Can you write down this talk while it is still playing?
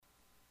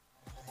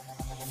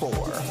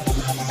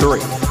3,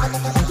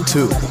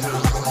 2,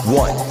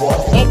 1.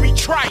 Obi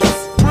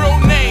Trice, real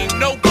name,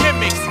 no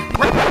gimmicks.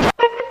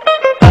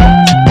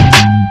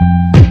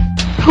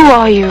 Who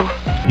are you?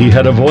 He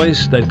had a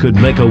voice that could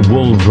make a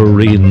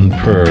wolverine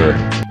purr.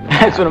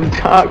 That's what I'm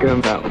talking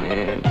about,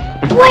 man.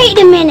 Wait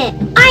a minute,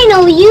 I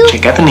know you. You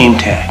got the name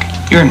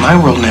tag. You're in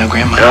my world now,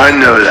 Grandma. I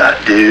know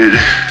that, dude.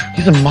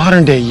 He's a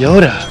modern day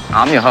Yoda.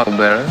 I'm your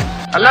Huckleberry.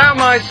 Allow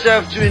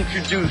myself to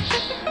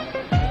introduce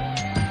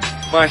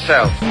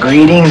myself.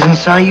 Greetings and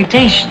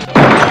salutations.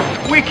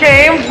 We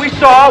came, we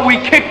saw, we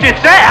kicked its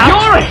ass.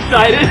 You're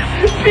excited.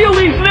 Feel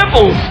these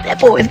nipples. That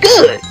boy is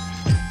good.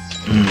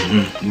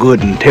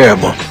 Good and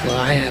terrible. Well,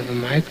 I have a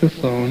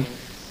microphone,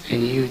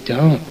 and you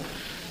don't.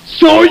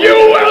 So you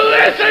will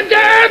listen to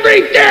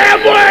every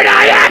damn word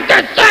I have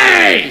to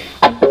say!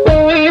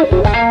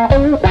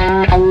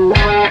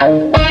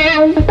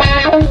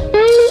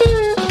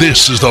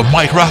 This is the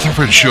Mike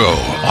Rutherford Show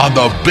on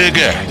the Big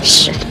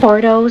X. The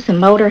sportos, the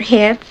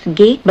motorheads,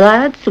 geek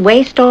bloods,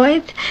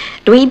 wastoids,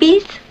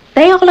 dweebies,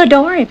 they all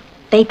adore him.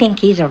 They think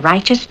he's a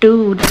righteous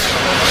dude.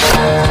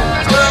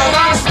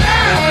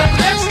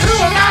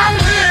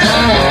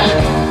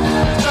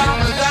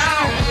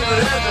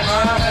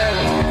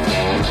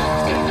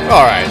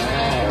 All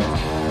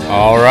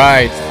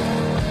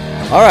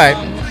right.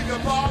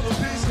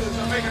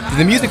 Did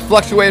the music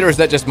fluctuate, or is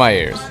that just my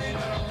ears?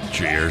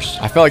 Cheers.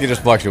 I felt like it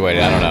just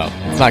fluctuated. I don't know.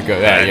 It's not good.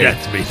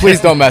 That's me.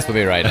 Please don't mess with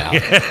me right now.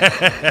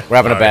 We're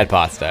having a bad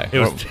Pots day.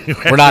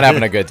 We're not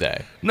having a good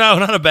day. No,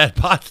 not a bad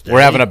Pots day.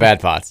 We're having a bad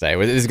Pots day.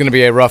 This is going to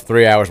be a rough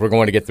 3 hours. We're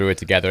going to get through it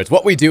together. It's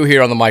what we do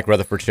here on the Mike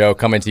Rutherford Show,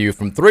 coming to you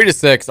from 3 to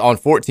 6 on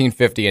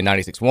 1450 and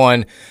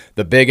 96.1.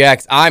 The Big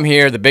X. I'm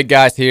here. The big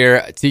guy's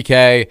here.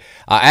 TK.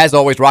 As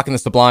always, rocking the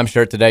Sublime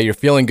shirt today. You're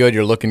feeling good.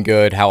 You're looking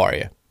good. How are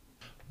you?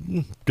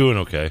 Doing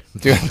okay.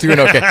 Doing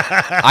okay.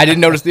 I didn't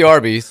notice the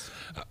Arby's.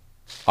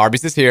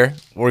 Arby's is here.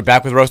 Were we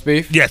back with roast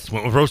beef? Yes,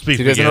 went with roast beef.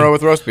 2 days in a row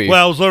with roast beef.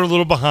 Well, I was a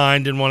little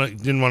behind. Didn't want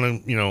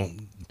to,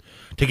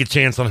 take a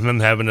chance on him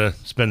having to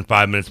spend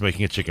 5 minutes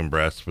making a chicken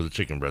breast for the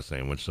chicken breast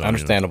sandwich. So,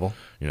 understandable.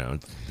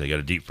 They got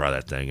to deep fry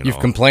that thing. You've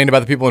complained about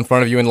the people in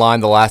front of you in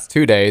line the last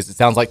 2 days. It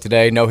sounds like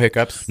today, no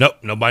hiccups. Nope,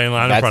 nobody in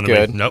line in front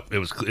good. of me. Nope, it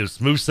was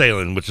smooth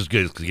sailing, which is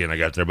good because again, I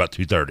got there about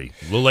 2:30,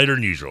 a little later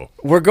than usual.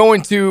 We're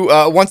going to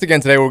once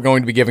again today. We're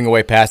going to be giving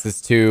away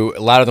passes to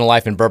Louder Than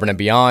Life and Bourbon and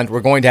Beyond. We're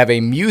going to have a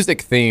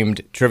music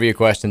themed trivia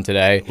question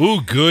today.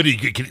 Ooh, goody!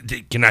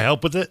 Can I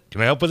help with it?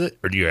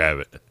 Or do you have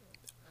it?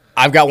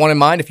 I've got one in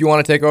mind. If you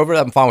want to take over,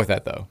 I'm fine with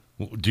that though.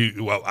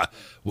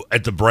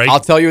 At the break, I'll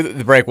tell you at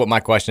the break what my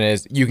question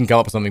is. You can come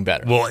up with something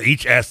better. We'll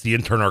each ask the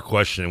intern our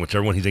question, and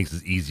whichever one he thinks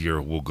is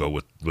easier, we'll go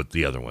with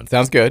the other one.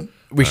 Sounds good.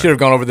 We should have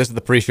gone over this at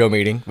the pre-show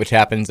meeting, which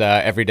happens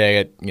every day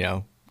at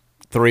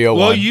 3:01.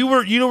 Well, you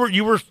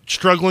were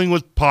struggling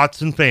with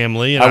pots and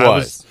family, and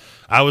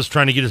I was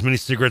trying to get as many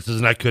cigarettes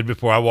as I could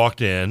before I walked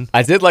in.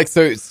 I did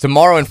so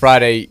tomorrow and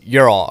Friday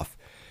you're off.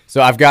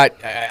 So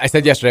I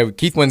said yesterday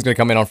Keith Wynn's going to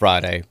come in on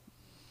Friday.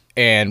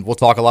 And we'll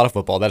talk a lot of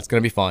football. That's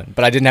going to be fun.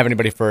 But I didn't have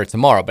anybody for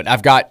tomorrow. But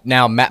I've got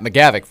now Matt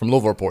McGavick from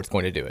Louisville Report's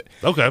going to do it.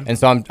 Okay. And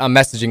so I'm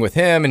messaging with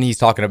him, and he's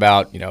talking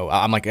about,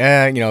 I'm like,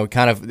 kind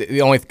of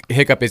the only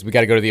hiccup is we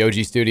got to go to the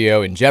OG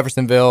studio in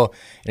Jeffersonville.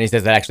 And he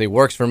says that actually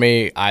works for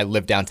me. I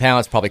live downtown.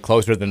 It's probably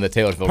closer than the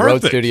Taylorsville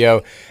Road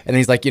studio. And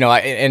he's like,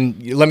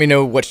 and let me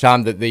know what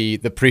time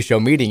the pre-show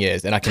meeting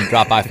is, and I can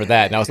drop by for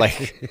that. And I was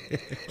like,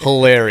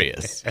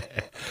 hilarious.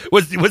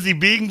 Was he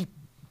being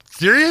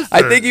serious?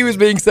 I think he was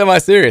being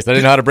semi-serious. I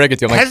didn't know how to break it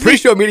to him. Like,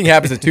 pre-show meeting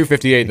happens at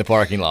 2:58 in the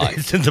parking lot.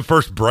 It's in the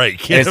first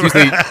break. And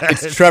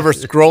it's Trevor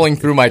scrolling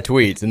through my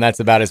tweets, and that's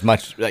about as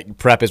much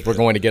prep as we're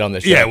going to get on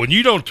this show. Yeah, when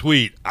you don't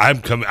tweet, I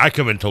come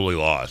in totally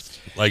lost.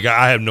 Like,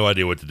 I have no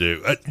idea what to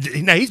do.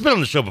 Now, he's been on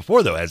the show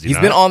before, though, has he? He's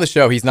been on the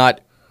show. He's not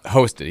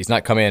hosted. He's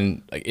not come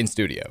in in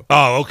studio.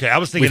 Oh, okay. I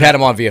was thinking we've had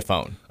him on via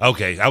phone.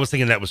 Okay, I was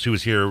thinking that was who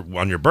was here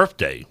on your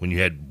birthday when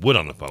you had Wood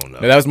on the phone, though.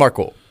 No, that was Mark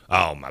Cole.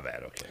 Oh, my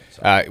bad. Okay.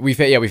 We've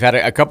had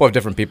a couple of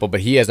different people, but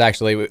he has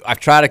actually. I've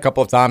tried a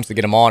couple of times to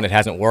get him on. It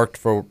hasn't worked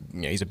for.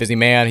 He's a busy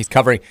man. He's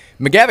covering.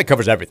 McGavick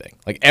covers everything.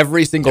 Like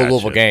every single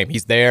Louisville game,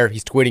 he's there.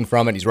 He's tweeting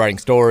from it. He's writing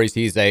stories.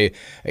 He's a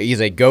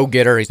go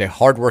getter. He's a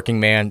hardworking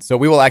man. So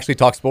we will actually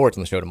talk sports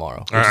on the show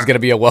tomorrow, which is going to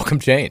be a welcome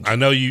change. I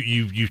know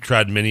you've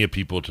tried many of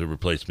people to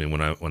replace me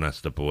when I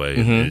step away.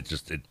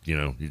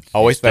 Mm-hmm. It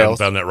always fails.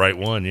 Found that right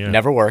one. Yeah,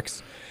 never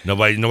works.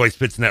 Nobody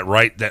fits in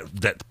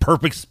that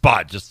perfect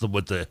spot. Just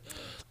with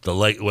the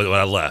late what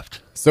I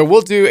left. So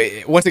we'll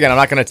do, once again, I'm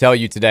not going to tell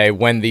you today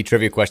when the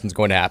trivia question is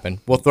going to happen.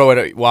 We'll throw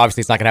it,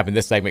 obviously it's not going to happen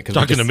this segment.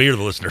 Talking to me or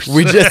the listeners.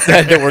 We just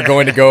said that we're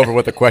going to go over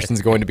what the question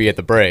is going to be at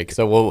the break.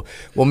 So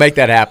we'll make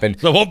that happen.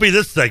 So it won't be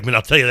this segment,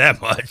 I'll tell you that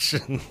much.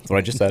 That's what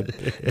I just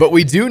said. But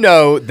we do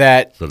know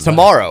that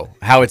tomorrow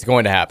how it's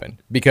going to happen.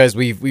 Because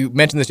we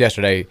mentioned this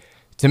yesterday,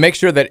 to make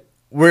sure that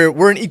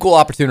we're an equal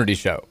opportunity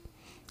show.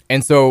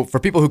 And so for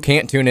people who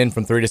can't tune in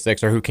from 3 to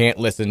 6 or who can't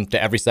listen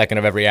to every second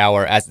of every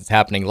hour as it's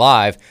happening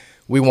live,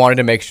 we wanted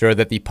to make sure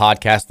that the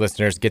podcast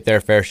listeners get their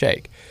fair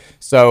shake.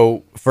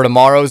 So for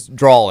tomorrow's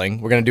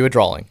drawing, we're going to do a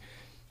drawing.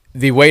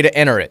 The way to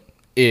enter it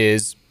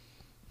is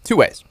Two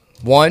ways.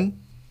 One,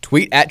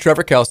 tweet at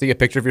Trevor Kelsey a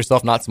picture of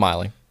yourself not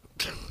smiling.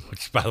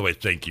 Which, by the way,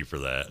 thank you for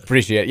that.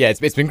 Appreciate it. Yeah,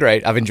 it's been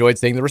great. I've enjoyed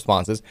seeing the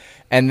responses.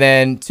 And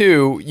then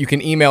two, you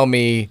can email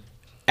me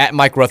at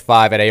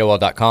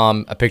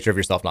MikeRuth5@AOL.com a picture of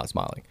yourself not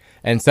smiling.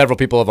 And several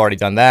people have already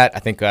done that. I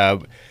think I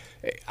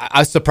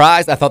was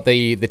surprised. I thought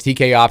the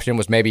TK option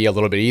was maybe a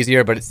little bit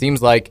easier, but it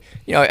seems like,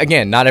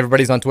 again, not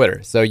everybody's on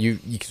Twitter. So you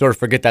sort of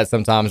forget that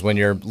sometimes when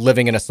you're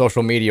living in a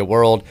social media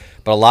world.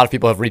 But a lot of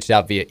people have reached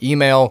out via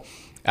email.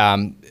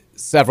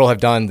 Several have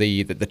done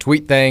the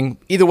tweet thing.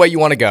 Either way you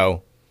want to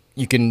go,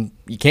 you can't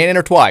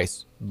enter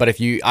twice. But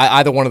if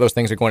either one of those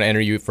things are going to enter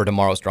you for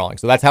tomorrow's drawing.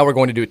 So that's how we're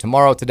going to do it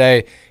tomorrow.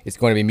 Today, it's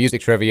going to be music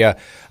trivia.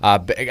 I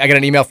got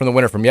an email from the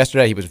winner from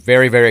yesterday. He was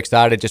very, very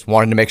excited. Just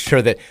wanted to make sure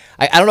that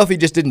I don't know if he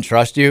just didn't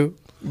trust you,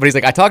 but he's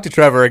like, I talked to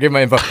Trevor, I gave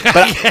my info,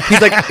 but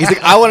he's like,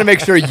 I want to make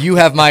sure you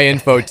have my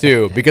info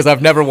too because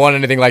I've never won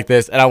anything like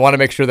this, and I want to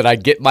make sure that I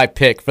get my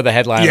pick for the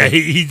headline. Yeah,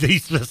 he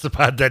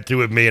specified that too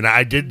with me, and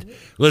I did.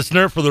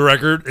 Listener, for the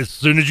record, as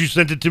soon as you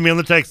sent it to me on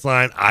the text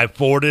line, I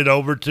forwarded it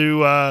over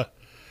to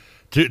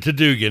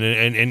Dugan,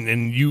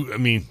 and you, I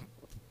mean,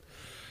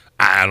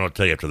 I don't know what to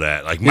tell you after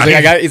that. Like, my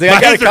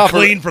hands are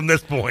clean from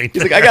this point.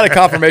 He's like, I got a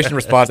confirmation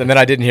response, and then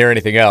I didn't hear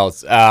anything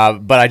else.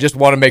 But I just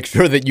want to make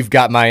sure that you've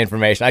got my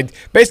information.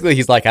 Basically,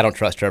 he's like, I don't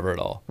trust Trevor at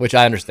all, which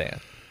I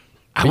understand.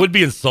 I would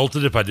be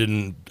insulted if I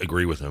didn't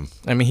agree with him.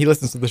 I mean, he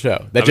listens to the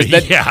show. That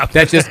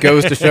just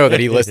goes to show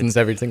that he listens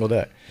every single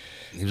day.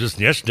 Just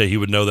yesterday, he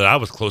would know that I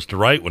was close to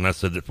right when I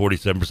said that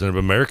 47% of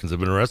Americans have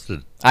been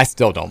arrested. I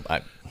still don't.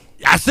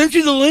 I sent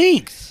you the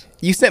links.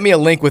 You sent me a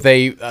link with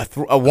a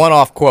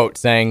one-off quote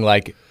saying,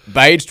 like,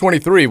 by age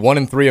 23, 1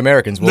 in 3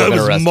 Americans will have been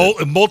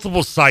arrested.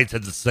 Multiple sites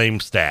had the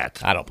same stat.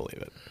 I don't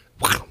believe it.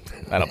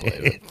 I don't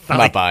believe it. I'm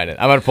not buying it.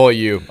 I'm going to pull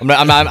you.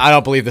 I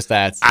don't believe the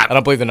stats. I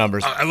don't believe the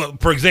numbers.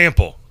 For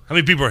example, how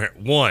many people are here?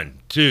 1,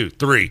 2,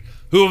 3.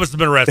 Who of us have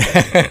been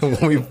arrested?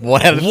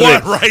 1 out of 3.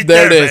 One right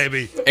there, it is.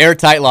 Baby.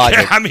 Airtight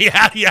logic. I mean,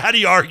 how do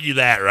you argue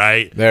that,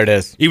 right? There it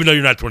is. Even though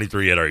you're not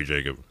 23 yet, are you,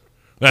 Jacob?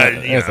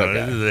 It's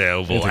okay. A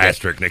little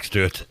asterisk next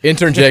to it.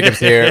 Intern Jacob's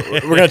here.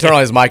 We're going to turn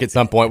on his mic at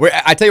some point.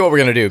 I tell you what we're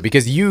going to do,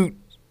 because you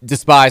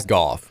despise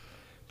golf.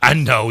 I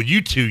know.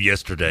 You two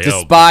yesterday.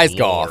 Despise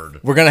golf.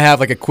 We're going to have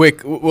like a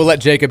quick, we'll let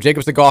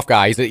Jacob's a golf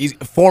guy. He's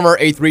a former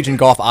 8th region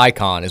golf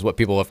icon is what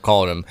people have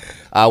called him.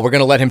 We're going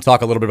to let him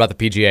talk a little bit about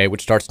the PGA,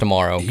 which starts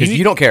tomorrow, because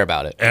you don't care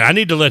about it. And I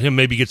need to let him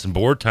maybe get some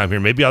board time here.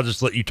 Maybe I'll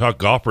just let you talk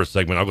golf for a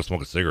segment. I'll go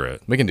smoke a cigarette.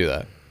 We can do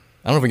that.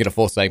 I don't know if we can get a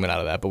full segment out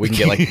of that, but we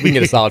can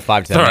get a solid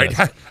 5-10 minutes.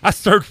 All right. I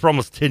served for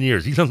almost 10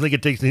 years. You don't think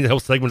it takes me the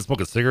whole segment to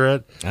smoke a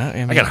cigarette?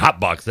 I got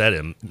hotbox that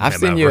in. I've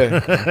seen you.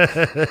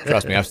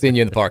 Trust me, I've seen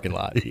you in the parking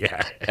lot.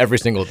 Yeah. Every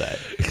single day.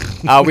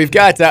 We've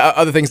got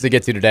other things to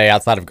get to today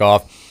outside of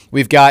golf.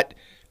 We've got,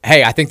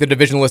 I think the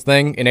divisionless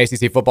thing in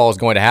ACC football is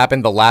going to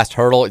happen. The last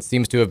hurdle, it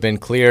seems to have been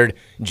cleared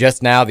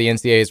just now. The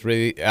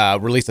NCAA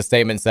has released a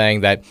statement saying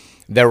that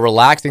they're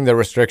relaxing the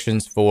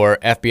restrictions for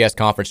FBS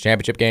conference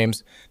championship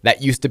games.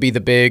 That used to be the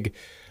big,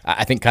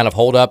 I think, kind of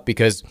hold up,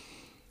 because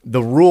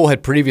the rule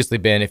had previously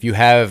been if you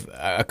have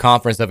a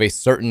conference of a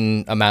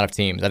certain amount of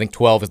teams, I think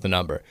 12 is the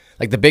number.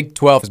 Like the Big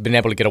 12 has been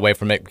able to get away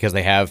from it because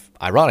they have,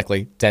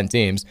 ironically, 10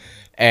 teams.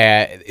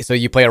 So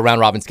you play a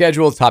round-robin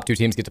schedule. The top 2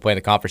 teams get to play in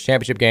the conference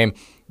championship game.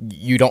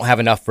 You don't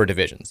have enough for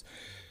divisions.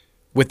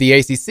 With the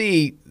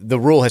ACC, the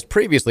rule has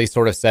previously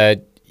sort of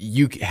said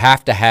you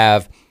have to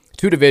have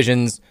 2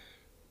 division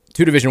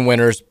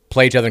winners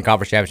play each other in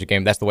conference championship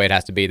game. That's the way it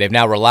has to be. They've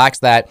now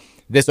relaxed that.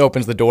 This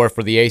opens the door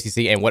for the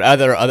ACC and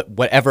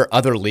whatever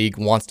other league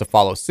wants to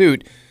follow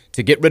suit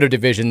to get rid of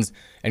divisions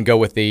and go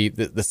with the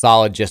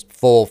solid, just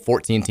full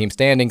 14-team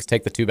standings,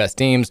 take the 2 best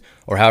teams,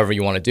 or however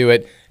you want to do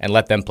it, and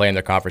let them play in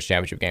their conference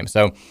championship game.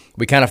 So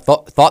we kind of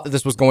thought that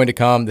this was going to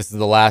come. This is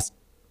the last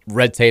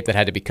red tape that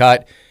had to be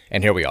cut,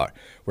 and here we are.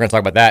 We're going to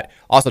talk about that.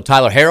 Also,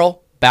 Tyler Harrell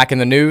back in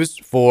the news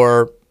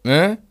for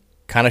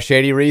kind of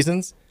shady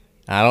reasons.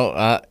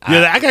 I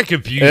got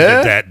confused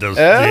at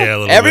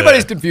that.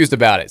 Everybody's confused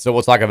about it, so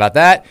we'll talk about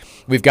that.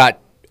 We've got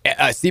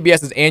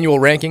CBS's annual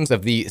rankings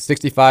of the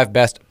 65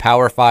 best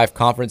Power 5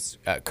 conference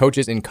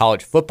coaches in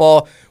college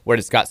football. Where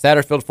did Scott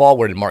Satterfield fall?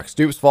 Where did Mark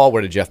Stoops fall?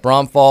 Where did Jeff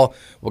Brom fall?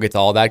 We'll get to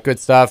all that good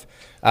stuff.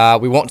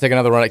 We won't take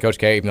another run at Coach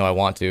K, even though I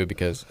want to,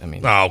 because, I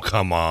mean... Oh,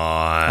 come on.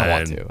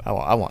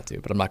 I want to,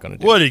 but I'm not going to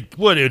do it.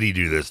 What did he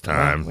do this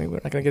time? We're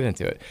not going to get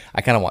into it. I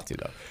kind of want to,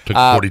 though. Took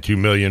 $42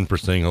 million for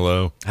saying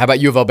hello. How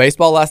about U of L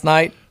baseball last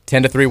night?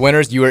 10-3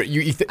 winners. Game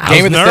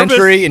of the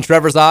century in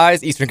Trevor's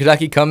eyes. Eastern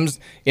Kentucky comes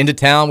into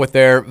town with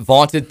their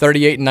vaunted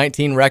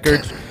 38-19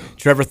 record.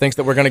 Trevor thinks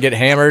that we're going to get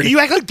hammered. You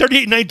act like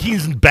 38-19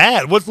 is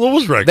bad. What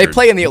was record? They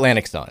play in the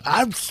Atlantic Sun.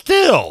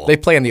 They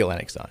play in the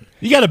Atlantic Sun.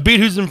 You got to beat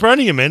who's in front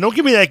of you, man. Don't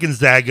give me that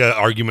Gonzaga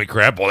argument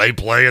crap. Well, they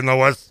play in the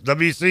West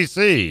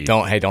WCC.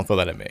 Don't throw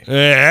that at me.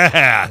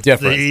 Yeah.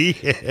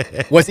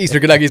 Different. What's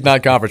Eastern Kentucky's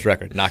non-conference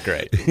record? Not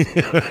great.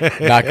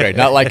 Not great.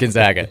 Not like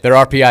Gonzaga. Their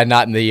RPI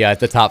not in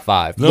the top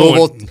 5.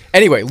 No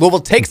Louisville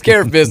takes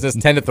care of business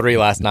 10-3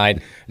 last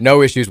night.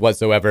 No issues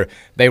whatsoever.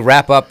 They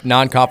wrap up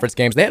non-conference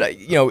games. They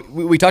had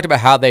we talked about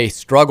how they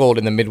struggled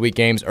in the midweek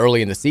games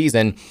early in the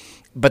season,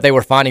 but they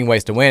were finding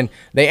ways to win.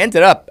 They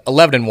ended up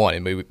 11-1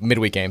 in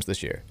midweek games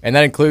this year, and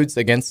that includes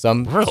against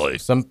some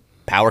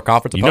power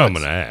conference opponents. You know I'm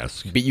going to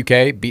ask. Beat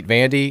UK, beat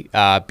Vandy,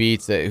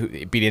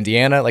 beat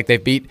Indiana. Like they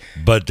beat,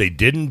 but they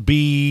didn't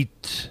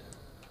beat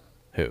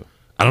who?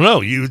 I don't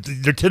know.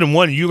 They're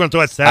 10-1. You were going to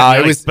throw that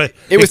Saturday?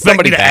 It was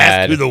somebody me to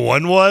bad. Ask who the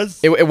one was?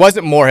 It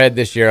wasn't Moorhead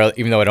this year,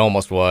 even though it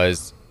almost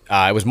was.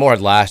 It was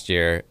Moorhead last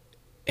year.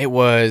 It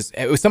was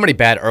somebody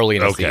bad early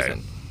in the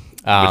season.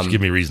 Which give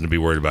me reason to be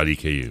worried about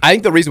EKU. I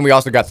think the reason we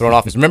also got thrown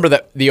off is remember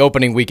that the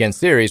opening weekend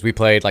series we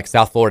played like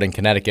South Florida and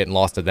Connecticut and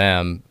lost to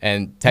them,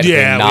 and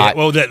technically not.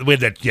 We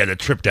had that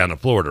trip down to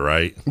Florida,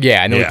 right?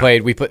 Yeah, and then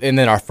and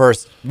then our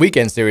first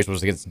weekend series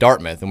was against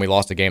Dartmouth, and we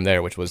lost a game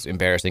there, which was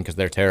embarrassing because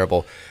they're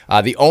terrible.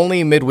 The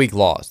only midweek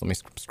loss. Let me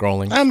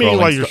scrolling.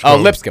 While you're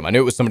scrolling. Lipscomb. I knew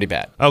it was somebody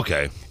bad.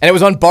 Okay, and it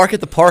was on Bark at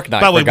the Park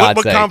night. By the way,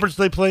 what sake. conference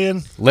do they play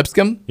in?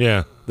 Lipscomb.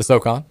 Yeah, the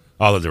SoCon.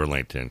 Oh, they were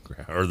Atlantic 10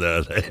 or the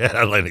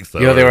Atlantic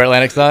Sun. You know they were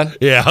Atlantic Sun?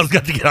 Yeah, I was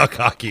going to get all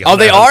cocky. Oh,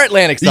 they are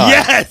Atlantic Sun.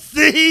 Yes,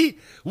 see?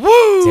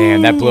 Woo!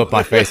 Damn, that blew up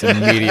my face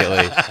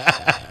immediately.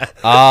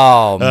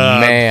 Oh,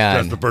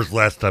 man. That's the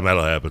last time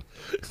that'll happen.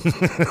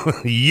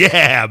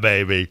 Yeah,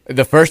 baby.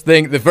 The first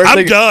thing.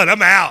 I'm done.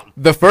 I'm out.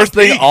 The first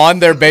thing on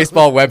their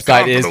baseball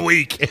website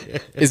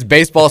is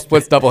baseball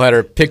splits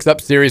doubleheader, picks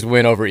up series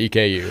win over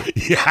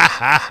EKU.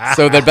 Yeah.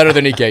 So they're better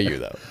than EKU,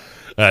 though.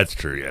 That's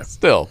true, yeah.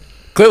 Still.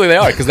 Clearly they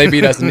are because they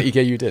beat us and the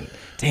EKU didn't.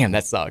 Damn,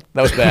 that sucked.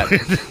 That was bad.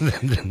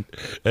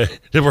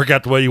 Didn't work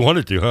out the way you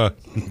wanted to, huh?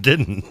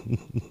 Didn't.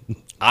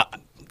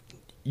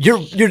 You're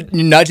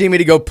nudging me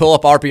to go pull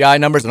up RPI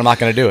numbers, and I'm not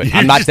going to do it.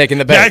 I'm not taking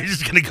the bet. Yeah, you're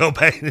just going to go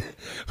back.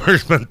 We're going to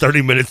spend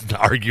 30 minutes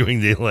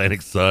arguing the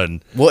Atlantic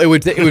Sun. Well, it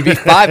would be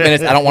 5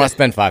 minutes. I don't want to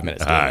spend 5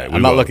 minutes doing it.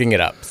 I'm not looking it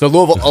up. So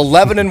Louisville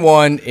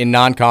 11-1 in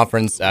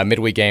non-conference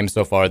midweek games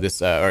so far.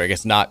 Or I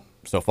guess not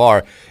so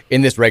far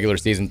in this regular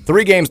season.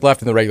 3 games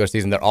left in the regular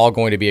season. They're all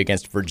going to be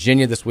against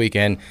Virginia this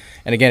weekend.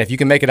 And again, if you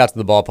can make it out to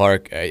the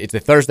ballpark, it's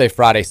a Thursday,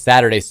 Friday,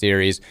 Saturday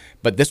series.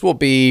 But this will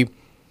be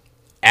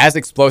as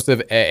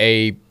explosive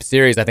a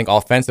series, I think,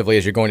 offensively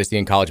as you're going to see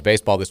in college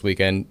baseball this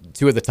weekend.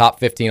 2 of the top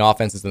 15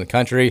 offenses in the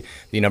country.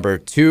 The number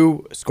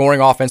 2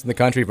 scoring offense in the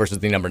country versus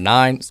the number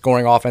 9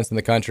 scoring offense in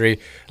the country.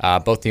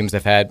 Both teams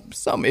have had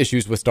some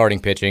issues with starting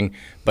pitching,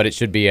 but it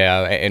should be,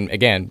 and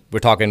again, we're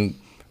talking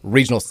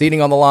regional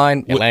seeding on the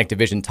line, Atlantic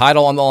Division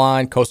title on the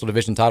line, Coastal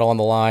Division title on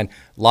the line.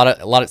 A lot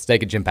at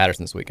stake at Jim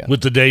Patterson this weekend.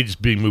 With the day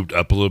just being moved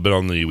up a little bit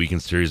on the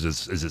weekend series,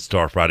 is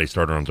it Friday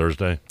starter on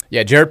Thursday?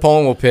 Yeah, Jared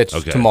Poland will pitch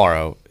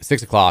tomorrow,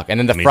 6 o'clock. And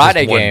then the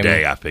Friday just one game.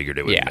 day, I figured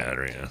it wouldn't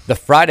matter. Yeah. The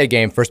Friday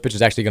game, first pitch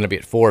is actually going to be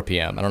at 4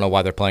 p.m. I don't know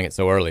why they're playing it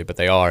so early, but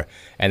they are.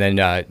 And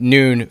then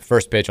noon,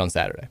 first pitch on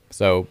Saturday.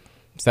 So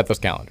set those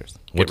calendars.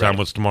 What time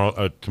was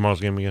tomorrow's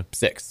game again?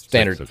 6.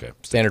 Standard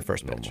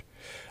first pitch.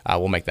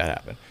 We'll make that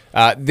happen.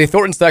 The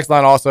Thornton's text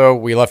line also,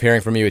 we love hearing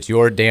from you. It's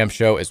your damn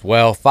show as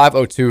well.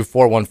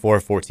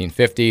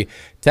 502-414-1450.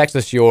 Text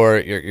us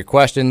your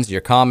questions, your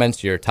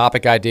comments, your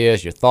topic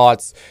ideas, your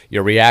thoughts,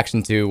 your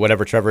reaction to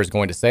whatever Trevor is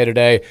going to say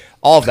today.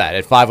 All of that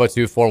at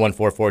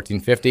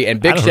 502-414-1450.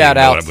 And big shout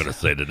out. What I'm going to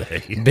say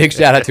today. Big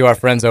shout out to our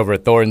friends over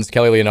at Thornton's,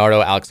 Kelly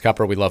Leonardo, Alex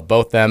Cupper. We love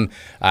both them.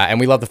 And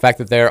we love the fact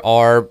that there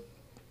are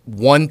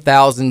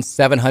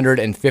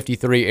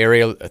 1,753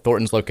 area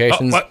Thornton's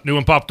locations. New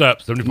one popped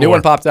up. 74. New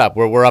one popped up.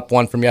 We're up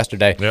one from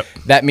yesterday. Yep.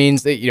 That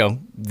means that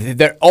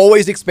they're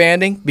always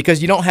expanding because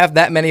you don't have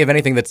that many of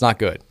anything that's not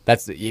good.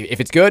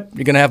 If it's good,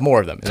 you're going to have more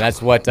of them, and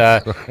that's what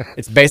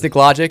it's basic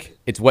logic.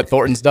 It's what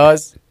Thornton's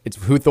does.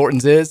 It's who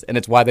Thornton's is, and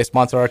it's why they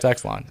sponsor our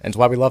text line, and it's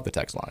why we love the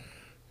text line.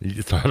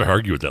 It's hard to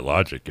argue with that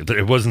logic. If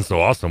it wasn't so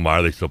awesome, why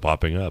are they still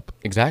popping up?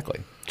 Exactly.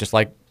 Just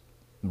like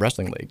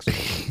wrestling leagues.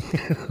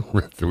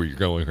 That's where you're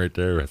going right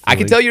there. I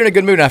can tell you're in a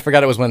good mood, and I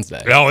forgot it was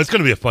Wednesday. Oh, it's going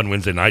to be a fun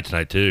Wednesday night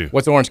tonight, too.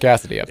 What's Orange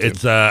Cassidy up to?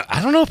 It's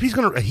I don't know if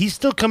he's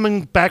still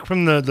coming back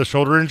from the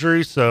shoulder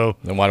injury, so.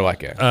 Then why do I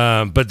care?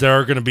 But there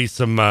are going to be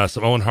some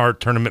Owen Hart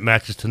tournament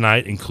matches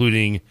tonight,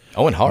 including.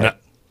 Owen Hart?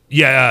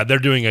 They're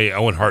doing a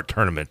Owen Hart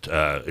tournament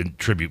in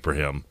tribute for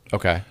him.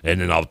 Okay. And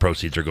then all the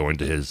proceeds are going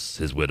to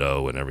his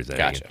widow and everything.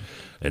 Gotcha.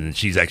 And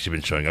she's actually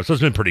been showing up, so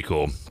it's been pretty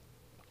cool.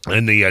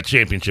 And the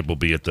championship will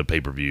be at the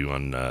pay-per-view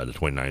on the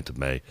 29th of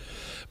May.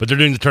 But they're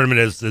doing the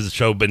tournament as the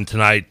show been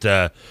tonight.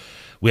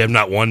 We have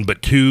not one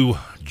but 2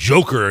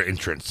 Joker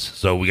entrants.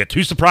 So we got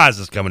 2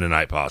 surprises coming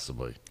tonight,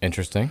 possibly.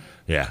 Interesting.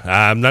 Yeah.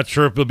 I'm not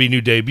sure if it'll be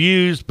new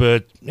debuts,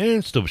 but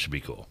it still should be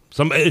cool.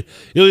 It'll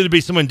either be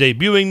someone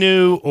debuting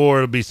new or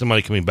it'll be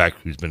somebody coming back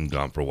who's been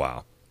gone for a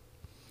while.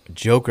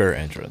 Joker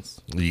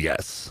entrance.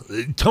 Yes.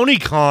 Tony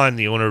Khan,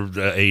 the owner of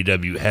the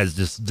AEW, has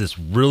this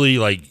really,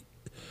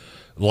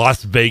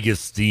 Las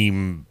Vegas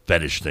theme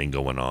fetish thing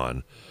going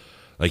on.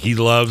 Like he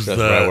loves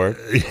That's the right word.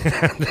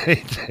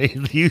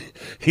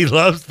 he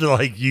loves to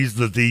like use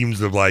the themes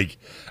of like,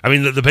 I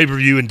mean the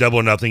pay-per-view in Double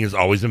or Nothing is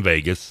always in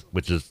Vegas,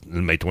 which is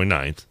May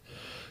 29th.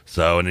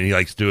 So, and then he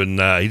likes doing,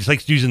 he just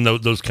likes using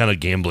those kind of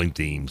gambling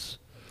themes.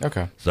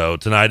 Okay. So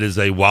tonight is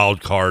a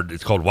wild card.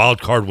 It's called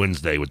Wild Card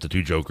Wednesday with the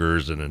two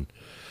Jokers, and then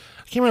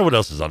I can't remember what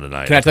else is on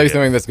tonight. Can I tell you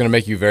something that's going to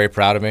make you very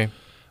proud of me?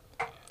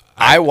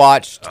 I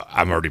watched.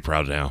 I'm already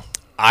proud now.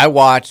 I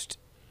watched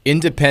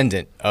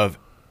independent of.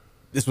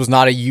 This was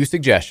not a you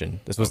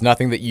suggestion. This was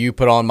nothing that you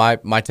put on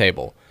my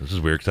table. This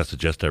is weird because I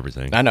suggest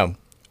everything. I know.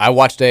 I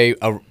watched a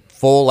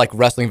full like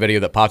wrestling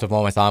video that popped up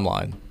on my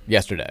timeline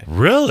yesterday.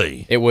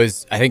 Really? It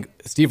was, I think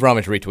Steve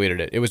Rummage retweeted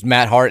it. It was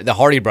Matt Hart, the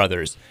Hardy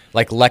brothers,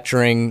 like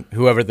lecturing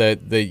whoever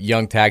the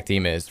young tag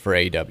team is for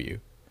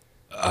AEW.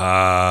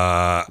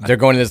 They're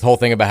going into this whole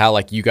thing about how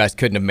like you guys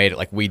couldn't have made it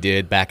like we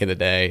did back in the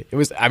day. It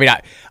was, I mean,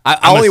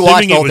 I only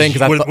watched the whole thing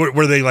because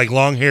were they like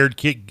long-haired,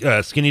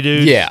 skinny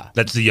dudes? Yeah,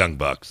 that's the Young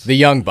Bucks. The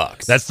Young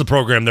Bucks. That's the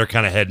program they're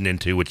kind of heading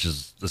into, which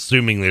is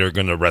assuming they're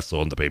going to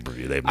wrestle in the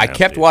pay-per-view. I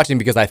kept watching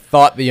because I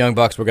thought the Young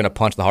Bucks were going to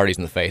punch the Hardys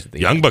in the face. At the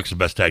Young Bucks are the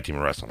best tag team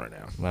in wrestling right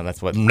now. Well,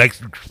 that's what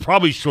next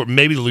probably short.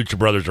 Maybe the Lucha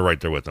Brothers are right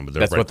there with them, but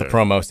that's right what there. The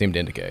promo seemed to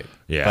indicate.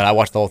 Yeah, but I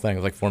watched the whole thing. It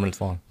was like 4 minutes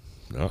long.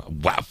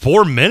 Wow,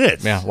 4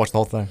 minutes. Yeah, watch the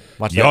whole thing.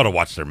 You ought to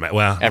watch their match.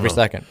 Well, every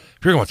second.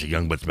 If you're gonna watch a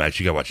Young Bucks match,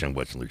 you gotta watch Young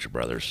Bucks and Lucha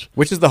Brothers.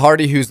 Which is the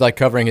Hardy who's like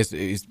covering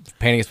he's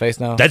painting his face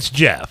now? That's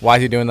Jeff. Why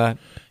is he doing that?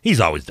 He's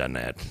always done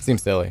that.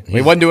 Seems silly. He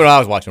wasn't doing it when I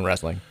was watching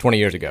wrestling 20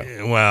 years ago.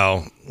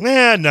 Well,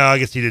 no, I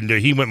guess he didn't do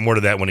it. He went more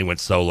to that when he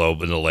went solo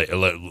in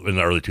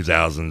the early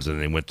 2000s,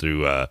 and he went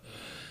through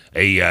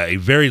a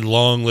very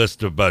long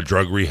list of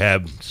drug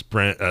rehab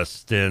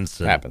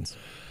stints. And, happens.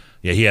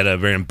 Yeah, he had a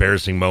very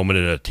embarrassing moment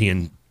in a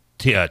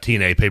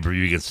TNA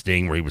pay-per-view against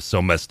Sting where he was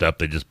so messed up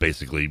they just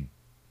basically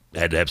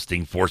had to have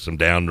Sting force him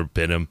down or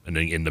pin him and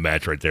then end the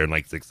match right there in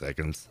like 6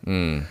 seconds.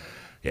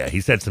 Yeah,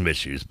 he's had some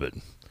issues, but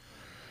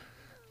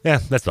yeah,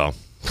 that's all.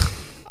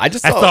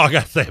 That's all I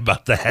got to say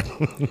about that.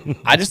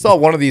 I just saw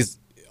one of these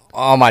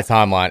on my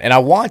timeline, and I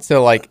want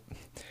to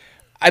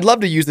I'd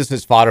love to use this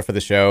as fodder for the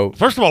show.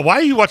 First of all, why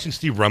are you watching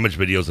Steve Rummage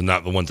videos and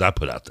not the ones I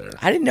put out there?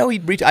 I didn't know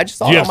he'd reach. I just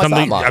saw it on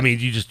my timeline. I mean,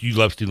 you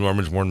love Steve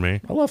Rummage more than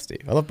me? I love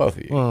Steve. I love both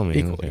of you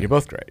equally. Okay. You're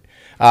both great.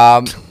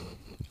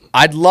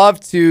 I'd love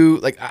to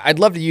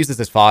use this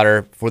as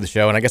fodder for the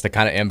show, and I guess I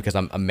kind of am because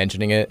I'm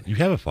mentioning it. You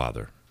have a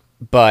father.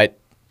 But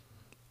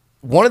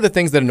one of the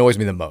things that annoys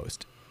me the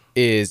most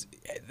is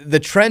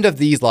the trend of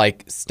these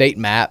like state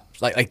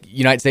maps, like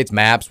United States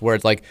maps, where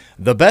it's like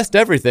the best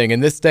everything in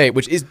this state,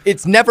 which is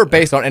it's never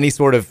based on any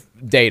sort of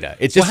data.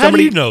 It's just how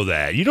do you know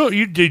that?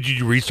 Did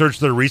you research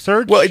their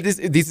research? Well, this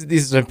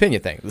is an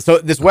opinion thing. So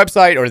this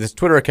website or this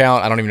Twitter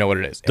account, I don't even know what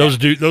it is. Those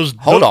are the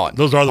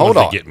ones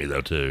that get me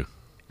though too.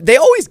 They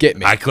always get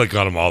me. I click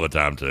on them all the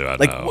time too. I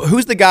know.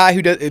 Who's the guy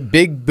who does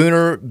Big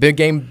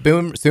Game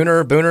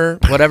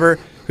Booner, whatever,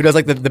 who does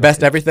like the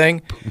best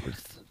everything?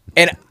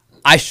 And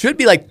I should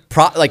be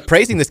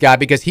praising this guy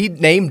because he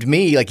named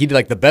me he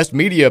did the best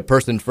media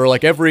person for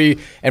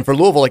and for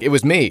Louisville it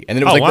was me, and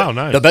then it was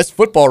nice. the best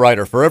football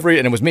writer for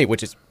and it was me,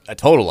 which is a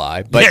total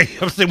lie. But yeah,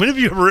 I'm saying, when have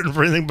you ever written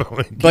for anything?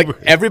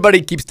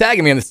 Everybody keeps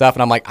tagging me on this stuff,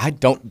 and I'm like, I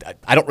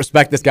don't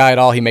respect this guy at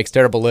all. He makes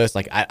terrible lists.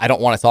 I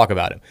don't want to talk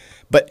about him.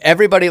 But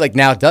everybody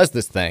now does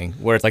this thing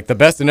where it's the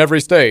best in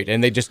every state,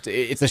 and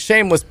it's a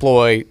shameless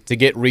ploy to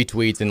get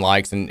retweets and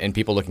likes and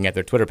people looking at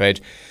their Twitter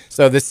page.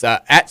 So this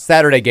at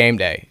Saturday Game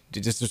Day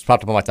just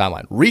popped up on my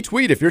timeline.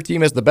 Retweet if your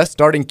team has the best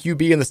starting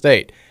QB in the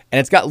state, and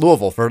it's got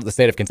Louisville for the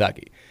state of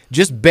Kentucky.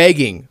 Just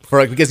begging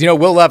for because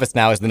Will Levis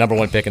now is the number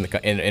one pick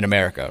in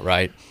America,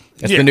 right?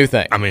 It's the new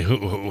thing. I mean,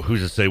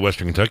 who's to say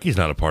Western Kentucky's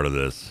not a part of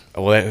this?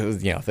 Well, who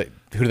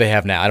do they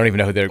have now? I don't even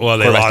know who their they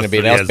lost going to be.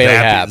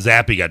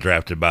 Zappy got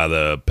drafted by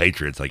the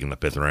Patriots in the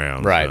 5th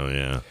round. Right. So,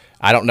 yeah.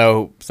 I don't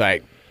know.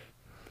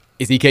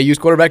 Is EKU's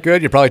quarterback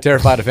good? You're probably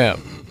terrified of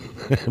him.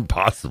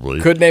 Possibly.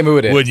 Could name who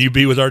it is. Would you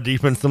be with our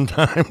defense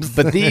sometimes?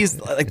 But these,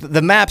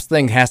 the maps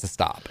thing has to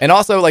stop. And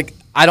also,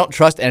 I don't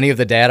trust any of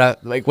the data.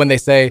 When they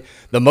say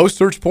the most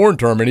searched porn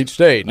term in each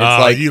state. And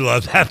it's you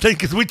love that thing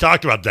because we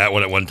talked about that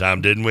one at one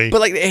time, didn't we?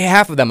 But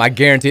half of them, I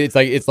guarantee,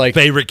 it's like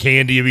favorite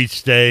candy of each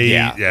state.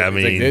 Yeah, I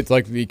mean, it's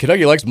like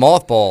Kentucky likes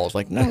mothballs.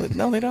 No,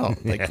 they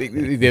don't.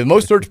 The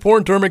most searched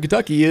porn term in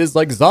Kentucky is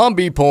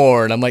zombie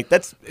porn. I'm like,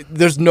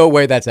 there's no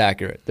way that's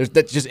accurate.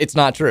 It's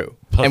not true.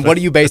 Plus, and what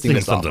are you basing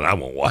this on? Something I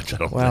won't watch. I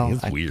don't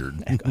think it's weird.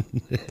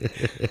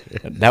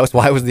 That was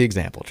why it was the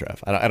example,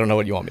 Trev. I don't know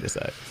what you want me to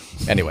say.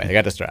 Anyway, I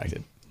got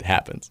distracted. It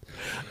happens.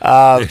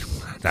 I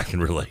can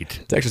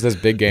relate. Texture says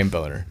Big Game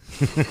Boner.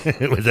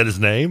 Was that his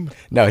name?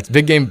 No, it's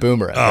Big Game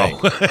Boomer.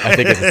 I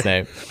think it's his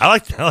name. I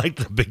like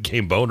the Big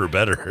Game Boner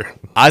better.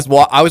 I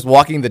was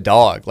walking the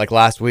dog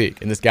last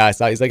week, and this guy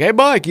saw. He's like, "Hey,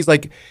 Mike." He's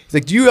like,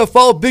 "Do you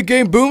follow Big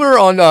Game Boomer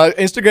on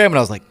Instagram?" And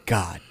I was like,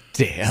 "God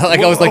Damn. Like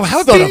I was like,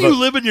 how do you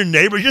live in your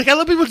neighborhood? You're like, I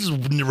let people just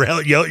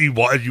yell at you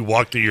as you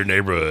walk through your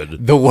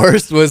neighborhood. The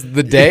worst was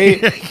the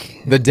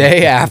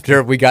day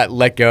after we got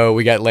let go,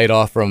 we got laid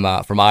off from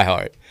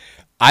iHeart.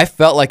 I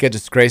felt like a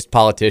disgraced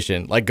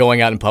politician, like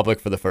going out in public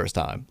for the first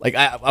time. Like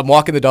I'm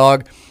walking the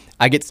dog.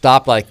 I get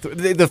stopped like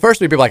the first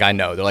three people like I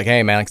know. They're like,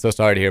 hey, man, I'm so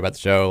sorry to hear about the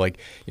show. Like,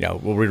 we'll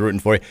be rooting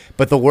for you.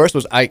 But the worst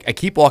was I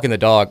keep walking the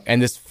dog,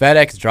 and this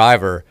FedEx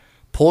driver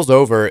pulls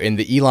over in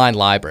the E-Line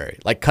library,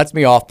 like cuts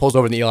me off, pulls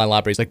over in the E-Line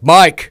library. He's like,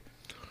 Mike,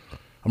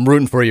 I'm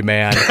rooting for you,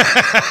 man.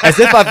 As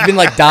if I've been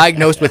like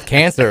diagnosed with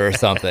cancer or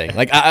something.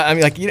 Like, I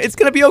mean, like, it's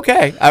going to be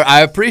okay.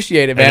 I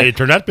appreciate it, man. And it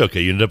turned out to be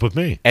okay. You ended up with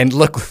me. And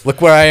look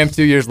where I am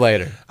 2 years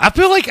later. I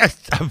feel like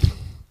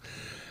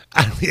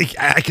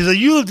because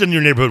you lived in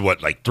your neighborhood,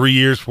 what, like 3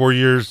 years, 4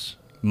 years?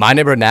 My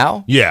neighborhood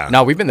now? Yeah.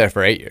 No, we've been there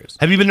for 8 years.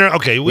 Have you been there?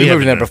 Okay. We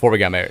moved in there before we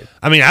got married.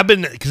 I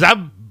mean, because I've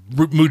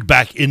moved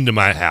back into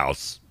my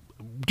house,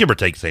 give or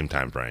take same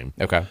time frame.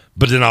 Okay.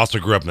 But then I also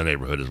grew up in the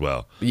neighborhood as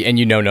well. And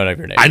you know none of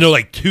your neighbors. I know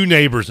like two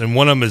neighbors, and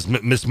one of them is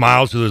Miss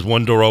Miles, who lives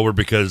one door over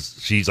because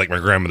she's like my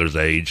grandmother's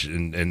age,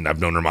 and I've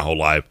known her my whole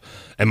life.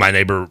 And my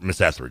neighbor, Miss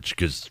Etheridge,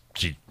 because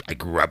I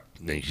grew up,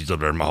 and she's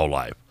lived there my whole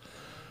life.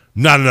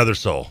 Not another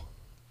soul.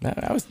 No,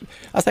 I was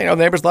hanging out with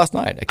neighbors last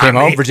night. I came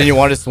home. Virginia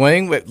wanted to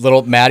swing. With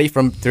little Maddie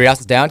from 3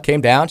 houses down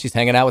came down. She's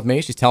hanging out with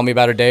me. She's telling me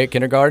about her day at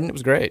kindergarten. It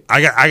was great. I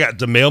got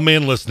the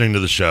mailman listening to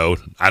the show.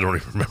 I don't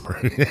even remember.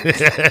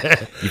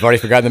 You've already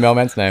forgotten the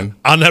mailman's name.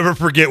 I'll never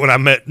forget when I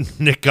met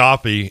Nick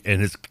Coffey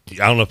and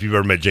I don't know if you've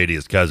ever met JD,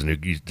 his cousin, who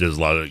does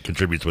a lot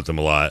contributes with him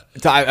a lot.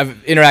 So I've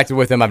interacted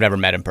with him. I've never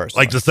met him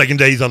personally. Like the second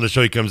day he's on the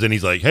show, he comes in.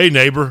 He's like, "Hey,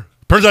 neighbor."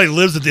 Turns out he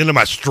lives at the end of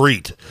my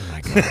street. Oh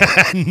my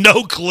God.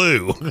 No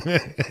clue.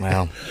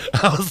 Well,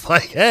 I was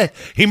like, hey,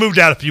 he moved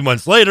out a few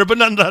months later, but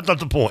not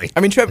the point. I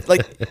mean, Trev,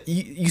 like,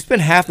 you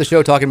spend half the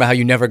show talking about how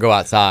you never go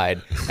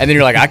outside, and then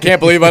you're like, I can't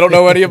believe I don't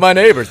know any of my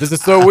neighbors. This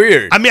is so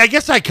weird. I mean, I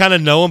guess I kind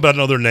of know them, but I don't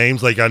know their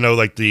names. Like, I know,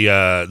 like,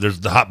 there's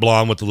the hot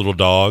blonde with the little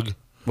dog.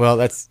 Well,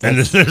 that's not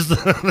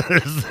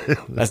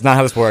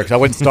how this works. I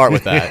wouldn't start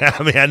with that. Yeah,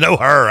 I mean, I know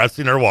her. I've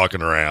seen her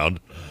walking around.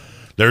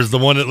 There's the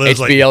one that lives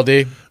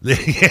HBLD.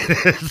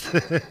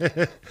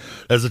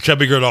 There's a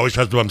chubby girl that always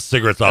tries to bum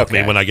cigarettes off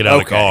me when I get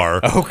out of the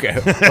car. Okay.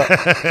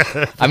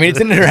 But, I mean, it's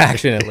an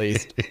interaction at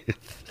least.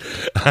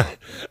 I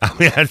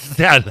mean,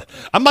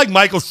 I'm like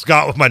Michael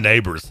Scott with my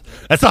neighbors.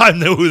 That's how I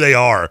know who they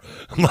are.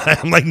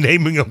 I'm like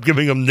naming them,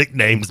 giving them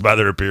nicknames by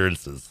their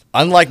appearances.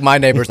 Unlike my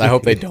neighbors, I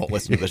hope they don't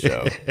listen to the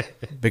show.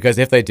 Because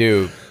if they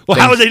do... Well,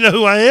 how would they know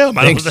who I am?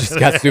 Things just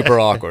got super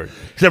awkward.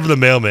 Except for the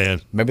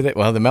mailman. Maybe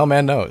the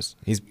mailman knows.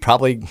 He's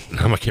probably...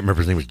 I can't remember if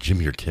his name was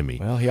Jimmy or Timmy.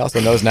 Well, he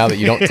also knows now that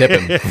you don't tip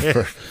him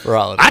for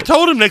holidays. I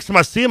told him next time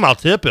I see him, I'll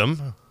tip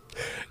him.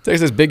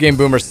 Texas says, Big Game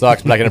Boomer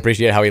sucks, but I can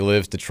appreciate how he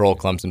lives to troll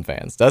Clemson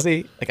fans. Does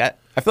he? Like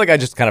I feel like I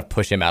just kind of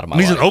push him out of my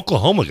life. He's an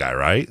Oklahoma guy,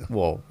 right?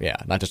 Well, yeah,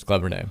 not just a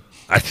clever name.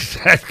 I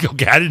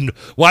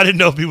didn't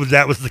know if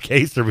that was the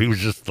case or if he was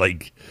just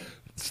like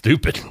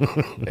stupid.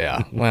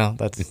 Yeah, well,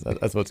 that's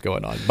what's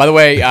going on. By the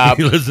way,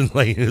 he lives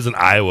in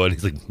Iowa, and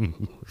he's like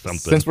something.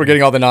 Since we're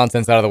getting all the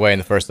nonsense out of the way in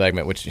the first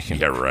segment, which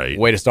yeah, right,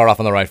 way to start off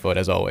on the right foot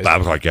as always.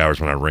 5 o'clock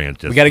hours when I ran.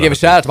 We got to give a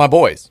shout out to my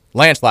boys,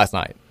 Lance last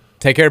night.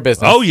 Take care of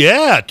business. Oh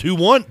yeah,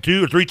 2-1,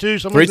 2 or 3-2,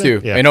 something.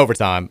 3-2 in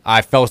overtime.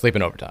 I fell asleep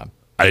in overtime.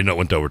 I didn't know it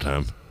went to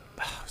overtime.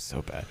 Oh,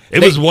 so bad.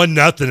 It was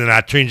 1-0, and I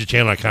changed the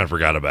channel. I kind of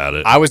forgot about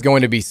it. I was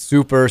going to be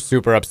super,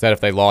 super upset if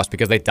they lost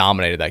because they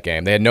dominated that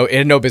game. It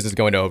had no business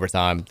going to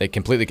overtime. They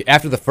completely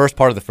after the first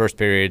part of the first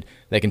period,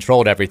 they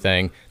controlled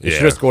everything. They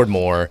should have scored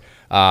more,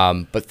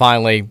 but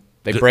finally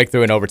they break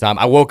through in overtime.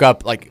 I woke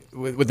up like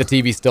with the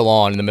TV still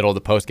on in the middle of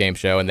the post game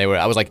show, and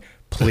I was like,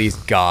 please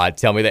God,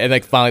 tell me that. And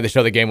like finally they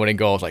show the game winning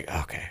goal. I was like,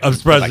 okay. I'm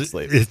surprised.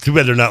 It's too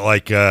bad they're not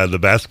like the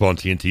basketball on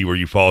TNT where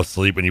you fall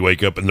asleep and you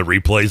wake up and the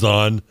replay's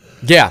on.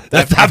 Yeah,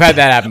 I've had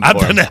that happen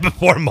before. I've done that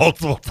before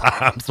multiple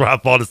times where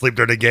I've fallen asleep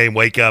during the game,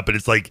 wake up, and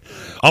it's like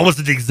almost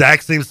at the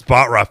exact same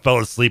spot where I fell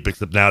asleep,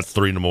 except now it's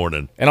 3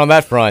 a.m. And on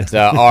that front,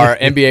 our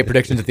NBA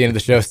predictions at the end of the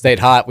show stayed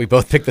hot. We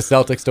both picked the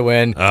Celtics to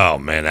win. Oh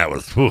man, that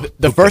was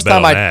the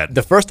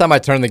first time I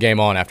turned the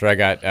game on after I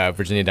got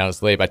Virginia down to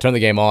sleep. I turned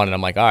the game on and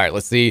I'm like, all right,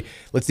 let's see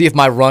if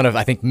my run of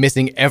I think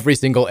missing every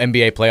single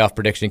NBA playoff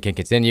prediction can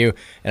continue.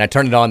 And I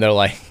turned it on.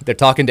 They're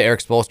talking to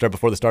Eric Spoelstra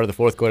before the start of the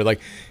fourth quarter. Like,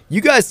 you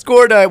guys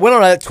scored went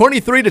on a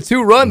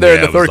 23-2 run there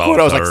in the third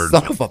quarter. I was like,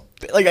 son of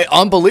a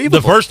unbelievable.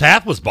 The first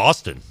half was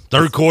Boston.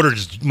 Third quarter,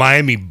 just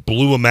Miami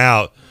blew them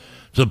out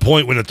to the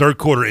point when the third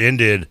quarter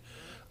ended,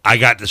 I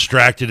got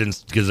distracted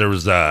because there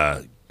was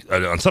on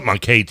something on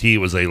KT. It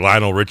was a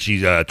Lionel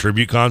Richie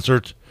tribute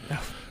concert.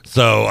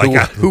 So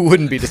who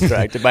wouldn't be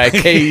distracted by a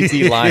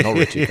KT Lionel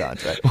Richie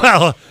contract?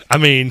 Well, I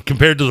mean,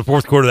 compared to the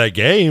fourth quarter of that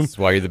game, that's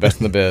why you're the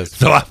best in the biz.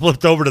 So I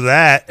flipped over to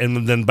that,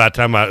 and then by the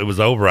time it was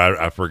over,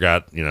 I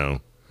forgot. I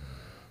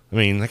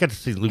mean, I got to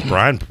see Luke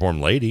Bryan perform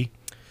 "Lady."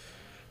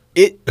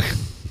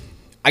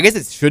 I guess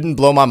it shouldn't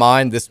blow my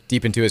mind this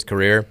deep into his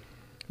career,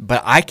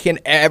 but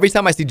every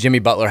time I see Jimmy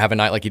Butler have a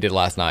night like he did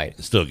last night,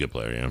 still a good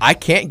player. Yeah, I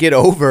can't get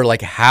over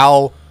like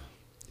how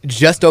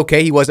just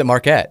okay he was at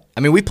Marquette. I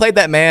mean, we played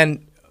that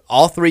man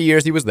all 3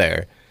 years he was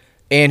there,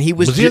 and he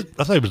was. I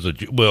thought he was a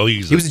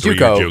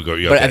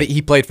JUCO. But I think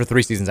he played for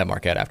 3 seasons at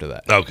Marquette after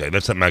that. Okay,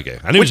 that's okay.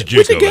 I knew he was a JUCO.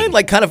 Which again,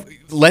 like, kind of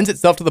lends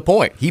itself to the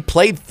point. He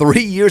played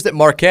 3 years at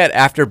Marquette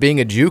after being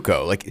a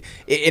JUCO.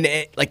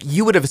 Like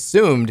you would have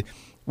assumed,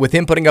 with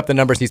him putting up the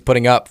numbers he's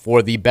putting up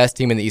for the best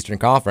team in the Eastern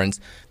Conference,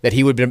 that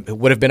he would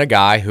have been a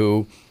guy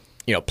who,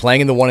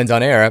 playing in the one and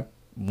done era,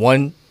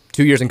 won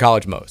 2 years in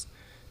college most.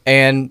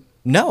 And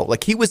no,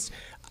 like he was.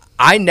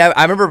 I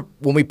remember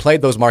when we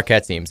played those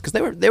Marquette teams because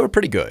they were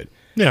pretty good.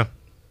 Yeah.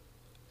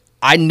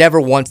 I never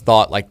once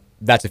thought like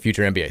that's a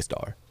future NBA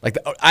star. Like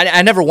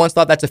I never once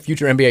thought that's a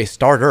future NBA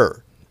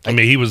starter. I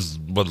mean, he was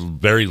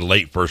very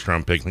late first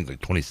round pick. I think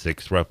like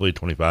 26, roughly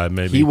 25,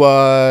 maybe. He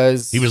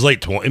was mid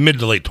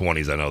to late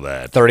 20s. I know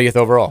that 30th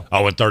overall.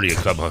 Oh, and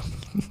 30th. Come on.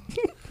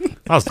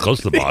 I was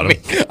close to the bottom.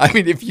 I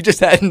mean, if you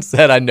just hadn't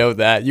said I know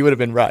that, you would have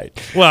been right.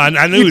 Well,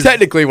 I knew you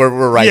technically were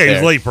right. Yeah, there.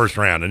 he was late first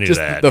round. I knew just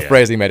that. The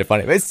phrasing made it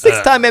funny. It's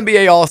 6-time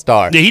NBA All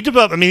Star. Yeah, he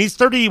developed. I mean, he's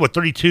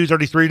 32,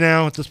 33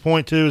 now at this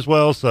point too, as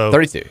well. So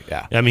 32.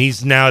 Yeah. I mean,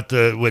 he's now at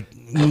the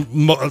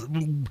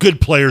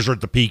good players are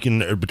at the peak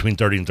in between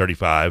 30 and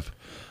 35.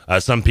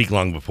 Some peak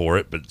long before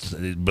it, but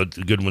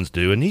the good ones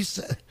do. And he's.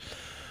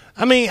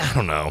 I mean, I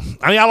don't know.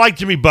 I mean, I like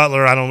Jimmy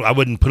Butler. I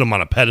wouldn't put him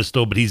on a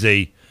pedestal, but he's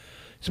a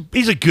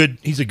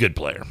good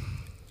player.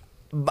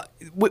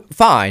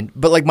 Fine,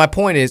 but like my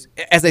point is,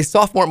 as a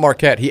sophomore at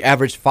Marquette, he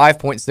averaged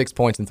 5.6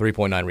 points and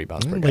 3.9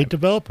 rebounds per game. Late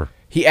developer.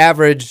 He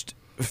averaged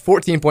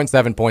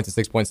 14.7 points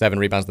and 6.7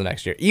 rebounds the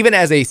next year. Even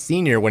as a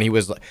senior, when he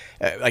was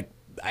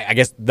I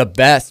guess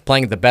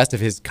playing at the best of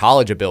his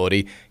college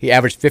ability, he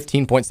averaged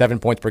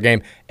 15.7 points per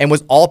game and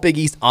was all Big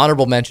East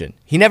honorable mention.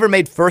 He never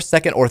made first,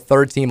 second, or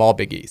third team all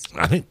Big East.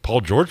 I think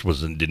Paul George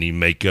didn't even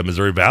make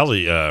Missouri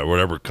Valley or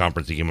whatever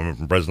conference he came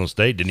from Fresno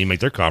State. Didn't even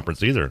make their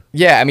conference either.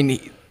 Yeah, I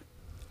mean.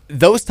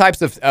 Those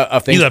types of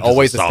things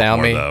always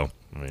astound me. Though.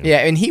 I mean, yeah,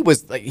 and he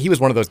was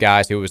one of those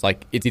guys who was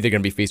like, it's either going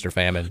to be feast or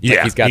famine. Yeah,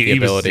 like he's got the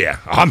ability. I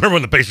remember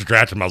when the Pacers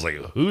drafted him, I was like,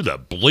 who the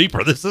bleep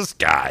are this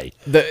guy?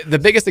 The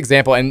biggest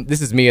example, and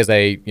this is me as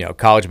a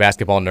college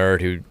basketball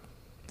nerd who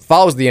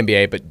follows the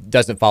NBA but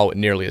doesn't follow it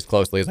nearly as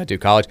closely as I do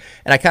college.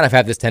 And I kind of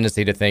have this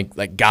tendency to think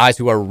like guys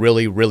who are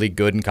really, really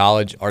good in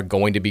college are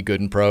going to be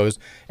good in pros,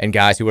 and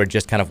guys who are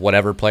just kind of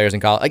whatever players in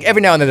college. Like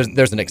every now and then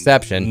there's an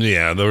exception.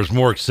 Yeah, there's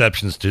more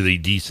exceptions to the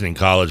decent in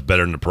college,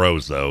 better in the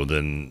pros though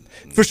than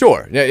for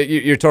sure.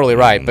 You're totally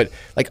right. But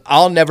like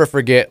I'll never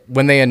forget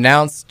when they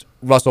announced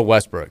Russell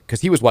Westbrook,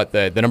 because he was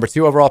the number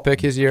 2 overall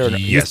pick his year. Yes.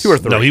 He was 2 or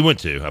 3. No, he went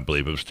 2. I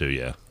believe it was 2.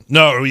 Yeah.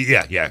 No.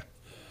 Yeah.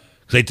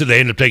 They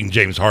ended up taking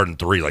James Harden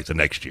 3 like the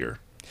next year,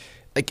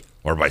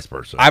 or vice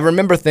versa. I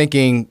remember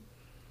thinking,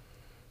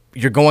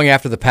 you're going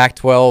after the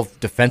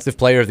Pac-12 Defensive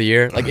Player of the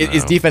Year. Like,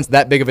 is defense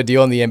that big of a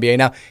deal in the NBA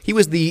now? He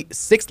was the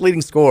 6th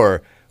leading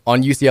scorer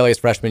on UCLA's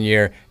freshman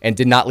year and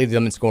did not lead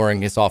them in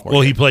scoring his sophomore year.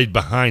 Well, he played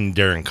behind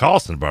Darren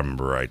Collison, if I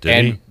remember right,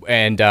 didn't he?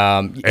 And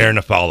Aaron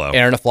Aflalo.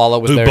 Aaron Aflalo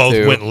was there, who both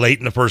too. went late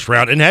in the first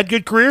round and had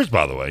good careers,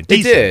 by the way.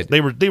 They did. They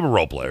were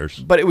role players.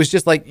 But it was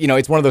just like,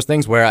 it's one of those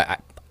things where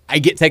I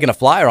get taking a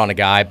flyer on a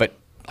guy, but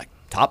like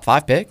top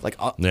 5 pick,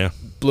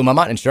 blew my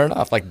mind. And sure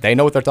enough, like they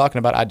know what they're talking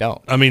about. I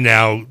don't. I mean,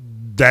 now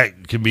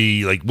that could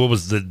be like, what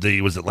was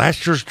was it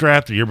last year's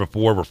draft, the year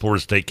before, where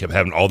Florida State kept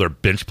having all their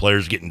bench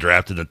players getting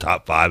drafted in the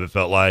top 5, it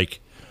felt like.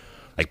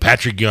 Like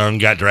Patrick Young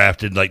got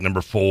drafted like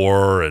number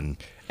 4, and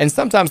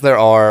sometimes there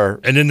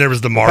are. And then there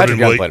was the Marvin Patrick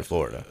Young played at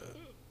Florida.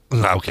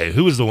 Okay,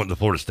 who was the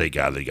Florida State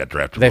guy that got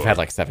drafted? They've had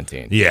like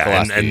 17.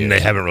 Yeah, and they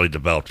haven't really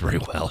developed very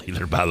well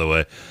either. By the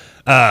way,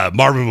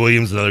 Marvin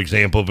Williams, another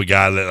example of a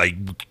guy that like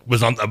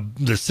was on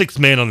the 6th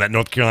man on that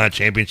North Carolina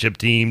championship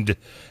team,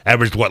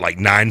 averaged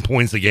 9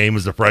 points a game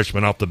as a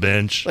freshman off the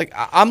bench. Like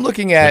I'm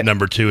looking at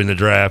number 2 in the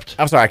draft.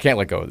 I'm sorry, I can't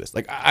let go of this.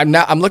 Like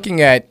I'm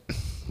looking at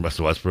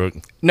Russell Westbrook.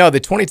 No, the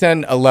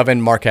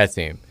 2010-11 Marquette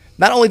team.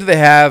 Not only do they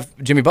have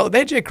Jimmy Butler, they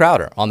had Jay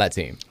Crowder on that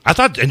team. I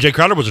thought, and Jay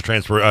Crowder was a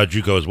transfer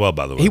JUCO as well,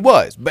 by the way. He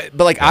was, but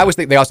like I was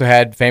thinking, they also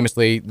had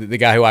famously the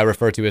guy who I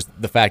refer to as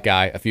the fat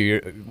guy a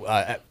few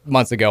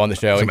months ago on the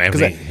show.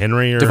 Anthony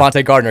Henry or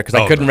Devontae Gardner, because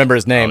I couldn't remember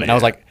his name, and I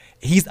was like,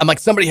 I'm like,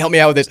 somebody help me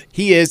out with this.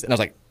 He is, and I was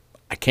like,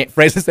 I can't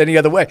phrase this any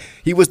other way.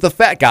 He was the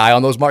fat guy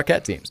on those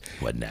Marquette teams.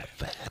 Wasn't that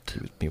fat?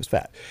 He was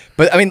fat.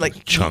 But I mean,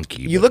 like,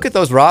 chunky. You look at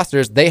those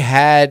rosters, they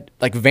had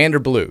like Vander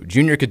Blue,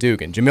 Junior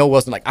Cadogan, Jamil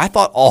Wilson. Like, I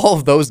thought all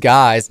of those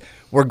guys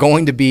were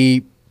going to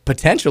be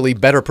potentially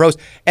better pros.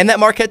 And that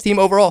Marquette team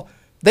overall,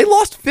 they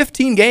lost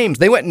 15 games.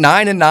 They went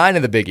 9-9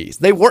 in the Big East.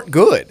 They weren't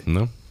good.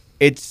 No.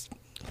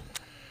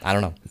 I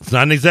don't know. It's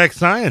not an exact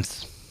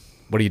science.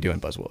 What are you doing,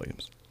 Buzz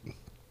Williams?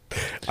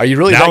 Are you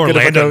really now that good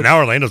of a coach? Now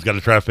Orlando's got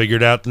to try to figure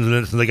it out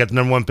since they got the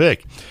number 1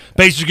 pick.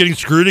 Pacers getting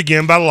screwed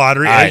again by the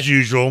lottery as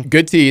usual.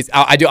 Good tease.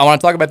 I want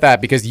to talk about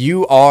that because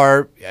you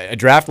are a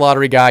draft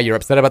lottery guy. You're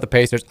upset about the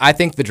Pacers. I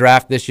think the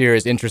draft this year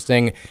is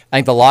interesting. I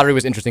think the lottery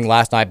was interesting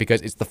last night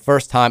because it's the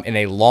first time in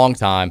a long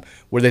time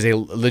where there's a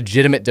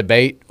legitimate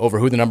debate over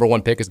who the number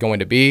 1 pick is going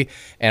to be.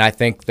 And I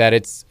think that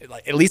it's,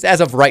 at least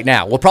as of right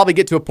now, we'll probably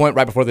get to a point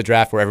right before the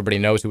draft where everybody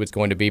knows who it's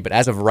going to be. But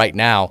as of right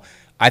now,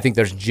 I think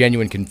there's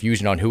genuine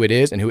confusion on who it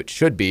is and who it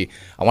should be.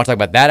 I want to talk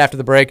about that after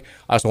the break.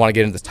 I also want to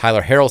get into this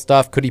Tyler Harrell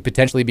stuff. Could he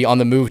potentially be on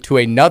the move to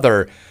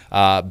another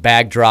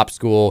bag drop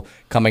school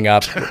coming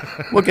up?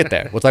 We'll get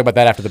there. We'll talk about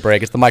that after the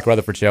break. It's the Mike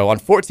Rutherford Show on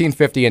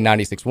 1450 and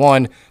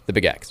 96.1, The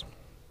Big X.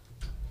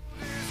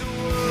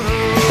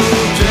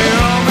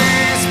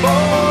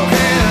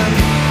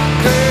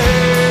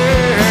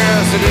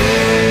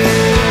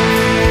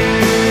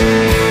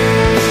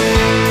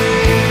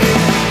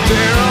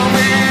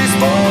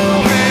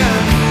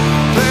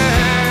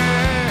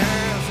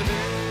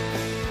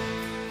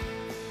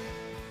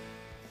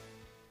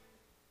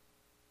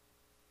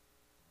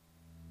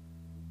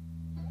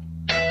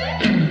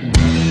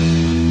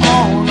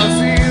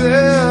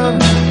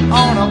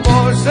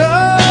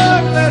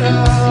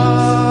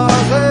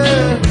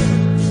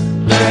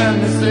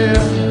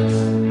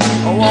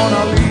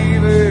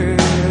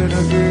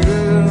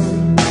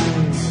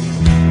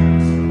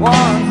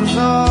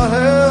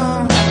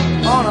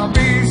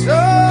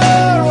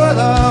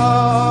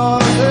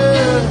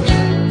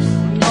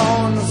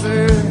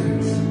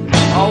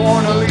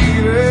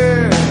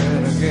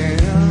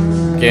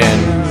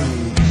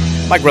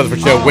 Mike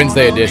Rutherford Show,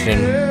 Wednesday edition.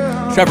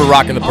 Trevor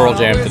rocking the Pearl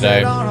Jam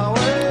today.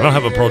 I don't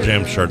have a Pearl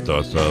Jam shirt,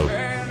 though, so...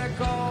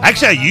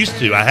 Actually, I used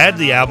to. I had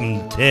the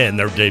album 10,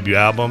 their debut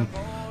album.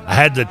 I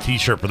had the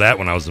T-shirt for that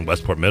when I was in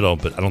Westport Middle,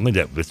 but I don't think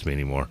that fits me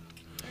anymore.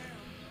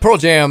 Pearl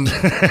Jam,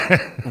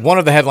 one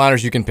of the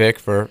headliners you can pick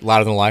for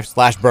Louder Than Life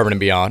 / Bourbon and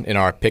Beyond in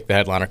our Pick the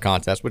Headliner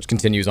contest, which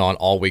continues on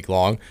all week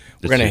long.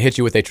 We're going to hit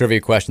you with a trivia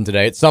question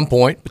today at some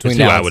point between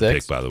now and 6. Who I would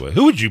pick, by the way.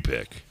 Who would you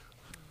pick?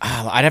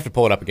 I'd have to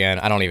pull it up again.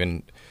 I don't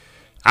even...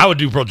 I would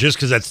do Pearl just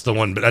because that's the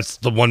one, but that's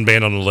the one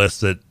band on the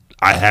list that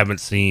I haven't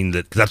seen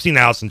that because I've seen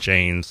Alice in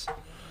Chains,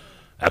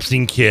 I've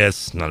seen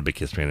Kiss, not a big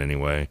Kiss fan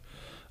anyway.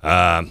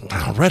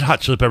 Red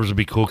Hot Chili Peppers would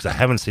be cool because I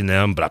haven't seen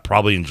them, but I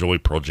probably enjoy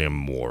Pearl Jam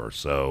more,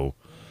 so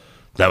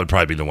that would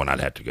probably be the one I'd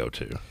have to go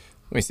to. Let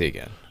me see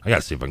again. I got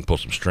to see if I can pull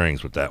some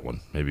strings with that one,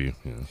 maybe.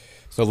 You know.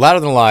 So Louder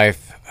Than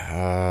Life,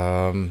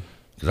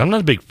 because I'm not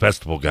a big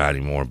festival guy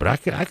anymore, but I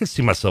could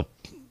see myself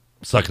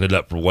sucking it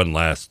up for one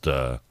last.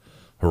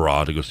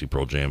 Hurrah to go see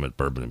Pearl Jam at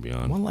Bourbon and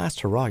Beyond. One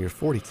last hurrah. You're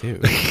 42.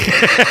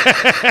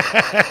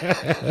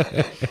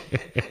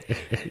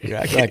 You're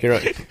acting like you're...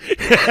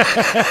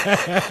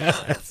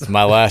 It's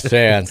my last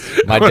chance.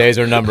 My days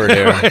are numbered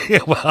here.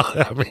 Well,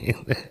 I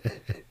mean...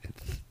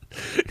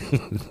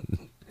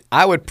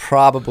 I would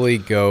probably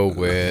go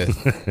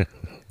with... Well,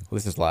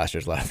 this is last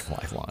year's Louder Than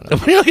Life lineup.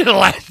 What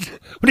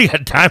do you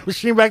got, Time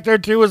Machine back there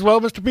too as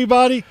well, Mr.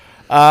 Peabody?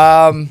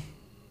 I'd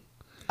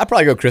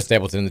probably go Chris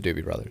Stapleton and the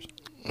Doobie Brothers.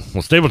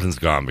 Well, Stapleton's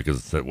gone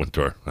because it went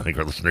to our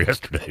listener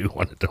yesterday who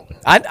wanted to win.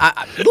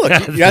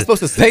 Look, you're not supposed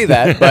to say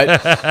that,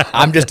 but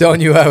I'm just telling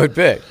you who I would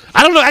pick.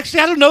 I don't know. Actually,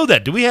 I don't know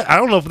that. I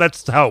don't know if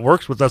that's how it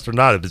works with us or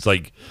not. If it's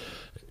like,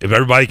 if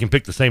everybody can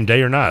pick the same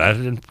day or not.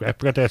 I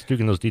forgot to ask Duke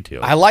in those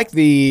details. I like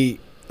the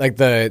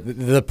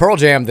Pearl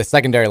Jam, the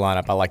secondary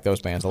lineup. I like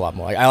those bands a lot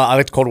more. I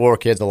like the Cold War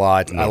Kids a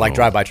lot. I like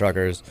Drive By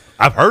Truckers.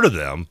 I've heard of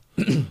them.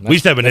 We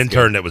used to have an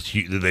intern that was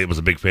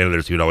a big fan of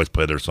theirs. He would always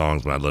play their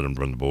songs when I'd let him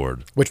run the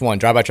board. Which one,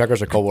 Drive By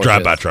Truckers or Cold War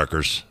Drive By Kids?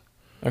 Truckers.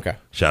 Okay.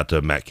 Shout out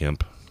to Matt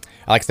Kemp.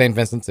 I like St.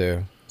 Vincent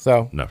too.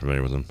 So not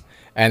familiar with them.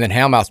 And then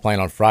Hound Mouth's playing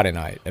on Friday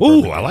night.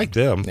 Ooh, I like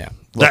them. Yeah.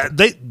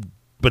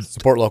 But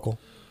support local.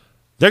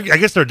 I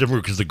guess they're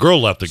different because the girl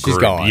left the group. She's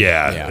gone.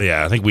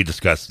 Yeah. I think we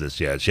discussed this.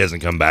 Yeah, she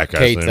hasn't come back.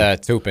 Kate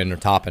Toppin or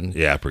Toppin.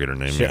 Yeah, I forget her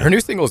name. Her new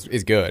single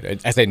is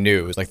good. I say new.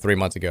 It was like 3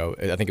 months ago.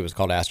 I think it was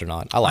called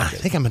Astronaut. I like it. I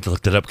think I meant to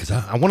look that up because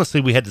I want to say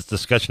we had this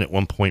discussion at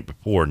one point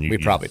before. And we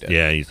probably did.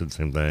 Yeah, you said the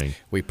same thing.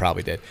 We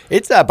probably did.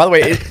 It's by the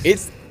way,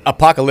 it's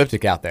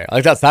apocalyptic out there. I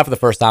looked outside for the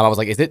first time. I was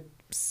like, is it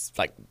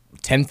like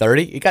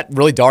 10:30? It got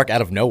really dark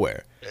out of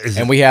nowhere.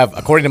 And we have,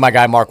 according to my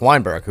guy Mark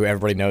Weinberg, who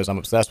everybody knows I'm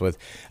obsessed with,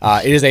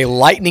 it is a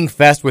lightning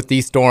fest with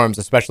these storms,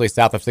 especially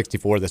south of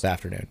 64 this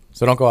afternoon.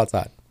 So don't go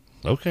outside.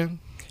 Okay.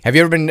 Have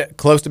you ever been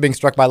close to being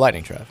struck by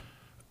lightning, Trev?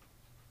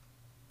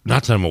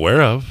 Not that I'm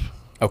aware of.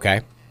 Okay.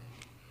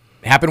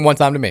 It happened one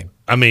time to me.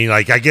 I mean,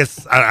 like, I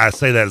guess I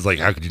say that as like,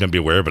 how could you not be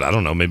aware? But I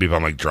don't know. Maybe if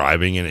I'm like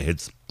driving and it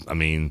hits, I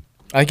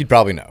think you'd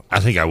probably know. I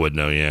think I would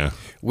know, yeah.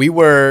 We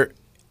were...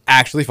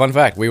 Actually, fun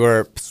fact, we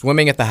were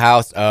swimming at the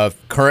house of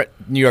current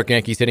New York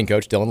Yankees hitting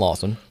coach Dylan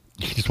Lawson.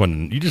 You just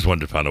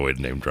wanted to find a way to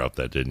name drop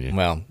that, didn't you?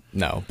 Well,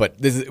 no, but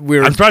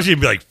I'm surprised you'd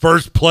be like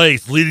first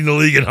place, leading the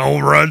league in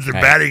home runs and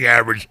batting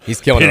average.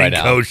 He's killing it right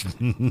now.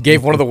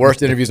 Gave one of the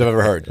worst interviews I've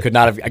ever heard.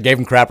 I gave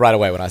him crap right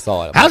away when I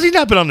saw it. How's he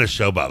not been on this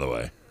show, by the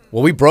way?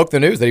 Well, we broke the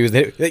news that he was.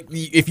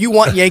 If you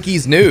want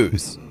Yankees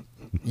news,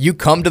 You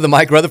come to the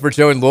Mike Rutherford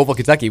Show in Louisville,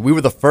 Kentucky. We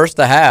were the first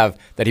to have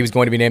that he was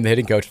going to be named the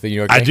hitting coach for the New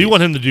York Yankees. I do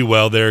want him to do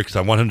well there because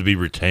I want him to be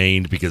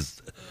retained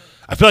because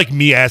I feel like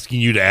me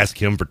asking you to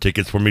ask him for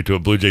tickets for me to a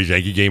Blue Jays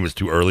Yankee game is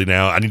too early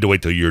now. I need to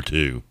wait till year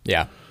 2.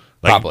 Yeah,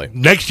 like, probably.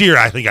 Next year,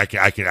 I think I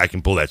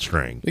can pull that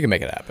string. You can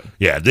make it happen.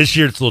 Yeah, this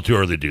year it's a little too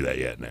early to do that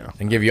yet now.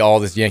 And give you all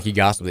this Yankee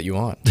gossip that you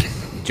want.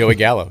 Joey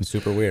Gallo,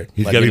 super weird.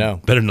 He's got to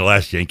be better than the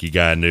last Yankee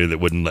guy I knew that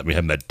wouldn't let me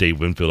have that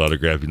Dave Winfield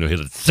autograph. He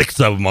had 6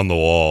 of them on the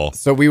wall.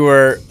 So we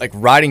were like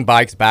riding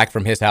bikes back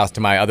from his house to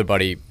my other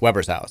buddy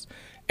Weber's house.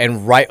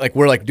 And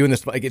we're like doing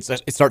this, like it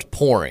starts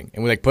pouring.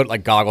 And we like put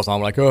like goggles on,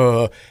 we're like,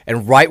 oh.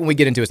 And right when we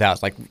get into his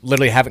house, like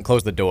literally haven't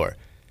closed the door,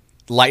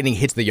 lightning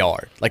hits the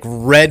yard. Like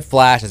red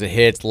flash as it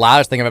hits,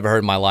 loudest thing I've ever heard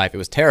in my life. It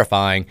was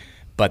terrifying.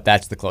 But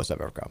that's the closest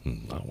I've ever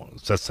come.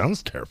 That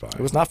sounds terrifying.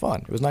 It was not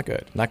fun. It was not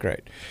good. Not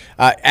great.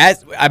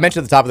 As I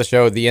mentioned at the top of the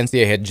show, the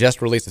NCAA had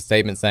just released a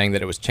statement saying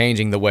that it was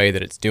changing the way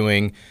that it's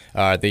doing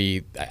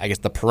the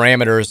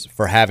parameters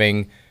for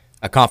having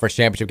a conference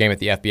championship game at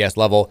the FBS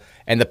level.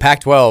 And the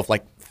Pac-12,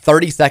 like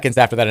 30 seconds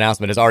after that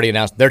announcement, has already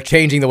announced they're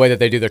changing the way that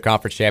they do their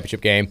conference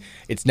championship game.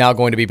 It's now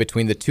going to be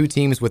between the 2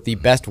 teams with the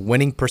best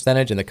winning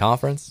percentage in the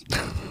conference.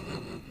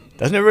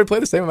 Doesn't everybody play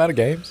the same amount of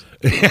games?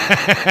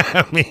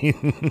 I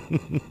mean,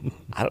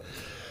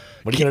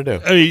 what are you going to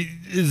do? I mean,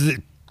 is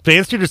it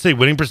fancier to say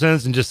winning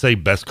percentage and just say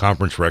best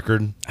conference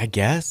record? I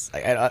guess.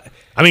 I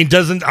mean,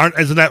 aren't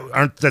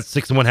that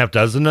 6 1/2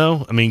 dozen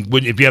though? I mean,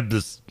 if you have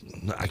this,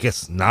 I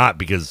guess not,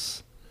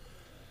 because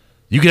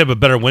you could have a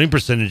better winning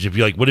percentage if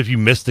you what if you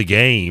missed a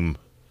game?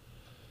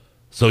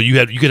 So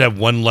you could have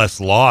one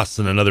less loss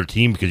than another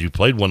team because you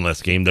played one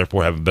less game,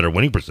 therefore have a better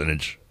winning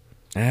percentage.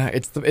 Yeah,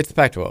 it's the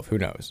Pac-12. Who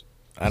knows?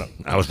 I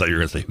always thought you were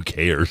going to say who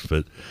cares,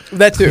 but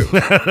that too.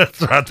 That's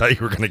where I thought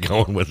you were going to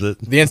go with it.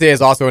 The NCAA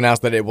has also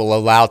announced that it will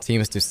allow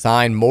teams to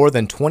sign more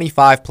than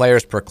 25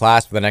 players per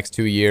class for the next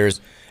 2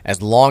 years,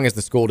 as long as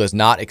the school does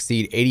not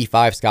exceed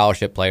 85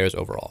 scholarship players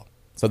overall.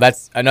 So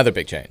that's another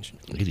big change.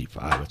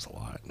 85, that's a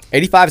lot.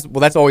 85,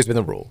 well, that's always been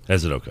the rule.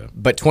 Is it okay?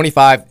 But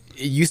 25,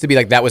 it used to be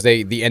like that was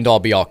the end-all,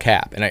 be-all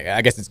cap, and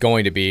I guess it's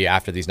going to be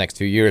after these next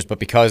 2 years. But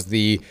because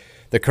the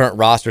current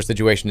roster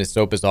situation is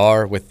so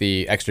bizarre with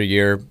the extra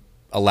year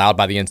allowed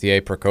by the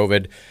NCAA per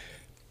COVID,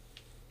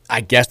 I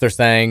guess they're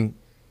saying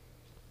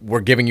we're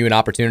giving you an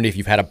opportunity if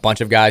you've had a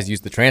bunch of guys use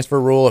the transfer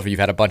rule, if you've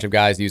had a bunch of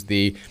guys use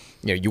you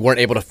weren't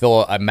able to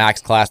fill a max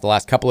class the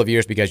last couple of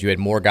years because you had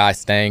more guys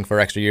staying for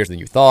extra years than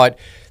you thought,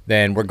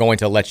 then we're going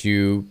to let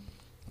you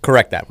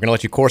correct that. We're going to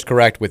let you course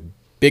correct with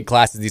big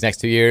classes these next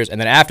 2 years,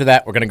 and then after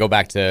that, we're going to go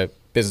back to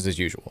business as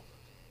usual.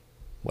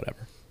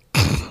 Whatever.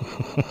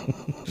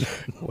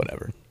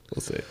 Whatever.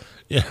 We'll see.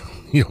 Yeah,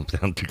 you don't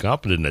sound too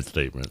confident in that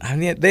statement. I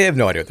mean, they have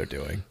no idea what they're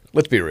doing.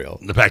 Let's be real.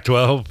 The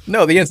Pac-12?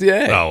 No, the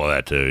NCAA. Oh, well,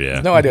 that too, yeah.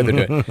 No idea what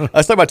they're doing.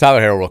 Let's talk about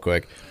Tyler Harrell real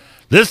quick.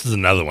 This is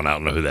another one. I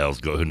don't know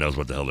who knows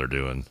what the hell they're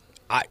doing.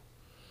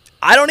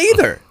 I don't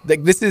either.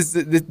 This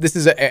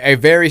is a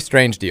very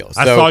strange deal.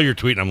 So, I saw your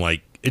tweet, and I'm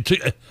like,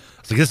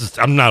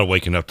 I'm not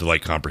awake enough to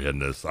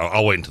comprehend this.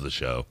 I'll wait until the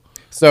show.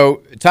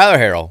 So Tyler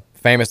Harrell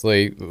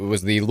famously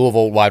was the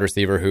Louisville wide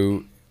receiver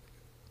who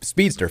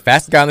speedster,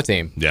 fastest guy on the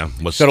team. Yeah,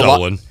 was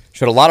stolen.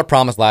 Showed a lot of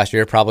promise last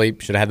year. Probably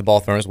should have had the ball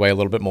thrown his way a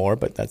little bit more,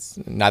 but that's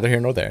neither here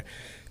nor there.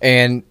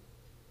 And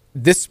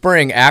this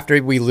spring,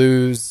 after we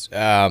lose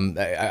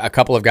a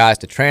couple of guys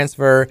to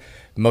transfer,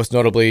 most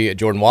notably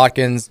Jordan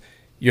Watkins,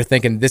 you're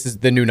thinking this is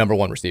the new number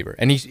 1 receiver.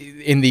 And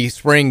he, in the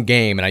spring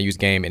game, and I use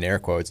game in air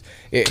quotes,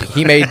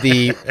 he made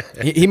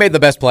the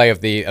best play of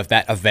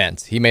that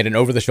event. He made an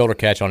over-the-shoulder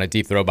catch on a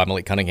deep throw by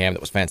Malik Cunningham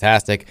that was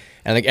fantastic.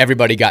 And I think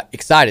everybody got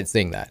excited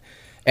seeing that.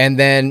 And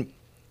then,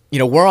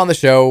 we're on the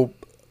show,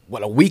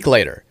 a week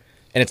later,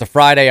 and it's a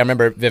Friday, I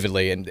remember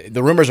vividly, and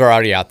the rumors are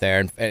already out there,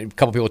 and a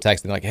couple people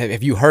texting like, hey,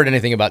 have you heard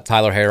anything about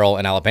Tyler Harrell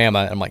in Alabama?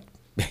 And I'm like,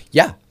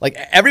 yeah,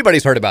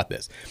 everybody's heard about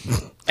this.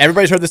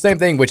 Everybody's heard the same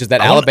thing, which is that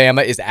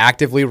Alabama is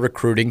actively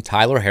recruiting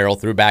Tyler Harrell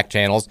through back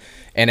channels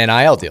and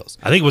NIL deals.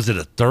 I think, was it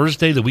a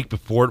Thursday, the week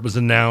before it was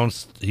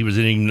announced? He was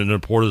in the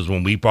reporters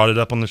when we brought it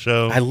up on the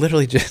show. I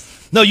literally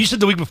just... No, you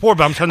said the week before,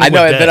 but I'm trying to... I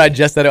know, and then I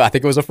just said it. I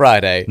think it was a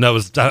Friday. No,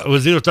 it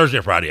was either Thursday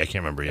or Friday. I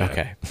can't remember yet.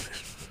 Okay.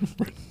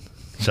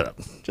 Shut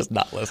up. Just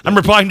not listening. I'm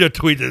replying to a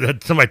tweet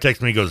that somebody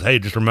texted me and goes, hey,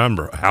 just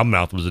remember,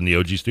 Howmouth was in the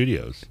OG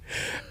studios.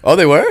 Oh,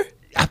 they were?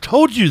 I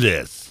told you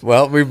this.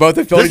 Well, we both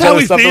have told each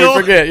other something we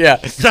forget. Yeah.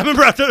 I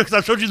remember because I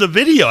showed you the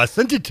video. I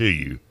sent it to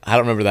you. I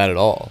don't remember that at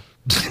all.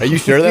 Are you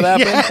sure that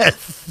happened?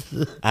 Yes.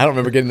 I don't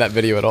remember getting that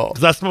video at all.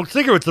 Because I smoked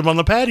cigarettes with them on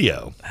the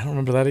patio. I don't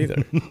remember that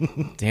either.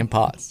 Damn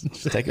pots.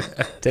 Just taking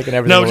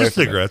everything No, away just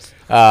from cigarettes.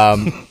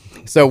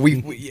 So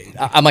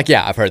I'm like,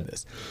 yeah, I've heard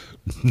this.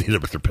 Neither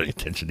of us are paying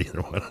attention to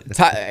either one.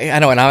 I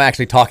know, and I'm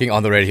actually talking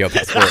on the radio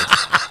about sports.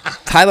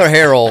 Tyler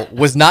Harrell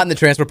was not in the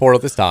transfer portal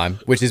at this time,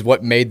 which is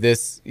what made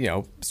this,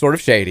 sort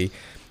of shady.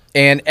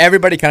 And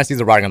everybody kind of sees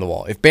the writing on the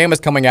wall. If Bama's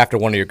coming after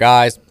one of your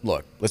guys,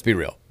 look, let's be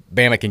real.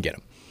 Bama can get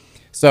him.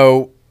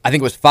 So I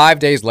think it was 5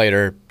 days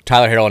later,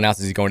 Tyler Harrell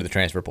announces he's going to the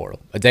transfer portal.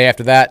 A day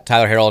after that,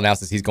 Tyler Harrell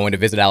announces he's going to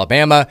visit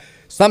Alabama.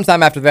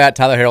 Sometime after that,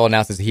 Tyler Harrell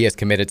announces he has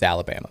committed to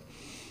Alabama.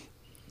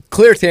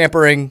 Clear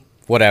tampering,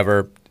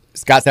 whatever.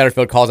 Scott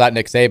Satterfield calls out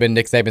Nick Saban.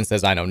 Nick Saban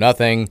says, "I know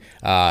nothing.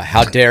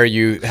 How dare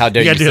you? How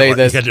dare you say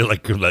this? You got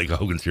to do like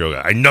Hogan's hero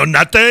guy. I know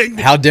nothing.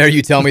 How dare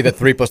you tell me that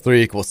 3 +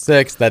 3 =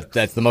 6?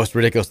 That's the most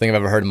ridiculous thing I've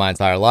ever heard in my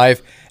entire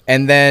life."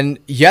 And then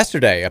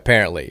yesterday,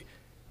 apparently,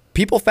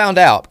 people found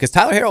out because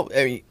Tyler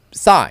Harrell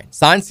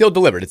signed, sealed,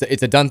 delivered.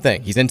 It's a done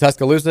thing. He's in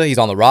Tuscaloosa. He's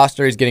on the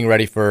roster. He's getting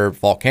ready for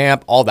fall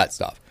camp. All that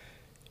stuff.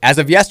 As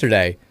of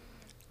yesterday,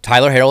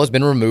 Tyler Harrell has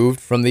been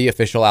removed from the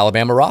official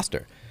Alabama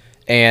roster,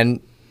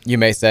 and you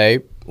may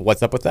say,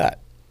 what's up with that?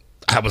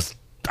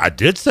 I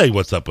did say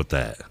what's up with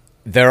that.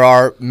 There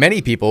are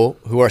many people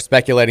who are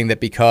speculating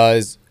that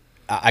because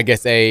I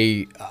guess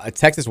a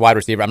Texas wide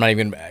receiver,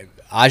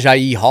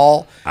 Ajayi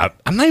Hall.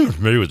 I'm not even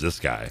familiar with this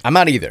guy. I'm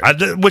not either.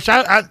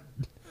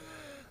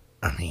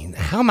 I mean,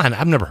 how am I?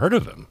 I've never heard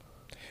of him.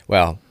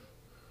 Well,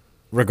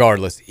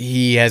 regardless,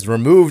 he has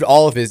removed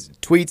all of his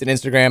tweets and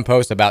Instagram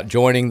posts about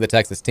joining the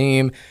Texas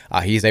team.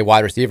 He's a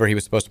wide receiver. He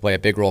was supposed to play a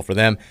big role for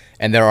them.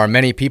 And there are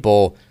many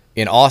people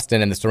in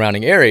Austin and the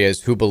surrounding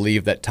areas who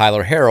believe that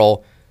Tyler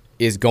Harrell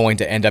is going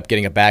to end up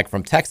getting a bag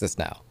from Texas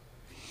now.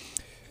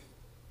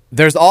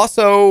 There's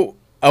also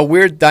a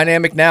weird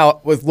dynamic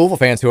now with Louisville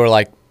fans who are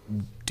like,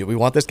 do we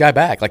want this guy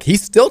back? Like,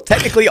 he's still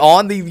technically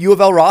on the U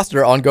of L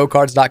roster on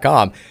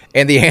GoCards.com.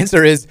 And the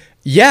answer is,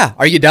 yeah.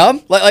 Are you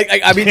dumb?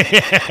 I mean,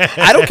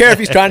 I don't care if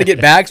he's trying to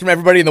get bags from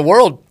everybody in the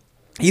world.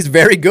 He's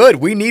very good.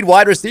 We need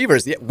wide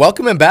receivers.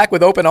 Welcome him back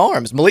with open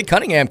arms. Malik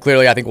Cunningham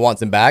clearly, I think,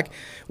 wants him back.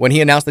 When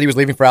he announced that he was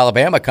leaving for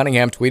Alabama,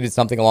 Cunningham tweeted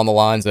something along the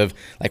lines of,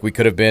 like, we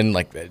could have been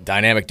like a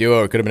dynamic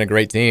duo. It could have been a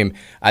great team.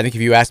 I think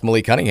if you ask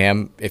Malik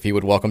Cunningham if he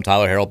would welcome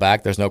Tyler Harrell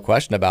back, there's no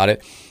question about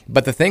it.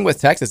 But the thing with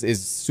Texas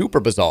is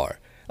super bizarre.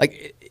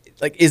 Like,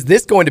 is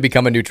this going to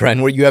become a new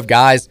trend where you have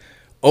guys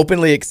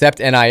openly accept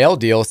NIL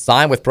deals,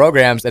 sign with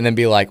programs, and then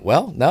be like,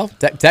 well, no,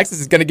 Texas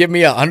is going to give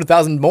me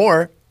 $100,000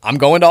 more. I'm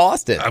going to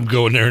Austin. I'm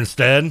going there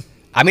instead.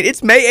 I mean,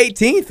 it's May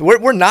 18th.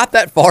 We're not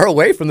that far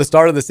away from the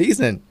start of the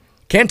season.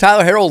 Can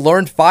Tyler Harrell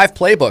learn 5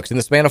 playbooks in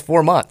the span of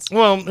 4 months?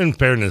 Well, in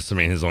fairness, I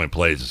mean, his only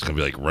play is just going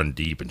to be like run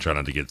deep and try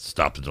not to get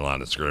stopped at the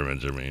line of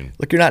scrimmage. I mean,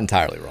 look, you're not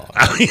entirely wrong.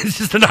 I mean, it's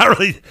just not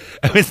really.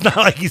 I mean, it's not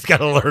like he's got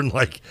to learn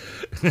like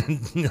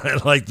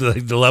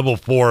the level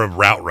 4 of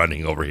route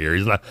running over here.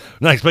 He's not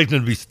expecting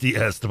him to be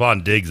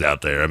Stephon Diggs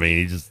out there. I mean,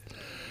 he just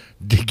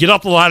get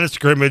off the line of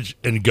scrimmage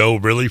and go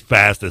really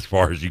fast as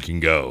far as you can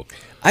go.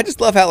 I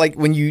just love how, like,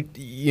 when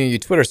you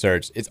Twitter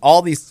search, it's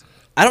all these.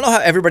 I don't know how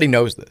everybody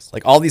knows this.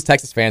 Like, all these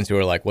Texas fans who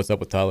are like, "What's up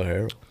with Tyler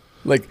Harrell?"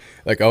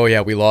 Like, oh yeah,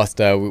 we lost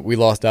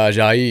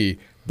Ajayi,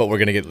 but we're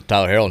gonna get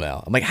Tyler Harrell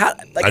now. I'm like, how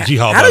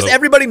does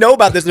everybody know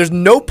about this? There's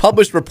no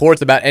published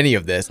reports about any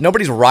of this.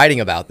 Nobody's writing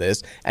about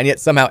this, and yet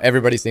somehow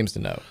everybody seems to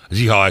know.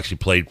 Ajayi Hall actually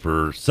played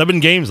for 7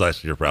 games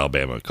last year for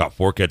Alabama. Caught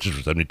 4 catches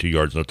for 72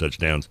 yards, no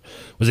touchdowns.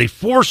 Was a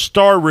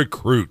 4-star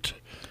recruit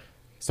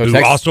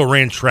who also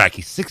ran track.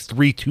 He's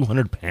 6'3",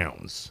 200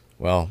 pounds.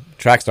 Well,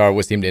 track star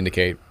would seem to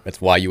indicate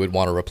that's why you would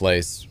want to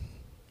replace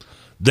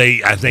him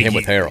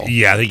with Harrell.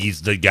 Yeah, I think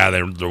he's the guy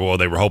they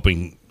were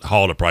hoping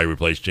Hall to probably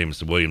replace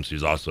Jameson Williams,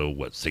 who's also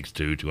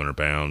 6'2", 200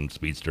 pound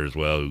speedster as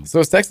well. So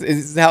is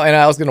this how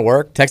NIL is going to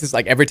work? Texas,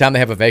 like, every time they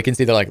have a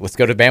vacancy, they're like, let's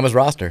go to Bama's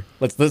roster.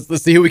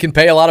 Let's see who we can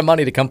pay a lot of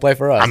money to come play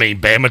for us. I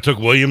mean, Bama took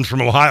Williams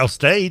from Ohio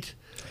State.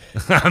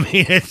 I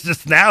mean, it's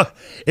just now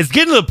it's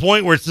getting to the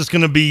point where it's just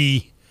going to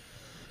be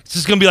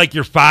like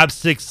your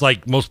 5-6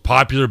 like most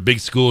popular big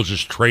schools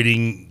just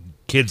trading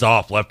kids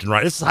off left and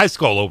right. It's high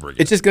school all over again.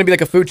 It's just going to be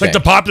like a food chain. Like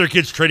the popular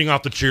kids trading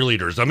off the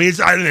cheerleaders. I mean,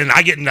 and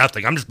I get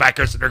nothing. I'm just back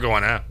there sitting there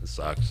going, it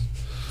sucks.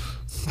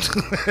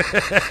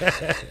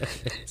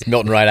 It's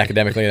Milton Wright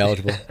academically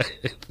ineligible.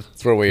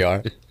 That's where we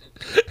are.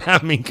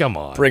 I mean, come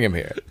on. Bring him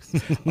here.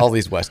 All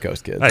these West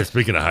Coast kids. Hey,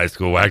 speaking of high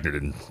school, Wagner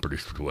didn't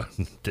produce well.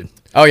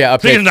 Oh, yeah.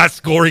 Speaking of not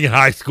scoring in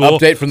high school,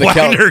 update from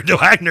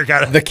Wagner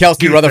got the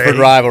Kelsey Rutherford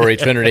rivalry.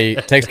 Trinity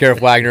takes care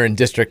of Wagner in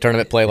district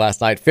tournament play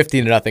last night,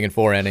 15-0 in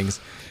 4 innings.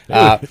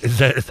 Is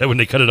that when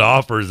they cut it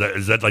off, or is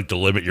that like the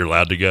limit you're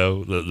allowed to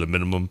go, the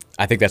minimum?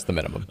 I think that's the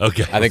minimum.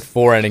 Okay. I think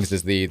 4 innings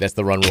that's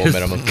the run rule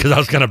minimum. Because I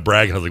was kind of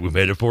bragging. I was like, we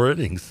made it 4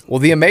 innings. Well,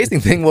 the amazing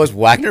thing was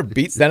Wagner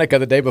beat Seneca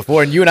the day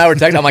before, and you and I were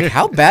texting. I'm like,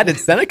 how bad did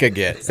Seneca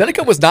get?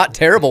 Seneca was not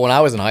terrible when I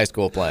was in high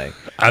school playing.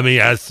 I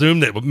mean, I assume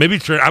that maybe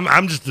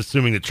I'm just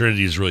assuming that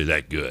Trinity is really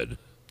that good.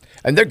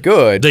 And they're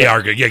good. They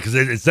are good, yeah, because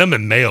it's them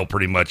and Mayo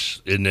pretty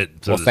much, isn't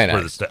it? So St.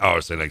 X.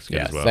 St. X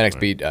as well. St. X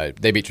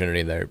beat Trinity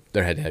in their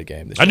head-to-head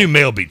game this year. I knew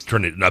Mayo beat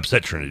Trinity,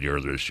 upset Trinity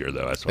earlier this year,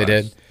 though. That's why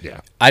they did?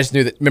 Yeah. I just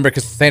knew that, remember,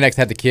 because St. X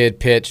had the kid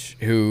pitch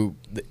who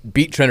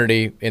beat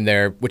Trinity in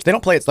their, which they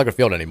don't play at Slugger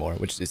Field anymore,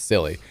 which is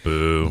silly.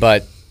 Boo.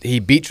 But he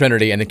beat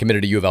Trinity and then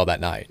committed to U of L that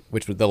night,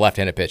 which was the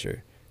left-handed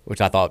pitcher, which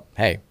I thought,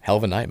 hey, hell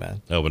of a night,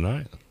 man. Hell of a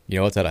night. You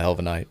know what's had a hell of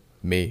a night?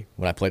 Me,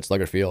 when I played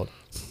Slugger Field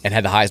and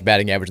had the highest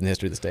batting average in the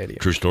history of the stadium.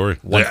 True story.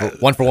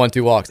 One for one,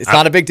 2 walks. It's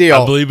not a big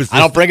deal. I believe I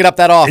don't bring it up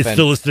that often. It's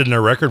still listed in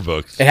our record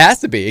books. It has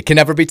to be. It can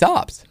never be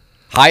topped.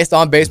 Highest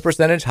on-base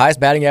percentage, highest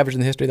batting average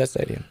in the history of that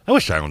stadium. I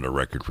wish I owned a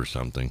record for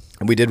something.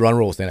 And we did run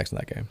rule stand next in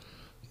that game.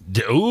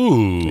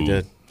 Ooh. We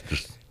did.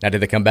 Now,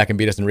 did they come back and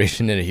beat us in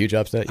region in a huge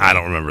upset? I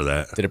don't remember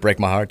that. Did it break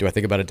my heart? Do I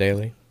think about it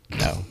daily?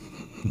 No.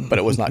 But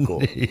it was not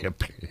cool.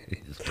 Yep.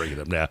 Just bring it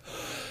up now.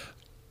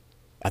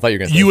 I thought you were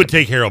going to say You would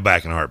take Harold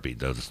back in a heartbeat,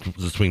 though,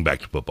 to swing back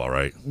to football,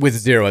 right? With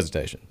zero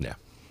hesitation. Yeah.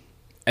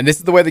 And this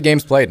is the way the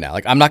game's played now.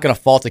 Like, I'm not going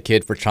to fault a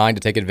kid for trying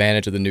to take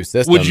advantage of the new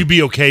system. Would you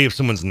be okay if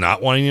someone's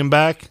not wanting him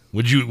back?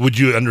 Can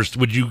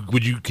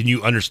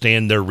you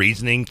understand their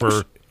reasoning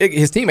for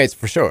his teammates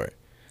for sure?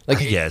 Like,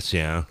 yes,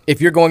 yeah.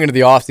 If you're going into the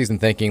offseason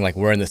thinking like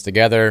we're in this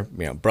together,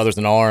 brothers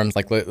in arms,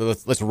 like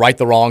let's right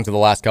the wrongs of the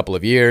last couple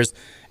of years,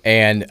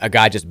 and a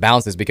guy just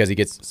bounces because he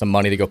gets some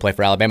money to go play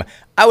for Alabama,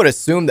 I would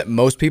assume that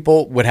most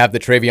people would have the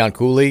Travion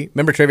Cooley.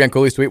 Remember Travion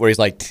Cooley's tweet where he's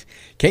like,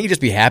 "Can't you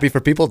just be happy for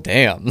people?"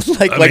 Damn,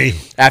 like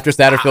after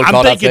Satterfield called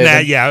out. I'm thinking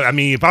that, yeah. I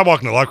mean, if I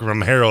walk in the locker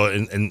room, Harold,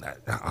 and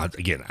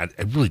again, I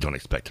really don't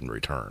expect him to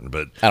return,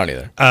 but I don't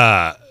either.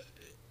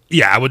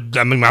 Yeah, I would.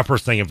 I mean, my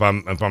first thing if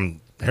I'm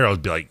Harold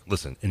would be like,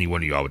 listen, any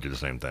one of y'all would do the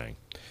same thing.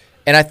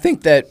 And I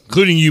think that,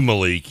 including you,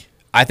 Malik.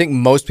 I think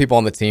most people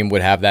on the team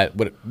would have that,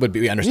 would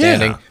be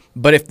understanding. Yeah.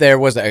 But if there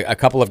was a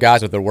couple of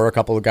guys, if there were a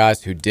couple of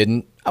guys who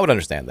didn't, I would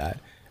understand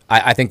that.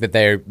 I think that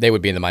they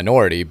would be in the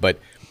minority, but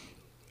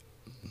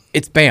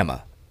it's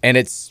Bama and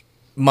it's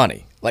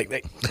money.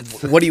 Like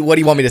what do you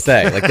want me to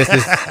say? Like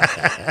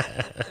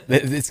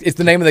it's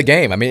the name of the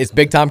game. I mean, it's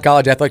big time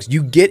college athletics.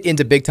 You get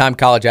into big time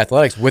college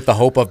athletics with the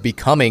hope of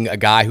becoming a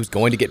guy who's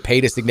going to get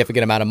paid a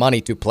significant amount of money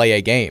to play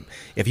a game.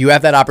 If you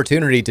have that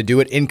opportunity to do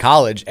it in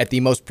college at the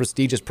most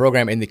prestigious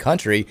program in the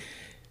country,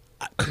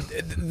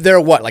 there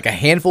are like a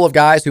handful of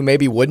guys who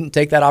maybe wouldn't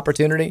take that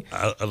opportunity.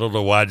 I don't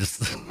know why.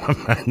 Just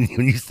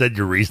when you said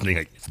your reasoning,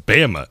 like it's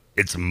Bama,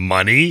 it's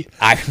money.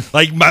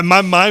 Like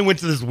my mind went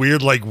to this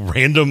weird, like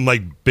random,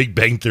 like Big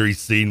Bang Theory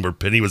scene where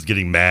Penny was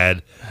getting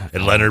mad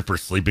at Leonard for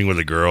sleeping with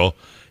a girl.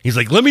 He's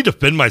like, "Let me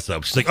defend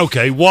myself." She's like,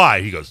 "Okay,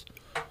 why?" He goes,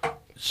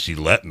 "She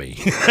let me."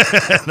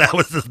 That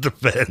was his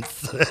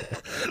defense.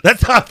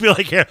 That's how I feel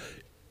like. Yeah.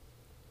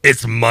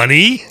 It's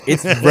money.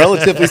 It's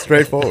relatively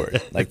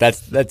straightforward. Like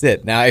that's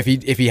it. Now, if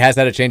he has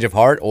had a change of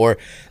heart, or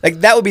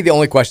like that would be the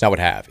only question I would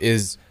have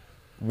is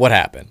what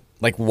happened.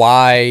 Like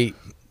why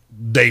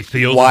they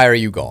feel why are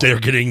you gone? They're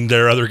getting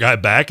their other guy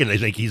back, and they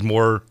think he's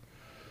more.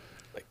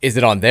 Is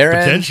it on their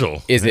potential?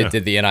 End? Is it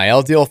did the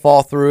NIL deal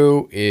fall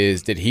through?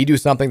 Did he do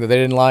something that they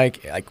didn't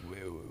like? Like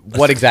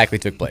what exactly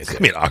took place? It's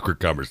gonna be an awkward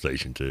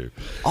conversation too.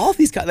 All of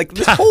these guys, like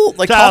this whole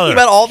like talking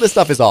about all this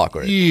stuff is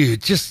awkward.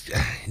 This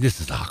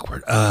is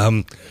awkward.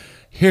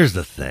 Here's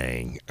the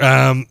thing.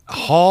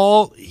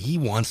 Hall, he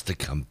wants to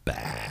come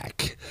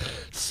back.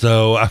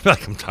 So I feel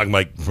like I'm talking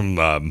like from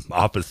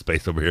Office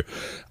Space over here.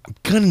 I'm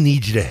gonna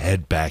need you to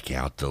head back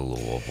out to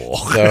Louisville.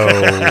 So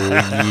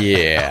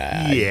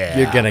yeah,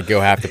 you're gonna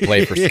go have to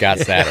play for Scott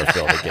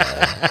Satterfield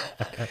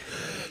again.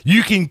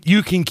 You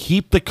can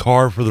keep the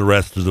car for the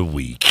rest of the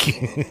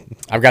week.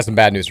 I've got some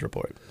bad news to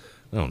report.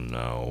 Oh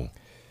no.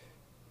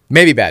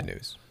 Maybe bad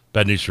news.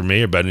 Bad news for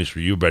me or bad news for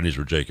you or bad news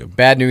for Jacob?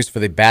 Bad news for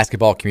the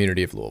basketball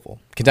community of Louisville.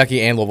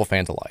 Kentucky and Louisville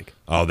fans alike.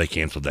 Oh, they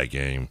canceled that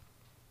game.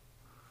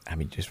 I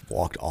mean, just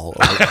walked all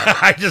over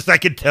that. I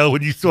could tell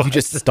when you saw it. You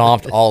just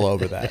stomped all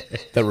over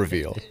the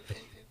reveal.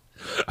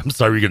 I'm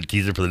sorry, you're going to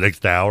tease it for the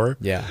next hour?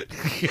 Yeah.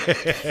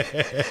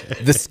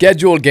 The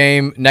scheduled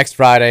game next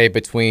Friday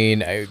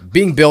between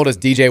being billed as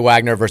DJ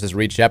Wagner versus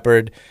Reed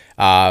Shepherd,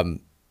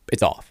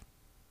 it's off.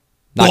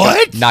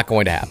 Not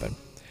going to happen.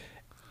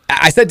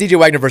 I said DJ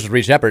Wagner versus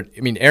Reed Shepherd.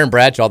 I mean, Aaron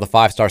Bradshaw, the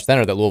 5-star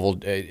center that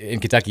Louisville in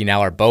Kentucky now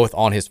are both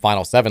on his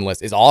Final 7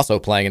 list, is also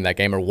playing in that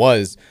game or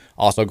was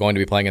also going to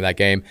be playing in that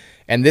game.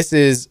 And this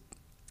is,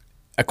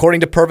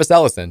 according to Purvis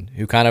Ellison,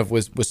 who kind of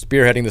was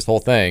spearheading this whole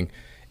thing,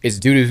 is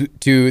due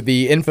to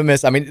the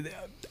infamous, I mean,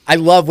 I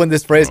love when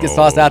this phrase gets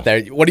tossed out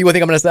there. What do you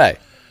think I'm going to say?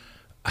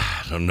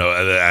 I don't know.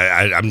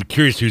 I'm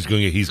curious he's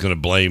going to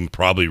blame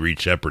probably Reed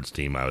Shepherd's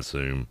team, I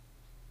assume.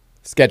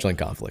 Scheduling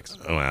conflicts.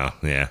 Oh, well,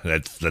 yeah,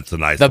 that's a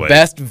nice way. The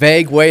best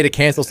vague way to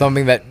cancel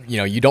something that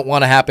you don't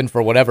want to happen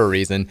for whatever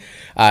reason.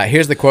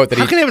 Here's the quote that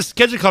How can I have a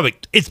scheduling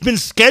conflict? It's been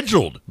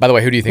scheduled. By the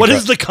way, who do you think? What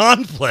is the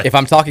conflict? If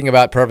I'm talking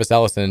about Purvis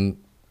Ellison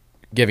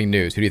giving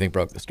news, who do you think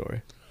broke the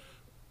story?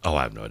 Oh,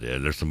 I have no idea.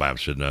 There's somebody I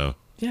should know.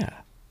 Yeah,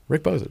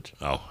 Rick Bozich.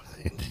 Oh,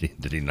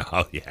 did he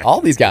know? Yeah.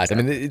 All these guys. I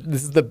mean,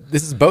 this is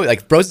Bozich.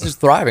 Like Bozich is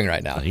thriving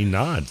right now. He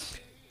nods.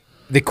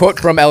 The quote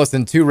from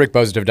Ellison to Rick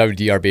Bozich of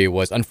WDRB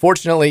was,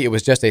 "Unfortunately, it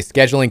was just a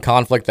scheduling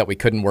conflict that we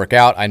couldn't work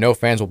out. I know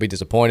fans will be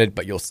disappointed,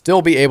 but you'll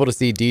still be able to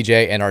see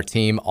DJ and our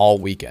team all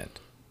weekend."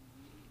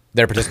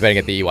 They're participating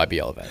at the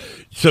EYBL event.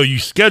 So you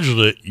scheduled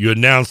it, you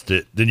announced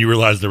it, then you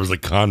realized there was a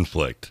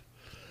conflict.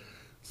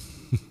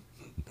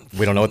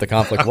 We don't know what the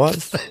conflict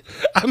was.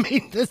 I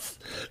mean, that's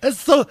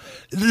so.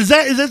 Is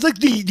that like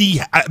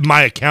the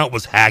my account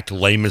was hacked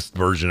lamest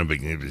version of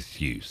an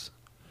excuse?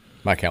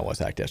 My account was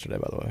hacked yesterday,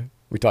 by the way.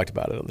 We talked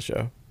about it on the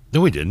show.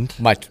 No, we didn't.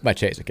 My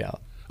Chase account.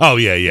 Oh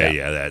yeah.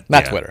 That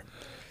not Twitter.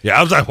 Yeah,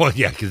 I was like, well,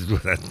 yeah, because you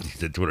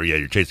said Twitter, yeah,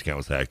 your Chase account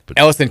was hacked. But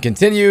Ellison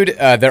continued,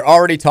 they're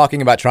already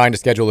talking about trying to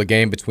schedule a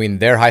game between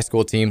their high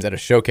school teams at a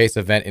showcase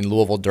event in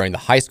Louisville during the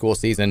high school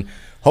season.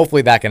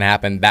 Hopefully that can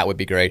happen. That would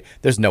be great.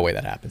 There's no way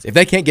that happens. If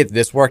they can't get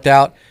this worked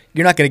out,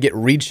 you're not going to get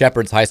Reed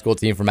Shepherd's high school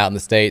team from out in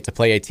the state to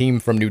play a team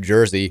from New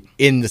Jersey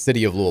in the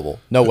city of Louisville.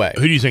 No way.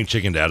 Who do you think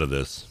chickened out of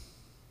this?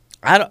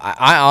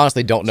 I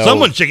honestly don't know.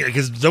 Someone chickened,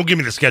 because don't give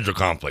me the schedule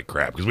conflict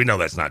crap, because we know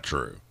that's not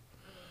true.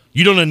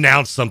 You don't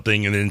announce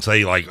something and then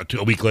say, like,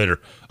 a week later,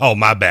 oh,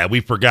 my bad, we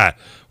forgot.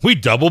 We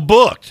double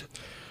booked.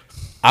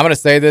 I'm going to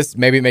say this.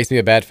 Maybe it makes me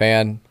a bad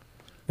fan.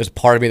 There's a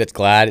part of me that's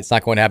glad it's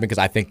not going to happen because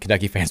I think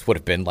Kentucky fans would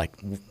have been, like,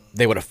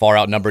 they would have far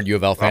outnumbered U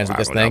of L fans with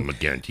this thing. I'm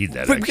guaranteed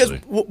that, because,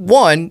 actually.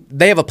 One,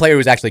 they have a player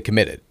who's actually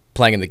committed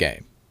playing in the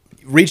game.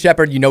 Reed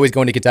Shepherd, you know he's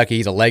going to Kentucky.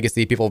 He's a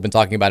legacy. People have been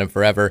talking about him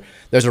forever.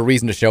 There's a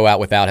reason to show out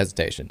without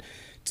hesitation.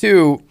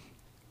 Two,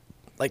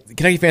 like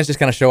Kentucky fans just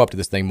kind of show up to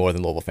this thing more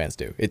than Louisville fans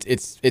do.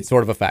 It's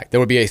sort of a fact. There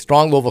would be a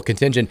strong Louisville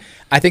contingent.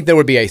 I think there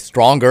would be a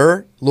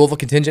stronger Louisville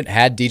contingent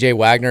had DJ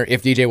Wagner,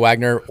 if DJ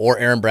Wagner or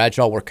Aaron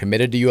Bradshaw were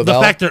committed to U of L.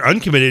 The fact they're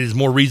uncommitted is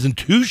more reason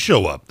to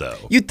show up, though.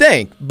 You'd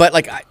think, but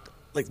like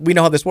we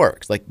know how this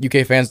works. Like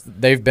UK fans,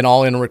 they've been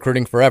all in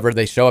recruiting forever.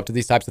 They show up to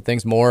these types of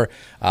things more.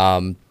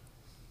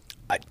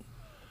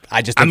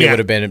 I just think it would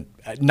have been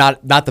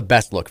not the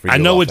best look for you. I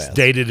know it's fans.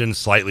 dated and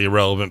slightly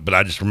irrelevant, but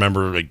I just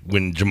remember like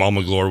when Jamal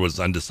McGlure was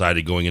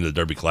undecided going into the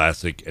Derby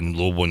Classic, and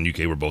Louisville and UK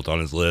were both on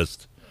his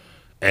list.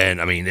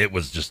 And I mean, it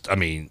was just,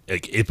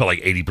 it felt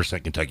like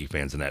 80% Kentucky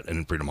fans in that,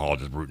 and Freedom Hall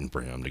just rooting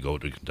for him to go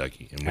to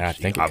Kentucky. And I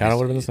think it kind of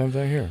would have been the same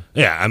thing here.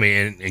 Yeah, I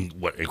mean, and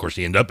of course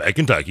he ended up at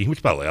Kentucky,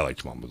 which by the way, I like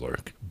Jamal McGlure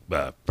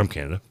from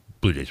Canada,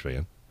 Blue Jays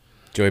fan.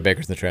 Joey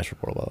Baker's in the transfer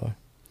portal, by the way,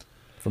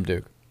 from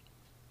Duke.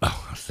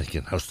 Oh, I was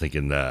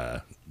thinking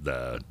the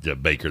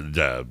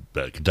Baker,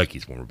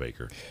 Kentucky's former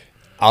Baker.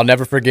 I'll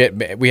never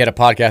forget, we had a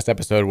podcast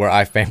episode where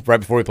right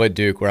before we played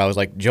Duke, where I was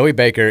like, Joey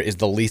Baker is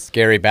the least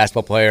scary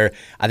basketball player.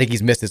 I think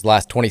he's missed his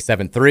last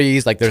 27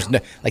 threes. Like, there's no,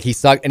 like, he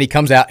sucked, and he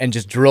comes out and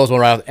just drills one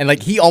around. And,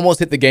 like, he almost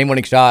hit the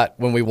game-winning shot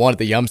when we won at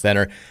the Yum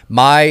Center.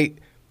 My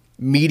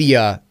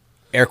media,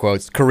 air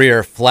quotes,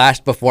 career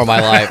flashed before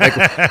my life.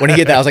 Like, when he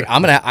hit that, I was like,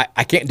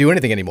 I can't do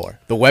anything anymore.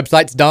 The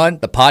website's done.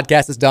 The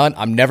podcast is done.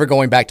 I'm never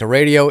going back to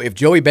radio. If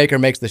Joey Baker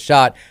makes the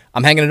shot,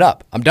 I'm hanging it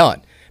up. I'm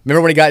done.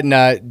 Remember when he got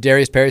in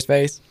Darius Perry's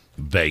face?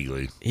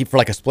 Vaguely. He for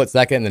like a split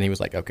second, and then he was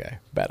like, okay,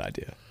 bad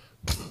idea.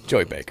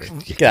 Joey Baker,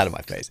 get out of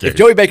my face. If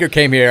Joey Baker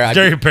came here,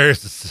 Jerry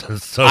Paris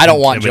is so I don't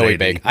want Joey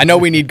Baker. I know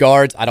we need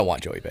guards. I don't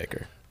want Joey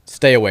Baker.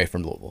 Stay away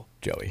from Louisville,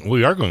 Joey.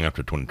 We are going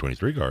after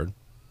 2023 guard.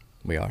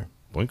 We are.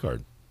 Point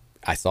guard.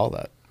 I saw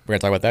that. We're going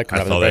to talk about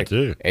that. I saw that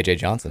too. AJ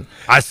Johnson.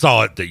 I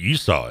saw it that you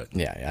saw it.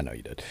 Yeah, I know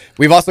you did.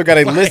 We've also got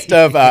a list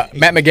of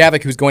Matt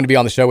McGavick, who's going to be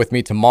on the show with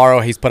me tomorrow.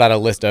 He's put out a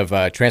list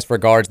of transfer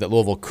guards that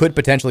Louisville could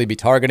potentially be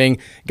targeting.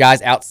 Guys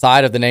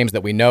outside of the names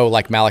that we know,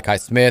 like Malachi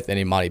Smith and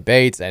Imani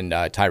Bates and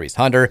Tyrese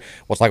Hunter.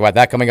 We'll talk about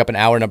that coming up in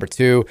hour number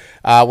 2.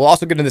 We'll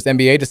also get into this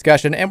NBA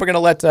discussion, and we're going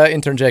to let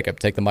intern Jacob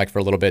take the mic for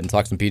a little bit and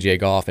talk some PGA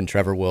golf, and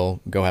Trevor will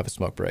go have a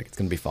smoke break. It's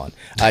going to be fun.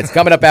 It's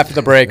coming up after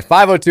the break.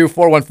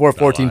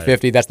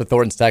 502-414-1450. That's the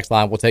Thornton's text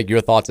line. We'll take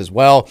your thoughts as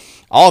well.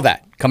 All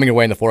that coming your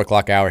way in the 4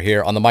 o'clock hour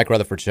here on the Mike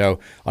Rutherford Show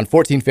on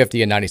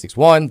 1450 and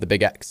 96.1, The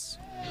Big X.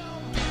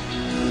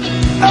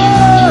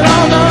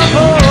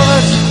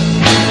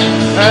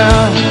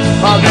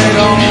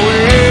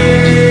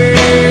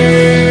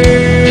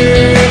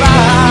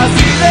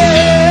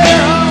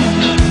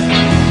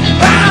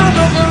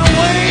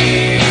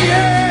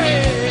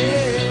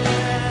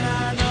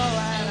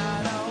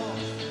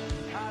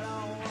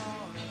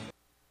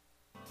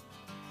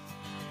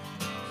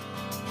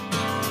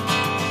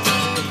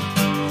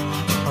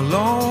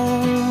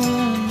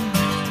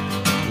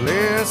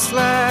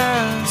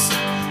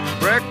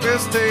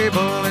 Breakfast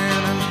table in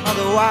an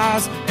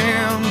otherwise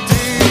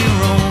empty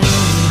room.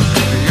 A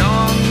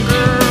young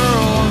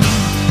girl,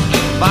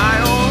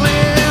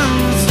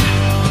 violins,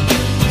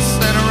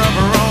 center of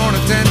her own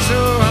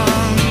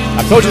attention.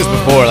 I've told you this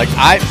before.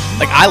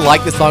 I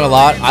like this song a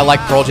lot. I like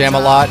Pearl Jam a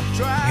lot.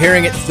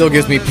 Hearing it still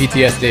gives me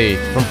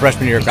PTSD from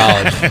freshman year of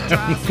college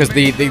because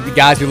the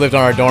guys who lived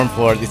on our dorm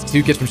floor, these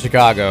 2 kids from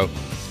Chicago,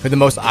 who are the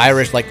most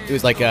Irish. Like it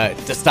was like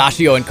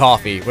Pistachio and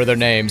Coffee were their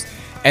names.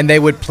 And they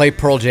would play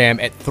Pearl Jam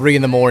at 3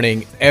 in the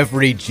morning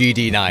every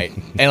GD night.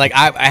 And like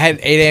I had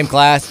 8 a.m.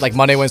 class, like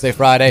Monday, Wednesday,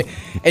 Friday.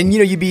 And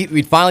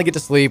we'd finally get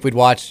to sleep. We'd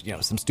watch,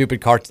 some stupid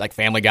cartoons like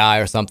Family Guy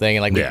or something.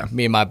 And like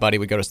me and my buddy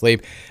would go to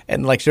sleep.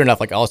 And like sure enough,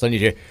 like all of a sudden you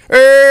hear,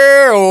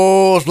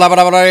 little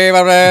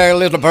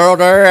Pearl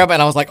Jam.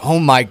 And I was like, oh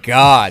my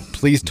God,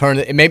 please turn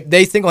it.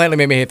 They single-handedly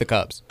made me hate the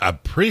Cubs. I'm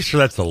pretty sure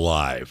that's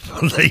alive.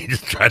 They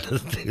just tried to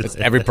do It's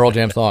every Pearl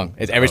Jam song.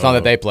 It's every song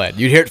that they played.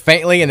 You'd hear it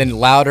faintly and then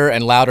louder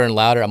and louder and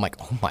louder. I'm like,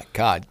 oh my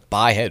God,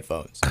 buy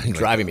headphones. It's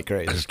driving me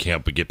crazy. I just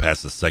can't get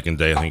past the second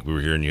day. I think we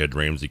were here and you had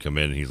Ramsey come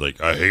in and he's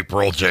like, I hate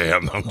Pearl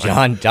Jam.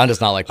 John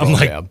does not like Pearl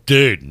Jam.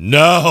 Dude,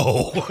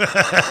 no.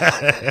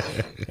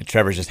 And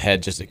Trevor's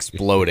head just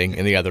exploding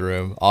in the other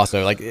room.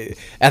 Also, like,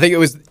 I think it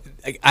was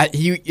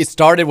It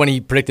started when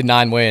he predicted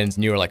 9 wins,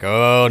 and you were like,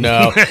 "Oh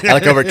no!" I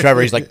look over at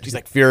Trevor. He's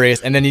like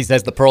furious, and then he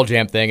says the Pearl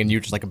Jam thing, and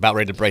you're just like about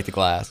ready to break the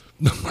glass.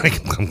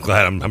 I'm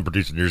glad I'm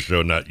producing your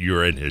show, not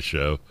you're in his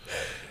show.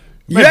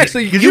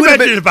 Could you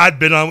imagine if I'd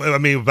been on? I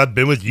mean, if I'd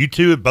been with you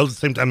two at both the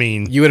same time. I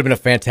mean, you would have been a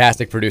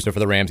fantastic producer for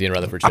the Ramsey and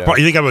Rutherford show.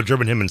 You think I would have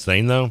driven him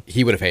insane though?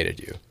 He would have hated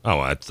you. Oh,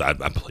 I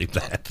believe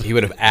that. He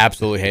would have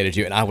absolutely hated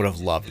you, and I would have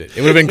loved it.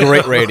 It would have been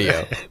great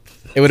radio.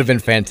 It would have been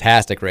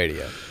fantastic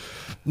radio.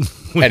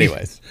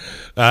 Anyways,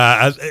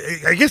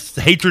 I guess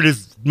hatred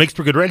makes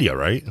for good radio,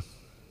 right?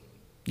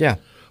 Yeah.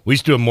 We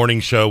used to do a morning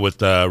show with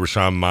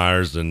Rashawn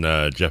Myers and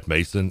Jeff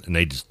Mason, and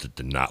they just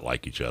did not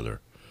like each other.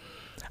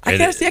 I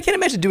can't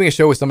imagine doing a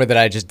show with somebody that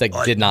I just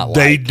did not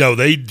like.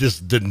 They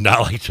just did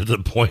not like to the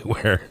point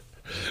where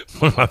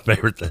one of my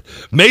favorite things.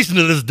 Mason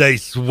to this day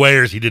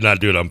swears he did not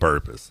do it on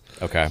purpose.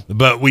 Okay,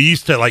 but we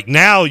used to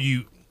now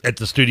you. At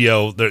the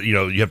studio, there,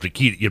 you have to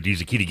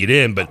use a key to get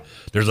in, but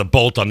there's a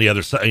bolt on the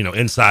other side,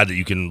 inside that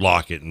you can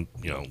lock it, and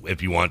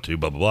if you want to,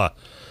 blah blah blah.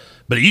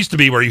 But it used to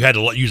be where you had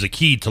to use a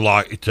key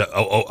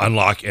to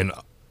unlock and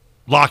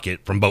lock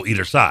it from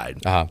either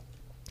side. Uh-huh.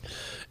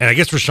 And I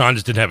guess Rashawn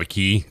just didn't have a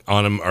key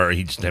on him, or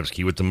he just didn't have his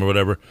key with him, or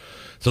whatever.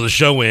 So the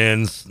show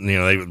ends.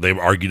 They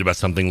argued about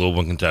something,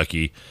 Louisville,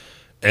 Kentucky.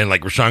 And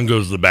Rashawn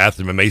goes to the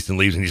bathroom, and Mason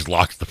leaves, and he just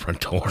locks the front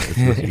door.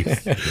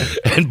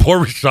 And poor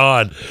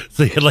Rashawn,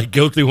 so he had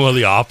go through one of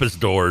the office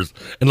doors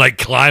and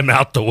climb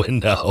out the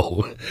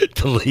window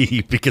to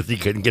leave because he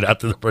couldn't get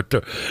out to the front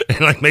door.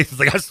 And Mason's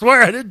like, I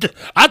swear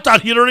I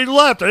thought he had already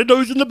left. I didn't know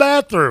he was in the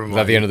bathroom. Is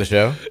that the end of the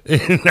show?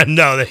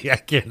 No,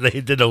 they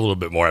did a little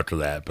bit more after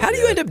that. How do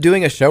you end up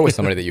doing a show with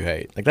somebody that you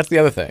hate? That's the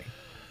other thing.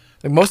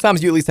 Most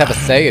times you at least have a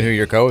say in who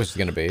your co-host is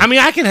going to be. I mean,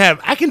 I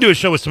can do a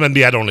show with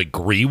somebody I don't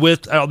agree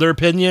with their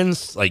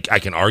opinions. I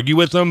can argue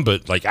with them,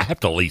 but I have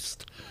to at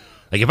least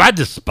if I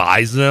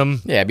despise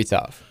them, yeah, it'd be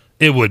tough.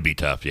 It would be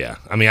tough, yeah.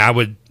 I mean, it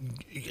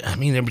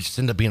would just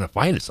end up being a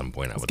fight at some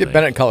point. Let's get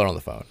Bennett and Color on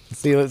the phone.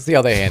 Let's see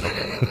how they handle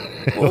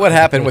it. What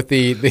happened with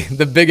the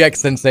Big X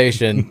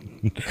sensation?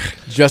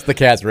 Just the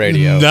Cats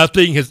radio.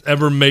 Nothing has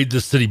ever made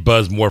this city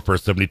buzz more for a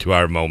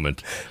 72-hour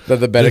moment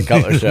than the Bennett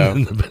Color show.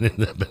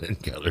 the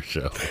Bennett Color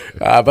show.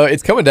 But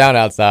it's coming down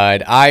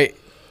outside.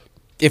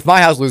 If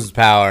my house loses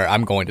power,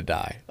 I'm going to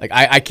die.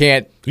 I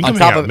can't. On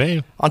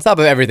top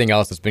of everything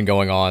else that's been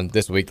going on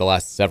this week, the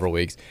last several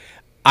weeks,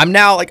 I'm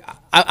now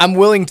I'm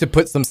willing to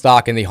put some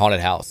stock in the haunted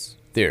house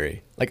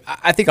theory.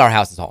 I think our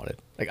house is haunted.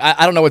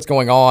 I don't know what's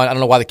going on. I don't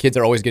know why the kids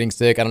are always getting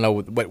sick. I don't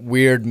know what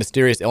weird,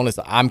 mysterious illness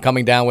I'm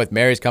coming down with,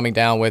 Mary's coming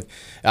down with,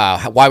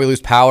 why we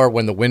lose power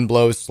when the wind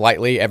blows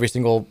slightly every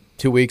single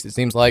 2 weeks, it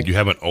seems like. You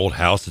have an old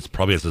house that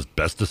probably has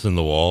asbestos in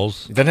the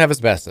walls. It doesn't have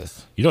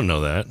asbestos. You don't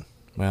know that.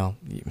 Well,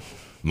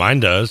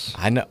 mine does.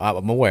 I know.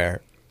 I'm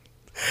aware.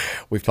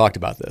 We've talked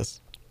about this.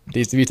 It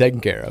needs to be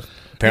taken care of.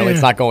 Apparently,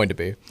 It's not going to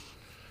be.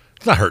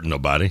 It's not hurting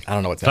nobody. I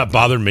don't know what's happening. It's not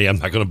bothering me. I'm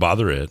not going to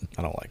bother it.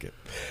 I don't like it.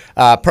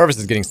 Purvis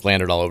is getting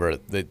slandered all over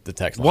the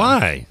text line.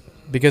 Why?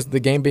 Because of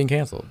the game being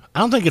canceled. I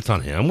don't think it's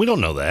on him. We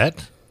don't know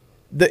that.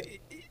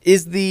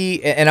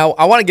 And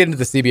I want to get into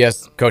the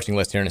CBS coaching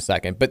list here in a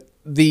second, but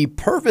the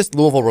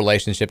Purvis-Louisville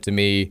relationship to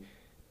me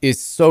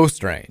is so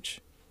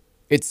strange.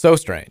 It's so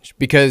strange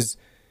because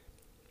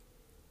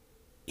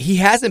he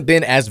hasn't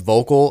been as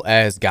vocal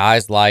as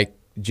guys like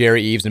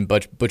Jerry Eves and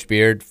Butch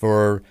Beard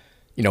for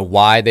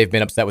why they've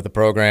been upset with the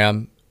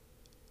program.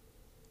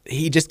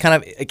 He just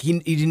kind of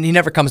he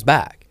never comes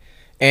back,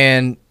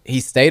 and he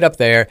stayed up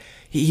there.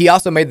 He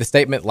also made the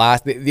statement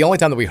the only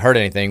time that we heard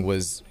anything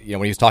was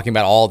when he was talking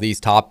about all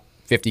these top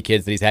 50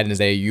 kids that he's had in his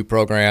AAU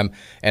program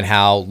and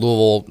how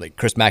Louisville,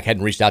 Chris Mack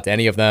hadn't reached out to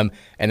any of them,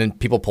 and then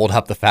people pulled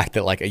up the fact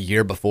that a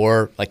year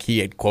before he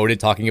had quoted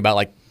talking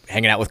about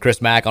hanging out with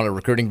Chris Mack on a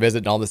recruiting visit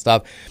and all this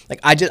stuff.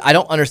 I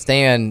don't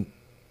understand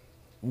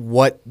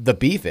what the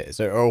beef is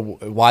or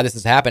why this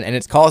has happened. And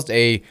it's caused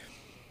a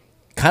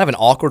kind of an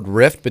awkward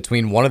rift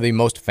between one of the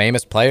most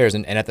famous players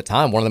and at the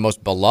time, one of the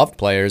most beloved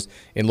players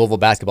in Louisville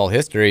basketball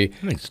history.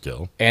 I think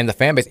still. And the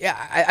fan base. Yeah,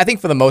 I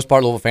think for the most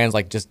part, Louisville fans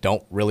just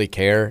don't really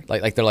care.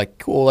 They're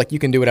cool, you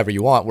can do whatever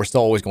you want. We're still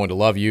always going to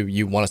love you.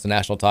 You won us a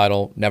national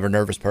title. Never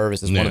Nervous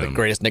Purvis is one of the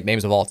greatest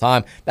nicknames of all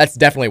time. That's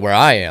definitely where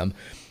I am.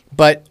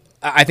 But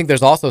I think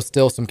there's also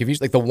still some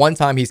confusion. The one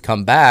time he's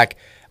come back,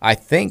 I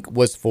think,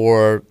 was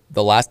for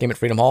the last game at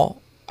Freedom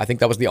Hall. I think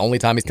that was the only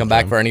time he's come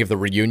back for any of the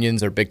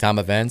reunions or big-time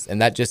events,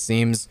 and that just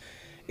seems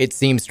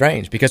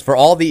strange because for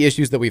all the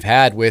issues that we've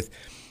had with,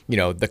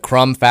 the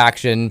Crum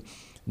faction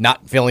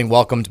not feeling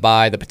welcomed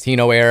by the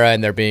Pitino era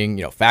and there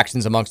being,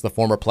 factions amongst the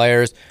former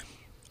players,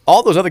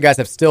 all those other guys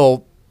have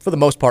still, for the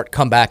most part,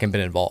 come back and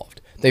been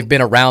involved. They've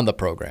been around the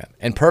program,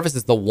 and Purvis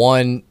is the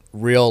one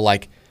real,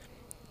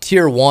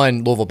 tier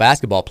one Louisville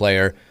basketball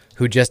player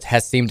who just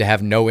has seemed to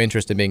have no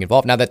interest in being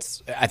involved. Now,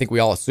 I think we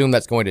all assume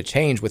that's going to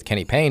change with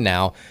Kenny Payne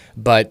now,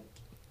 but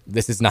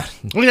this is not.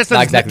 I mean, not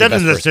exactly that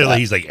doesn't necessarily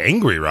he's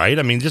angry, right?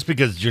 I mean, just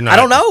because you're not. I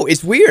don't know.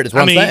 It's weird. Is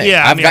what I'm saying.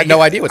 Yeah, I've got no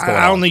idea what's going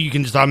on. I don't think you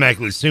can just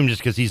automatically assume just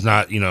because he's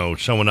not,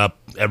 showing up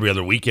every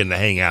other weekend to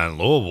hang out in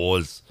Louisville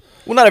is.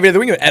 Well, not every other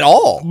week at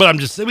all. But I'm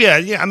just,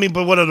 I mean,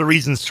 but what are the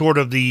reasons short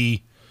of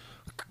the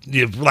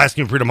last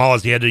game Freedom Hall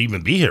is he had to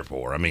even be here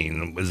for? I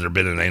mean, has there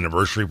been an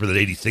anniversary for the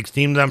 86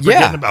 team that I'm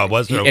forgetting about?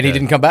 Was there? Okay. And he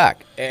didn't come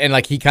back. And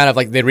like he kind of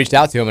like they reached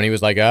out to him and he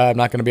was like, I'm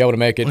not going to be able to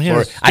make it.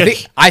 Well,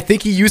 I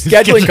think he used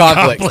scheduling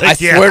conflicts. I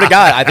swear to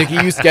God, I think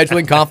he used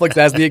scheduling conflicts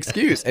as the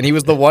excuse. And he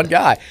was the one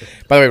guy.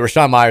 By the way,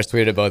 Rashawn Myers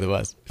tweeted at both of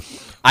us.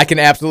 I can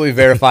absolutely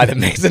verify that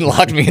Mason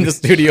locked me in the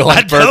studio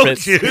on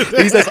purpose. He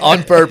says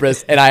on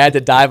purpose, and I had to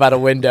dive out a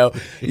window.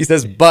 He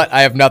says, but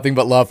I have nothing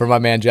but love for my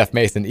man Jeff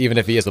Mason, even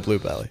if he is a blue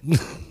belly.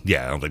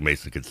 Yeah, I don't think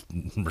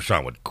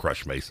Rashawn would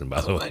crush Mason, by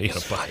the way, in a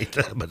fight.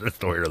 But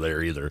that's nowhere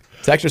there either.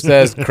 Texture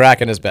says,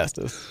 cracking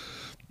asbestos.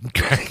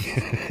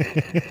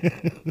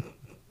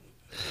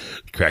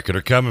 Cracking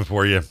are coming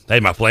for you. Hey,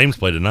 my Flames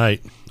play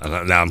tonight.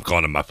 Now I'm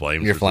calling them my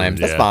Flames. Your Flames.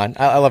 That's fine.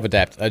 I love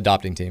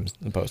adopting teams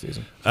in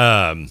postseason.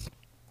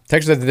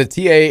 Texas said the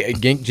T.A.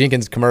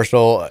 Jenkins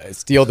commercial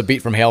steal the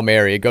beat from Hail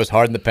Mary. It goes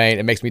hard in the paint.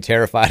 It makes me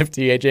terrified of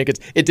T.A. Jenkins.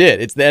 It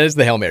did. That is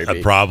the Hail Mary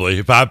beat. Probably.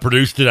 If I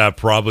produced it, I'd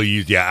probably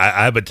use. Yeah,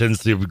 I have a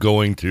tendency of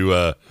going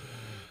to.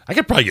 I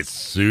could probably get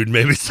sued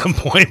maybe at some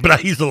point, but I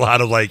use a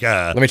lot of like.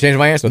 Let me change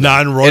my answer.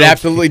 Non-royalty. It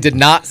absolutely did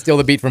not steal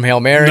the beat from Hail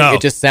Mary. No.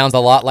 It just sounds a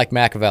lot like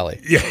Machiavelli.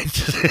 Yeah.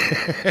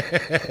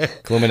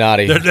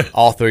 Illuminati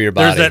all through your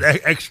body. There's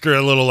that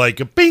extra little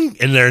like a bing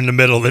in there in the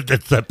middle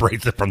that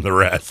separates it from the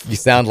rest. You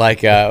sound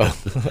like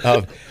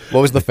what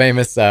was the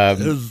famous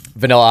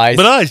Vanilla Ice?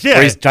 Vanilla Ice, yeah.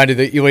 Where he's trying to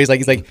do. He's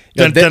like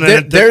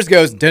theirs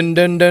goes dun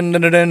dun dun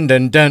dun dun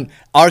dun dun.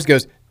 Ours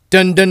goes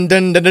dun dun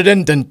dun dun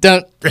dun dun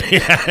dun.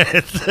 Yeah,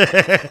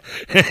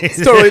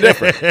 it's totally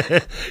different.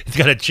 It's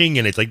got a ching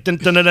in it. It's like dun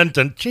dun dun dun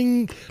dun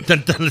ching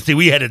dun dun. Let's see,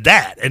 we added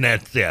that, and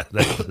that's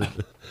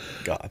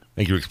God.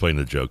 Thank you for explaining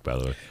the joke, by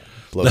the way.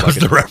 Blows that like was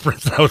the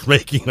reference I was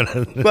making.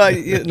 Well,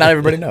 not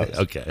everybody knows.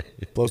 Okay.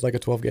 Blows like a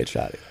 12-gauge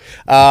shotty.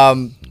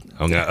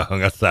 Hung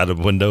outside of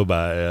a window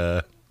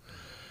by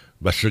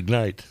Suge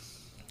Knight.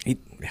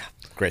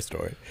 Great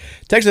story.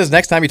 Texas says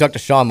next time you talk to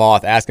Sean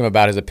Moth, ask him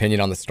about his opinion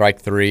on the strike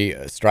 3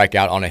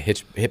 strikeout on a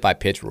hit by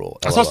pitch rule.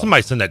 I saw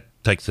somebody send that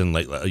text in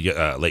late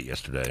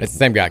yesterday. It's the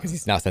same guy because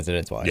he's now sent it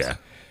in twice. Yeah.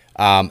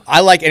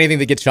 I like anything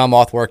that gets Sean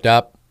Moth worked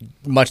up,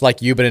 much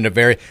like you, but in a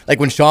very like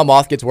when Sean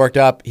Moth gets worked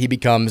up, he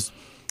becomes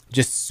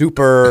just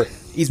super.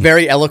 He's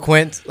very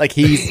eloquent. Like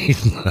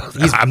he's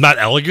I'm not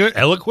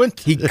eloquent.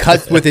 He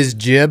cuts with his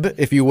jib,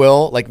 if you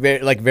will. Like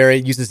very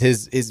uses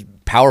his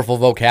powerful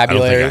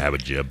vocabulary. I don't think I have a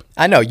jib.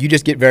 I know. You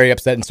just get very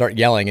upset and start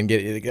yelling and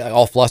get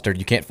all flustered.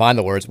 You can't find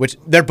the words, which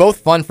they're both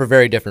fun for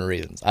very different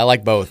reasons. I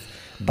like both,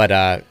 but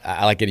I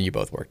like getting you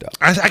both worked up.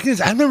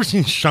 I've never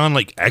seen Sean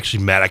like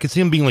actually mad. I could see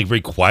him being like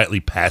very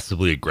quietly,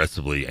 passively,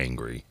 aggressively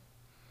angry.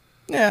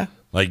 Yeah.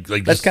 Like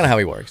that's kind of how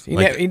he works.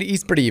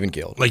 He's pretty even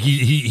keeled. Like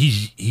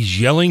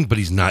he's yelling, but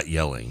he's not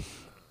yelling.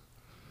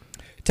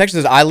 Texas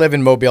says, I live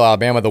in Mobile,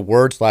 Alabama. The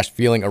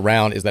word/feeling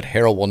around is that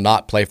Harrell will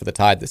not play for the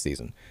Tide this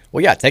season.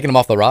 Well, yeah, taking him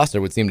off the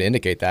roster would seem to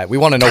indicate that. We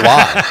want to know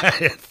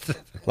why.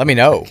 Let me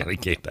know. Gotta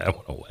get that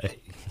one away.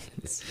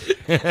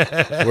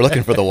 We're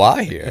looking for the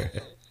why here.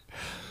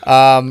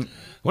 I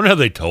wonder how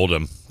they told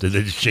him. Did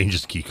they just change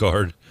his key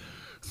card?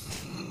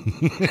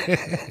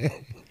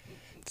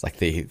 It's like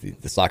the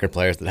soccer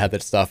players that had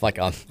that stuff like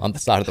on the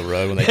side of the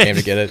road when they came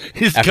to get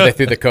it after they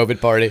threw the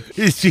COVID party.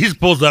 He just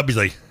pulls up. He's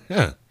like,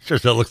 yeah, sure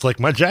as hell looks like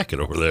my jacket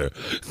over there.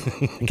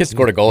 The kid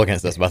scored a goal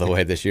against us, by the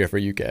way, this year for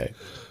UK.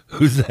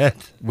 Who's that?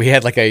 We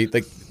had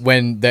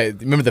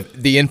remember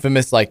the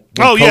infamous when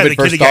COVID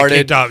first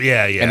started.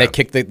 Yeah. And they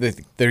kicked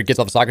their kids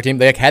off the soccer team.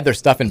 They had their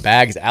stuff in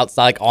bags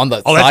outside on the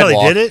sidewalk. That's how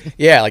they did it?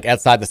 Yeah, like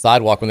outside the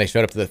sidewalk when they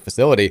showed up to the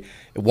facility.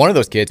 One of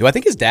those kids, who I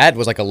think his dad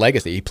was like a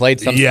legacy. He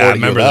played some sport at U of L. Yeah, I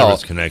remember there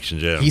was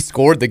connections, yeah. He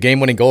scored the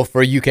game-winning goal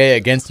for UK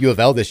against U of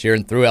L this year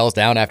and threw L's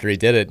down after he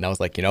did it. And I was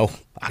like,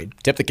 I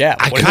tip the cap.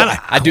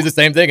 I'd do the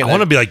same thing. I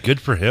want to be like,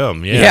 good for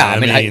him. Yeah, I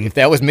mean if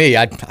that was me,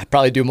 I'd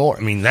probably do more. I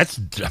mean,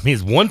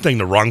 it's one thing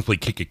to wrongfully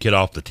kick a kid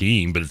off the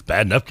team, but it's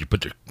bad enough to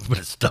put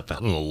his stuff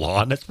out on the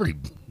lawn. That's pretty.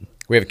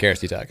 We have a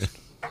KRC text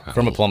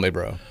from a Plumlee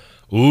bro.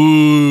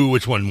 Ooh,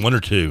 which one? 1 or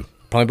 2?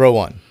 Plumlee bro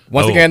 1.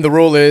 Once again, the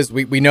rule is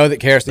we know that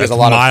KRC has a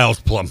lot Miles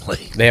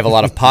Plumlee. They have a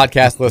lot of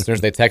podcast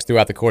listeners. They text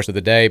throughout the course of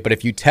the day. But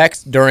if you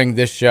text during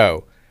this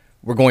show,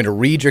 we're going to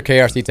read your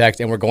KRC text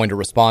and we're going to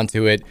respond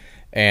to it.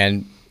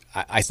 And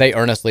I say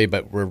earnestly,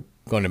 but we're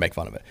going to make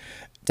fun of it.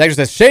 Texter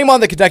says, shame on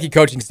the Kentucky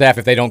coaching staff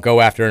if they don't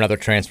go after another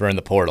transfer in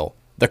the portal.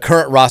 The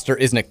current roster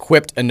isn't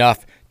equipped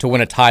enough to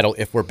win a title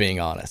if we're being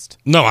honest.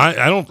 No, I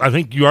don't. I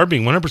think you are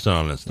being 100%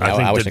 honest. No,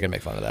 I wish I could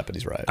make fun of that, but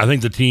he's right. I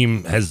think the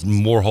team has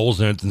more holes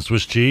in it than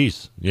Swiss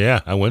cheese. Yeah,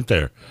 I went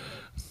there.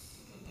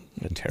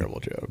 A terrible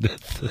joke.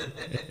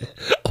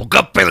 Woke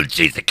up feeling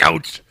cheesy,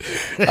 coach.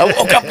 I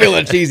woke up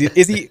feeling cheesy.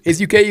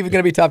 Is UK even going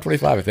to be top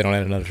 25 if they don't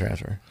add another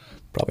transfer?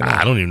 Probably not.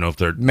 I don't even know if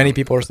they're. Many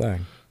people are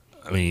saying.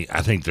 I mean,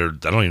 I think they're.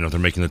 I don't even know if they're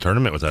making the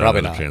tournament without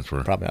another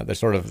transfer. Probably not. They're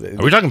sort of.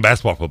 Are we talking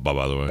basketball, football,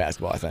 by the way?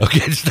 Basketball, I think. Okay,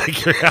 just out of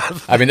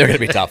curiosity. I mean, they're going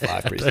to be top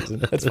 5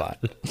 preseason. That's fine.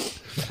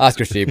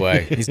 Oscar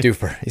Tshiebwe, he's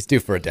due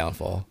for a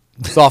downfall.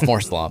 Sophomore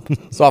slump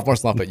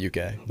at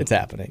UK. It's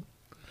happening.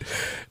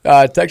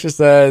 Texas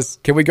says,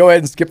 can we go ahead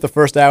and skip the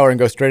first hour and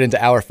go straight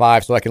into hour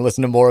 5 so I can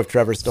listen to more of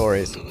Trevor's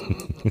stories?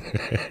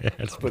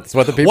 That's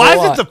what the people Why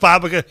want. is it the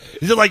 5 o'clock?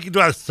 Is it like do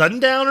I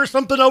sundown or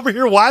something over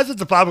here? Why is it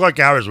the 5 o'clock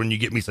hours when you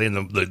get me saying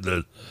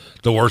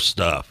the worst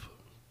stuff?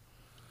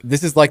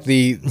 This is like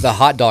the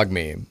hot dog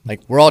meme.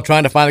 Like, we're all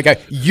trying to find the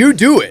guy. You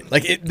do it.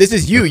 Like, this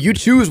is you. You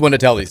choose when to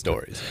tell these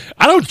stories.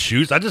 I don't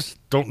choose. I just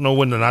don't know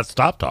when to not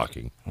stop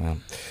talking.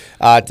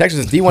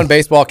 Texas D1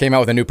 Baseball came out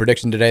with a new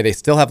prediction today. They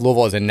still have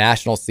Louisville as a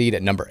national seed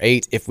at number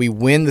 8. If we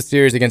win the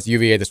series against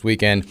UVA this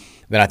weekend,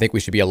 then I think we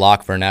should be a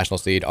lock for a national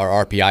seed.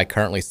 Our RPI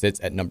currently sits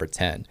at number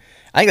 10.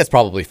 I think that's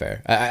probably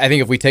fair. I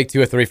think if we take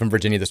 2 or 3 from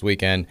Virginia this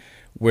weekend,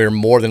 we're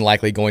more than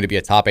likely going to be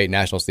a top 8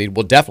 national seed.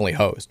 We'll definitely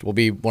host. We'll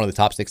be one of the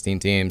top 16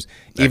 teams,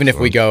 even if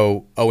we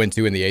go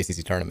 0-2 in the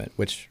ACC tournament,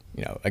 which,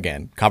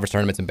 again, conference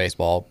tournaments in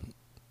baseball,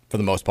 for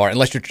the most part,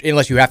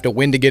 unless you have to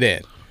win to get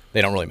in,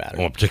 they don't really matter.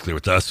 Well, particularly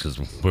with us, because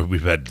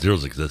we've had zero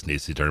success in the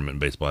ACC tournament in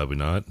baseball, have we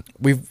not?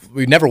 We've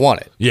never won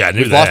it. Yeah, I knew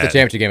we've that. lost the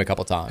championship game a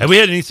couple times. Have we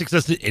had any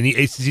success in any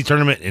ACC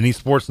tournament, any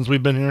sport since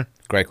we've been here?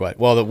 Great question.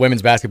 Well, the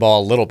women's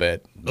basketball, a little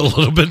bit. A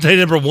little bit. They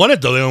never won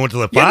it, though. They only went to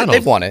the finals.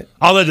 They've won it.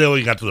 All they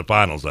only got to the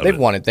finals of They've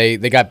won it. They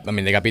got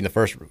beat in the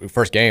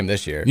first game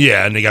this year.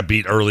 Yeah, and they got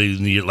beat early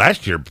in the year,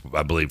 last year,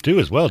 I believe, too,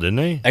 as well, didn't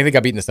they? I think they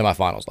got beat in the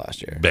semifinals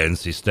last year.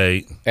 NC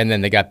State. And then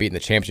they got beat in the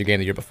championship game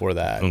the year before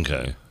that.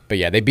 Okay. But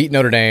yeah, they beat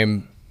Notre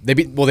Dame. They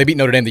beat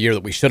Notre Dame the year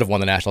that we should have won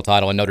the national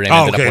title, and Notre Dame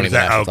ended up winning the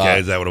national title.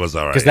 Is that what it was?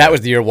 All right. Because that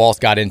was the year Walsh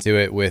got into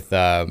it with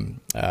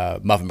Muffin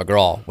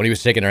McGraw. When he was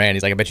shaking her hand,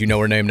 he's like, I bet you know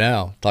her name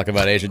now. Talking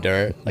about Asia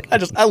Durr. Like,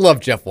 I love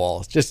Jeff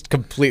Walsh. Just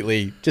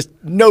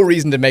no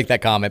reason to make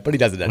that comment, but he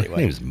does it anyway.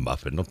 Her name's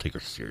Muffin. Don't take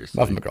her seriously.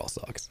 Muffin McGraw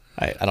sucks.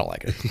 I don't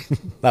like her.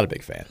 Not a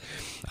big fan.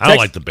 I don't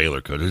like the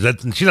Baylor coach.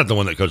 She's not the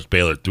one that coached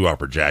Baylor threw off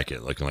her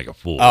jacket looking like a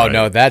fool. Oh, right?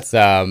 No, that's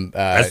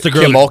the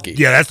girl. Kim Mulkey.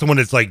 Yeah, that's the one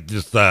that's like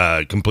just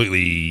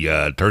completely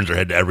turns her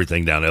head to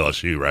everything down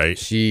LSU, right?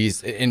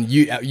 She's and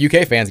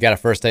UK fans got a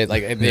first take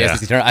like in the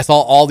SEC tournament. I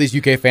saw all these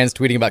UK fans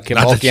tweeting about Kim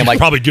Mulkey. I'm like,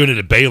 probably doing it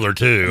at Baylor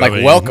too.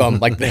 Like, welcome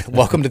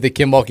to the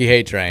Kim Mulkey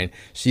hate train.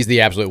 She's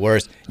the absolute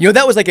worst.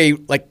 That was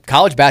like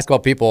college basketball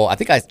people. I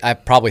think I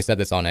probably said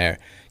this on air.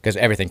 Because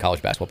everything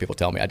college basketball people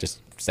tell me, I just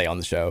say on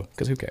the show,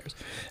 because who cares?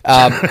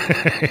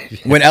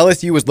 When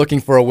LSU was looking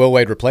for a Will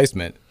Wade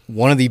replacement,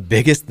 one of the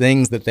biggest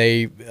things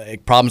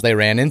problems they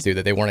ran into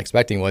that they weren't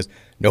expecting was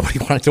nobody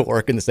wanted to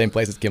work in the same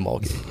place as Kim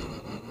Mulkey.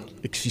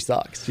 She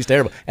sucks. She's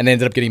terrible. And they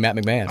ended up getting Matt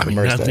McMahon from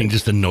Murray State. Nothing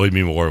just annoyed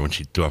me more when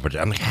she threw off her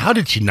jacket. I'm like, how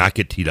did she not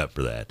get teed up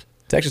for that?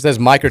 Texas says,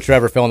 Mike or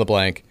Trevor, fill in the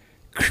blank.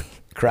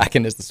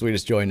 Kraken is the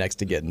sweetest joy next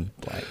to getting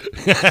blank.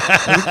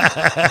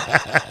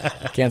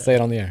 Can't say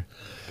it on the air.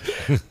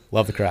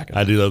 Love the Kraken.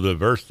 I do love the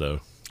verse,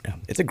 though. Yeah,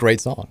 it's a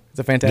great song. It's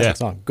a fantastic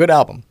song. Good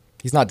album.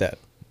 He's not dead.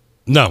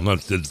 No,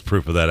 it's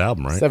proof of that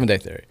album, right? 7 Day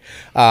Theory.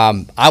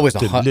 I was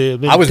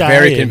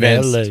very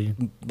convinced.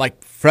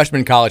 Like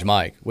freshman college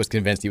Mike was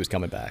convinced he was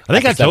coming back. I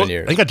think I told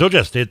you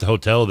I stayed at the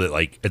hotel that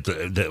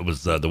that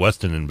was the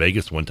Westin in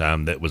Vegas one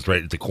time. That was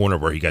right at the corner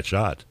where he got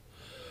shot.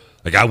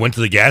 Like I went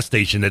to the gas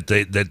station that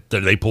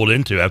they pulled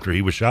into after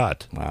he was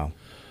shot. Wow.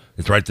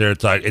 It's right there.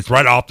 It's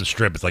right off the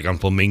strip. It's like on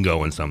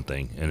Flamingo and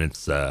something. And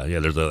it's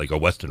there's a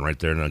Westin right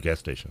there in a gas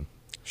station.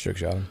 Shook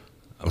shot him.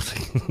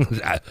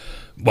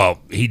 Well,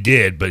 he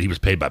did, but he was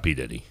paid by P.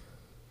 Diddy.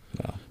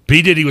 No.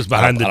 P. Diddy was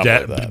behind the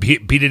death. P.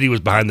 Diddy was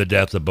behind the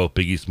deaths of both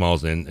Biggie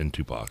Smalls and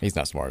Tupac. He's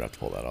not smart enough to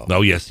pull that off.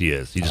 No, yes, he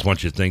is. He just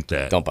wants you to think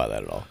that. Don't buy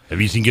that at all.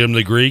 Have you seen Get Him to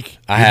the Greek?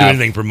 I He'll have. do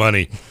anything for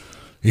money.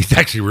 He's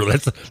actually really.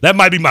 That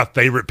might be my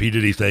favorite P.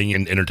 Diddy thing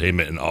in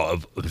entertainment and all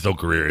of his whole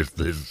career is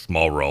his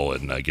small role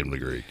in Get Him to the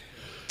Greek.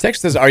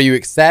 Text says, are you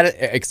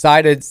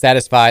excited,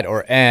 satisfied,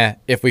 or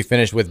if we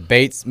finish with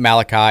Bates,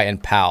 Malachi,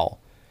 and Powell?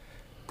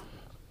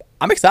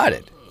 I'm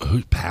excited.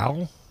 Who's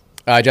Powell?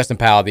 Justin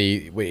Powell.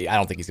 I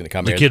don't think he's going to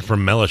come here. The kid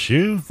from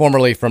LSU?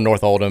 Formerly from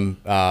North Oldham.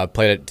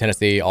 Played at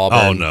Tennessee,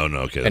 Auburn. Oh, no.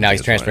 Okay. And now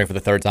he's transferring for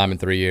the third time in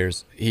 3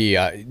 years. He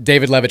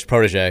David Levitt's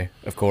protege,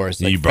 of course.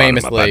 You brought him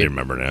up. I didn't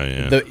remember now,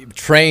 yeah. The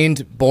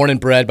trained, born and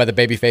bred by the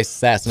babyface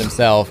assassin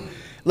himself.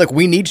 Look,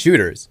 we need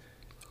shooters.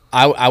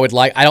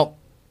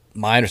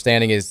 My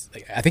understanding is,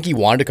 I think he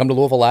wanted to come to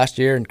Louisville last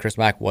year, and Chris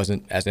Mack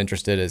wasn't as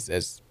interested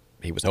as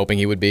he was hoping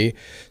he would be.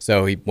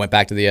 So he went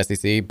back to the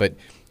SEC. But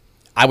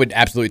I would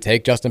absolutely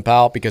take Justin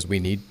Powell because we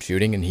need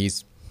shooting, and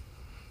he's,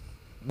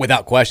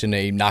 without question,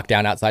 a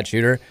knockdown outside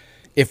shooter.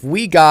 If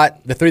we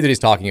got the 3 that he's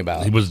talking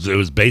about. It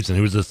was Bates, and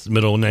who was his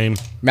middle name?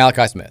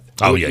 Malachi Smith.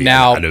 Oh, yeah.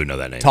 Now, I do know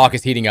that name. Talk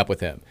is heating up with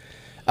him.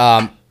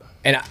 And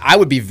I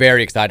would be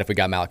very excited if we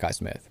got Malachi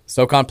Smith.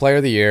 SoCon Player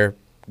of the Year,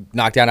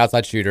 knockdown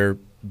outside shooter,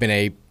 been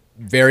a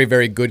very,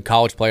 very good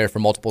college player for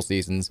multiple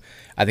seasons.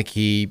 I think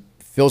he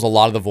fills a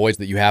lot of the voids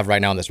that you have right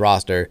now on this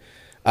roster.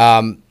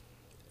 The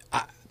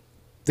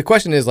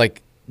question is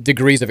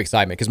degrees of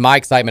excitement, because my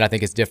excitement I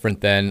think is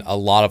different than a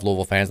lot of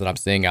Louisville fans that I'm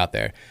seeing out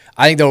there.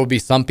 I think there will be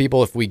some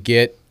people, if we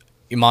get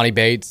Imani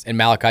Bates and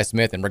Malachi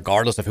Smith, and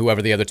regardless of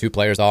whoever the other two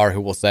players are,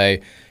 who will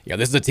say,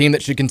 this is a team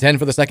that should contend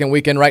for the second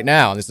weekend right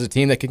now. And this is a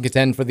team that can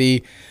contend for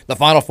the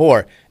Final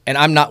Four. And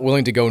I'm not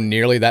willing to go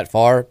nearly that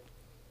far.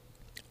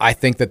 I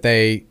think that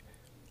they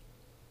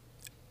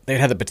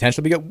have the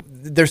potential because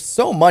there's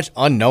so much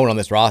unknown on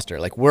this roster.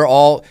 Like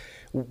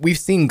we've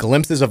seen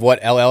glimpses of what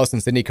L. Ellis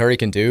and Sidney Curry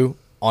can do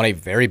on a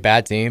very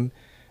bad team.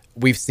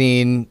 We've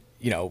seen,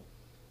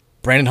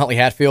 Brandon Huntley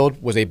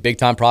Hatfield was a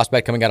big-time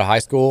prospect coming out of high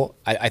school.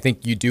 I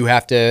think you do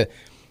have to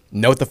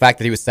note the fact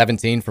that he was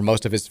 17 for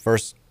most of his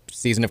first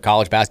season of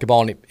college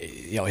basketball, and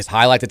his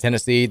highlights at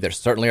Tennessee. There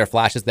certainly are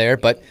flashes there,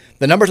 but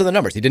the numbers are the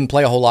numbers. He didn't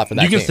play a whole lot for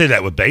that. You can team. say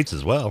that with Bates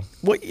as well.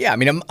 Well, yeah. I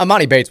mean,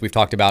 Imani Bates we've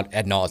talked about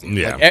ad nauseum.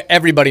 Yeah. Like,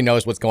 everybody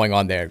knows what's going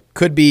on there.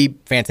 Could be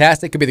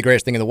fantastic. Could be the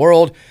greatest thing in the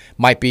world.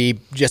 Might be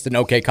just an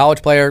okay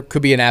college player.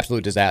 Could be an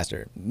absolute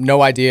disaster.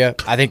 No idea.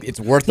 I think it's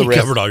worth the risk.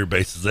 You covered all your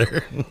bases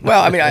there.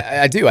 Well, I mean,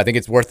 I do. I think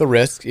it's worth the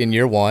risk in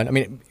year one. I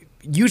mean,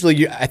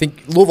 usually I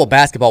think Louisville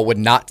basketball would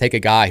not take a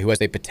guy who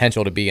has a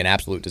potential to be an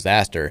absolute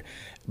disaster,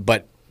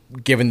 but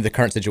given the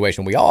current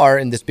situation we are,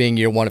 and this being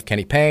year one of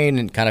Kenny Payne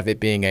and kind of it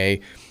being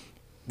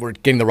we're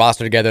getting the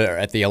roster together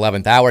at the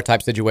 11th hour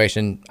type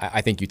situation, I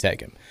think you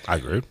take him. I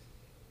agree.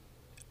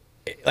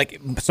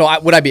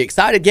 Would I be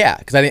excited? Yeah,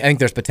 because I think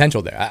there's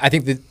potential there. I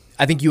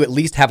think you at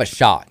least have a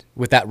shot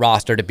with that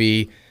roster to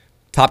be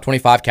top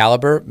 25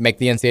 caliber, make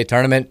the NCAA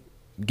tournament,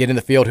 get in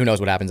the field. Who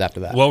knows what happens after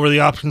that? What were the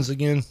options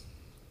again?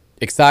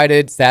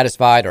 Excited,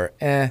 satisfied, or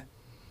eh?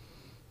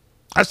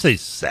 I'd say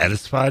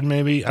satisfied,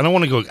 maybe. I don't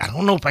want to go. I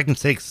don't know if I can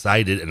say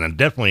excited, and I'm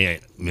definitely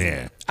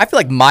meh. I feel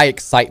like my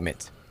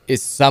excitement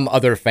is some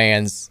other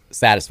fans'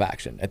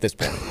 satisfaction at this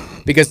point,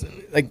 because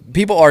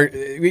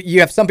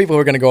you have some people who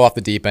are going to go off the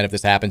deep end if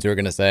this happens, who are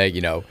going to say,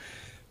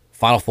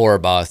 Final Four or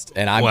bust,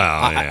 and I'm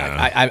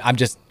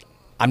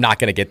not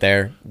going to get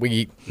there.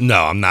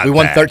 I'm not. We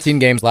won 13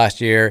 games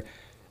last year,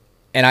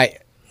 and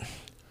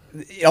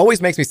it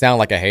always makes me sound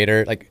like a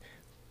hater, like.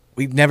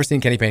 We've never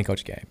seen Kenny Payne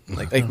coach a game.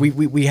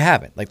 We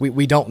haven't.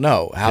 We don't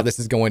know how this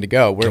is going to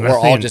go. We're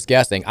all just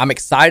guessing. I'm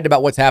excited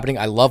about what's happening.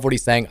 I love what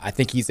he's saying. I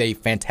think he's a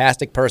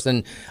fantastic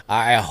person.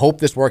 I hope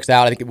this works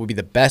out. I think it would be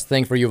the best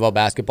thing for U of L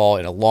basketball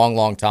in a long,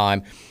 long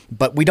time.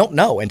 But we don't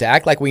know. And to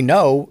act like we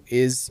know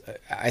is,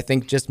 I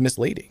think, just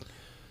misleading.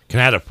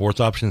 Can I add a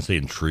fourth option, say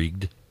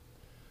intrigued?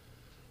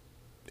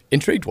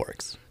 Intrigued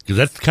works. Because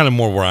that's kind of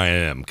more where I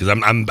am. Because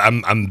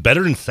I'm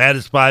better than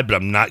satisfied, but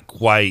I'm not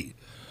quite...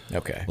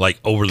 Okay.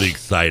 Overly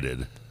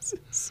excited.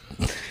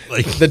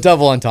 The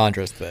double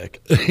entendre is thick.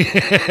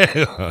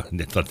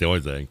 That's not the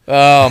only thing.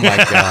 Oh, my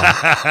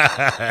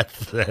God.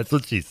 That's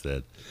what she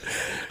said.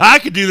 I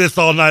could do this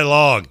all night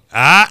long.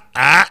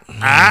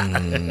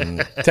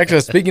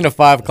 Texas, speaking of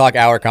 5 o'clock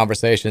hour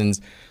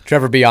conversations,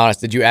 Trevor, be honest,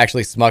 did you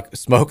actually smoke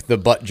the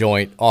butt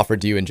joint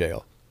offered to you in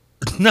jail?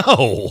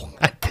 No,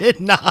 I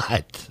did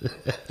not.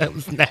 That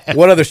was nasty.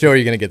 What other show are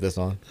you going to get this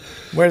on?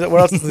 Where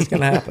else is this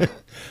going to happen?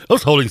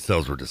 Those holding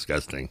cells were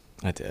disgusting.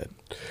 I did.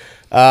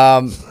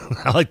 I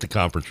like the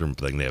conference room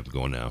thing they have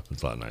going now.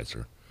 It's a lot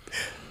nicer.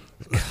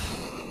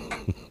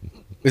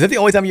 Was that the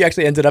only time you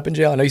actually ended up in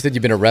jail? I know you said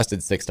you've been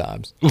arrested 6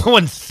 times.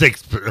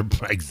 6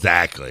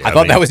 exactly. I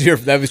thought that was your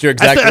exact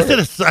word.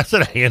 I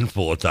said a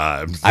handful of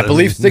times. I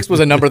believe 6 was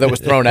a number that was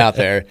thrown out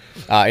there.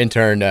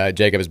 Intern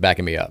Jacob is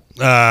backing me up.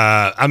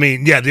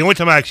 The only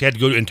time I actually had to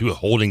go into a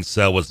holding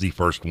cell was the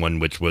first one,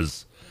 which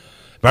was,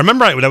 if I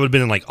remember right, that would have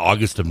been in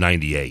August of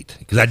 '98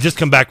 because I'd just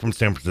come back from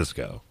San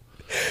Francisco.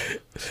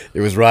 It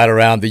was right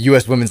around the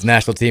U.S. women's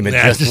national team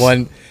had just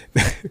won.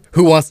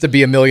 Who Wants to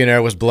Be a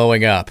Millionaire was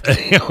blowing up.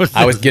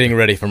 I was getting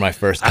ready for my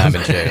first time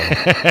in jail.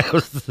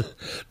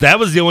 That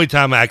was the only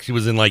time I actually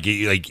was in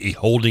a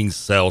holding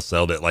cell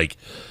that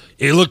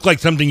it looked like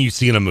something you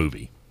see in a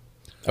movie.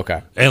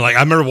 Okay. And I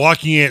remember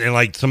walking in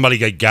and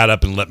somebody got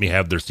up and let me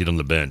have their seat on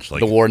the bench.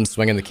 The warden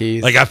swinging the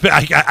keys.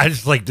 I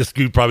just this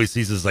dude probably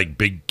sees this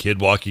big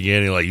kid walking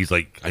in and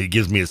he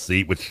gives me a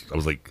seat, which I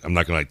was I'm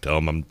not gonna tell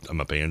him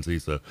I'm a pansy,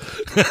 so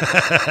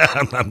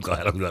I'm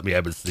glad I'm let me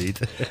have a seat.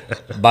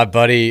 My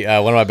buddy,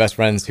 one of my best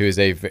friends, who is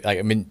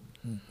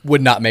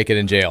would not make it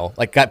in jail.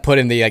 Got put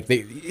in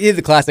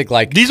the classic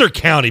These are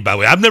county, by the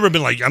way. I've never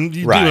been I'm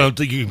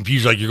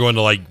confused you're going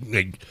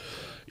to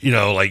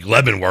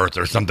Leavenworth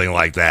or something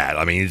like that.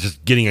 I mean, it's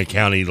just getting a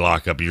county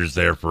lockup. You're just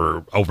there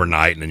for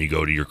overnight, and then you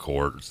go to your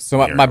court.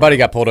 So my buddy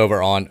got pulled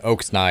over on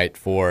Oaks night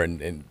for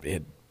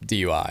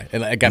DUI,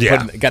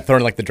 and got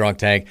thrown in the drunk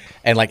tank.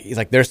 And he's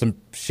there's some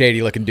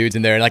shady looking dudes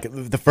in there.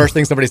 And the first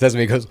thing somebody says to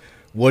me, he goes,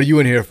 "What are you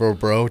in here for,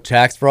 bro?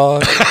 Tax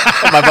fraud?"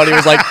 And my buddy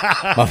was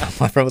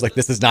my friend was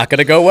this is not going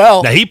to go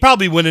well. Now he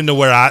probably went into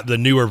where the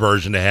newer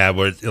version they have,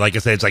 where like I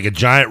said, it's a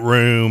giant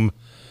room.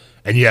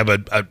 And you have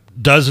a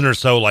dozen or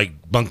so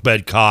bunk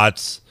bed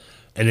cots,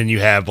 and then you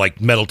have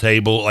metal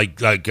table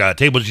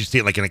tables you see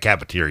it in a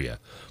cafeteria,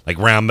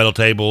 round metal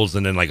tables,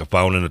 and then a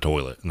phone and a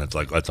toilet, and that's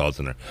all that's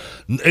in there.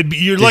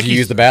 You're lucky. Did you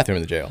use the bathroom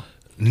in the jail?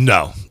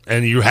 No,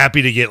 and you're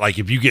happy to get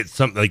if you get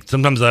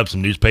sometimes I have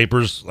some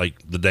newspapers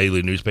the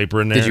daily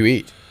newspaper in there. Did you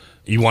eat?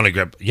 You want to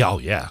grab? Yeah, oh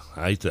yeah.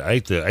 I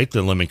ate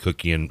the lemon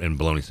cookie and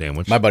bologna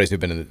sandwich. My buddies who've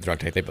been in the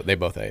drunk tank, they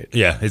both ate.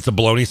 Yeah, it's a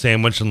bologna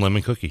sandwich and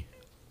lemon cookie.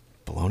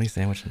 Bologna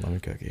sandwich and lemon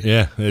cookie.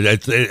 Yeah,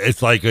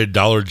 it's like a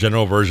Dollar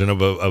General version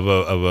of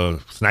a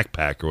snack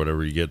pack or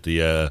whatever. You get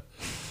the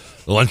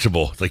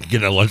Lunchable. It's like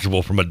getting a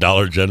Lunchable from a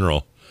Dollar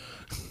General.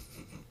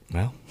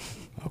 Well,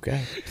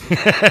 okay.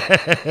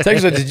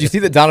 Texas, did you see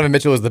that Donovan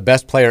Mitchell is the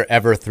best player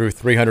ever through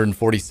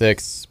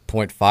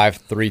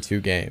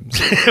 346.532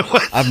 games?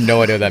 I have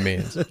no idea what that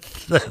means.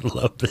 I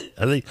love it.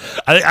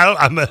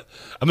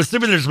 I'm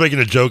assuming they're just making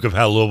a joke of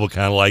how Louisville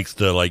kind of likes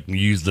to like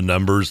use the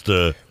numbers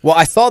to. Well,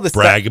 I saw this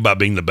brag about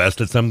being the best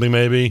at something.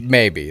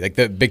 Maybe like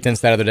the Big Ten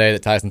stat of the day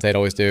that Tyson Tate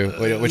always do,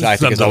 which I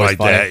think is always like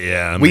funny. That,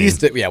 yeah, we used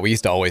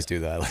to always do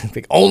that. Like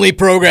the only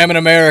program in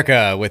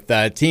America with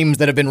teams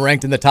that have been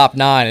ranked in the top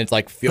 9. It's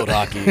like field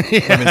hockey,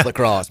 women's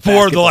lacrosse,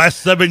 for the last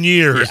 7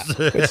 years.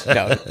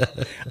 Yeah,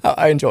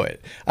 I enjoy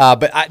it.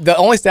 But the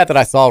only stat that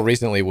I saw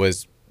recently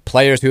was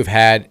players who have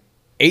had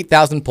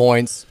 8,000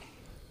 points,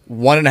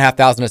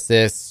 1,500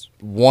 assists,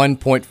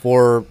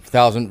 1.4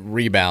 thousand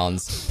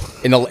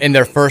rebounds in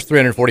their first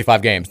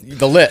 345 games.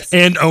 The list.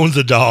 And owns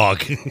a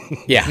dog.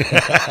 Yeah.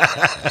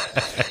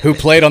 Who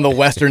played on the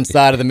western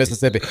side of the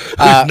Mississippi.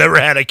 Who's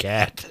never had a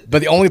cat.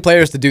 But the only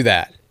players to do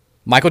that,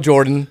 Michael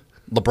Jordan,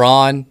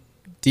 LeBron,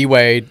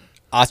 D-Wade,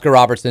 Oscar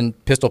Robertson,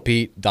 Pistol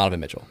Pete,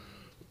 Donovan Mitchell.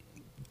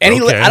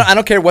 I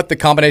don't care what the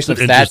combination of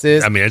stats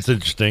is. I mean, it's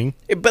interesting.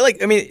 But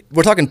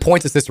we're talking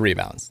points, assists,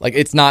 rebounds. Like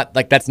it's not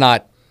like that's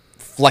not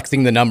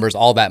flexing the numbers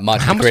all that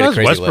much. How much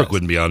Westbrook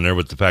wouldn't be on there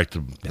with the fact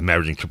of him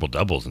averaging triple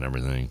doubles and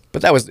everything?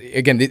 But that was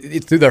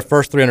it's through their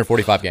first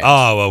 345 games.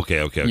 Oh,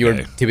 okay. You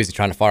were too busy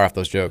trying to fire off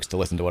those jokes to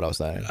listen to what I was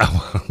saying.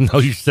 No,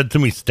 you said too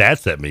many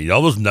stats at me.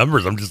 All those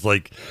numbers, I'm just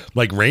like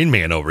Rain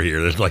Man over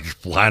here. They're like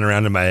flying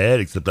around in my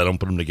head, except I don't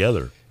put them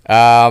together.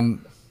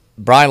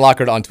 Brian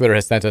Lockhart on Twitter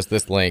has sent us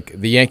this link.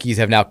 The Yankees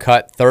have now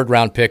cut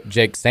third-round pick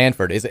Jake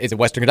Sanford. Is a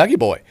Western Kentucky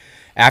boy.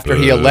 After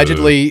he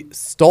allegedly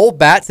stole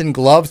bats and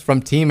gloves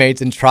from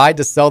teammates and tried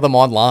to sell them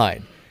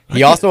online.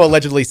 He also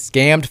allegedly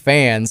scammed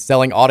fans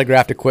selling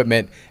autographed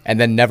equipment and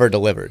then never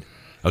delivered.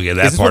 Okay, is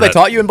this what they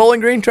taught you in Bowling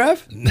Green,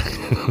 Trev?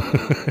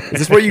 Is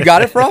this where you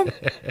got it from?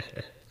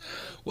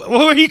 What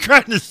were you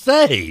trying to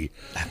say? You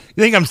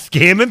think I'm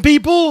scamming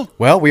people?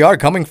 Well, we are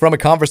coming from a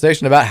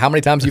conversation about how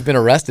many times you've been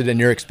arrested and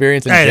your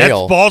experience in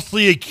jail. That's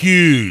falsely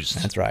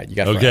accused. That's right. You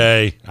got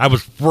framed. I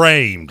was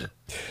framed. At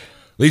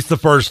least the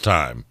first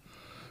time.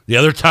 The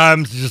other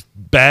times, just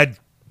bad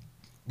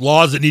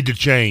laws that need to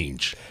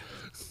change.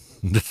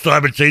 This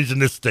time of change in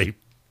this state.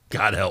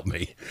 God help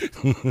me.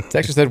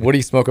 Texture said, would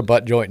he smoke a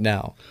butt joint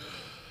now?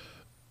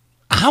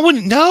 I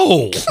wouldn't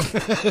know.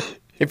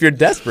 If you're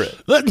desperate.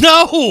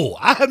 No.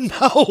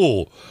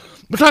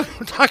 We're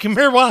talking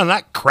marijuana,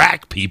 not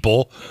crack,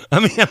 people. I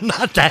mean, I'm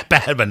not that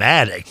bad of an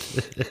addict.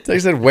 So you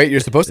said, wait,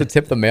 you're supposed to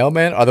tip the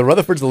mailman? Are the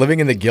Rutherfords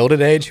living in the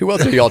Gilded Age? Who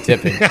else are y'all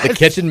tipping? The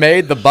kitchen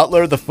maid, the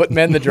butler, the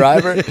footman, the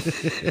driver?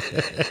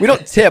 We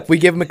don't tip. We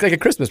give them like a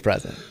Christmas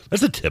present.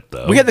 That's a tip,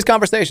 though. We had this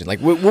conversation. Like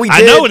we did.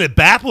 I know, and it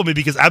baffled me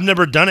because I've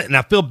never done it, and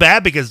I feel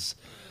bad because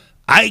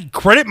I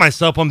credit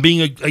myself on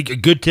being a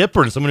good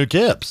tipper and someone who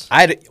tips.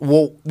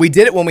 We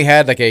did it when we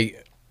had like a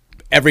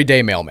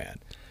everyday mailman.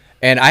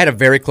 And I had a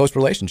very close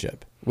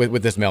relationship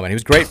with this mailman. He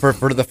was great for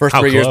the first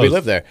 3 years we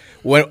lived there.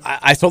 When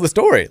I told the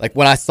story, like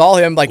when I saw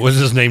him, like was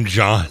his name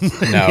John?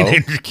 No,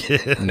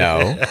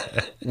 no.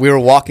 We were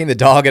walking the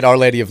dog at Our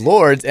Lady of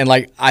Lourdes, and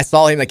like I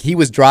saw him, like he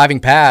was driving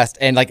past,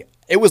 and like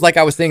it was like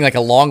I was seeing like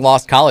a long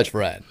lost college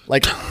friend.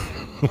 Like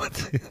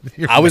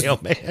I was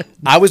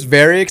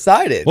very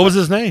excited. What was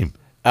his name?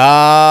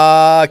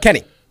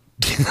 Kenny.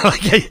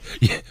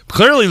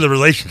 Clearly the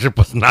relationship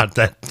was not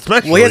that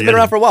special. Well, he hasn't been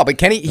around for a while, but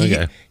Kenny,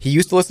 he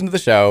used to listen to the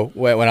show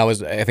when I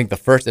was, I think, the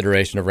first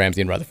iteration of Ramsey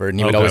and Rutherford, and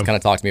he would always kind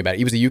of talk to me about it.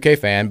 He was a UK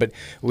fan, but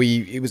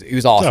he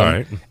was awesome.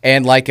 Right.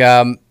 And like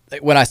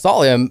when I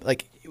saw him,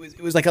 like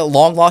it was like a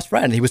long lost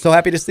friend. He was so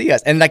happy to see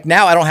us, and like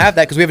now I don't have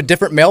that because we have a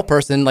different mail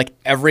person like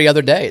every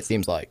other day. It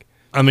seems like.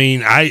 I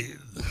mean, I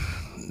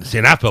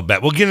felt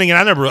bad. Well,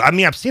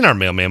 I've seen our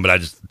mailman,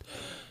 but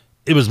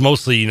it was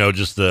mostly,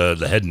 just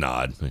the head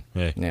nod.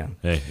 Hey, yeah.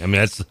 Hey, I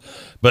mean,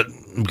 but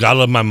gotta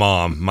love my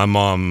mom. My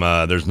mom,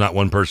 there's not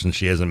one person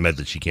she hasn't met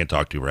that she can't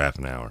talk to for half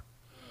an hour.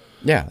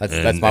 Yeah,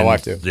 that's my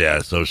wife too.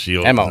 Yeah, so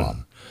she'll. And my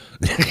mom.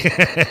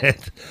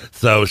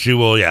 So she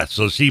will, yeah.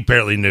 So she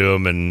apparently knew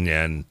him,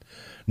 and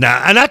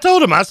I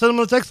told him, I sent him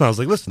a text, and I was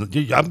like, listen,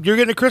 you're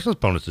getting a Christmas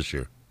bonus this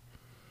year.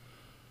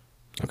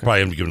 Okay.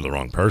 Probably am giving it to the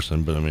wrong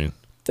person, but I mean.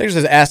 Texas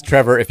says, ask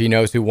Trevor if he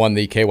knows who won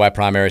the KY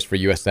primaries for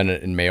U.S.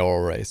 Senate and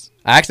mayoral race.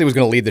 I actually was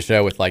going to lead the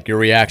show with like your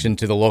reaction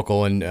to the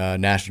local and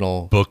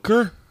national.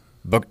 Booker?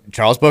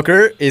 Charles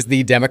Booker is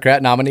the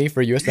Democrat nominee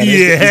for U.S. Senate.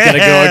 Yeah. He's going to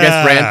go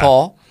against Rand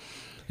Paul.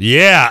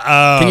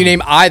 Yeah. Can you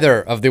name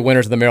either of the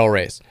winners of the mayoral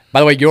race? By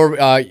the way,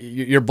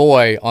 your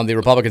boy on the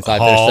Republican side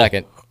finished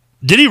second.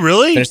 Did he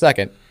really? Finished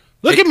second.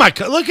 Look at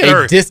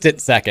her. A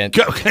distant second.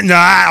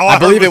 I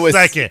believe it was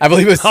second. I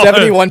believe it was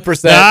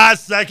 71%.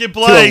 Second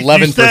place. To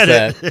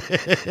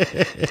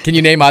 11%. Can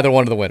you name either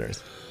one of the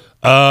winners?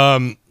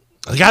 The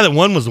guy that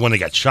won was the one that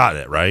got shot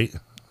at, right?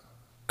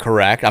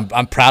 Correct.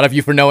 I'm proud of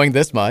you for knowing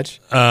this much.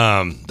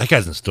 That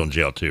guy's still in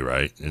jail too,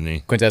 right? Isn't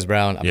he? Quintez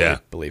Brown? I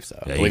believe so.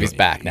 I believe he's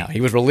back now.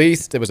 He was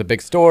released. It was a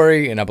big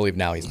story, and I believe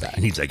now he's back.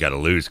 He needs that guy to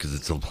lose because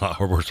it's a lot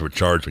worse of a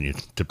charge when you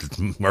tip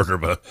the murder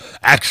of an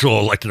actual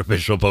elected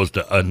official opposed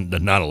to a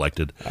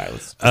non-elected. All right,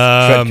 let's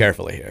tread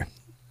carefully here.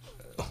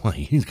 Well,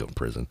 he's going to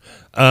prison.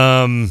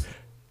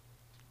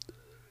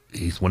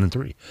 He's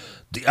 1-3.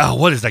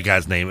 What is that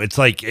guy's name? It's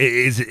like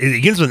it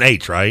begins with an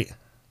H, right?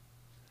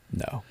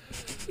 No.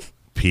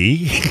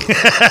 P?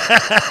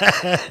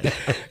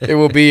 It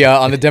will be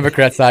on the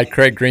Democrat side,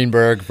 Craig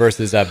Greenberg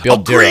versus Bill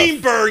Dura.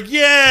 Greenberg,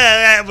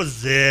 yeah, that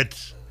was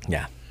it.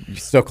 Yeah, you're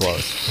so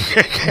close.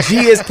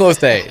 G is close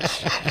to H,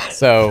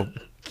 so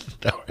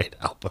all right,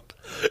 Album.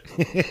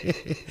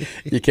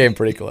 You came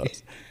pretty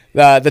close.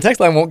 The text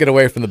line won't get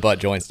away from the butt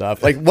joint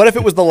stuff. Like, what if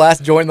it was the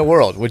last joint in the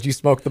world? Would you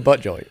smoke the butt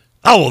joint?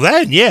 Oh, well,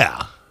 then,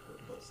 yeah.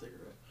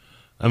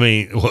 I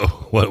mean,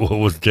 what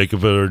was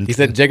Jacob?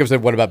 Jacob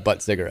said, what about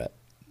butt cigarette?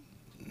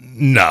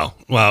 No.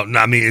 Well, no,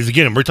 I mean,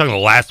 again, we're talking the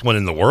last one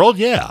in the world?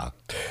 Yeah.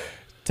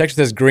 Texas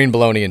says green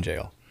bologna in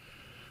jail.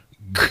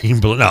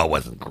 Green bologna? No, it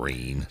wasn't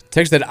green.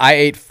 Texas said, I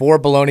ate 4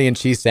 bologna and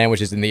cheese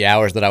sandwiches in the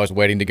hours that I was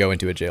waiting to go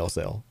into a jail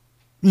cell.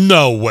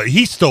 No way.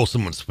 He stole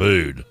someone's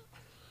food.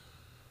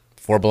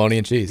 4 bologna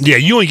and cheese. Yeah,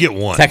 you only get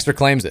one. Texter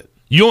claims it.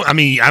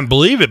 I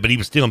believe it, but he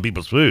was stealing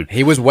people's food.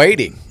 He was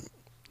waiting.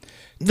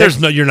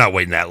 You're not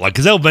waiting that long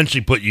because they'll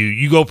eventually put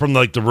you go from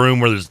like the room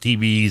where there's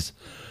TVs.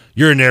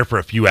 You're in there for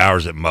a few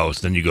hours at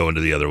most, then you go into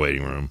the other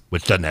waiting room,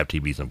 which doesn't have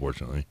TVs,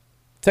 unfortunately.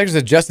 Texas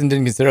said Justin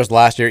didn't consider us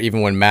last year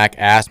even when Mac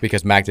asked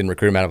because Mac didn't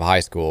recruit him out of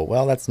high school.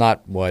 Well, that's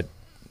not what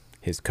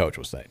his coach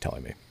was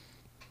telling me.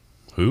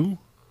 Who?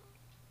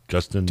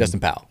 Justin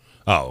Powell.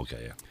 Oh,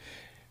 okay, yeah.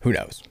 Who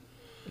knows?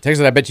 Texas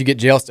said, I bet you get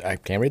jail. I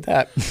can't read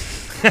that.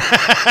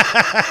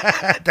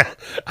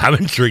 I'm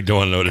intrigued to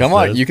want to know what Come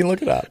on, you can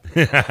look it up.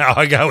 All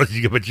I got was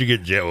but you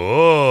get jail.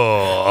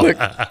 Oh.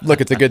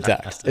 Look, it's a good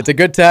text. It's a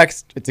good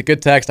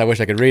text. I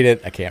wish I could read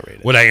it. I can't read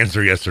it. Would I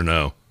answer yes or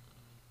no?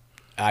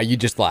 You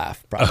just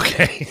laugh, probably.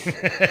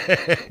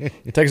 Okay.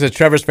 Texas says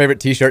Trevor's favorite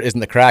T-shirt isn't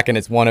the Kraken.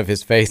 It's one of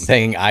his face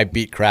saying, I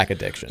beat crack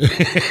addiction.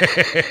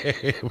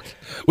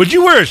 Would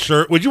you wear a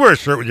shirt? Would you wear a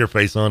shirt with your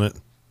face on it?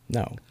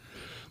 No.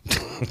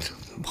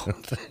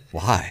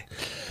 Why?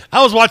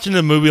 I was watching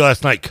the movie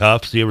last night,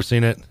 Cuffs. You ever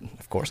seen it?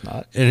 Of course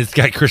not. And it's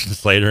got Christian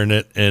Slater in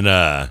it. And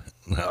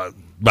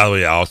by the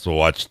way, I also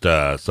watched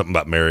something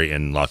about Mary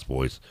and Lost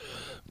Boys.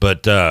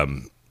 But I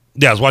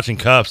was watching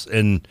Cuffs,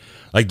 and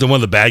like one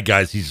of the bad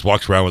guys, he just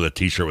walks around with a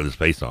T-shirt with his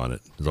face on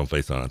it, his own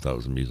face on it. I thought it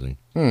was amusing.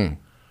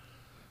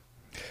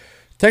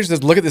 Texas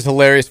says, look at this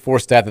hilarious 4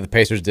 stat that the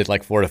Pacers did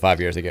like 4 to 5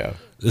 years ago.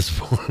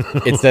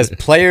 It says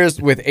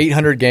players with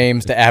 800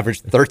 games to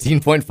average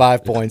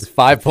 13.5 points,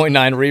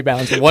 5.9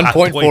 rebounds,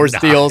 1.4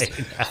 steals,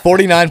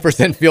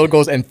 49% field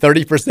goals, and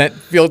 30%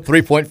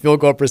 3-point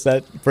field goal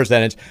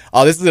percentage.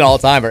 Oh, this is an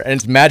all-timer. And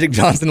it's Magic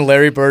Johnson,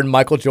 Larry Bird,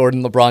 Michael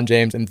Jordan, LeBron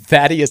James, and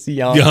Thaddeus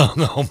Young.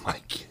 Oh, my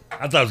God.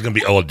 I thought it was going to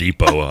be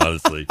Oladipo,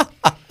 honestly.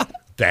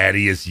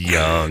 Thaddeus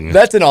Young.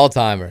 That's an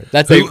all-timer.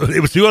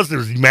 It was who else? It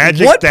was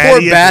Magic. What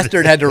Thaddeus? Poor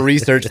bastard had to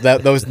research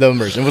those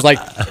numbers and was like,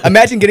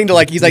 imagine getting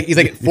to he's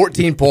at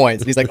 14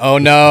 points and he's like, oh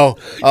no,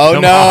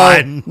 Come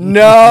on.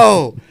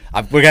 no.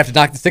 We're gonna have to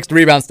knock the 6th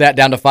rebound stat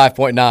down to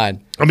 5.9.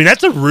 I mean,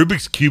 that's a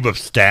Rubik's Cube of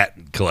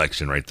stat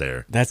collection right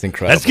there. That's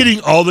incredible. That's getting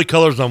all the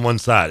colors on one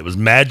side. It was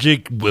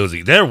Magic. Was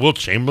he there? Will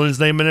Chamberlain's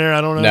name in there? I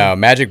don't know. No,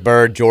 Magic,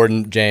 Bird,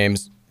 Jordan,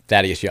 James,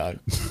 Thaddeus Young.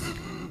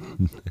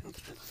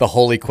 The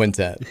Holy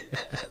Quintet.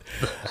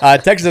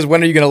 Texas says,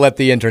 when are you going to let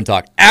the intern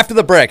talk? After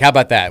the break. How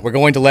about that? We're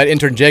going to let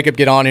intern Jacob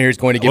get on here. He's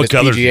going to give his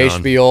PGA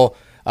spiel.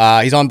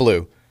 He's on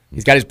blue.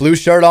 He's got his blue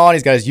shirt on.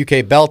 He's got his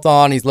UK belt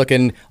on. He's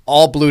looking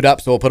all blued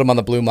up, so we'll put him on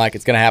the blue mic.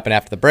 It's going to happen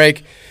after the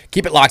break.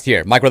 Keep it locked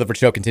here. Mike Rutherford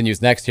Show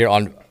continues next here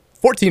on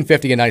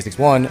 1450 and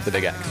 96.1, The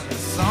Big X.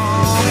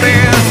 Something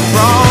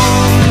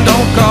wrong,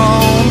 don't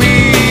call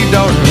me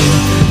daughter.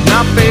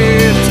 Not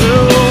fair to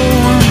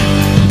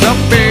the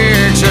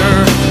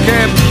picture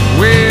kept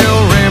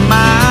will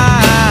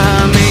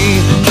remind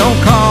me. Don't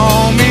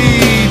call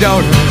me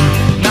daughter.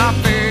 Not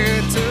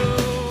fair to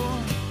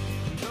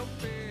the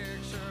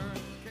picture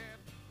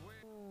kept.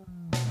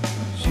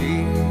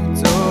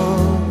 Sheets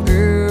of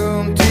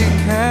empty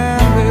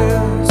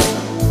canvas,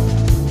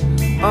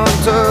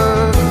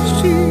 untouched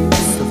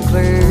sheets of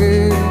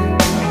clay.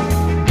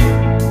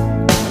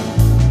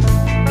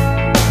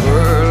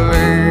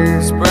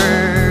 Early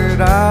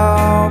spread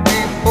out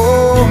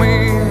before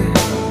me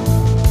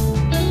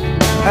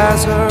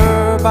as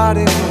her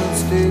body was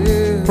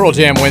still. Pearl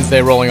Jam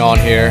Wednesday rolling on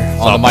here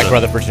on the Mike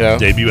Rutherford Show.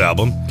 Debut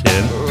album,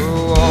 Ken.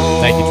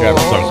 Thank you, Trevor.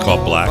 The song's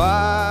called Black.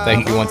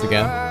 Thank you once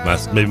again.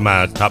 Maybe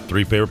my top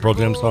 3 favorite Pearl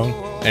Jam song.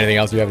 Anything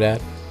else you have to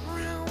add?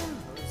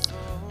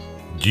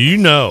 Do you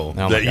know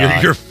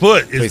that your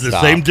foot is Please the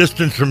stop. same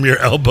distance from your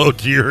elbow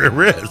to your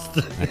wrist?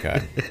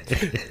 Okay.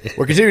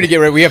 We're continuing to get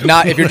ready. We have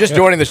not, if you're just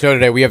joining the show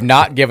today, we have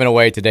not given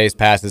away today's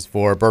passes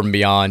for Bourbon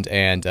Beyond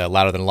and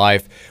Louder Than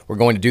Life. We're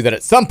going to do that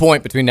at some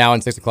point between now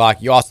and 6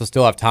 o'clock. You also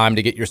still have time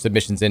to get your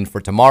submissions in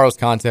for tomorrow's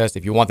contest.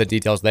 If you want the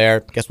details there,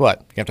 guess what?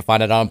 You have to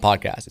find it on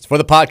podcast. It's for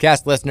the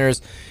podcast listeners.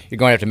 You're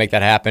going to have to make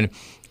that happen.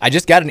 I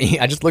just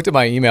looked at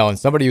my email, and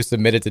somebody who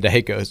submitted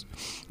today goes,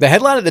 the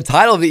headline of the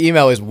title of the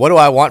email is, "What do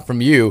I want from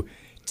you?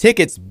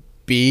 Tickets,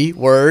 B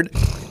word."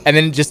 And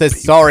then it just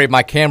says, "Sorry,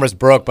 my camera's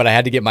broke, but I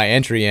had to get my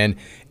entry in."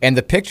 And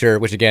the picture,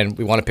 which again,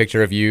 we want a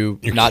picture of you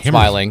Your not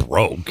camera's smiling.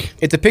 broke.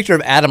 It's a picture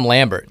of Adam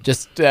Lambert,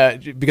 just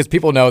because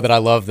people know that I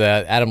love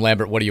the Adam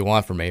Lambert, "What do you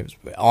want from me?" It's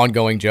an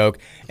ongoing joke.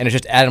 And it's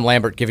just Adam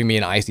Lambert giving me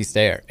an icy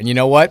stare. And you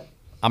know what?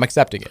 I'm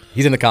accepting it.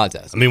 He's in the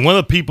contest. I mean, one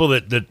of the people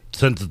that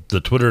sent the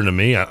Twitter to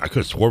me, I could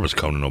have swore was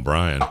Conan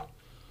O'Brien.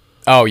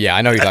 Oh, yeah,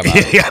 I know who you're talking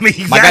about. I mean,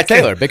 exactly. My guy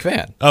Taylor, big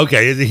fan.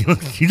 Okay,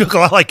 you look a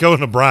lot like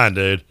Conan O'Brien,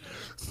 dude.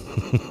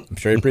 I'm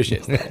sure he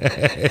appreciates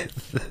that.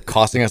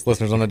 Costing us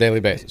listeners on a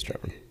daily basis,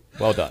 Trevor.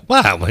 Well done.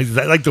 Wow, is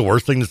that like the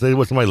worst thing to say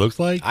what somebody looks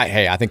like?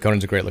 I think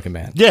Conan's a great looking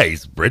man. Yeah,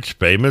 he's rich,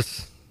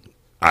 famous,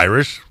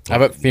 Irish. I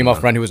have a female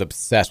friend who was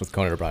obsessed with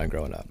Conan O'Brien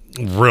growing up.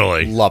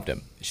 Really? Loved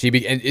him.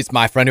 And it's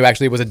my friend who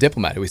actually was a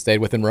diplomat who we stayed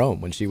with in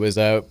Rome when she was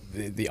our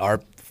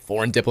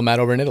foreign diplomat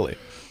over in Italy.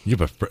 You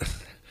have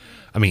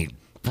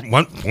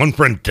one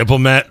friend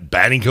diplomat,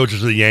 batting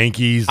coaches of the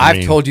Yankees.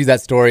 I've told you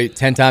that story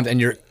 10 times,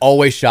 and you're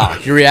always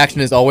shocked. Your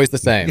reaction is always the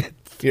same.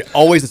 You're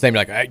always the same.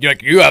 You're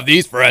like, you have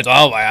these friends.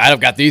 Oh,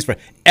 I've got these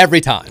friends.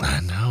 Every time.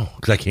 I know,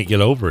 because I can't get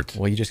over it.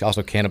 Well, you just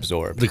also can't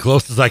absorb. The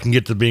closest I can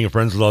get to being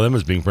friends with all them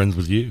is being friends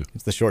with you.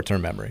 It's the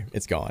short-term memory.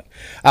 It's gone.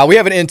 We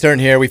have an intern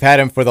here. We've had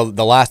him for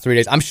the last 3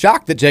 days. I'm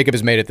shocked that Jacob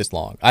has made it this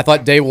long. I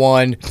thought day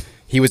one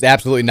he was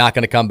absolutely not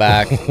going to come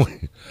back.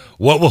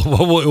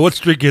 What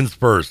streak ends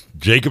first?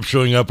 Jacob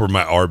showing up or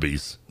my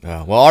Arby's?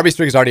 Well, Arby's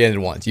streak has already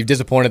ended once. You've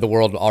disappointed the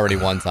world already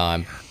one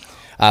time.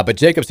 But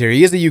Jacob's here.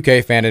 He is a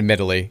UK fan,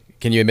 admittedly.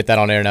 Can you admit that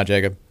on air now,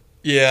 Jacob?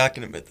 Yeah, I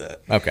can admit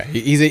that. Okay.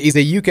 He's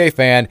a UK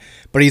fan,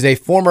 but he's a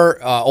former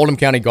Oldham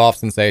County golf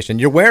sensation.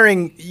 You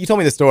told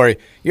me the story.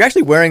 You're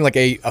actually wearing like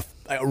a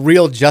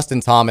real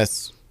Justin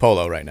Thomas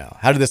polo right now.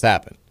 How did this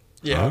happen?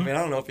 Yeah, I mean, I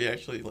don't know if he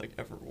actually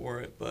ever wore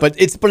it, but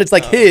it's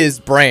like his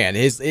brand.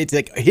 It's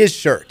like his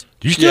shirt.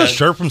 Do you steal a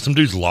shirt from some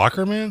dude's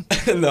locker, man?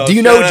 No, do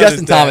you know who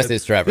Justin Thomas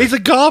is, Trevor? He's a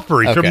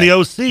golfer. He's from the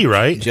OC,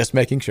 right? Just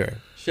making sure.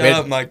 Shout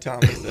out Mike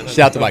Thomas.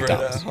 Shout out to Mike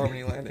Thomas. At,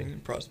 Harmony Landing in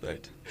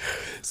Prospect.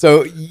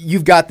 So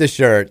you've got this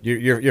shirt.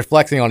 You're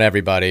flexing on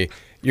everybody.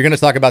 You're going to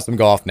talk about some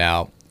golf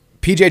now.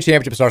 PGA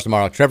Championship starts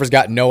tomorrow. Trevor's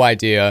got no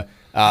idea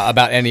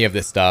about any of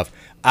this stuff.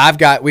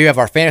 We have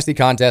our fantasy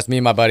contest. Me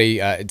and my buddy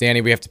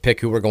Danny. We have to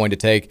pick who we're going to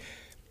take.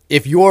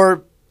 If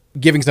you're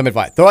giving some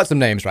advice, throw out some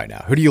names right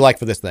now. Who do you like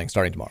for this thing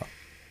starting tomorrow?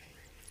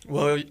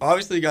 Well,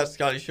 obviously you got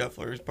Scotty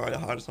Scheffler, who's probably the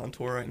hottest on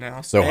tour right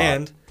now. So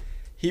and hot.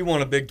 He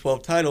won a Big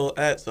 12 title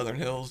at Southern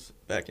Hills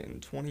back in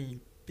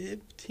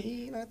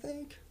 2015, I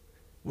think,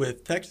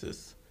 with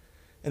Texas.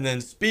 And then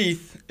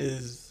Spieth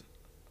is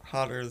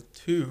hotter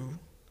too.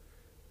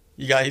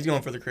 He's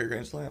going for the career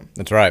Grand Slam.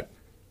 That's right.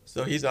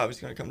 So he's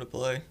obviously going to come to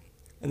play.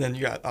 And then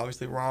you got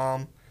obviously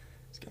Rahm.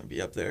 He's going to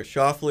be up there.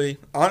 Schauffele.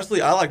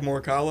 Honestly, I like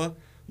Morikawa.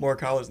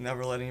 Morikawa's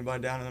never let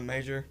anybody down in a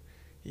major.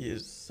 He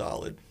is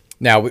solid.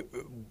 Now,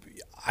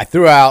 I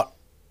threw out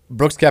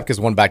Brooks Koepka's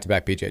won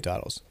back-to-back PGA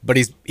titles, but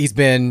he's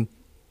been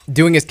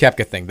doing his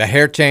Koepka thing. The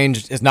hair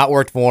change has not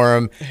worked for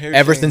him.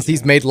 Ever since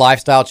he's made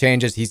lifestyle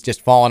changes, he's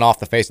just fallen off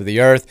the face of the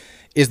earth.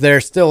 Is there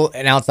still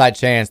an outside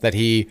chance that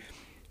he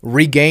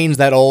regains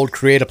that old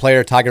create a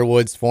player Tiger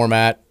Woods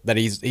format that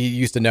he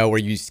used to know, where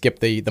you skip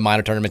the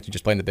minor tournaments, you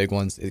just play in the big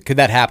ones? Could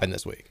that happen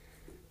this week?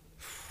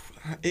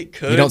 It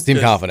could. You don't seem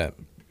confident.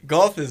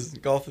 Golf is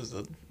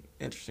an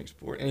interesting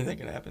sport. Anything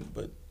can happen,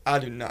 but I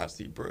do not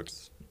see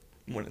Brooks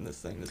winning this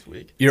thing this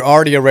week. You're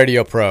already a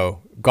radio pro.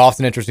 Golf's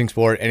an interesting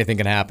sport. Anything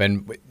can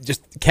happen.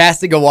 Just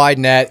casting a wide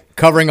net,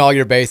 covering all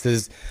your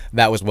bases,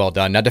 that was well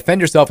done. Now defend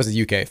yourself as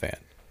a UK fan.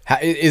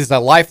 Is this a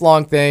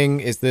lifelong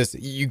thing?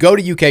 You go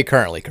to UK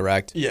currently,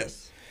 correct?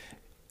 Yes.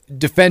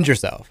 Defend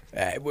yourself.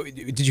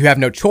 Did you have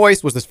no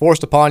choice? Was this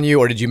forced upon you,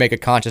 or did you make a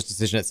conscious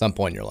decision at some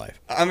point in your life?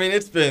 I mean,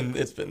 it's been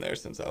there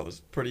since I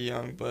was pretty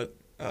young, but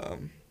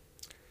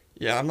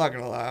yeah, I'm not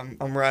gonna lie.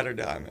 I'm ride or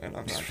die, man.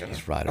 I'm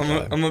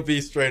gonna be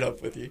straight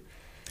up with you.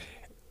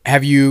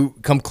 Have you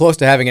come close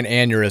to having an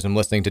aneurysm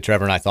listening to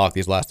Trevor and I talk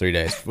these last 3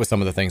 days with some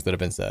of the things that have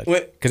been said?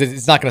 Because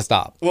it's not going to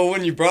stop. Well,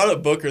 when you brought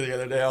up Booker the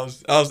other day, I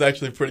was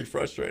actually pretty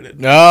frustrated.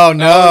 No.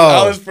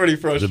 I was pretty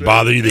frustrated. Does it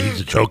bother you that he's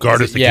a choke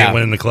artist that can't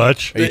win in the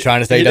clutch? Are you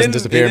trying to say he doesn't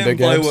disappear in big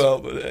games? He didn't play well,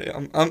 but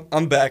hey,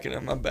 I'm backing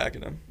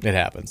him. It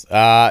happens.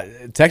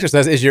 Texter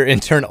says, is your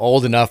intern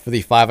old enough for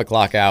the 5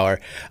 o'clock hour?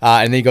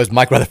 And then he goes,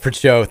 Mike Rutherford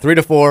Show, 3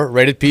 to 4,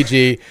 rated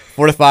PG,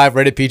 4 to 5,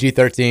 rated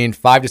PG-13,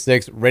 5 to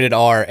 6, rated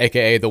R,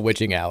 a.k.a. The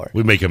Witching Hour.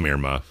 We make him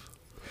earmuff.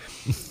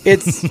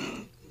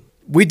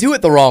 We do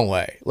it the wrong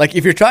way. Like,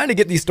 if you're trying to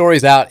get these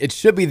stories out, it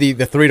should be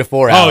the 3 to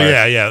 4 hour. Oh,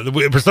 yeah.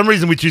 For some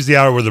reason, we choose the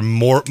hour where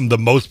the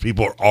most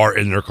people are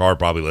in their car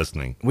probably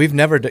listening. We've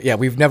never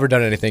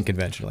done anything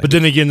conventionally. But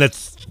then again,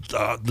 that's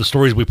the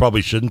stories we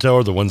probably shouldn't tell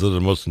are the ones that are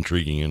the most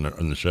intriguing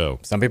in the show.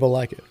 Some people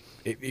like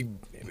it.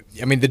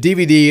 I mean, the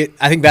DVD,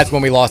 I think that's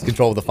when we lost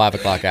control of the 5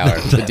 o'clock hour,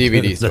 the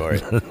DVD story.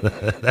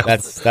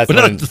 That's but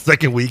when, the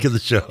second week of the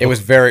show. It was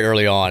very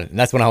early on, and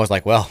that's when I was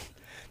like, well,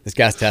 this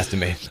guy's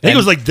testing me. I think it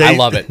was like I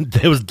love it.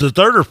 It was the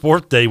third or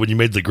fourth day when you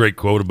made the great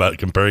quote about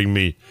comparing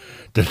me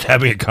to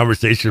having a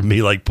conversation with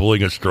me like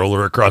pulling a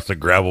stroller across a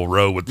gravel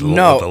road with the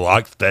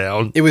locks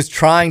down. It was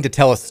trying to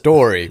tell a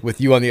story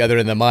with you on the other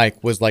end of the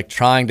mic was like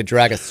trying to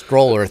drag a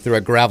stroller through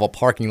a gravel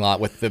parking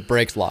lot with the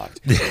brakes locked.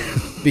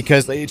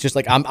 Because it's just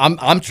like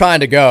I'm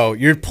trying to go.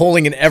 You're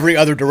pulling in every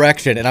other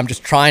direction, and I'm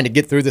just trying to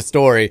get through the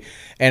story.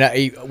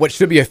 And what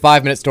should be a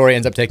 5-minute story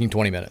ends up taking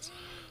 20 minutes.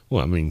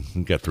 Well, I mean,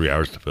 we've got 3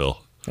 hours to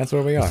fill. That's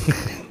where we are.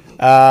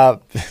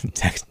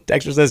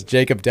 Dexter says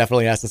Jacob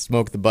definitely has to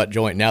smoke the butt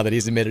joint now that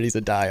he's admitted he's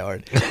a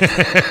diehard.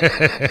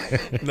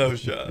 No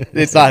shot.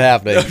 It's not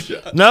happening. No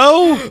shot.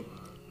 No?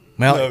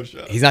 Well, no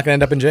shot. He's not going to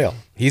end up in jail.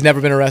 He's never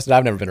been arrested.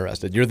 I've never been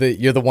arrested. You're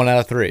the 1 out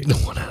of 3. The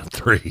 1 out of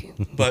 3.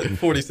 But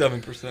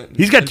 47%.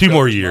 He's got 2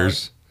 more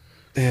years.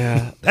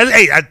 Yeah.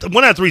 Hey,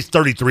 1 out of 3 is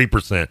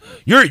 33%.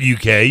 You're at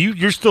UK.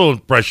 You're still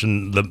fresh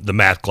in the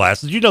math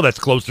classes. You know that's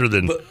closer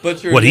than but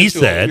what he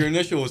said. Your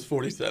initial was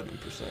 47%.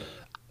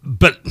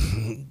 But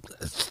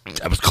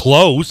I was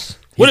close.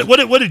 What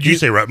did you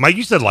say, right, Mike?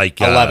 You said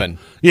like 11.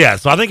 Yeah,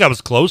 so I think I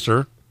was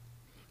closer.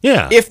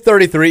 Yeah. If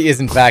 33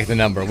 is in fact the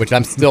number, which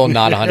I'm still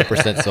not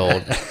 100%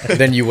 sold,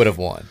 then you would have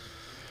won.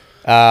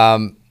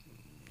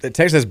 The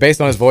text says,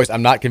 based on his voice,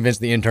 I'm not convinced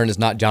the intern is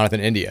not Jonathan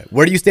India.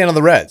 Where do you stand on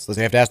the Reds?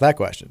 Let's have to ask that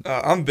question.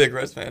 I'm a big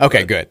Reds fan.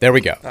 Okay, good. There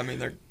we go. I mean,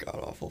 they're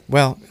god-awful.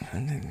 Well,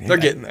 they're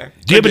getting there.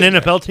 Do you have an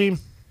NFL team?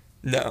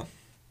 No.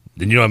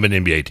 Then you don't have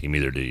an NBA team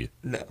either, do you?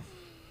 No.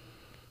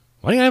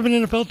 Why do you have an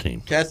NFL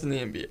team? Cats in the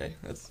NBA.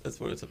 That's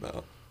what it's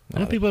about.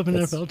 Why do people have an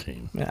NFL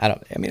team?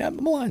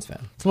 I'm a Lions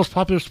fan. It's the most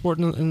popular sport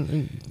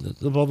in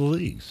of all the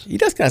leagues. He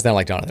does kind of sound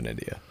like Jonathan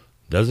India.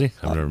 Does he?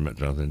 I've never met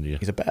Jonathan India.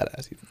 He's a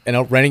badass.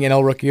 Reigning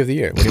NL Rookie of the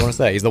Year. What do you want to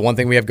say? He's the one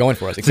thing we have going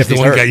for us. Except he's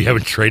the one guy you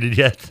haven't traded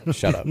yet?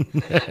 Shut up.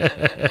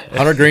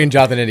 Hunter Green,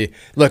 Jonathan India.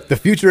 Look, the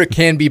future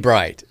can be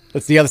bright.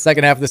 Let's see how the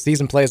second half of the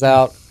season plays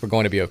out. We're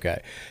going to be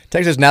okay.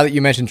 Texas, now that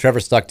you mentioned Trevor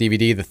Stuck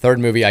DVD, the third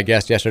movie I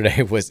guessed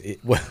yesterday was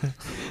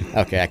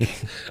okay.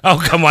 Oh,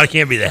 come on. It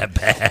can't be that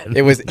bad.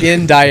 It was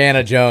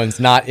Indiana Jones,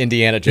 not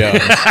Indiana Jones.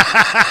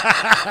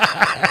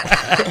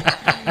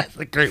 That's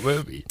a great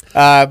movie.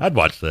 I'd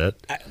watch that.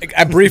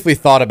 I briefly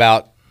thought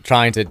about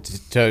trying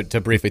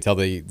to briefly tell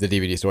the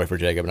DVD story for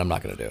Jacob, and I'm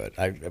not going to do it.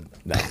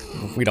 No,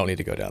 we don't need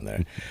to go down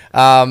there.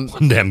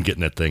 One day I'm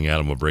getting that thing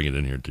out. I'm going to bring it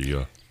in here to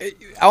you.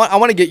 I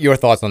want to get your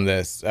thoughts on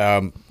this,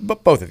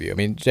 but both of you. I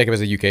mean, Jacob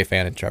is a UK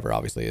fan, and Trevor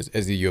obviously is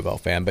a U of L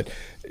fan. But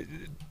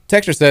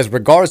Texture says,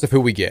 regardless of who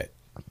we get,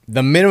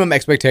 the minimum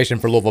expectation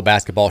for Louisville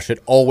basketball should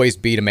always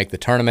be to make the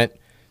tournament.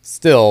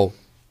 Still,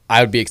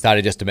 I would be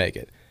excited just to make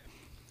it.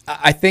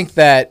 I think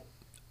that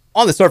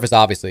on the surface,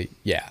 obviously,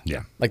 yeah.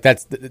 Like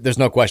there's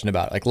no question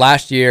about it. Like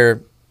last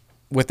year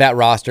with that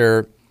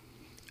roster,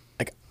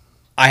 like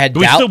I had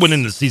doubts. We still went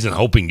into the season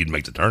hoping you'd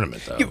make the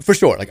tournament, though. For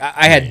sure. Like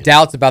I had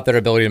doubts about their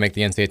ability to make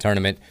the NCAA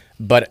tournament,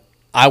 but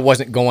I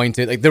wasn't going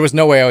to. Like there was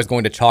no way I was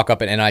going to chalk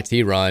up an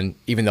NIT run,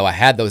 even though I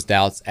had those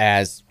doubts,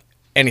 as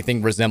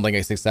anything resembling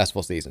a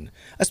successful season.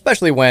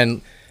 Especially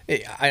when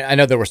I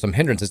know there were some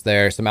hindrances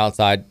there, some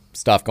outside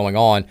stuff going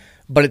on,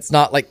 but it's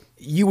not like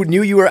you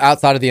knew you were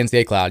outside of the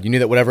NCAA cloud. You knew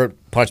that whatever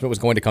punishment was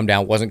going to come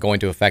down wasn't going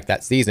to affect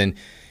that season.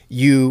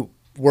 You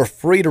were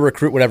free to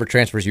recruit whatever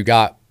transfers you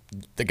got.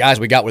 The guys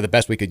we got were the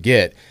best we could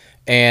get.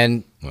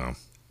 And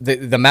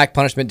the MAC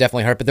punishment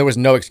definitely hurt, but there was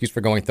no excuse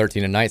for going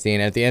 13-19.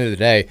 And at the end of the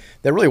day,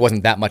 there really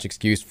wasn't that much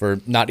excuse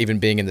for not even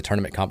being in the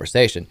tournament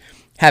conversation.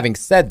 Having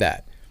said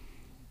that,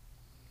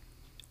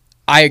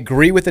 I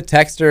agree with the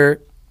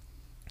texter.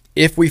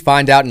 If we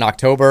find out in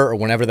October or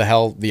whenever the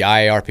hell the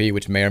IARP,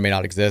 which may or may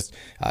not exist,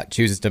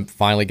 chooses to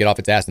finally get off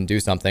its ass and do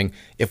something,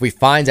 if we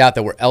find out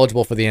that we're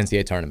eligible for the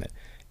NCAA tournament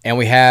and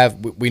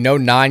we know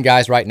 9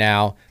 guys right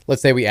now,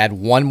 let's say we add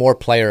 1 more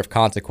player of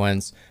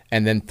consequence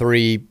and then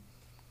 3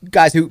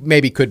 guys who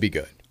maybe could be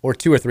good, or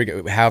 2 or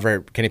 3,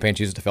 however Kenny Payne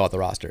chooses to fill out the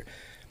roster.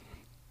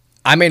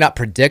 I may not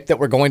predict that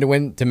we're going to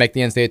win to make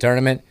the NCAA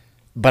tournament,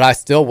 but I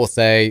still will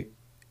say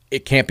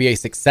it can't be a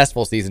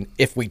successful season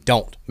if we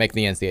don't make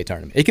the NCAA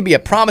tournament. It can be a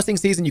promising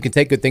season. You can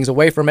take good things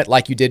away from it,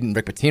 like you did in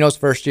Rick Pitino's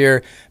first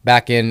year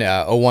back in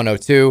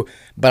 01-02.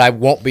 But I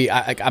won't be.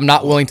 I'm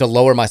not willing to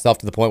lower myself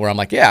to the point where I'm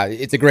like, yeah,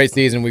 it's a great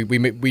season.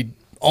 We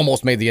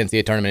almost made the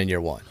NCAA tournament in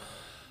year 1.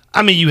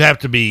 I mean, you have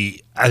to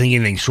be. I think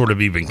anything short of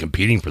even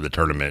competing for the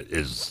tournament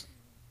is.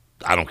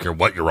 I don't care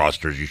what your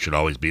roster is. You should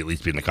always be at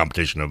least be in the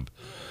competition of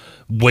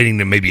waiting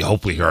to maybe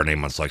hopefully hear our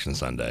name on Selection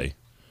Sunday.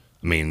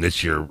 I mean,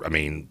 this year. I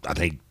mean, I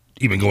think.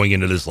 Even going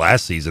into this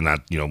last season,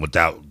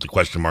 without the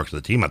question marks of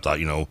the team, I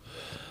thought,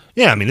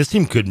 Yeah, I mean, this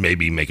team could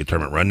maybe make a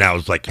tournament run. Now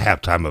it's like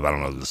halftime of, I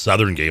don't know, the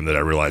Southern game that I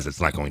realized it's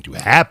not going to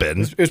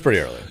happen. It was pretty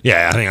early.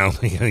 Yeah, I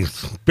think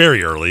it's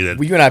very early.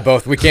 That You and I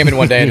both, we came in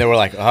one day and they were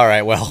like, all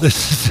right, well.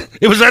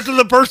 It was after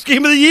the first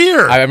game of the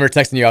year. I remember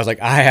texting you. I was like,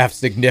 I have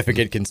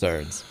significant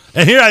concerns.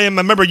 And here I am.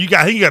 I remember you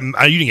didn't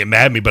get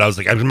mad at me, but I was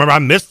like, I remember I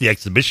missed the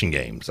exhibition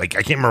games. Like,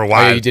 I can't remember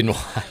why. Oh, yeah, you didn't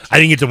watch. I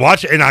didn't get to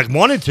watch it, and I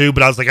wanted to,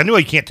 but I was like, I knew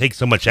I can't take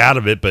so much out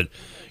of it, but,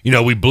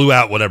 we blew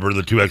out whatever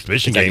the 2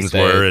 exhibition games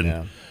were,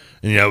 and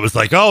it was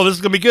like, oh, this is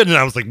going to be good. And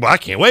I was like, well, I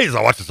can't wait. As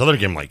I watched this other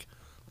game, like,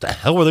 what the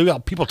hell were they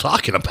people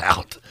talking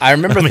about? I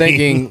remember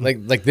thinking,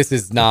 like this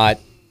is not,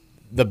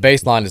 the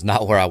baseline is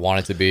not where I want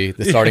it to be.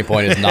 The starting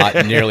point is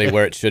not nearly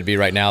where it should be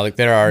right now. Like,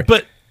 there are,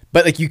 but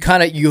like, you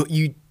kind of,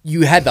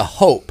 you had the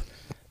hope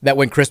that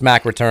when Chris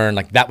Mack returned,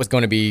 like, that was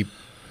going to be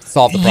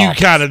solve the problem. You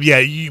kind of,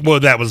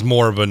 that was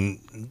more of an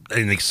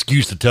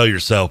excuse to tell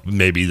yourself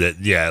maybe that,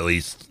 at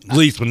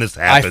least when this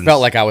happens. I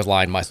felt like I was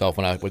lying to myself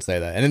when I would say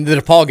that. And then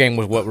the DePaul game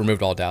was what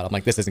removed all doubt. I'm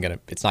like, it's not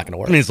going to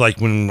work. I mean, it's like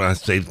when I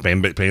say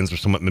fans are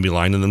somewhat maybe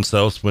lying to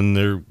themselves when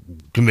they're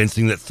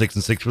convincing that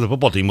 6-6 for the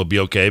football team will be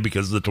okay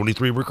because of the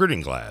 23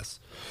 recruiting class.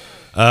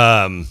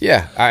 I mean,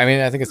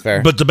 I think it's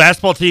fair. But the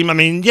basketball team, I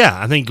mean,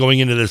 I think going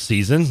into this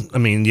season, I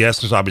mean,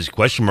 yes, there's obviously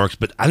question marks,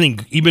 but I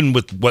think even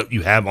with what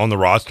you have on the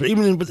roster,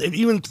 even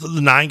the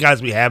 9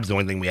 guys we have is the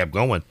only thing we have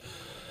going,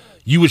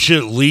 you should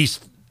at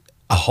least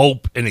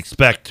hope and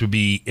expect to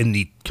be in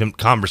the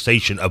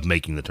conversation of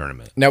making the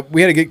tournament. Now, I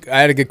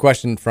had a good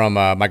question from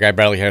my guy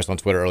Bradley Harris on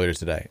Twitter earlier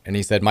today, and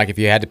he said, Mike, if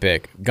you had to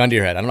pick, gun to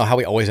your head. I don't know how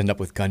we always end up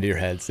with gun to your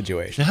head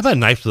situation. How about a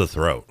knife to the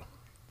throat?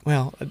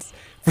 Well,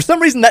 for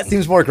some reason that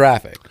seems more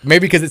graphic.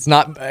 Maybe because it's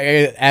not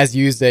as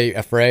used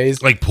a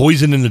phrase. Like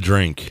poison in the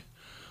drink.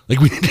 Like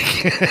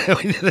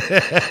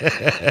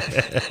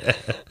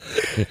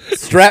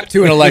strapped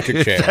to an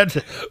electric chair.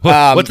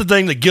 What's the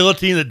thing? The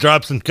guillotine that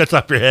drops and cuts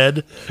off your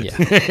head? Yeah.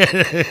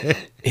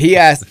 He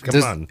asked,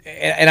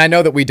 and I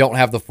know that we don't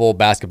have the full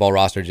basketball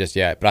roster just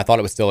yet, but I thought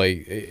it was still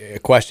a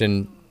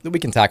question that we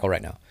can tackle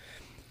right now.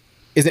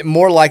 Is it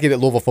more likely that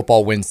Louisville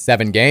football wins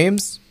 7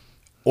 games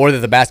or that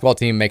the basketball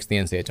team makes the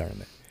NCAA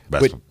tournament? I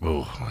don't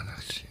know.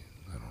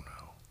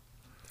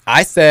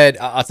 I said,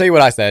 I'll tell you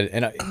what I said,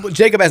 and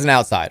Jacob as an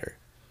outsider,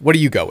 what do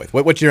you go with?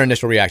 What's your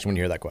initial reaction when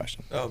you hear that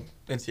question? Oh,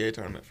 NCAA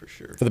tournament for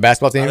sure. For the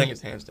basketball team? I think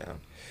it's hands down.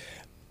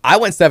 I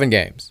went 7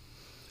 games.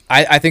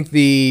 I think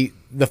the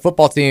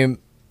football team,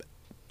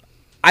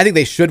 I think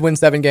they should win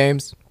 7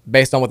 games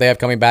based on what they have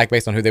coming back,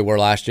 based on who they were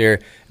last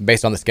year,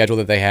 based on the schedule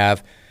that they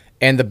have.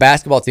 And the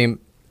basketball team,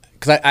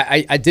 because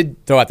I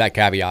did throw out that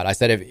caveat. I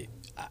said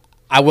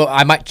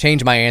I might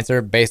change my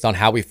answer based on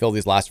how we fill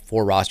these last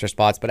 4 roster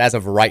spots, but as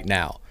of right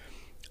now,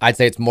 I'd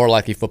say it's more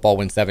likely football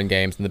wins 7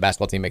 games than the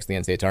basketball team makes the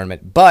NCAA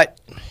tournament. But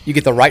you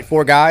get the right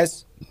 4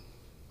 guys,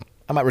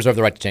 I might reserve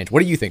the right to change.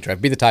 What do you think, Trev?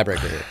 Be the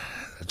tiebreaker here.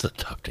 That's a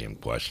tough damn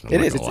question.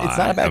 It is. It's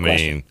not a bad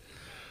question. mean,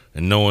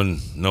 and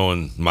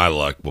knowing my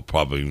luck, will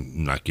probably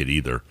not get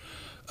either.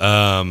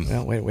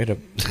 Wait to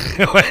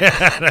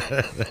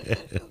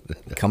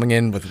coming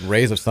in with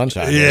rays of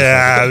sunshine.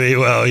 Yeah, I mean,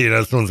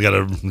 well, someone's got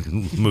to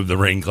move the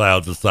rain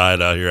clouds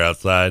aside out here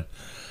outside.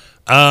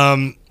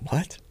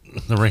 What?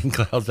 The rain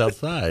clouds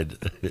outside.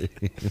 You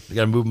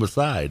got to move them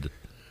aside,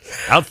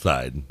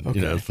 outside.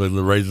 Okay. So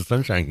the rays of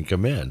sunshine can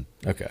come in.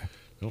 Okay.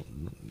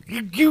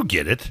 You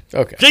get it.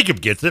 Okay. Jacob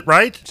gets it,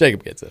 right?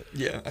 Jacob gets it.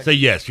 Yeah. Say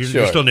yes.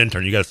 You're still an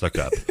intern. You got to suck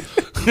up.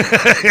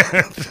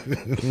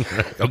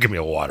 Don't give me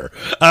a water.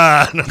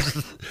 Oh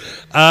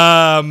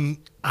man,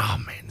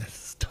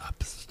 this is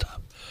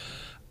tough.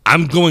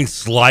 I'm going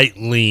slight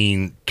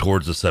lean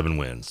towards the 7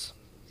 wins.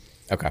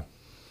 Okay.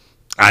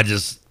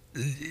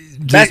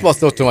 Basketball's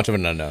still too much of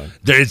an unknown.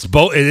 It's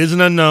both. It is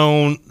an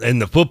unknown,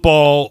 and the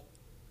football,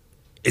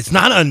 it's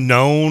not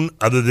unknown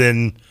other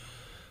than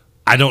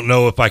I don't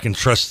know if I can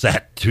trust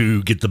that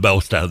to get the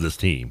most out of this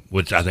team,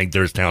 which I think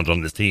there's talent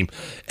on this team,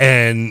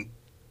 and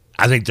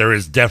I think there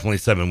is definitely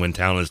 7-win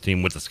talent on this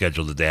team with the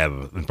schedule that they have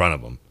in front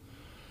of them.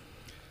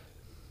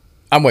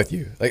 I'm with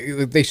you. Like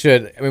they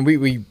should. I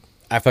mean,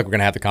 I feel like we're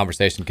gonna have the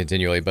conversation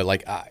continually,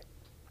 but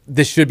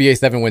this should be a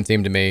 7-win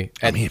team to me.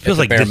 It feels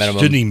like this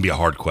shouldn't even be a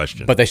hard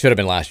question. But they should have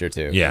been last year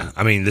too. Yeah,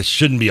 I mean, this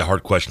shouldn't be a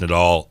hard question at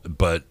all.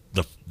 But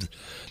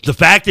the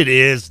fact it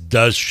is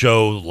does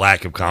show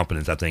lack of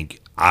confidence. I think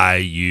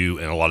you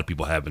and a lot of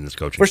people have in this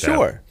coaching staff.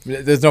 For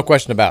sure. There's no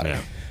question about it.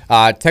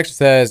 Texas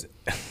says,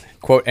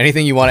 quote,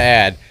 anything you want to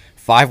add,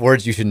 5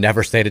 words you should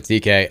never say to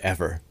TK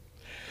ever.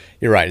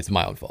 You're right. It's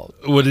my own fault.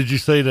 What did you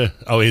say to?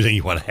 Oh, anything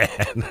you want to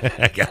add?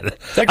 I got it.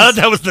 I thought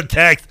that was the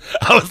text.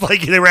 I was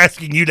like, they were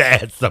asking you to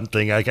add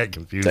something. I got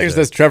confused. Texas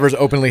says Trevor's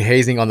openly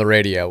hazing on the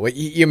radio.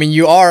 I mean,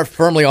 you are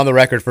firmly on the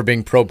record for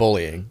being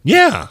pro-bullying.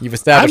 Yeah. You've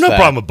established I have no that.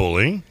 problem with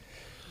bullying.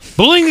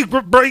 Bullying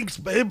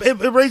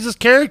it raises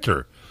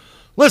character.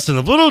 Listen,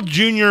 if little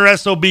junior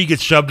SOB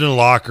gets shoved in a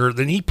locker,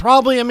 then he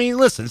probably,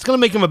 listen, it's going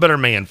to make him a better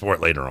man for it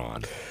later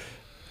on.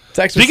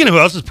 Speaking of who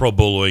else is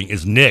pro-bullying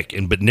is Nick,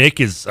 but Nick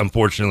is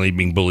unfortunately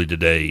being bullied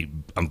today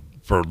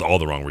for all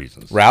the wrong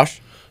reasons. Roush?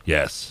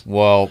 Yes.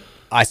 Well,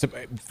 First of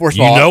all,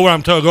 you know where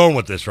I'm going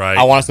with this, right?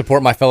 I want to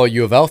support my fellow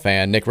U of L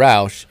fan, Nick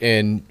Roush,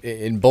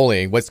 in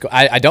bullying.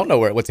 I don't know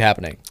what's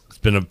happening. It's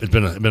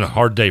been a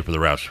hard day for the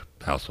Roush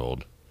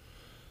household.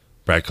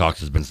 Brad Cox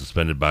has been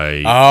suspended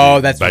by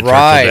Churchill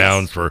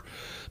Downs for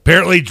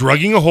apparently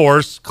drugging a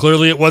horse.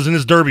 Clearly, it wasn't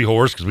his Derby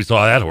horse because we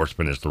saw that horse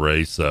finish the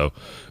race. So,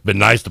 been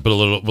nice to put a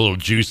little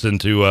juice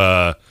into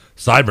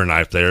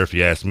Cyberknife there, if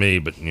you ask me.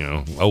 But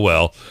oh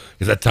well,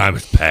 because that time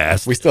has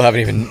passed. We still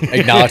haven't even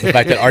acknowledged the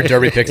fact that our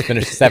Derby picks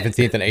finished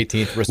 17th and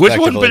 18th, respectively. Which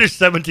one finished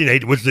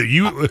 17th, 18th? Was it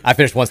you? I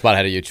finished one spot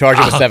ahead of you.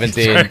 Charger was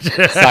 17.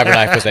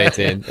 Cyberknife was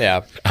 18.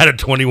 Yeah. I had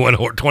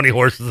 20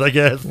 horses, I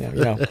guess.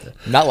 Yeah,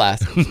 not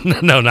last.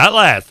 No, not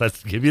last.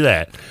 Let's give you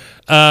that.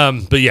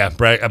 But yeah,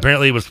 Brad,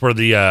 apparently it was for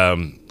the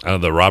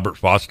Robert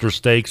Foster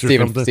Stakes or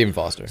something. Stephen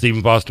Foster.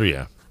 Stephen Foster,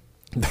 yeah.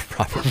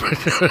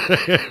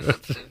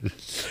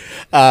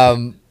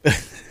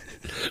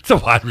 It's a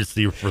wide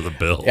receiver for the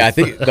Bills. Yeah, I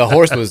think the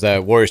horse was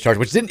Warriors Charger,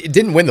 which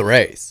didn't win the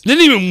race.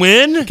 Didn't even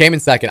win? Came in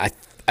second.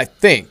 I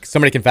think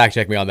somebody can fact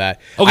check me on that.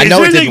 Okay, I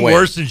know is there anything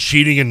worse than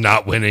cheating and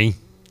not winning?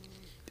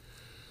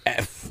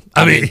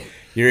 I mean,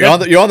 you're on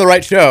the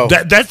right show.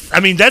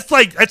 That's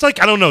like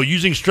I don't know,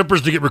 using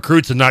strippers to get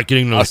recruits and not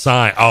getting them to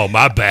sign. Oh,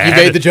 my bad.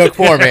 You made the joke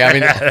for me. I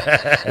mean,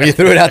 when you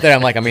threw it out there,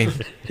 I'm like,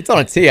 it's on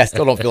a tee. I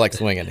still don't feel like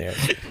swinging here.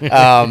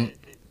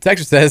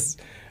 Texture says,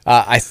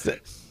 I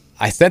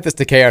sent this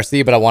to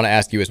KRC, but I want to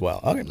ask you as well.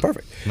 Okay,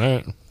 perfect. All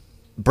right.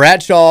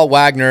 Bradshaw,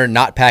 Wagner,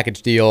 not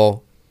package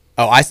deal.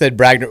 Oh, I said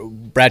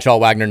Bradshaw,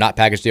 Wagner, not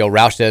package deal.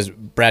 Roush says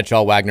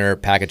Bradshaw, Wagner,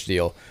 package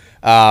deal.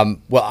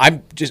 Well,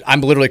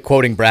 I'm literally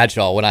quoting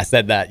Bradshaw when I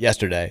said that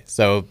yesterday.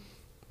 So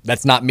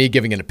that's not me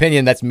giving an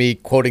opinion. That's me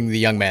quoting the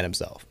young man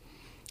himself.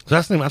 So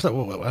that's the name. I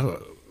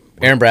thought.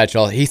 Aaron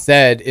Bradshaw. He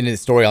said in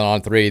his story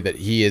on 3 that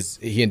he and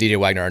DJ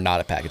Wagner are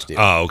not a package deal.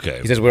 Oh, okay.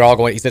 He says we're all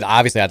going. He said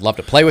obviously I'd love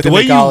to play with him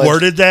in college. The way you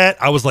worded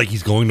that, I was like,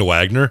 he's going to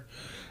Wagner.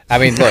 I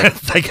mean, look,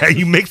 it's like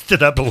you mixed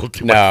it up a little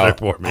too much there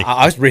for me.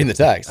 I was reading the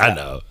text. I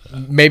know.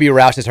 Maybe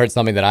Roush has heard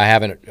something that I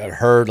haven't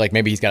heard. Like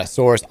maybe he's got a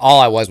source.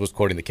 All I was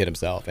quoting the kid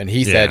himself, and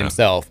he said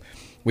himself,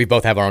 "We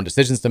both have our own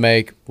decisions to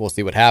make. We'll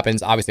see what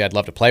happens. Obviously, I'd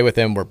love to play with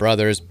him. We're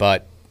brothers,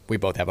 but we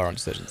both have our own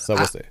decisions. So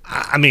we'll see."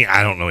 I mean,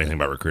 I don't know anything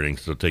about recruiting,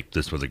 so take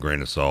this with a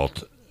grain of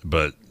salt.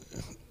 And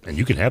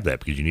you can have that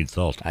because you need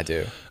salt. I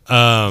do.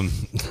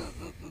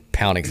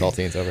 Pounding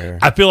saltines over here.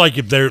 I feel like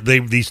if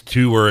these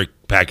two were a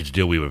package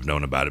deal, we would have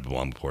known about it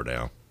long before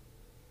now.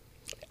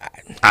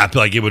 I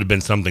feel like it would have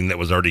been something that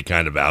was already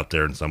kind of out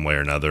there in some way or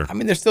another. I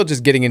mean, they're still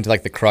just getting into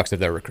like the crux of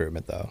their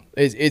recruitment, though.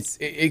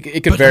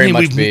 It could very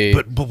much be.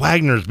 But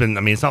Wagner's been.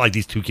 I mean, it's not like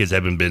these two kids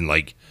haven't been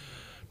like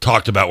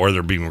talked about where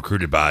they're being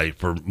recruited by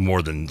for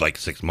more than like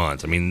 6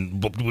 months. I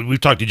mean, we've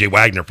talked to DJ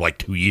Wagner for like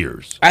 2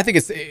 years. I think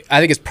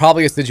it's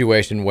probably a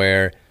situation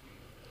where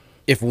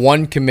if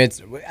one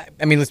commits,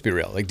 I mean, let's be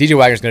real. Like DJ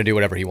Wagner's going to do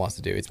whatever he wants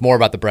to do. It's more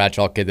about the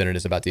Bradshaw kid than it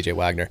is about DJ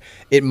Wagner.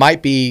 It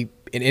might be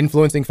an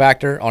influencing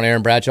factor on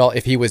Aaron Bradshaw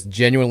if he was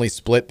genuinely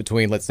split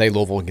between, let's say,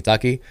 Louisville and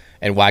Kentucky,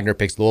 and Wagner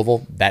picks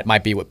Louisville. That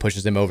might be what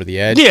pushes him over the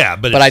edge. Yeah,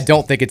 but I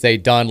don't think it's a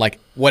done like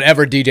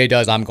whatever DJ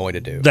does, I'm going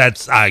to do.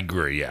 I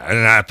agree. Yeah,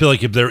 and I feel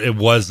like if it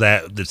was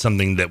that's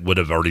something that would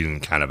have already been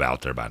kind of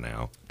out there by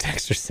now.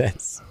 Extra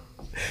sense.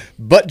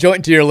 Butt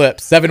joint to your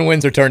lips. 7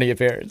 wins or tourney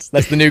appearance.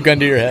 That's the new gun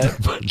to your head.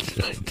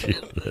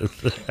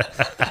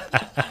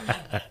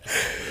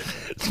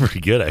 It's pretty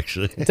good,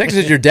 actually. Texas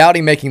says you're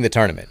doubting making the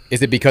tournament.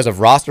 Is it because of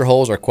roster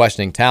holes or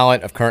questioning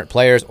talent of current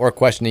players or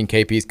questioning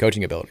KP's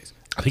coaching abilities?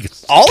 I think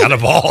it's all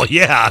of all.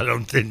 Yeah, I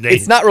don't think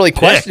it's not really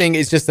questioning.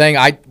 It's just saying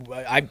I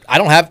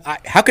don't have.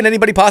 How can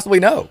anybody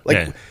possibly know?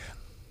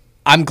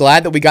 I'm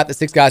glad that we got the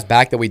 6 guys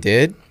back that we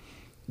did.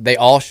 They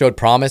all showed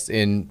promise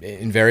in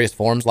various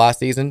forms last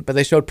season, but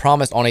they showed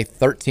promise on a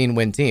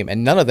 13-win team,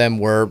 and none of them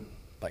were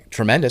like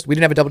tremendous. We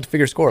didn't have a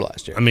double-figure score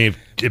last year. I mean,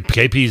 if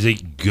KP is a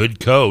good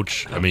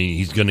coach, I mean,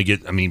 he's going to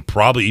get. I mean,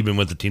 probably even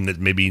with a team that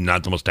maybe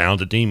not the most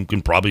talented team,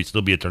 can probably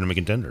still be a tournament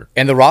contender.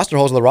 And the roster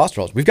holes are the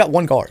roster holes. We've got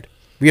one guard.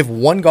 We have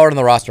one guard on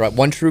the roster,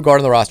 one true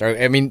guard on the roster.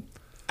 I mean,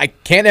 I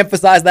can't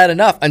emphasize that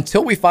enough.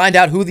 Until we find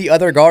out who the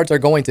other guards are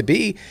going to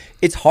be,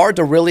 it's hard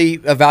to really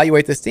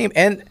evaluate this team.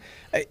 And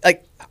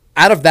like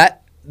out of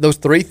those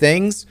 3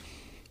 things,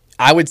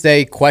 I would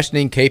say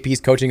questioning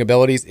KP's coaching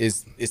abilities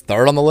is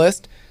third on the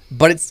list,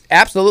 but it's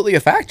absolutely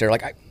a factor.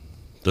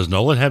 Does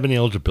Nolan have any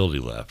eligibility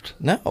left?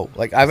 No.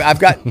 Like I've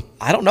got,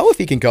 I don't know if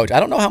he can coach.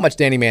 I don't know how much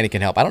Danny Manning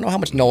can help. I don't know how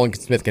much Nolan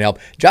Smith can help.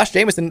 Josh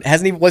Jameson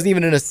wasn't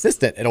even an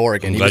assistant at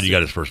Oregon. I'm glad you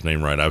got his first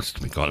name right. I was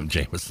calling him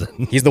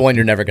Jameson. He's the one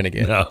you're never going to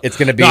get. No. It's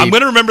going to be. No, I'm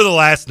going to remember the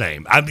last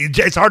name.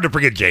 It's hard to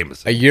forget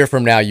Jameson. A year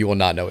from now, you will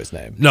not know his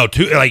name. No,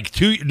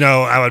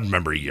 No, I would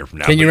remember a year from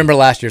now. Can you remember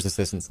last year's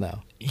assistants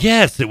now?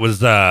 Yes, it was.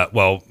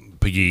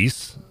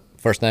 Pagese.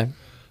 First name.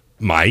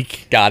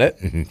 Mike. Got it.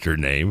 It's your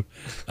name.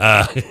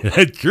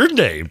 It's your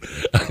name.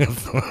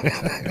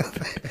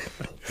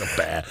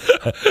 Bad.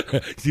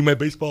 See my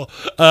baseball?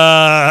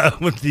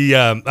 With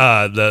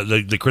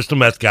the crystal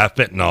meth guy,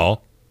 fentanyl.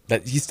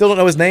 You still don't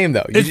know his name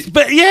though. It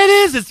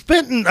is. It's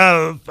Fenton.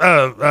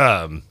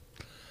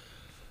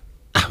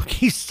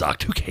 He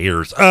sucked. Who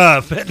cares?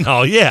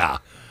 Fentanyl, yeah.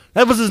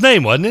 That was his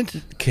name, wasn't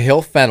it?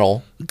 Cahill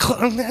Fennell.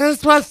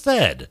 That's what I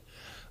said.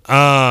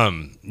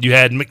 You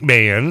had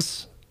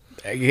McMahon's.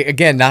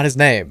 Again, not his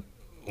name.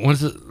 What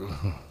is it?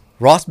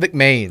 Ross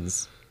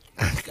McMahon's.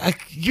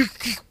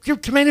 You're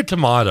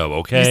tomato,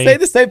 okay? You say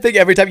the same thing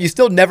every time. You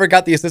still never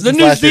got the assistance.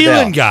 The New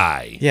Zealand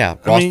guy. Yeah,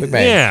 Ross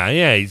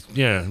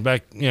McMahon.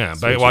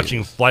 Back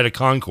watching Flight of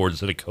Conchord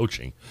instead of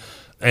coaching.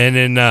 And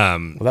then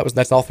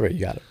that's all three.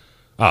 You got it.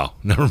 Oh,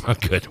 never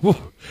mind. Good.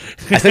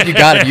 I said you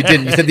got it. You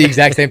didn't. You said the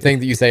exact same thing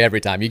that you say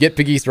every time. You get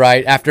Pegues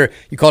right after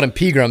you called him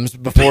Pegrams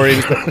before he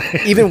was,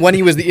 even when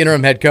he was the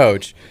interim head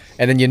coach,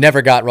 and then you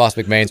never got Ross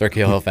McMahon's or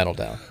Cahill Fennell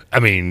down.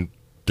 I mean,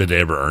 did they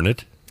ever earn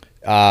it?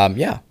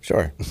 Yeah,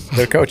 sure.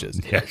 They're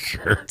coaches. Yeah,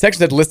 sure. Texas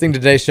said, listening to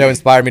today's show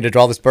inspired me to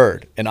draw this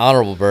bird, an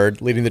honorable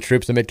bird leading the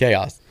troops amid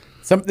chaos.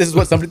 This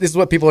is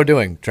what people are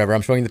doing, Trevor.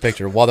 I'm showing you the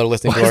picture while they're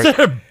listening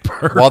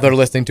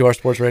to our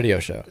sports radio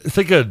show. That's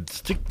a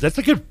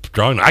good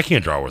drawing. I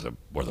can't draw with a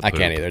I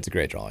can't either. It's a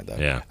great drawing though.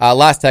 Yeah.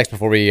 Last text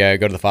before we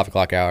go to the 5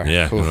 o'clock hour.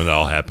 Yeah, when it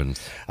all happens.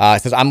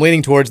 It says, I'm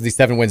leaning towards the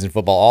 7 wins in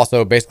football.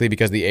 Also, basically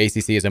because the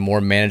ACC is a more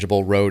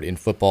manageable road in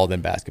football than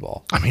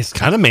basketball. I mean, it's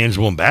kind of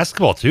manageable in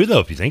basketball too,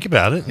 though, if you think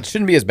about it. It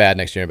shouldn't be as bad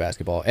next year in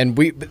basketball. And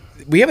we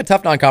have a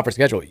tough non-conference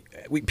schedule.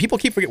 People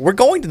keep forgetting. We're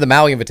going to the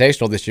Maui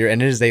Invitational this year,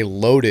 and it is a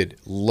loaded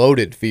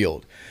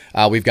field.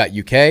 We've got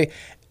UK.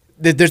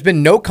 There's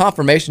been no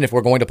confirmation if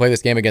we're going to play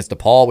this game against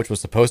DePaul, which was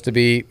supposed to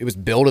be. It was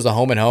billed as a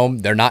home and home.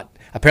 They're not.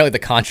 Apparently, the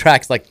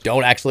contracts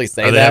don't actually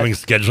say that. Are they having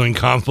scheduling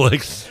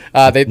conflicts?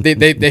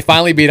 They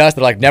finally beat us.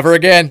 They're like, never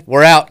again.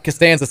 We're out,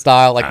 Costanza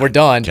style. We're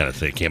done.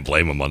 Can't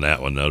blame them on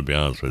that one, though. To be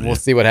honest with you, we'll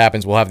see what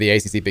happens. We'll have the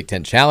ACC Big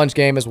Ten Challenge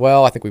game as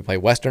well. I think we play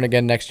Western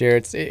again next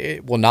year.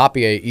 It will not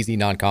be an easy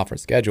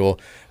non-conference schedule.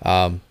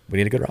 We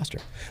need a good roster.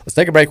 Let's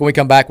take a break. When we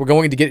come back, we're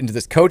going to get into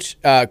this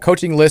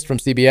coaching list from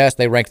CBS.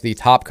 They ranked the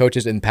top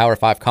coaches in Power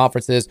 5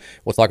 conferences.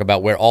 We'll talk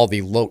about where all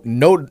the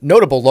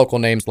notable local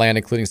names land,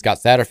 including Scott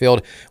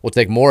Satterfield. We'll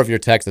take more of your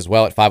texts as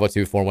well at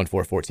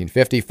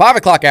 502-414-1450. 5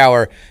 o'clock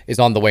hour is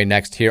on the way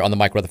next here on the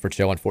Mike Rutherford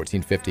Show on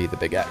 1450 The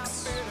Big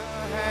X.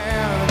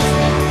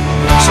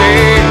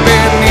 Shade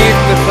beneath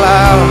the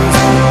clouds.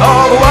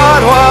 Oh,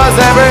 what was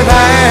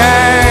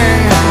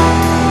everything?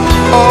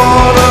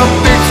 All the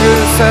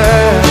pictures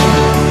said,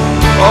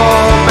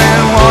 all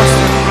been washed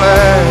in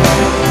black,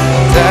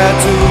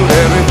 tattooed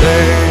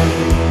everything.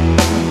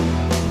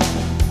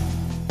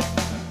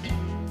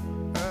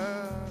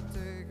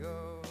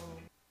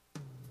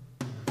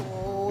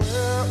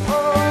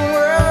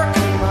 Where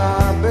can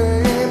my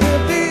baby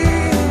be?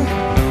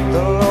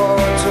 The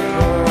Lord took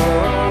her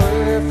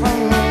away from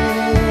me.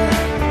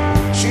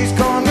 She's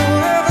gone to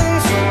heaven,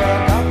 so I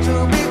got to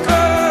be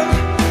good,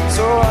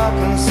 so I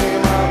can see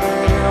my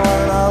baby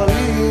when I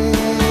leave.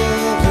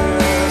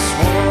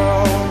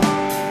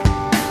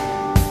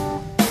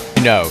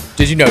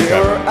 Did you know,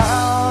 Trevor?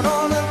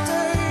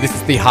 This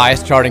is the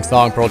highest charting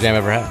song Pearl Jam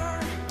ever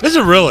had. Is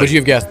it really? Would you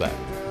have guessed that?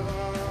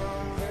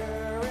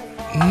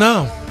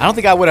 No. I don't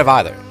think I would have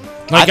either.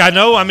 I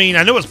know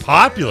it was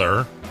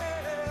popular,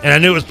 and I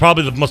knew it was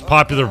probably the most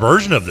popular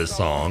version of this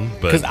song.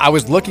 Because I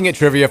was looking at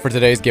trivia for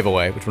today's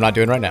giveaway, which we're not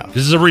doing right now.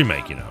 This is a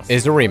remake,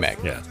 It's a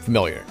remake. Yeah.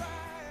 Familiar.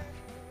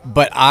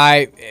 But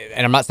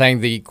I'm not saying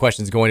the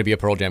question's going to be a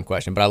Pearl Jam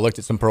question, but I looked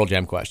at some Pearl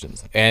Jam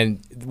questions.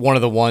 And one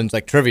of the ones,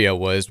 trivia,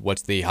 was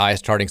what's the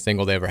highest charting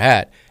single they ever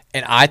had?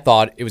 And I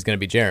thought it was going to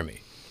be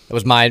Jeremy. That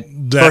was my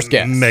first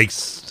guess. That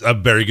makes a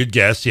very good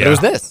guess, yeah. But it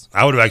was this.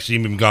 I would have actually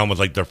even gone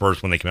with their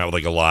first when they came out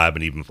with Alive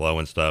and Even Flow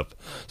and stuff.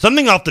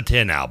 Something off the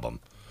 10 album.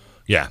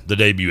 Yeah, the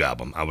debut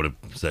album. I would have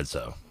said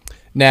so.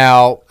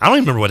 Now, I don't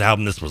even remember what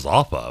album this was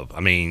off of.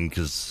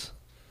 Because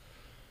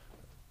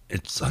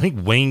I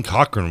think Wayne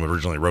Cochran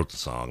originally wrote the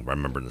song, if I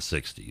remember, in the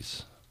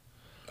 60s.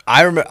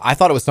 I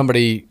thought it was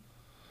somebody.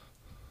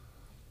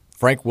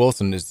 Frank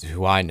Wilson is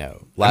who I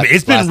know.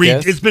 It's been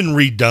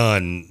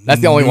redone.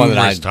 That's the only one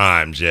that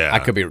times. Yeah, I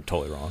could be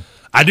totally wrong.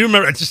 I do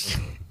remember.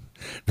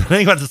 The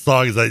thing about this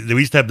song is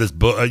we used to have this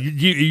book.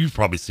 You've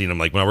probably seen them.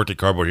 When I worked at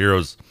Cardboard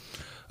Heroes,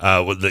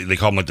 they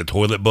call them the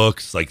toilet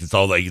books. It's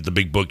all the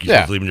big book you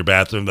leave in your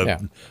bathroom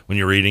when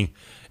you're reading.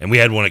 And we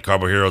had one at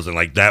Cardboard Heroes,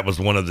 and that was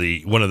one of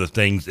the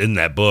things in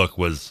that book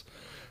was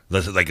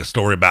a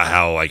story about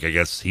how I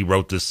guess he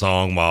wrote this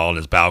song while on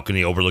his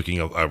balcony overlooking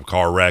a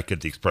car wreck at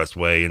the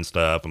expressway and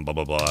stuff, and blah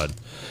blah blah. And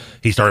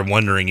he started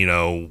wondering,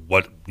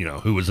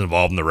 who was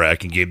involved in the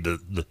wreck, and gave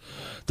the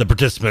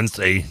participants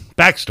a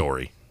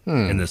backstory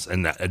in this,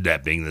 and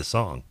that being this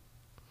song.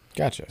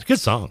 Gotcha. It's a good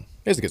song.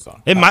 It's a good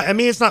song.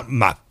 It's not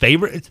my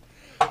favorite.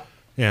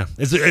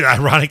 It's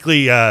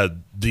ironically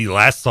the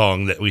last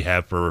song that we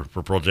have for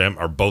Pearl Jam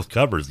are both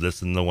covers.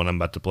 This and the one I'm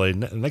about to play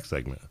next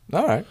segment.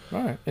 All right.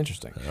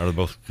 Interesting. Are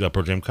both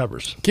Pearl Jam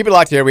covers? Keep it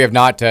locked here. We have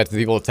not, to the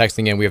people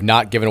texting in, we have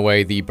not given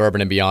away the Bourbon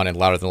and Beyond and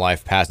Louder Than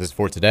Life passes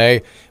for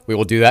today. We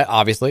will do that,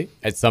 obviously,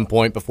 at some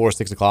point before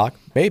 6 o'clock.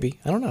 Maybe.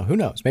 I don't know. Who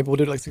knows? Maybe we'll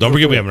do it 6:03. Don't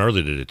forget we have an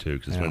early today, too,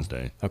 because it's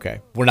Wednesday.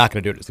 Okay. We're not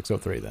going to do it at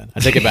 6:03 then.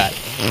 I take it back.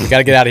 We got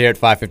to get out of here at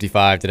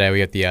 5:55 today. We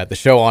got the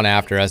show on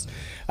after us.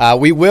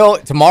 We will,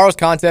 tomorrow's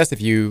contest,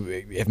 if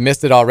you have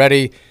missed it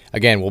already,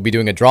 again, we'll be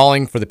doing a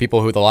drawing for the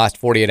people who the last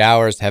 48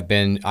 hours have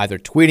been either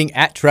tweeting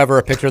at Trevor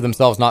a picture of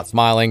themselves not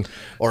smiling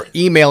or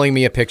emailing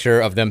me a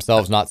picture of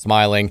themselves not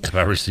smiling. Have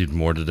I received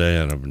more today?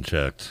 I haven't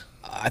checked.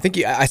 I think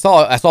I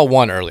saw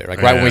one earlier,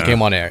 like right when we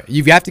came on air.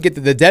 You have to get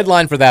the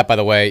deadline for that, by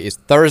the way, is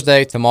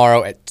Thursday,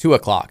 tomorrow at 2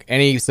 o'clock.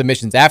 Any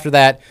submissions after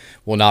that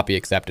will not be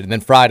accepted. And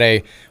then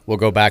Friday, we'll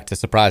go back to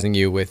surprising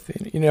you with,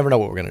 you never know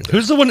what we're going to do.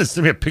 Who's the one that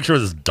sent me a picture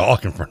of this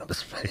dog in front of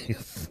his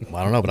face? Well,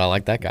 I don't know, but I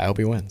like that guy. I hope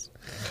he wins.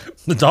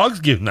 The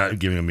dog's not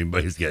giving him,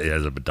 but he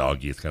has a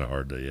doggy. It's kind of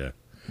hard to, yeah.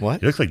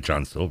 What? He looks like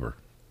John Silver.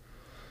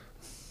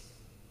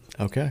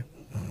 Okay.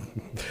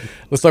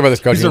 Let's talk about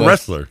this coaching list.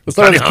 He's a wrestler. Let's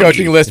talk about this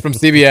coaching list from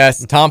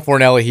CBS. Tom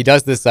Fornelli, he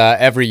does this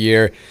every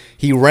year.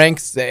 He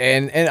ranks,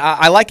 and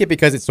I like it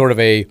because it's sort of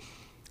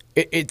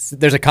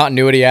there's a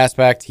continuity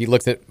aspect. He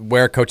looks at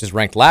where coaches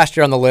ranked last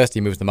year on the list.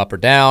 He moves them up or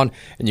down,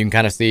 and you can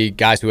kind of see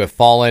guys who have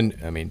fallen.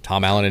 I mean,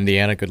 Tom Allen,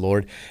 Indiana, good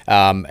Lord,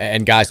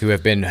 and guys who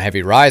have been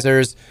heavy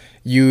risers.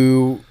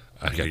 The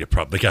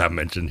guy I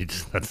mentioned,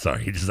 I just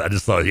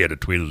saw he had a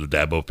tweet of the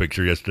Dabo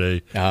picture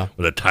yesterday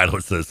with a title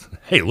that says,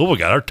 "Hey, Louisville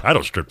got our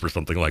title stripped for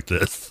something like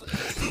this."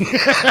 It's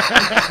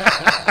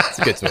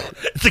a good tweet.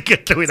 It's a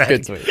good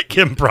tweet.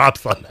 Give him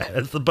props on that.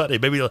 It's the buddy.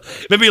 Maybe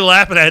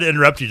laugh, and I had to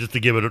interrupt you just to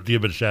give it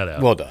a shout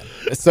out. Well done.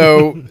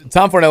 So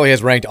Tom Fornelli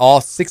has ranked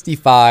all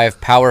 65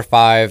 Power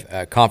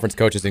 5 conference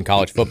coaches in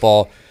college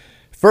football.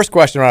 First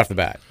question right off the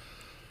bat.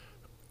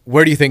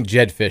 Where do you think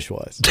Jedd Fisch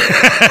was?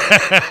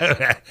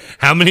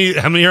 How many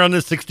are on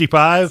this?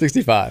 65?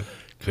 65.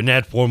 Couldn't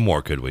add 4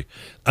 more, could we?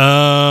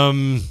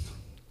 I'll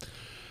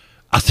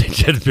say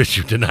Jedd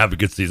Fisch didn't have a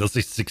good season. I'll say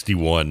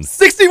 61.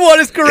 61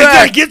 is correct. Did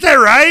I get that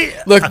right?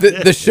 Look,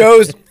 the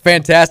show's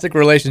fantastic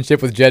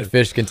relationship with Jedd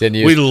Fisch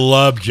continues. We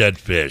love Jedd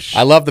Fisch.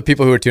 I love the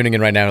people who are tuning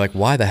in right now. Are like,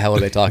 why the hell are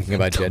they talking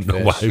about Jedd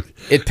Fisch?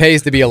 It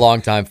pays to be a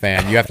longtime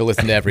fan. You have to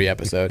listen to every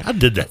episode. How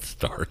did that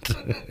start?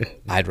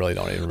 I really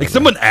don't even remember. Like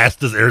someone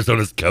asked us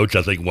Arizona's coach,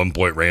 I think, one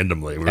point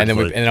randomly. And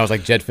then I was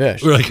like, Jedd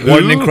Fisch. We're like,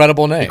 what an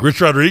incredible name. Like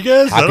Rich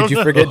Rodriguez? How could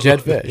you forget Jedd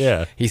Fisch?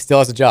 Yeah. He still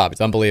has a job.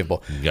 It's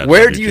unbelievable.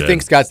 Where do you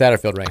think Scott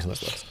Satterfield ranks on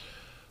this list?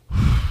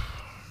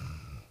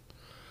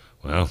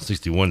 Well,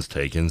 61's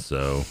taken,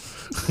 so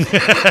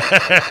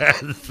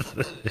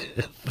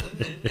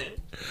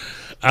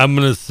I'm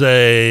going to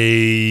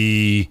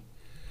say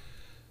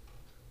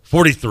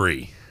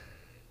 43.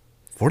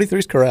 43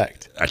 is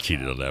correct. I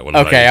cheated on that one.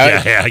 Okay,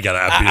 I got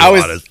to be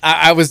honest.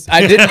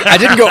 I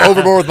didn't go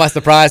overboard with my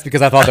surprise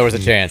because I thought there was a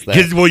chance there.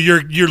 Well,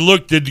 your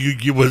look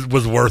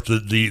was worth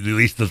at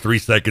least the 3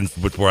 seconds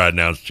before I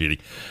announced cheating.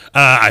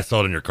 I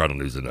saw it in your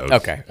Cardinal News and Notes.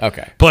 Okay.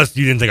 Plus,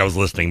 you didn't think I was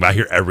listening, but I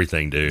hear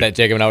everything, dude. That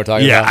Jacob and I were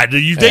talking about? Yeah,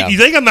 you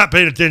think I'm not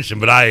paying attention,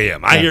 but I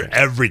am. I hear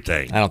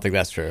everything. I don't think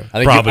that's true.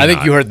 I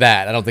think you heard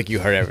that. I don't think you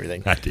heard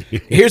everything. I do.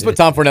 Here's what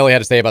Tom Fornelli had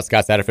to say about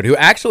Scott Satterfield, who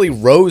actually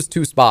rose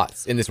 2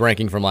 spots in this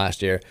ranking from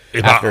last year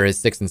after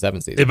his 6th and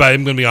 7th season. If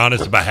I'm going to be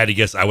honest, if I had to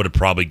guess, I would have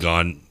probably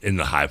gone in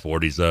the high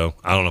 40s, though.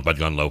 I don't know if I'd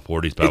gone low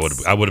 40s,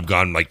 but I would have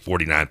gone like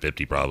 49,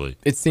 50 probably.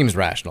 It seems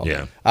rational.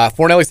 Yeah.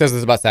 Fornelli says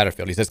this about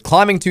Satterfield. He says,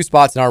 climbing 2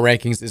 spots in our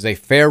rankings is a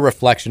fair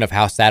reflection of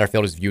how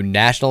Satterfield is viewed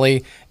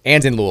nationally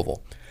and in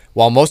Louisville.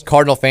 While most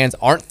Cardinal fans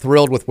aren't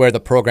thrilled with where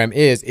the program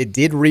is, it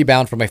did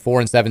rebound from a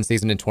 4-7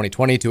 season in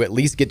 2020 to at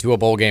least get to a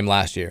bowl game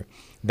last year.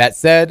 That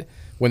said,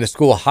 when the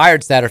school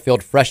hired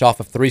Satterfield fresh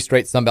off of 3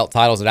 straight Sun Belt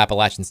titles at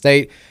Appalachian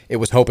State, it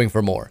was hoping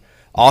for more.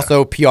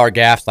 Also, PR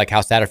gaffes like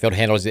how Satterfield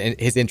handled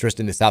his interest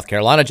in the South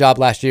Carolina job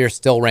last year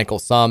still rankle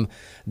some.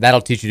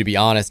 That'll teach you to be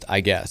honest, I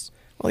guess.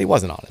 Well, he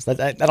wasn't honest.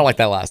 I don't like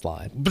that last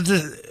line. But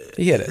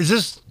he hit it.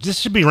 This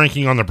should be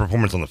ranking on their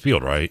performance on the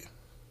field, right?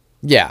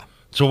 Yeah.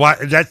 So why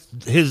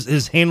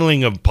his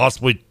handling of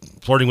possibly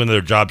flirting with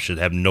their job should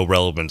have no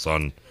relevance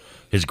on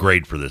his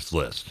grade for this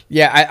list.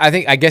 Yeah,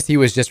 I guess he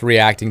was just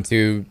reacting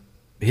to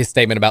his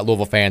statement about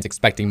Louisville fans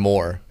expecting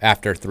more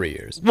after 3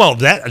 years. Well,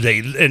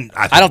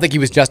 I don't think he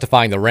was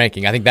justifying the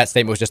ranking. I think that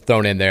statement was just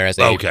thrown in there as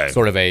a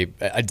sort of a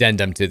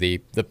addendum to the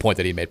point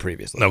that he made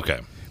previously. Okay,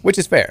 which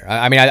is fair.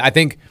 I mean, I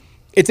think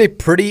it's a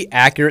pretty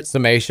accurate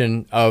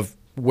summation of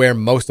where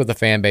most of the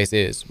fan base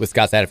is with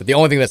Scott Satterfield. The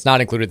only thing that's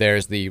not included there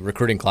is the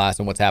recruiting class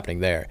and what's happening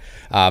there.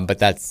 But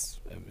that's,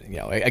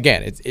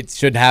 again, it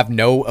should have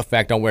no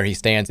effect on where he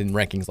stands in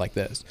rankings like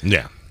this.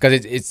 Yeah.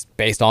 Because it's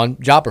based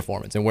on job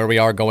performance and where we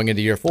are going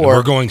into year 4. And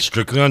we're going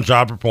strictly on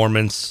job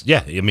performance.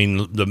 Yeah, I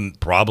mean,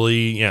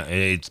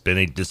 it's been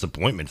a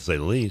disappointment to say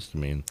the least. I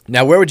mean,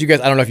 now where would you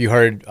guess? I don't know if you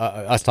heard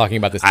us talking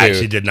about this too. I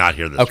actually did not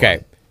hear this. Okay.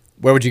 One.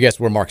 Where would you guess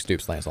where Mark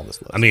Stoops lands on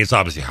this list? I mean, it's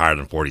obviously higher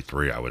than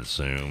 43, I would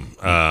assume.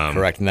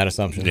 Correct in that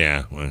assumption?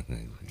 Yeah. What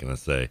am I going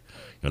to say?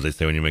 They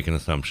say when you make an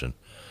assumption.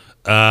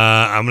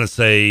 I'm going to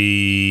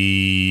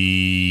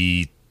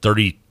say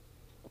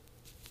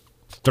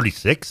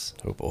 36.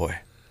 Oh, boy.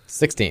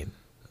 16.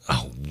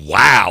 Oh,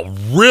 wow.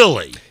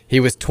 Really? He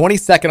was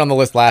 22nd on the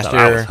list last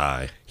year. That was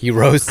high. He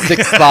rose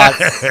 6 spots.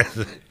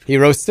 He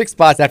rose 6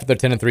 spots after their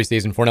 10-3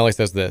 season. Fornelli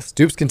says this: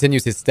 Stoops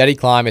continues his steady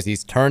climb as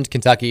he's turned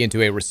Kentucky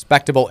into a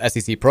respectable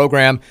SEC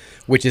program,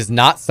 which is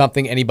not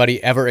something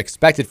anybody ever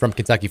expected from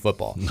Kentucky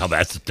football. No,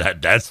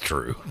 that's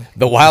true.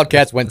 The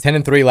Wildcats went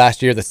 10-3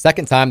 last year, the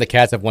second time the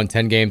Cats have won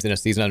 10 games in a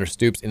season under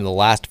Stoops in the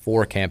last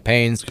 4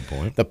 campaigns. Good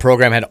point. The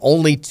program had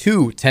only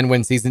 2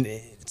 10-win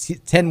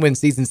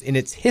seasons in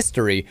its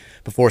history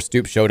before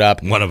Stoops showed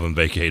up. One of them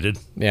vacated.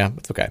 Yeah,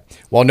 it's okay.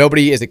 While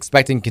nobody is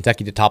expecting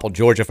Kentucky to topple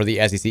Georgia for the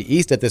SEC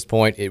East at this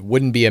point, it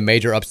wouldn't be a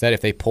major upset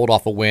if they pulled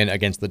off a win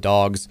against the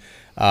Dogs.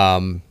 I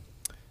mean,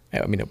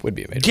 it would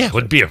be a major upset. It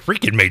would be a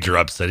freaking major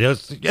upset.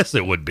 Yes,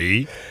 it would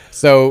be.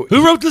 So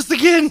who wrote this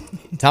again?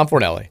 Tom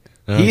Fornelli.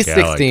 He's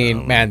 16.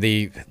 Like man,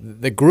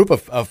 the group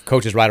of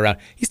coaches right around.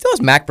 He still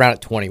has Mac Brown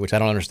at 20, which I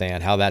don't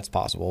understand how that's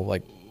possible.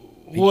 Like,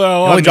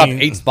 well, he only dropped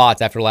 8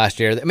 spots after last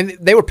year. I mean,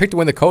 they were picked to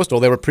win the Coastal.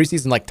 They were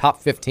preseason like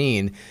top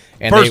 15.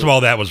 And first of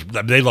all,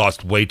 they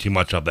lost way too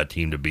much of that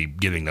team to be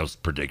giving those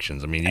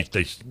predictions. I mean,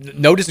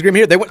 no disagreement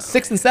here. They went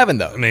 6-7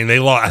 though. I mean,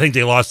 I think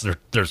they lost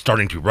their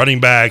starting 2 running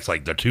backs,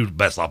 like their 2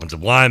 best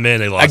offensive linemen.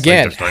 They lost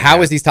again.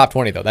 How is he top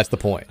 20 though? That's the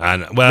point.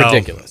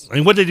 Ridiculous. I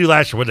mean, what did they do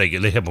last year? What did they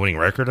get? They had a winning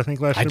record, I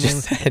think, last year. I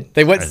just said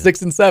they went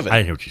 6-7.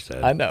 I hear what you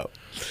said. I know.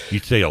 You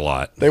say a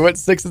lot. They went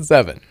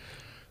 6-7.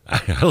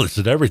 I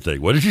listened to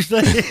everything. What did you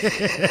say?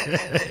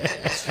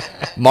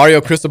 Mario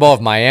Cristobal of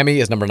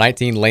Miami is number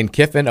 19. Lane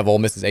Kiffin of Ole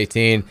Miss is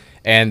 18.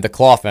 And the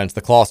Clawfence,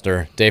 the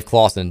Clawster, Dave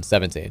Clawson,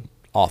 17.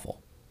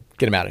 Awful.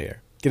 Get him out of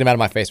here. Get him out of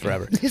my face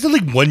forever. He's had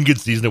like 1 good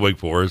season at Wake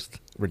Forest.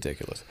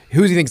 Ridiculous.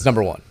 Who do you think is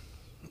number 1?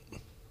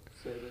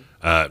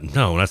 Saban.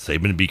 No, not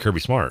Saban. It'd be Kirby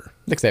Smart.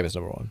 Nick Saban's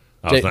number 1.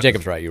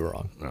 Jacob's right. You were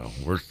wrong. No,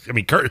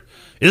 isn't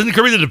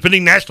Kirby the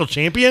defending national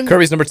champion?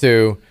 Kirby's number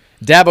 2.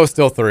 Dabo's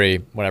still 3.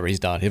 Whatever,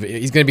 he's done.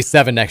 He's going to be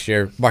 7 next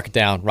year. Mark it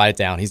down. Write it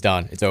down. He's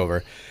done. It's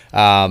over.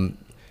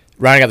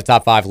 Rounding out the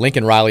top 5,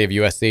 Lincoln Riley of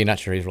USC. Not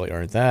sure he's really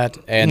earned that.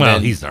 And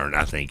he's earned,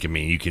 I think. I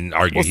mean, you can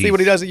argue. We'll see what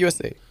he does at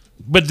USC.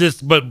 But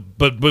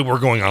we're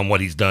going on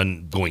what he's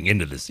done going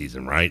into this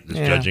season, right? This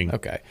judging.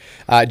 Okay.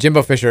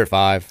 Jimbo Fisher at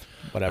 5.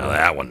 Whatever.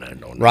 That one I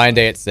don't know. Ryan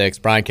Day at 6.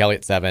 Brian Kelly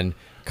at 7.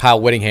 Kyle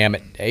Whittingham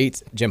at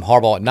 8. Jim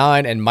Harbaugh at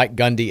 9. And Mike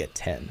Gundy at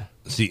 10.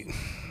 See,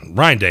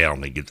 Ryan Day, I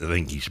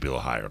think he should be a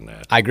little higher than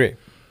that. I agree.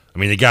 I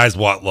mean, the guy's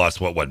lost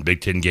one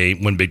Big Ten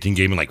game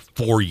in like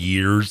 4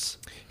 years.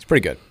 It's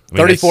pretty good.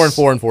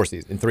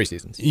 34-4 in 3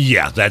 seasons.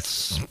 Yeah,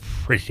 that's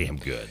pretty damn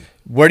good.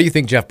 Where do you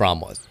think Jeff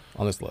Brom was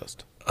on this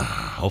list?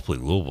 Hopefully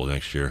Louisville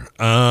next year.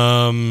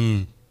 I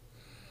mean,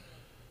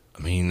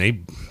 they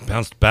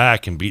bounced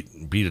back and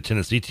beat a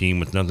Tennessee team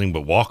with nothing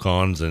but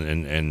walk-ons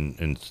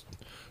and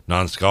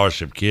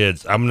non-scholarship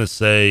kids. I'm going to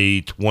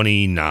say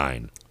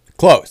 29.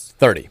 Close,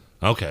 30.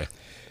 Okay.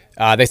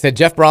 They said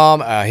Jeff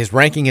Brom, his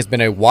ranking has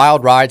been a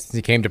wild ride since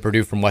he came to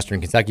Purdue from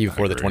Western Kentucky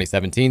before the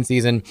 2017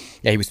 season.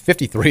 Yeah, he was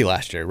 53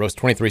 last year, rose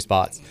 23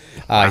 spots.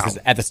 Wow. He says,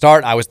 at the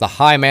start, I was the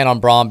high man on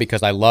Brom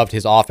because I loved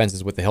his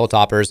offenses with the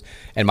Hilltoppers,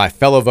 and my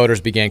fellow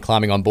voters began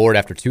climbing on board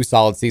after 2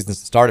 solid seasons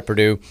to start at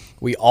Purdue.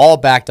 We all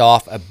backed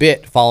off a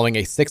bit following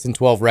a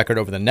 6-12 record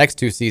over the next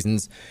 2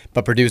 seasons,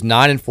 but Purdue's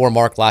 9-4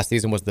 mark last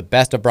season was the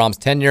best of Brom's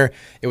tenure.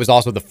 It was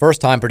also the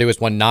first time Purdue has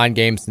won 9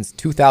 games since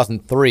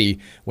 2003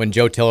 when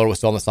Joe Tiller was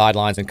still on the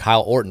sidelines and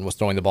Kyle Orton was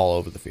throwing the ball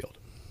over the field.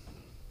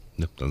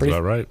 Yep, that's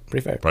about right.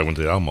 Pretty fair. Probably went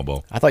to the Alamo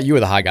Bowl. I thought you were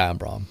the high guy on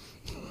Brom.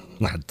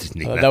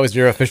 That was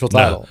your official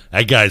title. No,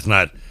 that guy's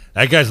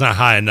not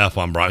high enough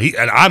on Brom.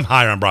 I'm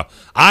higher on Brom.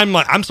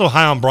 I'm so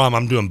high on Brom.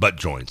 I'm doing butt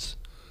joints.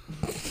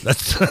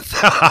 That's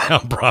how high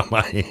on Brom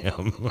I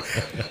am.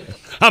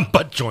 I'm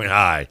butt joint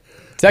high.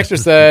 Texter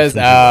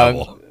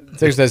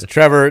says,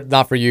 Trevor,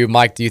 not for you.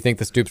 Mike, do you think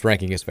the Stoops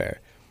ranking is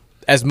fair?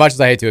 As much as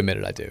I hate to admit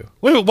it, I do.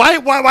 Wait,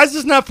 why is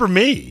this not for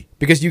me?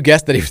 Because you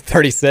guessed that he was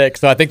 36,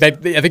 so I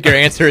think your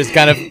answer is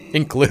kind of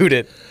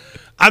included.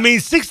 I mean,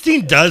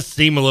 16 does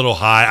seem a little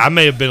high. I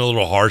may have been a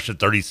little harsh at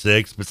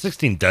 36, but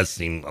 16 does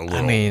seem a little.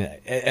 I mean,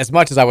 as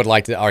much as I would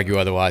like to argue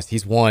otherwise,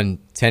 he's won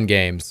 10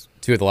 games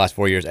 2 of the last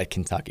 4 years at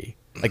Kentucky.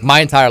 Like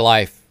my entire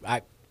life,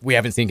 we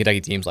haven't seen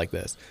Kentucky teams like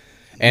this,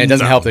 and it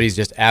doesn't help that he's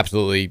just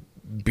absolutely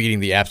beating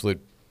the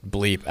absolute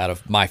bleep out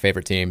of my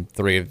favorite team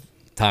 3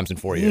 times in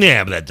 4 years.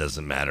 Yeah, but that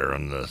doesn't matter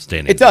on the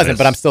standing. It doesn't,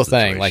 but I'm still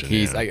saying like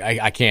he's. Yeah.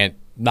 I can't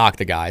knock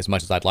the guy as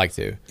much as I'd like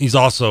to. He's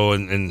also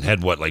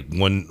had what, like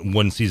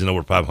one season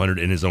over 500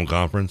 in his own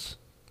conference.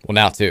 Well,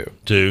 now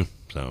 2.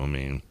 So I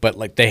mean, but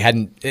like it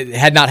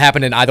had not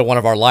happened in either one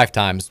of our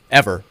lifetimes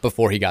ever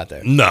before he got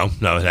there. No,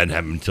 it hadn't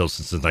happened until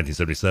since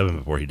 1977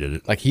 before he did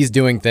it. Like he's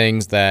doing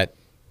things that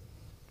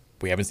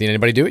we haven't seen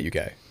anybody do at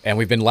UK, and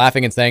we've been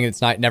laughing and saying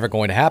it's never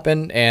going to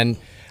happen. And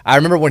I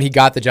remember when he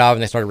got the job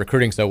and they started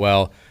recruiting so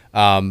well.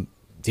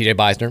 TJ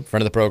Beisner,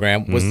 friend of the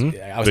program, was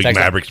I was big texting,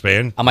 Mavericks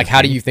fan. I'm like,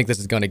 how do you think this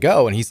is going to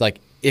go? And he's like,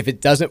 if it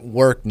doesn't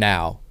work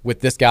now with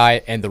this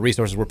guy and the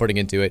resources we're putting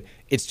into it,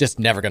 it's just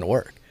never going to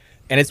work.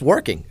 And it's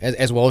working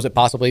as well as it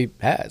possibly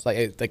has.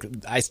 Like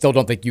I still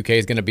don't think UK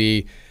is going to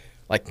be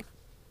like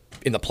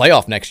in the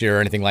playoff next year or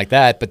anything like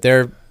that. But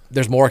they're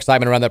there's more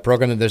excitement around that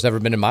program than there's ever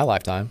been in my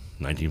lifetime.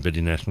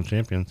 1950 national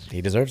champions.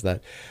 He deserves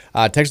that.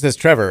 Texas says,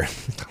 Trevor,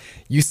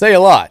 you say a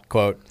lot,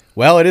 quote,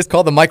 well, it is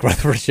called the Mike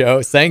Rutherford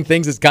Show. Saying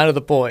things is kind of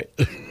the point.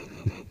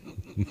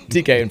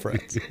 TK and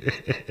friends.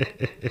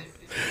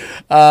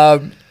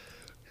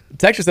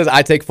 Texture says,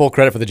 I take full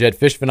credit for the Jed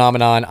Fish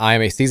phenomenon. I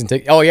am a season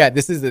ticket. Oh, yeah,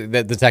 this is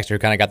the texture who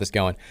kind of got this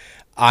going.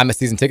 I'm a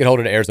season ticket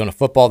holder to Arizona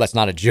football. That's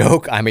not a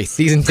joke. I'm a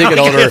season ticket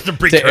holder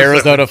to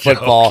Arizona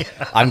football.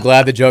 I'm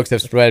glad the jokes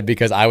have spread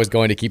because I was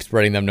going to keep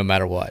spreading them no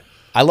matter what.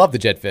 I love the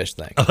Jed Fish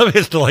thing. I love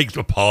his to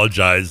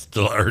apologize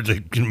or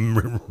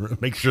to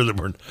make sure that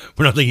we're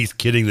not thinking he's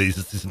kidding that he's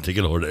a season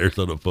ticket holder to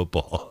Arizona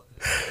football.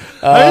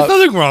 There's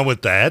nothing wrong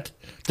with that.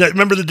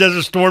 Remember the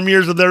Desert Storm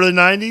years of the early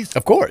 90s?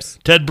 Of course.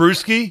 Ted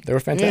Bruschi? They were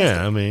fantastic.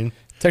 Yeah, I mean,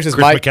 Texas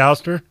Chris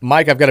McAllister?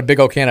 Mike, I've got a big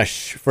old can of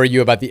for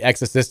you about the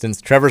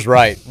ex-assistants. Trevor's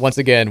right. Once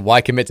again,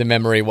 why commit to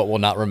memory what will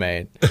not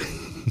remain?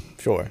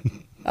 Sure.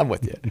 I'm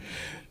with you.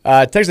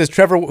 Texas,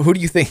 Trevor, who do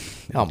you think?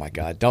 Oh, my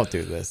God. Don't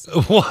do this.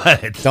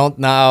 What? Don't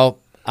now.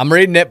 I'm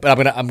reading it,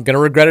 but I'm gonna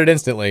regret it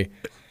instantly.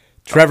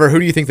 Trevor, who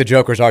do you think the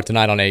Jokers are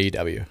tonight on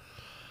AEW?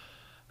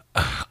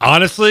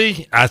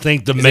 Honestly, I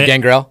think Is it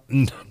Gangrel?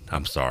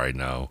 I'm sorry,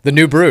 no. The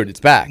New Brood, it's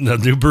back. The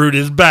New Brood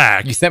is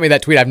back. You sent me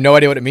that tweet. I have no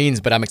idea what it means,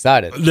 but I'm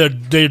excited.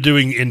 They're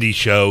doing indie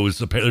shows.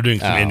 They're doing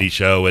some indie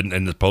show,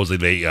 and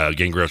supposedly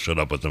Gangrel showed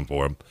up with them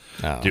for him.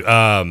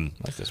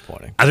 That's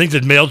disappointing. I think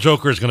the male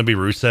Joker is going to be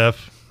Rusev,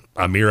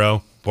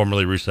 Miro,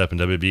 formerly Rusev in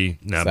WB.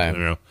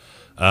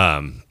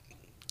 Now,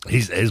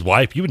 his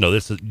wife. You would know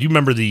this. Do you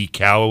remember the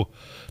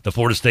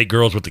Florida State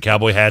girls with the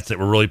cowboy hats that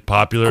were really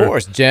popular? Of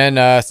course, Jen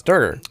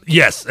Sturger.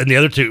 Yes, and the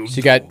other two.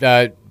 She got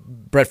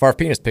Brett Favre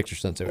penis picture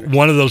sent to her.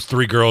 One of those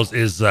three girls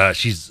is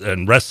she's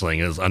in wrestling,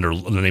 is under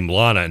the name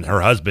Lana, and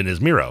her husband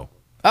is Miro.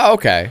 Oh,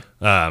 okay.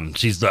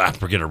 She's I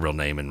forget her real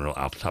name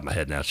off the top of my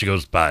head now. She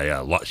goes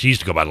by she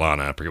used to go by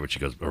Lana. I forget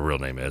what her real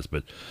name is,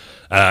 but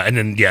and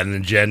then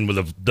Jen with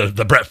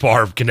the Brett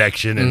Favre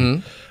connection,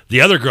 and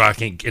the other girl I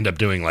think end up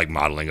doing like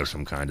modeling of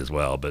some kind as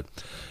well. But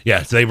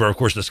yeah, so they were of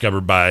course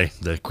discovered by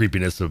the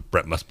creepiness of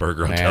Brett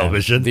Musburger on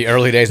television. The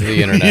early days of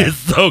the internet. It's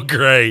so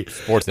great.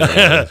 Sports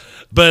internet.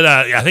 But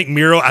I think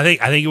Miro. I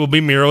think it will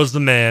be Miro as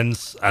the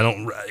men's.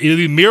 It'll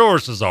be Miro or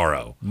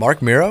Cesaro.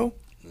 Mark Miro.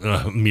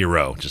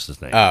 Miro, just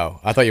his name. Oh,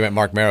 I thought you meant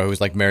Mark Miro, who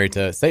was like married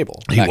to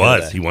Sable. He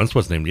was. He once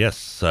was named,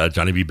 yes,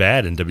 Johnny B.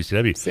 Bad in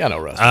WCW. See, I know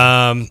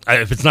wrestling.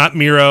 If it's not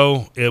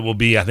Miro, it will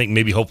be, I think,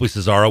 maybe hopefully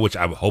Cesaro, which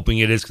I'm hoping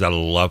it is because I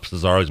love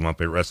Cesaro. He's one of my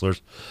favorite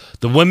wrestlers.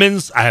 The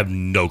women's, I have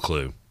no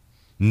clue.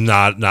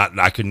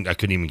 I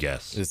couldn't even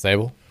guess. Is it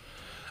Sable?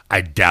 I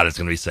doubt it's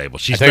going to be Sable.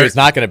 It's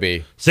not going to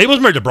be. Sable's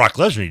married to Brock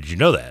Lesnar. Did you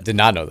know that? Did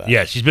not know that.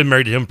 Yeah, she's been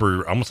married to him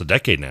for almost a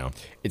decade now.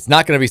 It's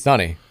not going to be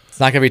Sunny. It's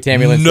not going to be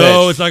Tammy Lynn Stitch.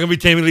 No, it's not going to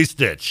be Tammy Lee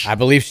Stitch. I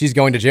believe she's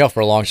going to jail for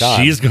a long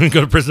time. She's going to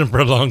go to prison for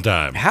a long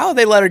time. How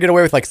they let her get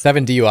away with like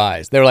 7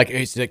 DUIs? They were like,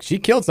 she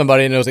killed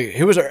somebody, and it was like,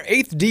 who was her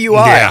 8th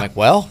DUI? Yeah. I'm like,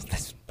 well,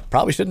 this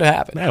probably shouldn't have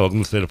happened. Yeah, welcome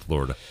to the state of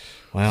Florida.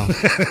 Well,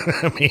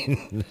 I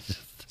mean,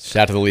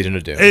 shout out to the Legion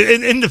of Doom.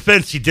 In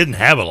defense, she didn't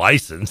have a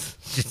license,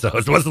 so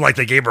it wasn't like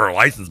they gave her a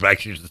license back.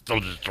 She was still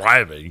just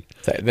driving.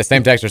 The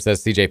same texter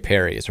says CJ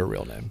Perry is her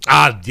real name.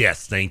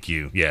 Yes, thank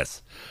you.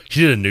 Yes,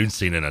 she did a nude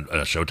scene in a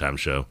Showtime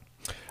show.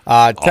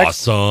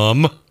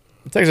 Awesome.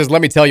 Texas,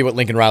 let me tell you what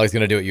Lincoln Riley's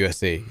going to do at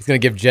USC. He's going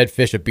to give Jed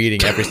Fish a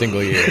beating every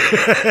single year.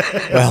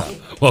 Well,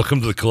 welcome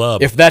to the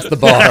club. If that's the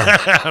bar,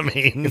 I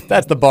mean, if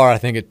that's the bar, I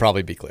think it'd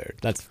probably be cleared.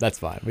 That's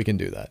fine. We can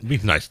do that. It'd be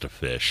nice to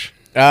Fish.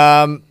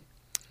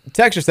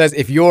 Texture says,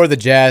 if you're the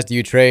Jazz, do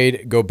you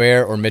trade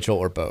Gobert or Mitchell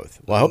or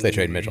both? Well, I hope they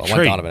trade Mitchell. I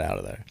want Donovan out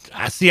of there.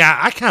 I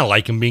kind of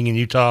like him being in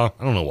Utah.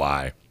 I don't know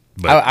why.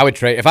 But I would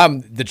trade. If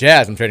I'm the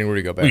Jazz, I'm trading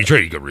Rudy Gobert. Well, you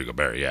traded Rudy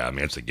Gobert, yeah. I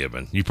mean, it's a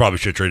given. You probably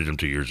should have traded him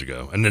 2 years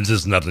ago. And this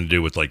has nothing to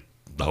do with like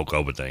the whole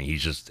COVID thing.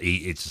 He's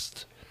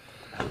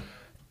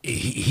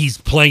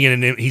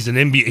playing he's an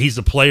NBA. He's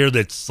a player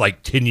that's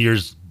like 10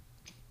 years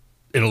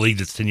in a league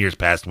that's 10 years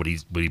past what he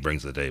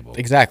brings to the table.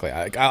 Exactly.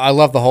 I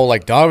love the whole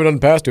like Donovan doesn't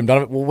pass to him.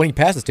 Well, when he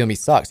passes to him, he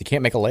sucks. He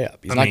can't make a layup.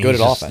 He's not good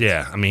at offense.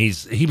 Yeah, I mean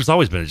he was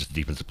always been just a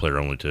defensive player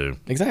only too.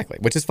 Exactly,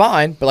 which is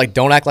fine, but like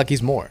don't act like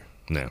he's more.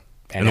 No.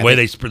 And the way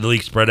the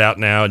league spread out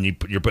now, and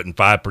you're putting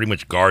 5 pretty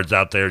much guards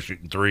out there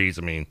shooting threes.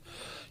 I mean,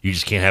 you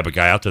just can't have a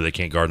guy out there that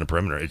can't guard in the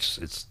perimeter.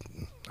 It's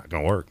not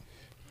gonna work.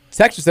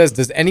 Texture says,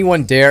 does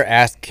anyone dare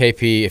ask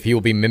KP if he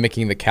will be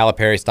mimicking the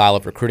Calipari style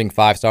of recruiting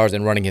 5-stars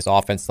and running his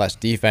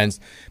offense/defense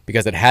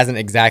because it hasn't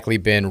exactly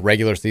been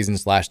regular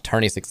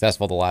season/tourney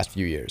successful the last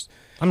few years?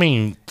 I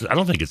mean, I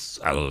don't think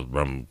it's out of the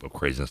realm of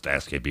craziness to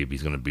ask KP if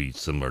he's going to be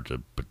similar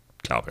to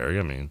Calipari.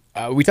 I mean,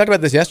 we talked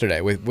about this yesterday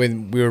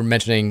when we were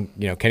mentioning,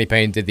 Kenny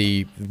Payne did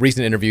the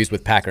recent interviews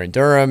with Packer and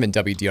Durham and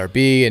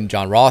WDRB and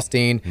John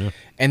Rothstein,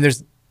 and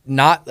there's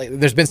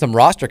been some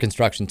roster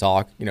construction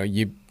talk.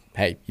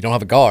 Hey, you don't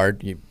have a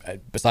guard.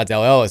 Besides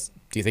L. Ellis,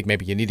 do you think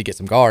maybe you need to get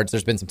some guards?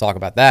 There's been some talk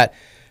about that.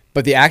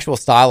 But the actual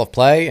style of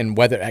play and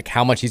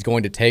how much he's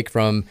going to take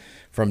from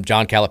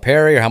John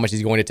Calipari or how much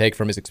he's going to take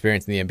from his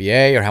experience in the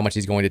NBA or how much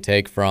he's going to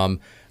take from,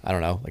 I don't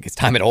know, like his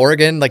time at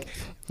Oregon. Like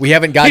We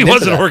haven't gotten. He into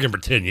was in that. Oregon for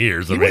 10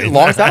 years. He was a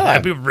long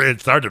time.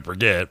 It's hard to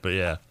forget, but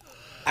yeah.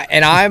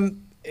 And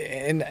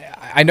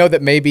I know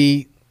that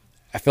maybe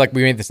I feel like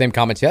we made the same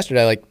comments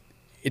yesterday. Like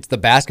it's the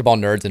basketball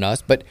nerds in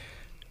us, but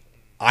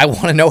I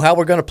want to know how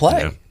we're going to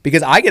play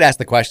because I get asked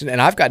the question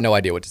and I've got no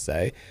idea what to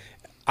say.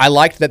 I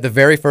liked that the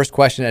very first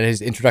question at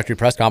his introductory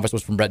press conference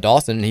was from Brett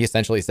Dawson, and he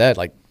essentially said,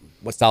 like,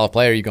 what style of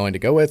play are you going to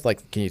go with?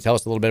 Like, can you tell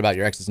us a little bit about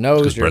your X's and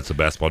O's? Because Brett's a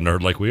basketball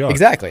nerd like we are.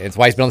 Exactly. It's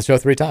why he's been on the show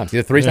 3 times.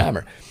 He's a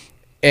 3-timer.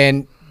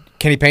 And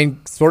Kenny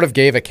Payne sort of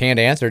gave a canned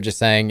answer just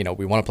saying,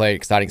 we want to play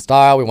exciting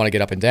style. We want to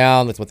get up and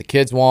down. That's what the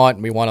kids want.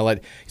 And we want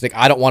to he's like,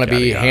 I don't want to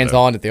be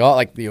hands-on at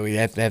we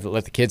have to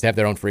let the kids have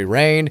their own free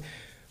reign,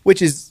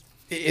 which is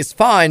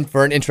fine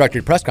for an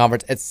introductory press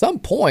conference. At some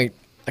point,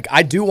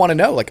 I do want to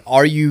know,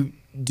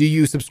 do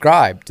you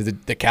subscribe to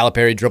the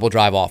Calipari dribble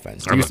drive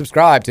offense? Do you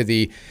subscribe to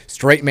the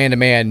straight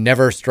man-to-man,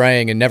 never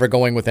straying and never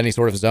going with any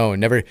sort of zone,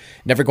 never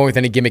going with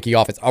any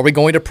gimmicky offense? Are we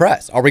going to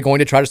press? Are we going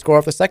to try to score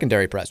off the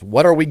secondary press?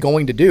 What are we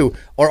going to do?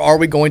 Or are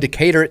we going to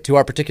cater it to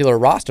our particular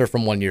roster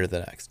from one year to the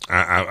next?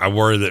 I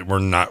worry that we're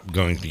not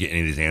going to get any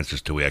of these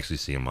answers till we actually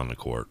see him on the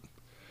court.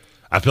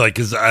 I feel like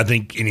because I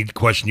think any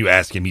question you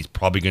ask him, he's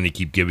probably going to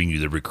keep giving you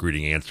the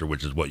recruiting answer,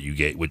 which is what he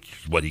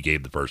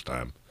gave the first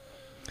time.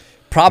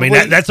 Probably.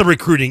 I mean, that's a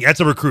recruit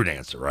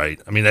answer,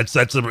 right? I mean, that's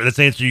the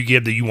answer you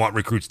give that you want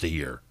recruits to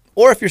hear.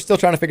 Or if you're still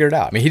trying to figure it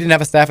out. I mean, he didn't have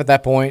a staff at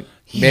that point.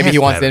 Maybe he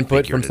wants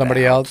input from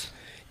somebody else.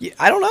 Yeah,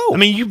 I don't know. I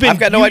mean, I've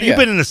got no idea. You've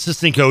been an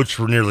assistant coach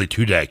for nearly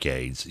 2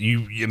 decades.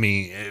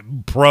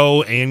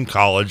 Pro and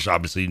college,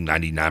 obviously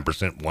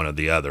 99% one of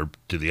the other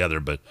to the other,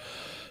 but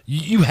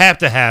you have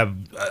to have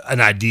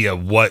an idea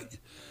of what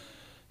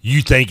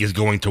you think is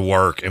going to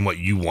work and what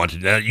you want to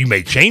do. Now, you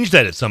may change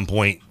that at some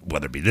point,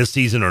 whether it be this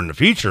season or in the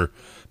future.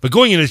 But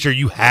going into this year,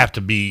 you have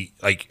to be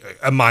like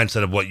a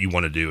mindset of what you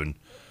want to do, and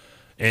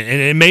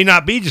it may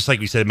not be just like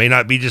we said. It may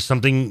not be just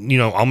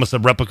something almost a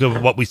replica of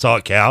what we saw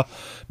at Cal.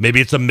 Maybe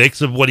it's a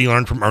mix of what he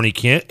learned from Ernie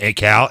Kent at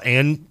Cal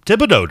and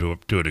Thibodeau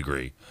to a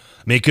degree.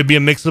 I mean, it could be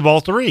a mix of all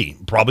 3.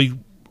 Probably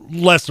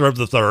lesser of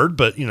the third,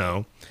 but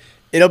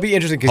it'll be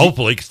interesting.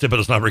 Hopefully, because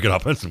Thibodeau's not a very good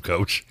offensive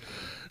coach.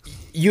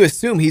 You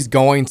assume he's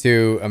going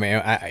to. I mean,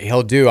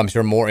 he'll do, I'm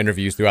sure, more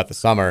interviews throughout the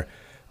summer,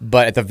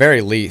 but at the very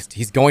least,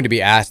 he's going to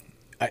be asked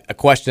a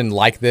question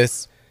like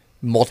this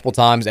multiple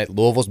times at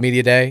Louisville's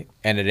media day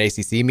and at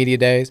ACC media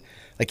days.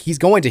 Like, he's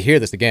going to hear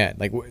this again.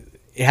 Like,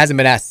 it hasn't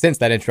been asked since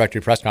that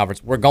introductory press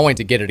conference. We're going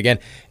to get it again.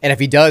 And if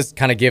he does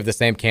kind of give the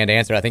same canned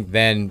answer, I think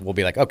then we'll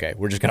be like, okay,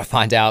 we're just going to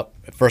find out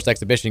first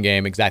exhibition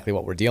game exactly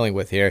what we're dealing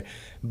with here.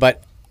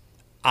 But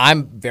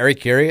I'm very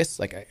curious.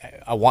 Like,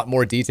 I want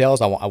more details.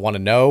 I want to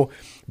know,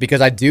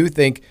 because I do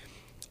think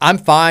I'm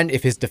fine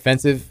if his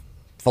defensive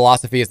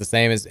philosophy is the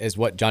same as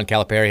what John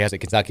Calipari has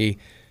at Kentucky.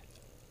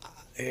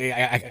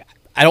 I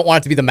don't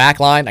want it to be the MAC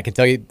line. I can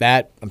tell you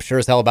that. I'm sure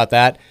as hell about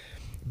that.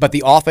 But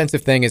the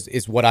offensive thing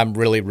is what I'm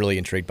really, really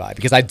intrigued by,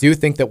 because I do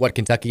think that what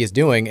Kentucky is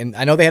doing, and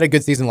I know they had a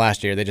good season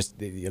last year.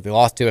 They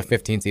lost to a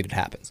 15 seed. It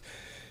happens.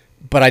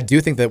 But I do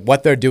think that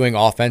what they're doing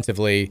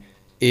offensively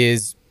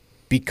is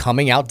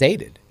becoming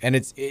outdated. And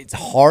it's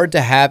hard to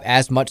have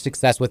as much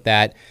success with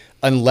that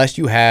unless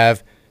you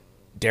have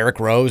Derrick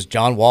Rose,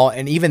 John Wall,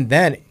 and even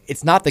then,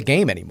 it's not the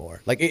game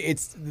anymore. Like,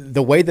 it's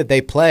the way that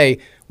they play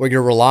where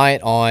you're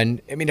reliant on.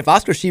 I mean, if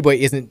Oscar Tshiebwe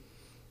isn't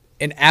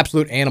an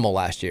absolute animal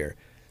last year,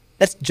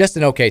 that's just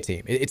an okay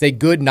team. It's a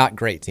good, not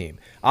great team.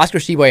 Oscar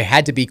Tshiebwe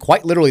had to be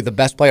quite literally the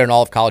best player in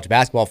all of college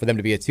basketball for them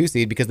to be a 2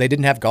 seed, because they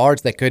didn't have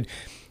guards that could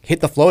hit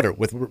the floater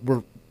with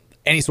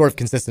any sort of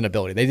consistent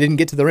ability. They didn't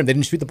get to the rim. They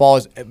didn't shoot the ball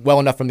well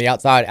enough from the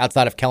outside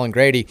of Kellen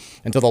Grady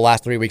until the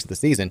last 3 weeks of the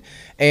season.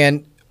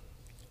 And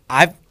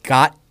I've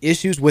got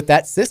issues with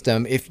that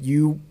system if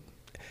you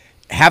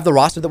have the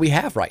roster that we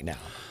have right now.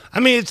 I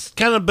mean, it's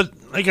kind of, but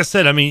like I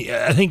said, I mean,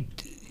 I think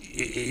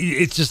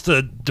it's just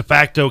a de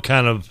facto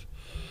kind of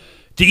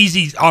the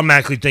easy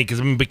automatically think,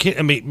 because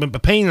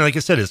but Payne, like I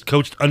said, has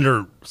coached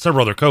under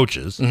several other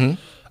coaches. Mm-hmm.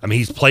 I mean,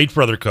 he's played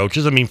for other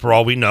coaches. I mean, for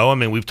all we know, I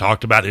mean, we've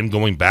talked about him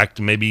going back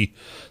to maybe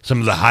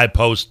some of the high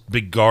post,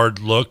 big guard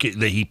look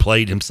that he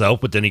played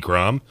himself with Denny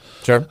Crum.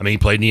 Sure. I mean, he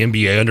played in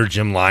the NBA under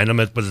Jim Lynam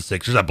with the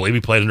Sixers. I believe he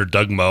played under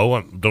Doug Moe.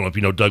 I don't know if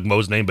you know Doug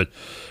Moe's name, but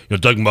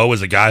Doug Moe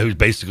is a guy who's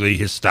basically,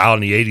 his style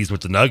in the 80s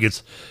with the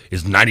Nuggets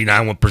is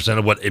 99%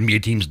 of what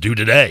NBA teams do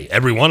today.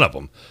 Every one of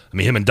them. I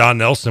mean, him and Don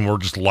Nelson were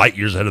just light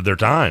years ahead of their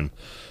time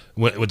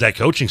with that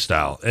coaching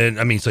style. And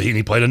I mean, so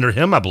he played under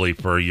him, I believe,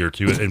 for a year or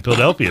two in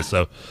Philadelphia.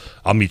 So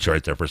I'll meet you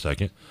right there for a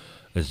second.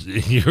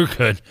 You're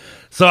good.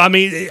 So, I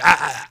mean,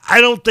 I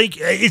don't think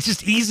it's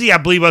just easy, I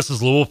believe, us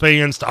as Louisville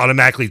fans to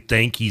automatically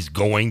think he's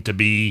going to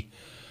be,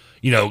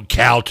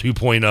 Cal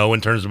 2.0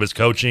 in terms of his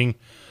coaching,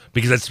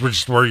 because that's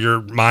just where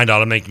your mind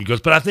automatically goes.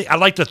 But I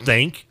like to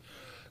think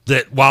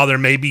that while there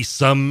may be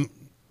some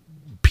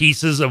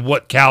pieces of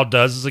what Cal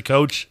does as a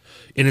coach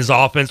in his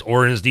offense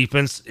or in his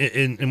defense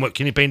in what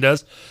Kenny Payne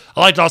does.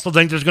 I like to also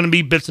think there's going to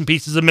be bits and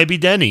pieces of maybe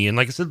Denny, and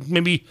like I said,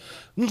 maybe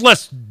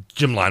less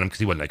Jim Lynam because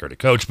he wasn't that great a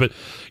coach, but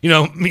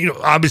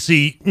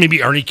obviously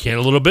maybe Ernie Kent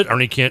a little bit.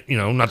 Ernie Kent,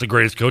 not the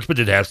greatest coach, but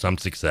did have some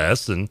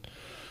success. And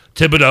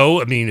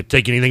Thibodeau, I mean, if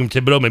take anything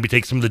from Thibodeau, maybe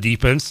take some of the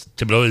defense.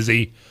 Thibodeau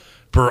is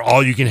for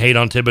all you can hate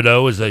on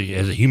Thibodeau as a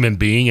human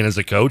being and as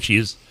a coach, he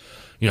is,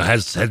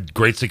 has had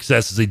great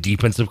success as a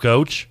defensive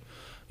coach.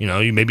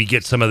 You maybe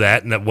get some of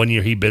that, and that 1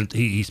 year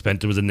he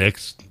spent with the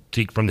Knicks.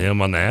 Take from him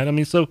on that. I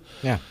mean, so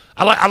yeah,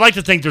 I like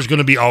to think there's going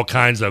to be all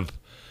kinds of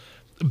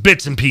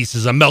bits and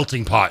pieces, a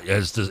melting pot,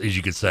 as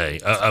you could say,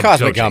 of cosmic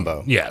coaching.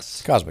 gumbo.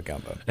 Yes, cosmic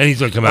gumbo. And he's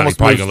going to come out. Almost He's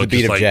probably moves going to to look the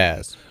beat just of like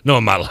jazz. No,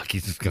 in my luck,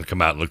 he's just going to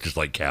come out and look just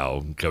like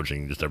Cal,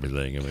 coaching just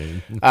everything. I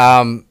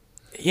mean,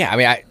 yeah. I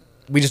mean,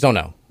 we just don't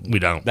know. We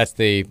don't. That's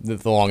the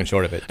long and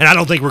short of it. And I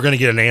don't think we're going to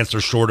get an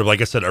answer short of, like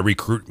I said, a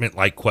recruitment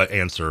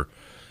answer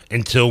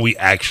until we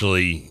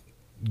actually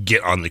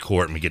get on the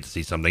court and we get to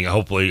see something.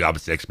 Hopefully,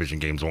 obviously, exhibition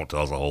games won't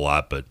tell us a whole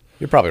lot, but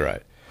you're probably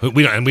right.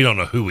 We don't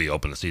know who we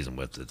open the season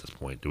with at this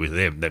point. Do we?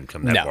 They haven't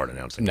come that far to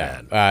announcing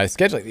that.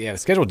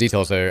 Schedule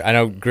details are. I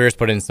know Greer's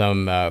put in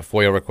some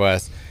FOIA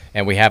requests,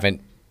 and he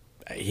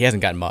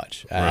hasn't gotten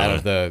much out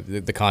of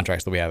the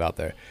contracts that we have out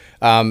there.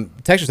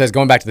 Texture says,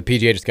 going back to the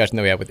PGA discussion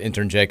that we had with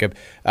intern Jacob,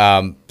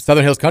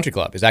 Southern Hills Country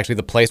Club is actually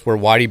the place where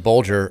Whitey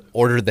Bulger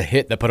ordered the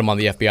hit that put him on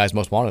the FBI's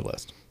most wanted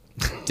list.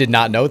 Did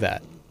not know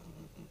that.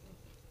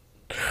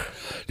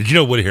 Did you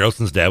know Woody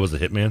Harrelson's dad was a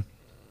hitman?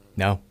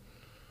 No.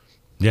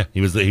 Yeah,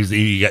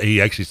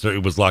 he actually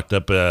was locked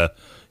up.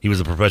 He was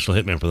a professional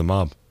hitman for the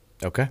mob.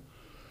 Okay.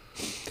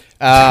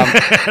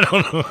 I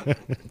don't know.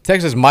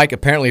 Texas Mike,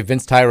 apparently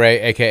Vince Tyree,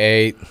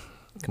 a.k.a.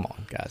 Come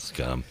on, guys.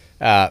 Scum.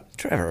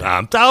 Trevor.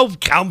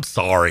 I'm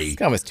sorry.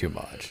 Scum is too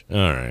much. All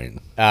right.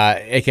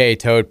 A.k.a.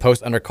 Toad,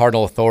 post under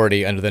Cardinal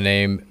authority under the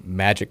name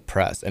Magic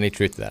Press. Any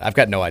truth to that? I've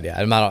got no idea.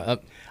 I'm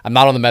not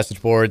on the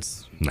message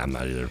boards. No, I'm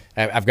not either.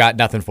 I've got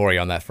nothing for you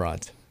on that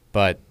front,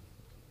 but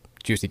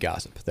juicy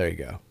gossip. There you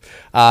go.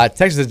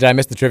 Texas says, did I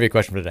miss the trivia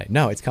question for today?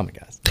 No, it's coming,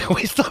 guys.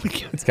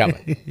 It's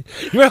coming.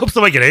 You might hope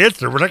somebody can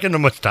answer. We're not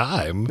getting much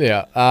time.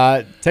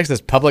 Yeah. Texas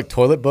public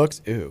toilet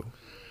books. Ooh.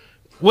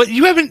 What,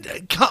 you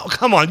haven't?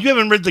 Come on, you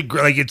haven't read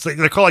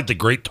they're called the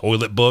Great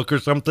Toilet Book or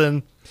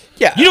something.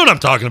 Yeah, you know what I'm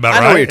talking about, I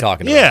know right? what you're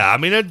talking about. Yeah, I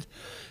mean,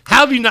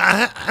 how have you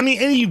not? I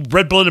mean, any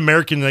red-blooded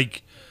American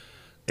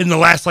in the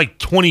last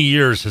 20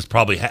 years has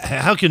probably.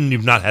 How can you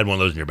have not had one of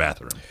those in your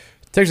bathroom?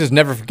 Texas,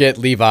 never forget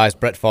Levi's,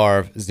 Brett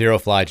Favre, zero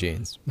fly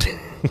jeans.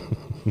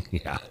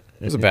 Yeah.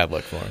 It was a bad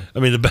look for him. I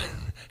mean,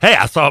 hey,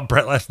 I saw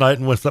Brett last night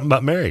and was something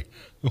about Mary.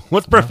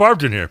 What's Brett Favre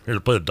doing here? Here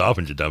to play the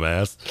Dolphins, you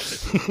dumbass.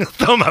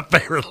 Still my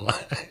favorite line.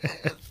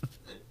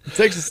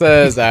 Texas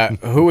says,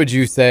 who would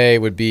you say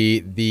would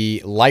be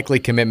the likely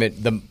commitment?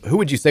 Who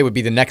would you say would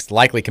be the next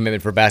likely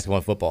commitment for basketball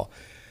and football?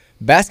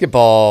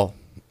 Basketball,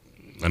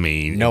 I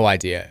mean, no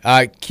idea.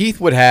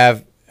 Keith would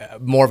have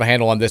more of a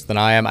handle on this than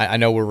I am. I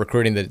know we're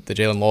recruiting the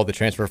Jalen Lowell, the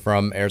transfer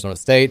from Arizona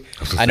State.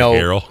 I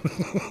know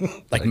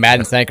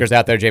Madden Sankers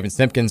out there, Javen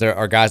Simpkins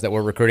are guys that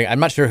we're recruiting. I'm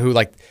not sure who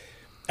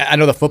I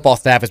know the football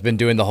staff has been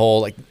doing the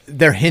whole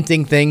they're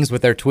hinting things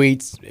with their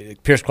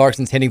tweets. Pierce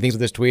Clarkson's hinting things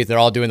with his tweets. They're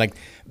all doing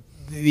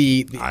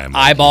the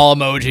eyeball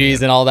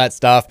emojis and all that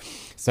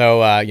stuff. So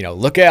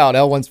look out,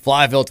 L1's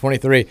Flyville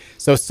 23.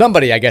 So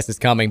somebody I guess is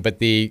coming, but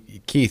the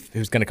Keith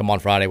who's going to come on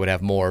Friday would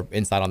have more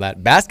insight on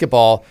that.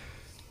 Basketball,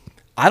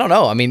 I don't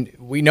know. I mean,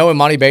 we know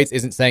Imani Bates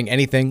isn't saying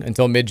anything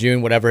until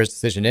mid-June, whatever his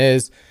decision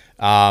is.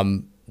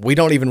 We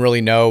don't even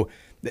really know.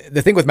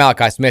 The thing with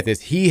Malachi Smith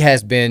is he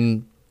has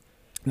been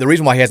the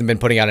reason why he hasn't been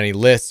putting out any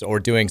lists or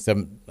doing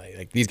some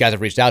these guys have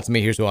reached out to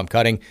me. Here's who I'm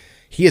cutting.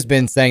 He has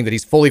been saying that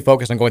he's fully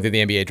focused on going through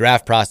the NBA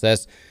draft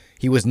process.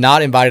 He was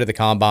not invited to the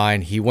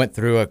combine. He went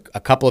through a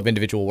couple of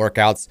individual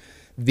workouts.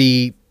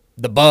 The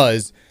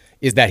buzz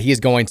is that he is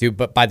going to,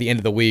 but by the end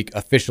of the week,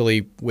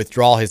 officially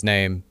withdraw his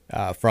name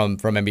from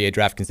NBA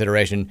draft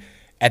consideration.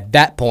 At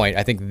that point,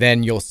 I think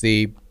then you'll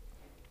see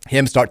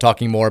him start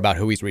talking more about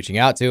who he's reaching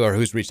out to or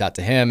who's reached out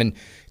to him and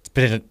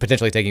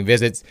potentially taking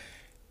visits.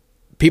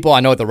 People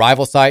I know at the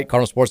rival site,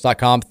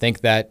 cardinalsports.com,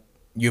 think that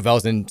U of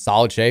L's in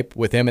solid shape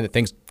with him and that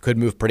things could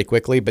move pretty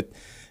quickly. But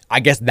I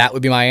guess that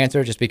would be my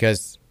answer just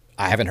because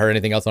I haven't heard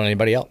anything else on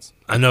anybody else.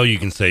 I know you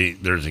can say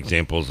there's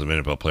examples of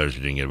NFL players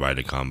who didn't get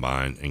invited to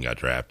combine and got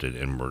drafted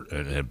and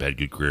have had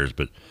good careers,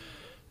 but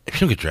if you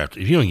don't get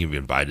drafted, if you don't even get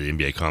invited to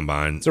the NBA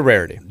combine, it's a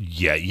rarity.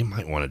 Yeah, you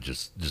might want to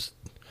just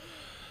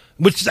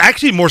which is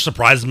actually more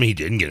surprising me he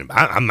didn't get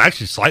invited. I'm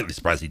actually slightly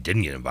surprised he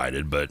didn't get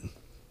invited, but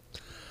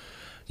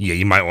yeah,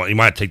 you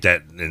might take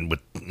that and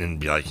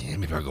be like, yeah,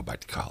 maybe I'll go back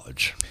to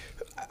college.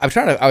 I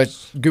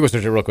was Google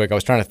searching real quick. I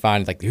was trying to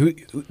find who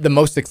the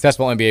most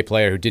successful NBA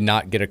player who did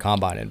not get a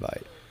combine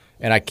invite,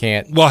 and I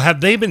can't. Well,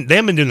 they haven't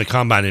been doing the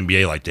combine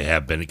NBA like they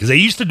have been because they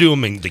used to do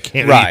them in the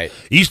camp. Right.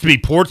 It used to be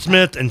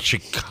Portsmouth and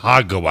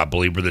Chicago, I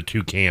believe, were the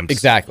two camps.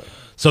 Exactly.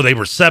 So they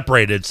were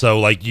separated.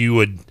 So you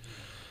would,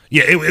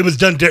 Yeah, it was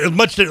done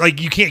much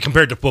like you can't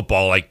compare it to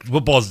football. Like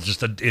football is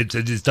just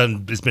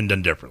it's been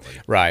done differently.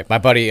 Right. My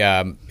buddy,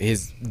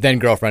 his then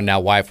girlfriend, now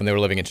wife, when they were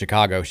living in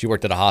Chicago, she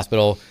worked at a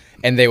hospital,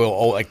 and they were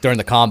like during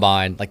the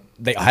combine, like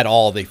they had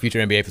all the future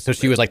NBA. So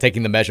she was like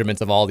taking the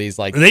measurements of all these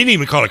like. And they didn't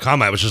even call it a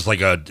combine. It was just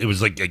like it was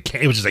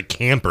just a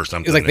camp or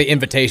something. It was like the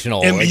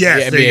invitational,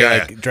 yes,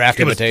 NBA like, draft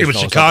invitational. It was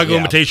Chicago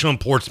Invitational and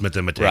Portsmouth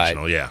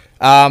Invitational. Right. Yeah.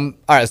 All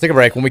right, let's take a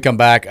break. When we come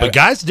back, but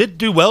guys did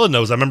do well in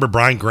those. I remember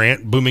Brian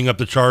Grant booming up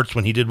the charts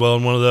when he did well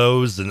in one of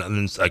those, and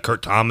then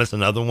Kurt Thomas,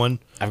 another one.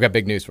 I've got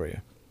big news for you.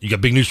 You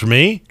got big news for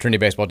me? Trinity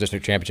Baseball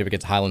District Championship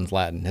against Highlands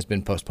Latin has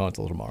been postponed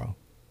till tomorrow.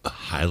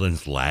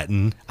 Highlands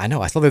Latin? I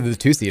know. I saw they're the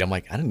 2 seed. I'm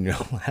like, I don't know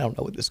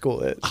what the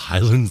school is.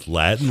 Highlands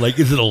Latin? Like,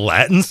 is it a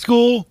Latin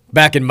school?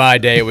 Back in my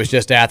day, it was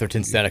just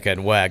Atherton, Seneca,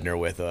 and Wagner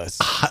with us.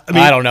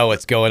 I don't know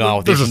what's going on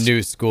with these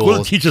new schools. School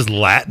that teaches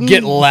Latin?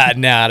 Get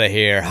Latin out of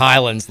here.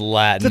 Highlands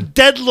Latin. It's a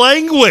dead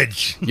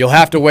language. You'll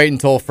have to wait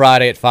until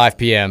Friday at 5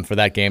 p.m. for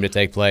that game to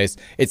take place.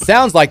 It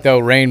sounds like, though,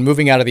 rain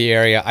moving out of the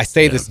area. I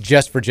say this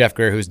just for Jeff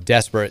Greer, who's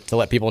desperate to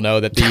let people know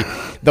that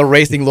the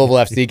Racing Louisville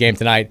FC game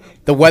tonight,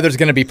 the weather's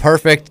going to be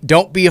perfect.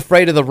 Don't be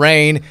afraid of the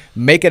rain.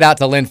 Make it out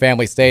to Lynn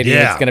Family Stadium.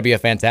 Yeah. It's going to be a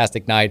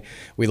fantastic night.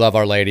 We love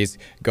our ladies.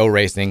 Go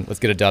racing.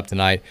 Let's get a dub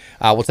tonight.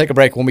 We'll take a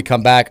break. When we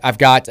come back, I've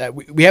got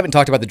we haven't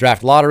talked about the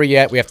draft lottery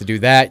yet. We have to do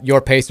that.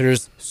 Your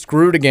Pacers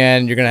screwed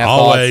again. You're going to have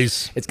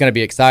always thoughts. It's going to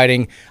be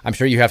exciting. I'm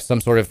sure you have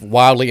some sort of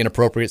wildly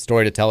inappropriate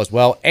story to tell as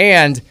well.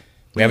 And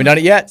we haven't done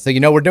it yet, so you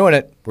know we're doing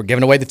it. We're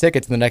giving away the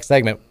tickets in the next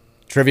segment.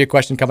 Trivia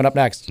question coming up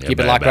next. Keep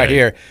it locked right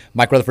here.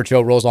 Mike Rutherford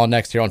Show rolls on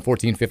next here on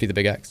 1450 The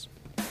Big X.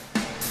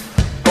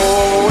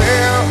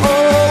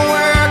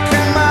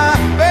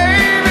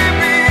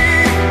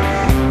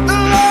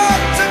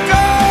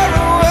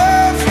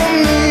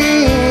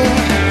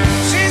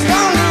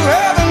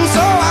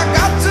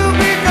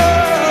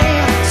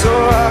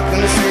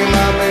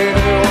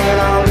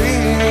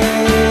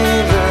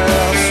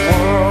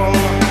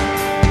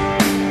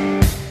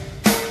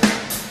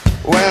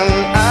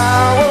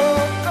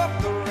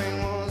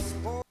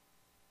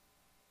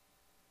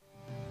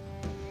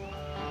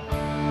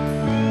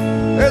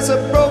 It's a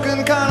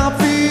broken kind of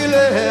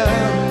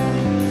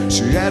feeling.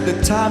 She had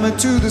to tie me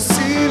to the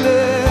ceiling.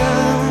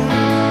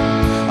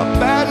 A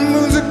bad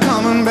mood's are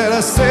coming,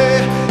 better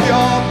say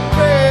your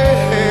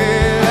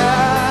prayer.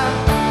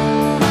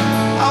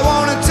 I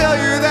wanna tell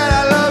you that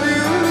I love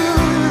you,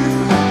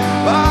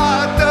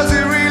 but does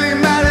it really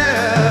matter?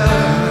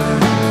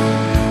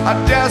 I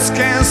just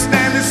can't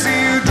stand to see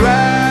you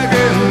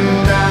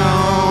dragging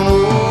down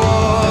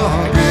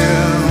again.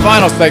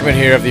 Final segment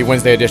here of the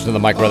Wednesday edition of the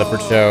Mike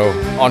Rutherford Show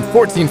on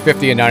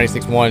 1450 and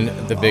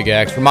 96.1 The Big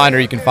X. Reminder,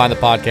 you can find the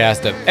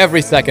podcast of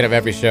every second of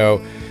every show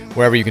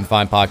wherever you can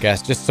find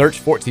podcasts. Just search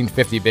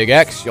 1450 Big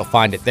X. You'll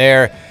find it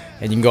there.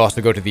 And you can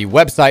also go to the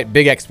website,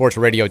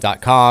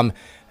 bigxsportsradio.com.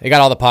 They got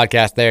all the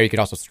podcasts there. You can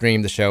also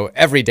stream the show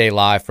every day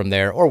live from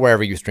there or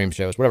wherever you stream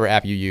shows, whatever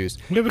app you use.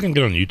 Maybe we can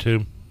get on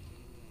YouTube.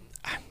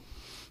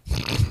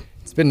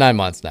 It's been 9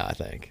 months now, I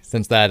think,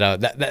 since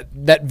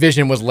that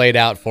vision was laid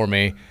out for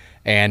me.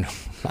 And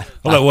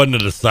well, that wasn't a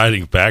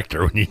deciding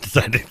factor when you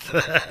decided.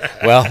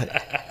 Well,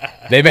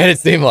 they made it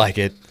seem like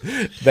it.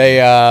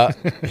 I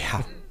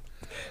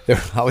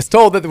was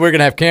told that we're going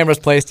to have cameras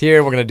placed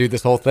here. We're going to do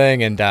this whole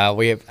thing, and I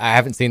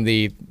haven't seen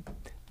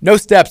no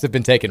steps have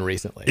been taken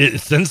recently.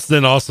 Since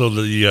then, also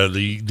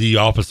the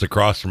office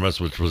across from us,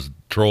 which was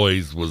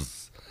Troy's,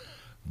 was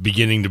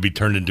beginning to be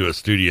turned into a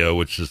studio,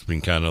 which has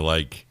been kind of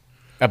like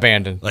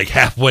abandoned, like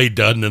halfway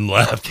done and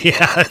left.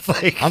 Yeah, it's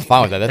like I'm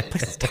fine with that. That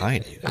place is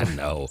tiny. I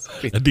know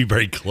that'd be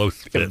very close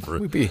fit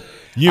for it.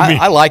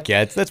 I like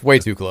it. That's way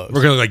too close.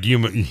 We're gonna like you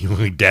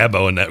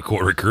Dabo in that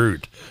court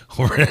recruit.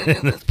 We're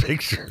in this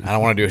picture. I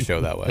don't want to do a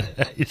show that way.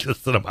 You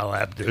just sit on my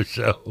lap and do a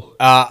show.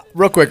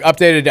 Real quick,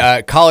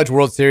 updated College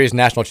World Series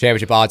National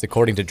Championship odds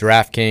according to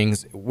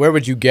DraftKings. Where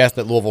would you guess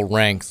that Louisville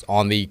ranks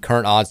on the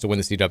current odds to win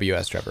the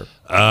CWS, Trevor?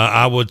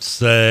 I would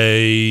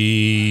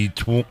say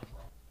 20.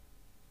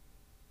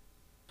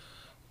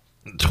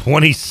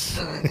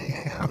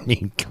 I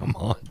mean, come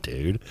on,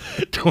 dude.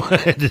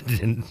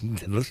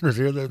 Did listeners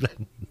hear that?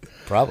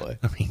 Probably.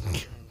 I mean,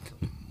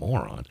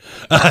 moron.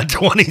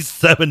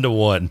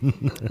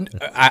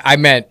 27-1. I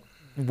meant,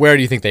 where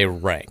do you think they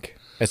rank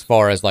as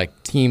far as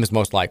like teams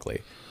most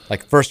likely?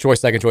 Like first choice,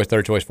 second choice,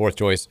 third choice, fourth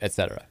choice,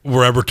 etc.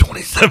 Wherever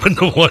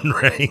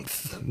 27-1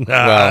 ranks.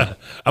 Well,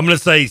 I'm gonna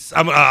say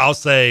I'll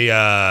say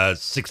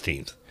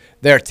 16th.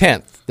 They're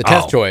 10th. The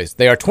 10th choice.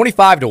 They are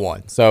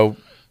 25-1. So.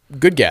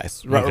 Good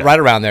guess. Okay.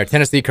 Right around there.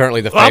 Tennessee currently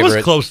the favorite. I was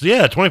close.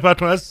 Yeah,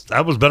 25-20. I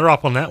was better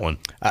off on that one.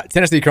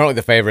 Tennessee currently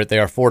the favorite. They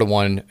are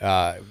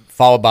 4-1,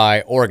 followed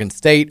by Oregon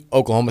State,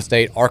 Oklahoma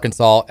State,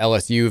 Arkansas,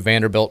 LSU,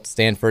 Vanderbilt,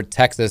 Stanford,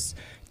 Texas,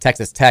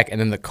 Texas Tech, and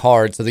then the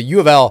Cards. So the U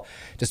of L,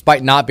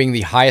 despite not being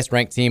the highest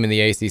ranked team in the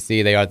ACC,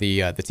 they are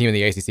the team in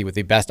the ACC with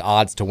the best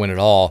odds to win it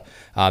all.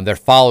 They're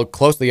followed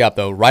closely up,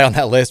 though, right on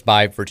that list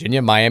by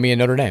Virginia, Miami, and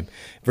Notre Dame.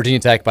 Virginia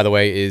Tech, by the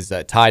way, is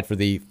tied for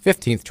the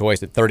 15th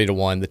choice at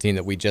 30-1, the team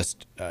that we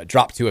just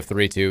dropped 2 of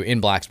 3 to in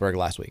Blacksburg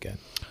last weekend.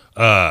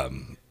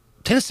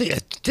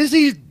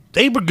 Tennessee,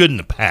 they were good in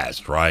the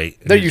past, right?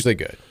 They're usually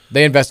good.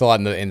 They invest a lot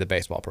in the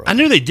baseball program. I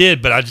knew they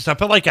did, but I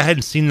felt like I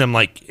hadn't seen them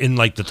like in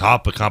like the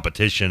top of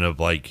competition of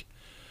like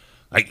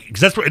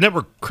because that's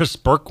where Chris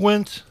Burke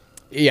went.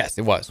 Yes,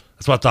 it was.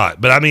 That's what I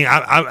thought. But I mean,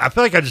 I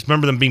feel like I just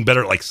remember them being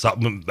better at like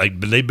something. Like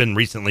they've been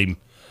recently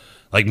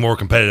like more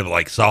competitive at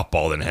like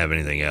softball than have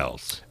anything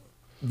else.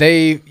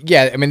 I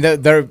mean,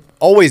 they're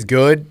always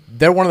good.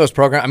 They're one of those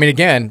programs. I mean,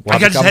 again, we'll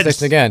have the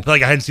conversation again. I feel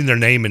like I hadn't seen their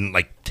name in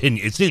like 10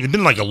 years. It's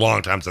been like a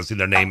long time since I've seen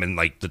their name in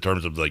like the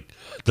terms of like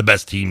the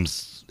best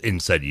teams in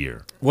said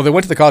year. Well, they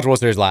went to the College World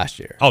Series last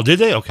year. Oh, did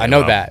they? Okay. I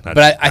know that.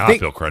 But I think,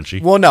 feel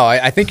crunchy. Well, no,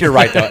 I think you're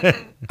right, though.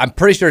 I'm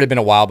pretty sure it had been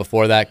a while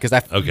before that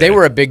because they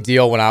were a big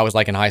deal when I was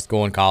like in high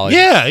school and college.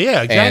 Yeah,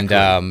 exactly.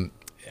 And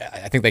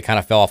I think they kind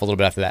of fell off a little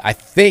bit after that. I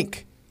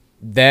think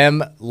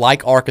them,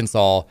 like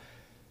Arkansas,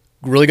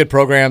 really good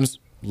programs,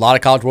 a lot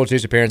of College World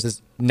Series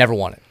appearances, never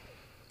won it.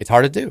 It's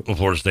hard to do. Well,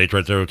 Florida State's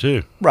right there,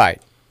 too.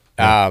 Right.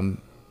 Yeah.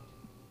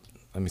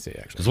 Let me see,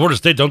 actually. Florida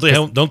State, don't they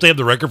have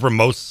the record for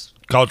most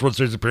College World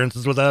Series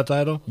appearances without a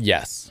title?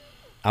 Yes.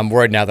 I'm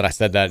worried now that I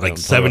said that. Like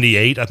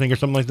 78, I think, or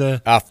something like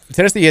that?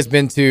 Tennessee has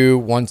been to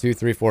 1, 2,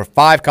 3, 4,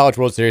 5 College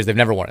World Series. They've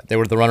never won it. They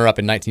were the runner-up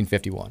in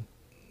 1951.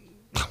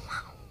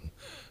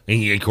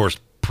 And, of course,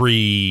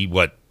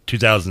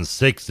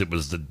 2006, it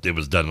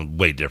was done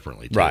way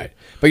differently, too. Right.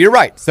 But you're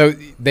right. So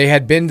they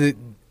had been to,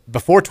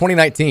 before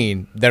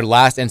 2019, their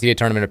last NCAA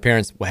tournament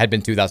appearance had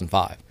been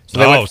 2005. So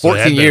they went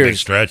 14 years. A big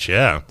stretch,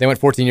 yeah. They went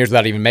 14 years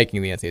without even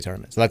making the NCAA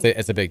tournament. So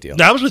it's a big deal.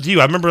 No, I was with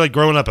you. I remember like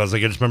growing up, I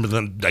just remember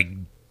them like.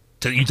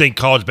 You think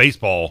college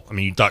baseball? I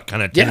mean, you thought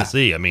kind of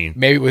Tennessee. Yeah. I mean,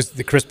 maybe it was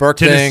the Chris Burke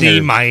Tennessee,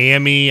 thing,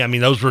 Miami. I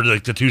mean, those were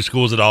like the two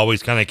schools that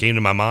always kind of came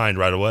to my mind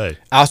right away.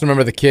 I also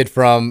remember the kid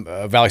from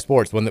Valley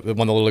Sports, won the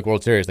Little League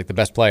World Series, like the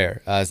best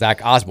player,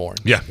 Zach Osborne.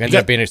 Yeah, he ended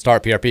up being a star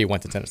at PRP.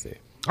 Went to Tennessee.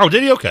 Oh,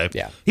 did he? Okay.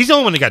 Yeah. He's the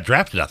only one that got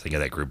drafted, I think,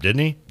 of that group, didn't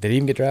he? Did he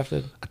even get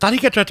drafted? I thought he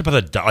got drafted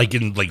by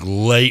in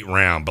late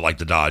round, but like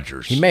the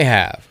Dodgers. He may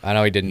have. I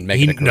know he didn't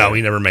make it. No,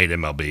 he never made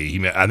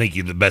MLB. I think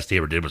the best he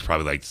ever did was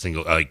probably like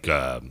single, like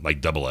AA,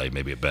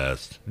 maybe at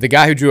best. The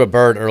guy who drew a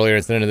bird earlier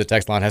and sent it into the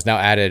text line has now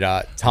added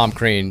Tom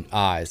Crean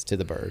eyes to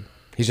the bird.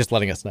 He's just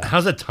letting us know.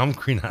 How's that Tom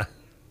Crean eyes?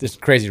 Just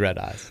crazy red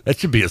eyes. That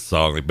should be a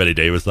song, like Betty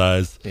Davis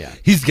eyes. Yeah.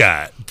 He's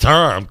got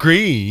Tom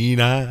Crean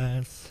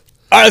eyes.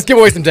 All right, let's give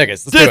away some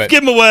tickets. Let's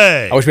give them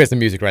away. I wish we had some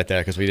music right there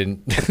because we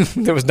didn't.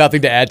 There was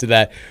nothing to add to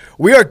that.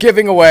 We are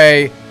giving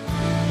away.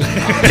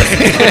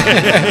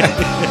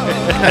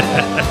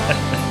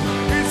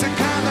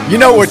 You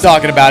know what we're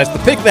talking about. It's the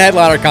Pick the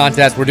Headliner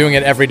contest. We're doing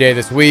it every day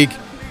this week.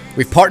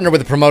 We've partnered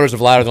with the promoters of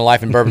Louder Than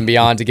Life and Bourbon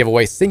Beyond to give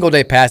away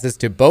single-day passes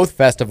to both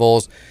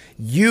festivals.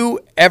 You,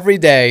 every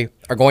day,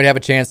 are going to have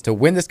a chance to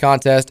win this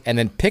contest and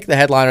then pick the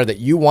headliner that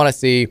you want to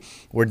see.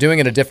 We're doing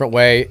it a different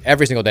way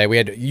every single day. We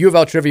had U of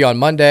L trivia on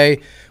Monday.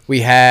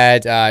 We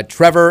had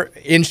Trevor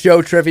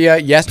in-show trivia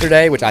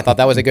yesterday, which I thought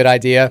that was a good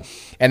idea.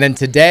 And then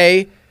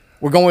today,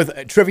 we're going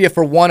with trivia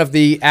for one of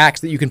the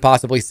acts that you can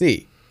possibly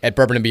see at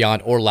Bourbon and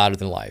Beyond or Louder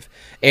Than Life.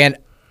 And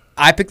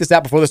I picked this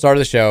out before the start of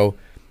the show.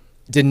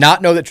 Did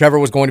not know that Trevor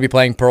was going to be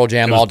playing Pearl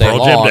Jam all day long.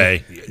 Pearl Jam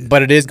Day.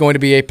 But it is going to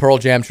be a Pearl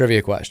Jam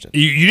trivia question.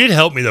 You did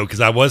help me, though, because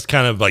I was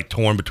kind of like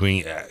torn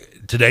between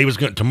tomorrow's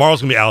going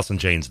to be Alice in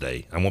Chains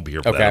Day. I won't be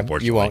here for that,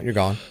 unfortunately. You won't. You're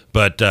gone.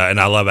 But, and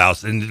I love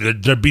Alice.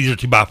 And these are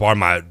two by far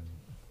my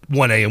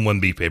 1A and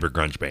 1B favorite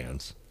grunge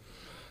bands.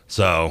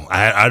 So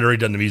I'd already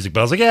done the music,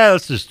 but I was like, yeah,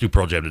 let's just do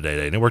Pearl Jam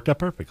today. And it worked out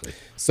perfectly.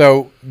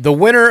 So the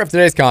winner of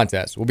today's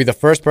contest will be the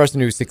first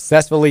person who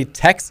successfully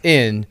texts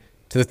in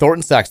to the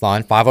Thornton Sex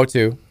Line,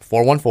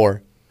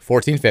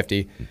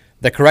 502-414-1450,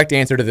 the correct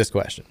answer to this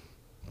question.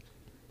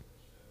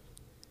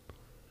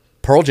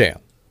 Pearl Jam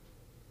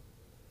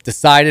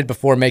decided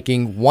before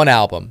making one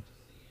album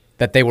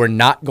that they were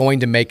not going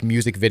to make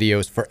music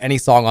videos for any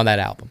song on that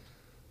album.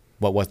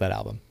 What was that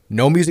album?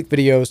 No music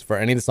videos for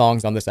any of the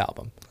songs on this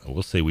album.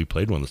 We'll say we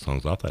played one of the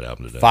songs off that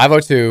album today.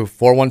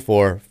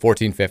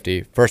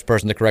 502-414-1450. First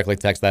person to correctly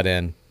text that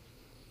in,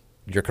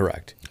 you're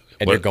correct.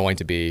 And you're going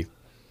to be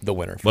the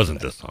winner.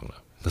 Wasn't this song, though.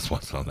 This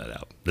wasn't on that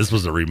album. This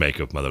was a remake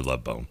of Mother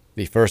Love Bone.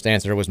 The first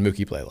answer was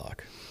Mookie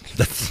Blaylock.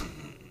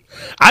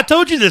 I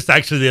told you this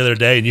actually the other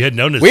day, and you had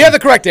noticed. We have the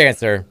correct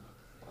answer.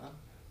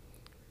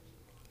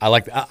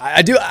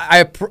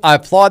 I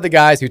applaud the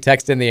guys who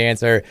text in the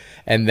answer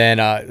and then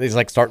they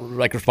just start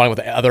responding with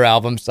other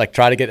albums,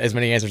 try to get as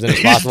many answers in as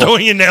possible.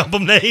 Throwing in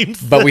album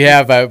names. But we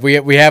have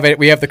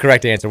the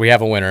correct answer. We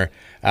have a winner.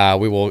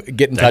 We will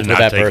get in touch with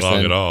that person.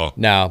 Long at all.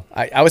 No,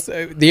 I was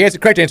the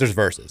correct answer is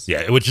Versus.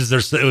 Yeah, which is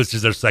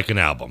their second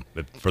album.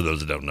 For those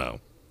that don't know,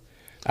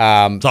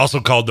 it's also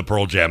called the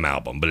Pearl Jam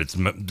album, but it's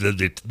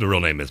the real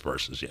name is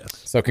Versus.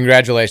 Yes. So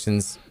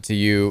congratulations to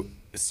you,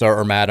 sir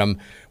or madam.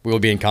 We will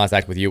be in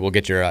contact with you. We'll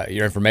get your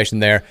information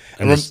there.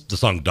 And the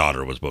song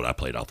 "Daughter" was what I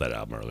played off that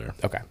album earlier.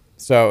 Okay.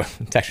 So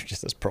texture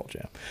just says Pearl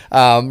Jam.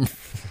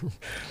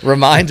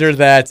 Reminder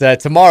that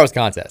tomorrow's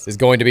contest is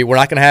going to be, we're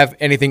not going to have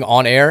anything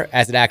on air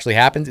as it actually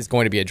happens. It's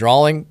going to be a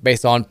drawing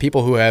based on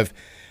people who have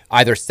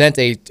either sent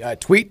a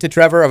tweet to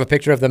Trevor of a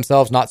picture of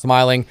themselves not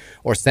smiling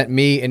or sent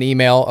me an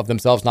email of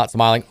themselves not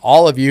smiling,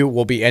 all of you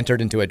will be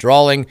entered into a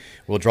drawing.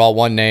 We'll draw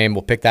one name.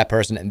 We'll pick that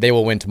person, and they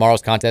will win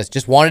tomorrow's contest.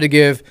 Just wanted to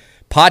give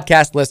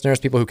podcast listeners,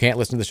 people who can't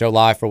listen to the show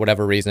live for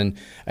whatever reason,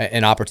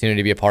 an opportunity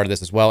to be a part of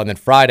this as well. And then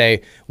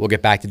Friday, we'll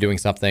get back to doing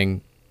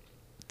something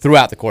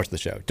throughout the course of the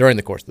show, during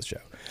the course of the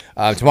show.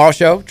 Tomorrow's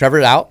show,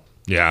 Trevor's out.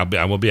 Yeah,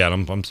 I will be at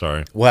him. I'm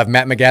sorry. We'll have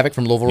Matt McGavick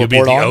from Louisville You'll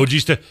Report be the on. OG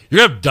stuff. You're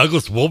gonna have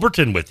Douglas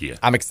Wolverton with you.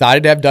 I'm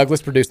excited to have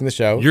Douglas producing the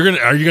show.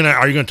 Are you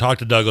gonna talk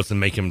to Douglas and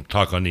make him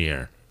talk on the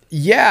air?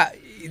 Yeah,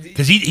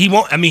 because he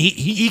won't. I mean,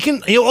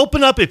 he'll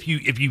open up if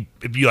you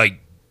like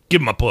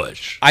give him a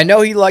push. I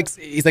know he's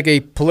like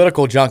a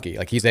political junkie.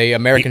 Like he's a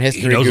American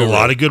history. He knows guru. a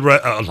lot of good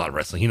a lot of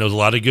wrestling. He knows a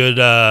lot of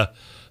good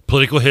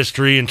political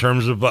history in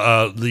terms of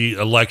the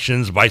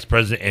elections, vice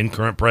president and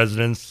current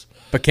presidents.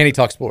 But can he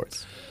talk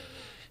sports?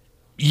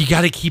 You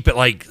got to keep it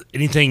like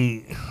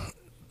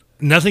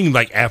nothing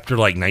like after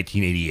like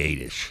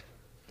 1988-ish.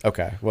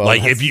 Okay, well,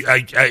 like if you,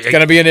 it's going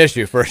to be an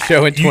issue for a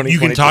show in 2022. You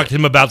can talk to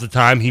him about the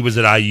time he was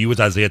at IU with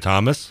Isaiah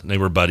Thomas. And they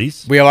were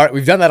buddies.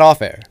 We've done that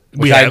off air.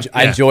 I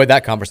enjoyed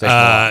that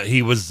conversation.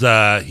 He was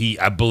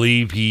I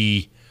believe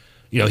he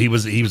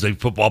was a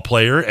football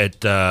player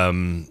at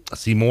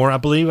Seymour. I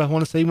believe I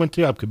want to say he went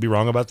to. I could be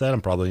wrong about that.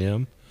 I'm probably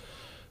him.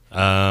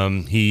 I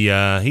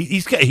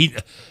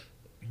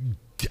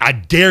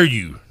dare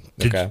you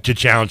to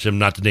challenge him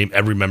not to name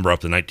every member of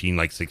the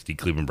 1960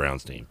 Cleveland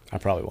Browns team. I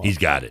probably won't. He's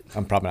got it.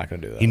 I'm probably not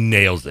going to do that. He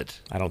nails it.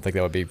 I don't think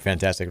that would be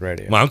fantastic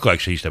radio. My uncle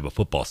actually used to have a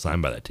football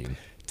signed by that team.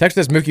 Text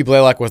says Mookie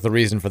Blaylock was the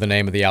reason for the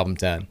name of the album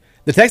 10.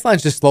 The text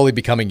line's just slowly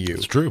becoming you.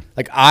 It's true.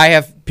 Like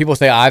people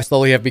say I've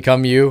slowly have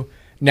become you.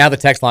 Now the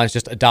text line's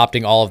just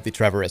adopting all of the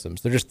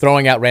Trevorisms. They're just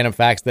throwing out random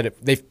facts that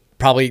they've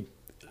probably,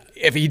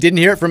 if he didn't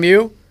hear it from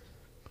you,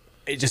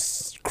 it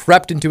just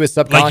crept into his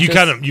subconscious.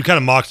 Like you kind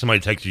of mock somebody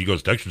texts you,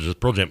 goes, Dexter's just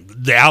Pearl Jam.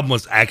 The album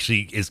is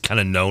kind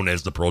of known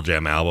as the Pearl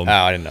Jam album. Oh,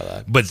 I didn't know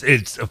that. But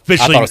it's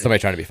officially. I thought it was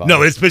somebody trying to be funny.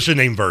 No, it's officially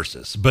named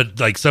Versus.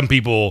 But like some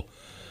people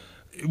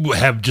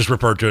have just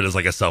referred to it as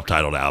like a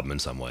self-titled album in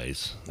some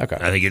ways. Okay.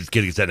 I think it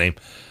gets that name.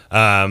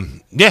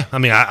 Yeah, I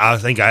mean, I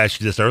think I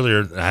asked you this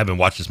earlier. I haven't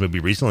watched this movie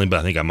recently, but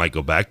I think I might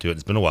go back to it.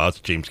 It's been a while. It's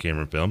a James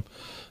Cameron film.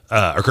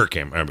 Or Kirk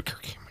Cameron.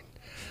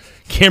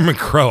 Cameron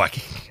Crowe. I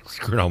can't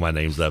screwing all my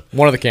names up.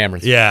 One of the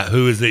Camerons. Yeah,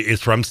 who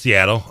is from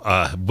Seattle,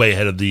 way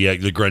ahead of the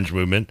grunge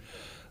movement.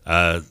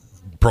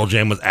 Pearl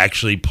Jam was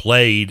actually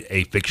played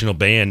a fictional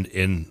band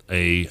in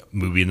a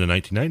movie in the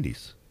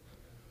 1990s.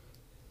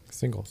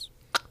 Singles.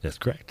 That's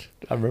correct.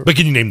 I remember. But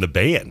can you name the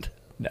band?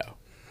 No.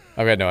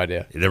 I've got no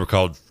idea. They were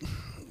called...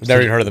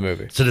 Never even heard of the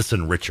movie.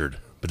 Citizen Richard,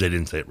 but they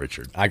didn't say it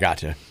Richard. I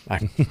gotcha.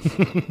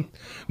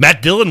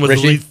 Matt Dillon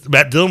was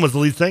the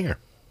lead singer.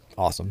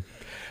 Awesome.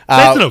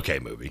 That's an okay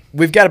movie.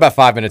 We've got about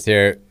 5 minutes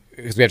here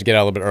because we have to get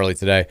out a little bit early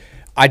today.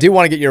 I do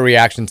want to get your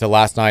reaction to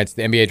last night's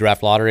the NBA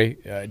draft lottery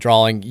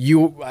drawing.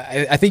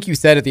 I think you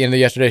said at the end of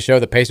yesterday's show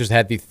the Pacers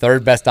had the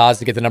third best odds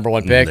to get the number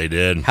one pick. They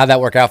did. How'd that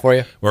work out for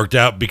you? Worked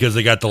out because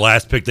they got the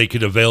last pick they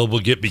could available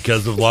get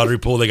because of lottery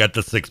pool. They got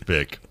the 6th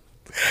pick.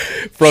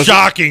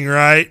 Shocking,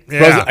 right?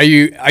 Yeah.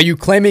 Frozen, are you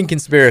claiming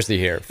conspiracy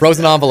here?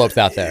 Frozen envelopes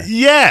out there.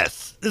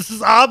 Yes. This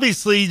is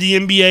obviously the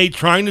NBA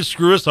trying to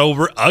screw us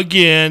over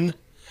again.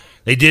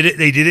 They did it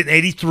in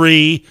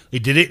 83. They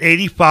did it in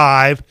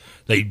 85.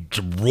 They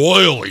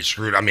royally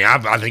screwed. I mean,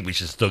 I think we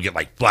should still get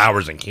like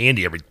flowers and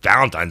candy every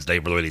Valentine's Day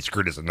for the way they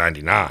screwed us in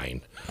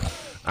 99.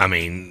 I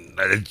mean,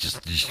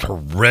 it's just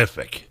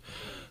horrific.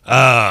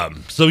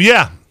 So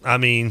yeah, I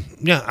mean,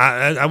 yeah,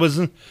 I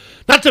wasn't.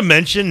 Not to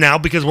mention now,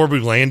 because where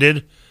we've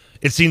landed,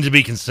 it seems to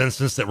be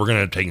consensus that we're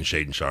going to take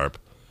Shaedon Sharpe.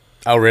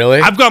 Oh,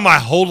 really? I've gone my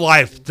whole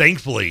life,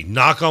 thankfully,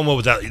 knock on wood,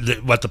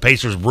 without the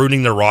Pacers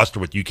ruining their roster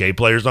with UK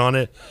players on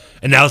it.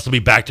 And now this will be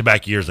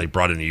back-to-back years they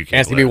brought in a UK player.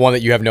 And it's going to be one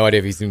that you have no idea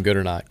if he's doing good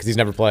or not because he's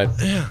never played.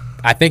 Yeah.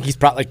 I think he's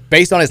probably,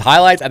 based on his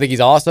highlights, I think he's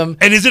awesome.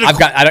 And is it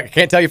I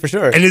can't tell you for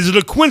sure. And is it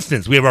a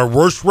coincidence? We have our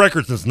worst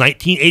record since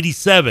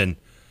 1987,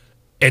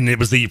 and it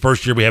was the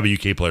first year we have a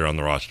UK player on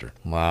the roster.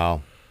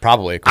 Wow.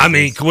 Probably.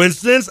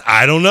 Coincidence?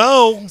 I don't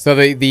know. So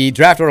the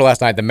draft order last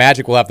night, the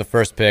Magic will have the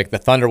first pick, the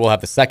Thunder will have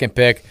the second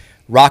pick,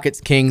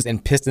 Rockets, Kings,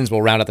 and Pistons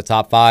will round out the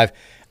top 5.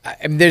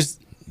 I mean,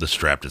 the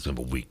draft is going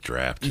to be a weak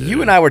draft. Too.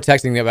 You and I were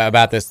texting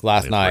about this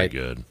last night.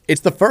 Good.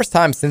 It's the first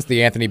time since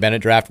the Anthony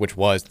Bennett draft, which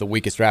was the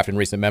weakest draft in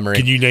recent memory.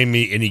 Can you name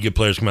me any good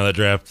players come out of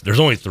that draft? There's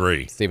only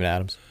 3. Steven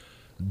Adams.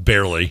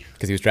 Barely.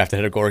 Because he was drafted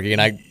ahead of Gorgie, and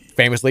I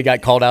famously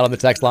got called out on the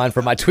text line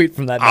for my tweet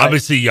from that night.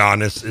 Obviously,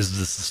 Giannis is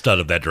the stud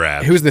of that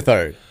draft. Who's the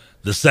third?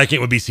 The second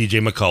would be C.J.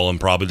 McCollum,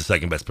 probably the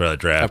second best player of that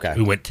draft, okay.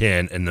 Who went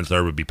 10, and the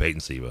third would be Peyton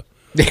Siva.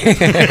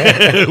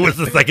 Who was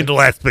the second to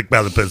last pick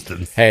by the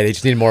Pistons. Hey, they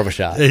just needed more of a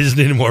shot.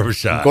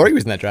 Gorgie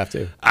was in that draft,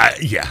 too.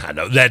 Yeah, I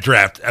know. That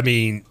draft, I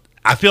mean,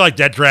 I feel like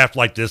that draft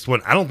like this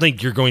one, I don't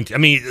think you're going to, I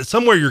mean,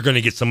 somewhere you're going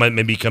to get somebody that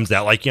maybe comes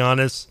out like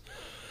Giannis,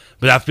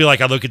 but I feel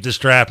like I look at this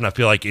draft and I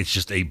feel like it's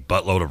just a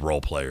buttload of role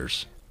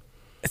players.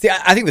 See,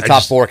 I think the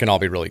top 4 can all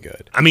be really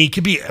good. I mean,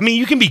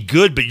 you can be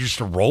good, but you're just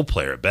a role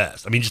player at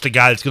best. I mean, just a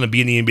guy that's going to be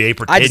in the NBA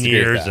for 10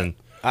 years. And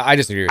I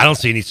disagree with I don't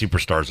see any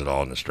superstars at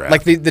all in this draft.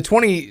 Like the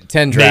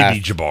 2010 draft.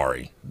 Maybe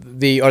Jabari.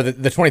 The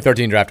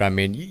 2013 draft, I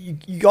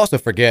mean, you also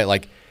forget,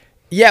 like,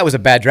 yeah, it was a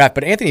bad draft,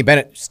 but Anthony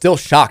Bennett still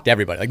shocked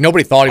everybody. Like,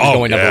 nobody thought he was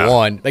going number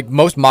one. Like,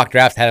 most mock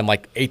drafts had him,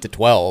 like, 8 to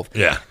 12.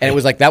 Yeah. And it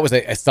was like, that was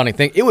a stunning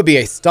thing. It would be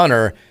a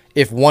stunner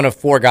if one of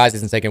four guys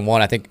isn't taken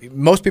one. I think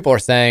most people are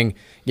saying,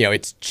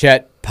 it's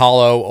Chet,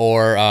 Paolo,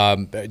 or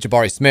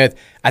Jabari Smith.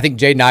 I think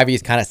Jaden Ivey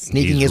is kind of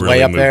sneaking his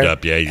way up there.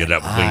 Yeah, he got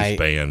that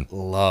wingspan. I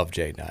love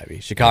Jaden Ivey.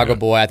 Chicago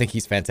boy, I think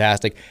he's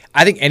fantastic.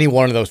 I think any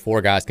one of those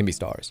four guys can be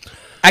stars.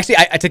 Actually,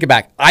 I take it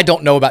back. I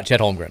don't know about Chet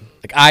Holmgren.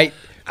 I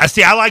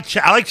like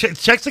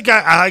Chet's a guy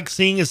I like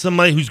seeing as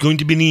somebody who's going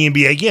to be in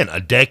the NBA again,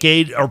 a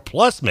decade or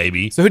plus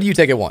maybe. So who do you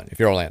take at one if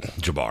you're Orlando?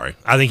 Jabari.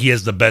 I think he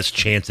has the best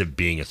chance of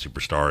being a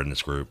superstar in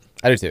this group.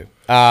 I do too.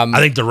 I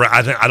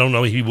don't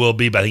know if he will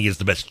be, but I think he has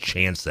the best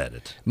chance at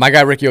it. My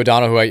guy Ricky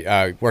O'Donnell, who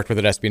I worked with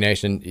at SB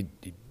Nation,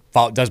 he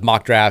does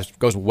mock drafts,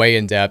 goes way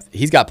in depth.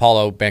 He's got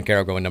Paolo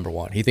Banchero going number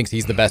one. He thinks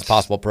he's the best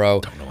possible pro. I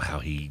don't know how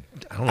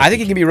I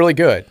think he can be really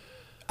good.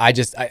 I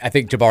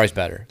think Jabari's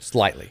better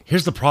slightly.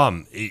 Here's the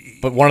problem.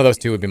 But one of those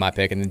two would be my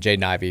pick, and then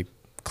Jaden Ivey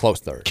close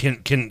third.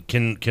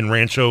 Can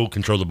Rancho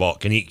control the ball?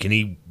 Can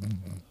he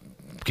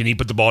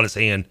put the ball in his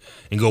hand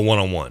and go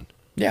 1-on-1?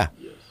 Yeah.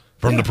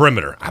 From the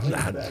perimeter. I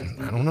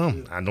don't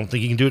know. I don't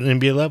think he can do it at an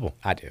NBA level.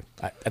 I do.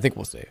 I think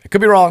we'll see. I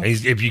could be wrong.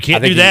 If you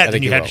can't do that,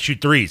 then you have to shoot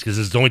threes because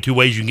there's only two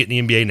ways you can get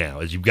in the NBA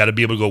now. Is you've got to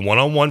be able to go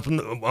 1-on-1 from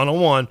the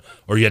 1-on-1,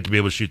 or you have to be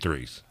able to shoot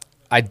threes.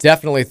 I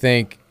definitely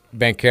think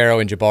Banchero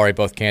and Jabari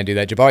both can do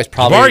that.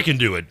 Jabari can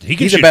do it.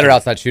 He's a better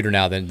outside shooter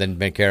now than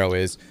Banchero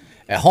is.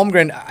 At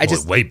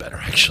Holmgren, way better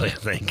actually. I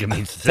think. I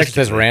mean, Texas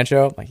says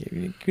Rancho. Like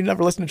you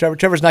never listen to Trevor.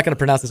 Trevor's not going to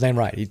pronounce his name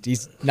right.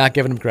 He's not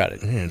giving him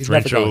credit. Yeah, it's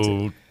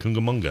Rancho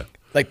Kungamunga.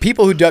 Like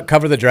people who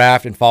cover the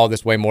draft and follow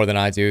this way more than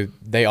I do,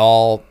 they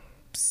all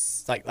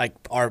like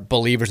are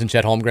believers in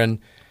Chet Holmgren.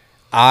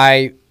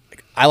 I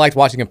liked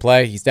watching him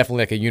play. He's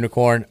definitely like a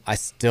unicorn. I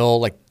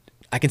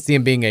can see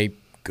him being a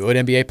good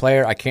NBA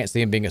player. I can't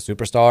see him being a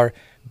superstar.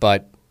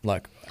 But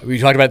look, we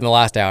talked about it in the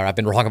last hour. I've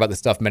been wrong about this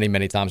stuff many,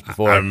 many times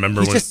before. I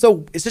remember it's just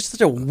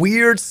such a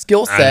weird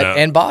skill set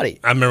and body.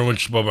 I remember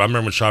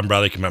when Sean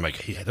Bradley came out. I'm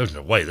like, there's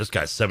no way this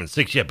guy's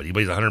 7'6", yeah, but he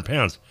weighs 100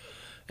 pounds.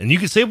 And you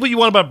can say what you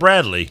want about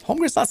Bradley.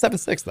 Holmgren's not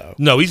 7'6", though.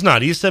 No, he's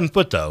not. He's 7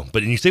 foot, though.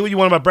 But you say what you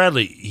want about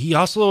Bradley, he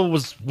also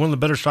was one of the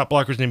better shot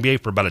blockers in the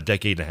NBA for about a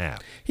decade and a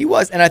half. He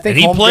was, and I think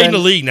he played in the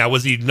league. Now,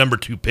 was he number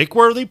 2 pick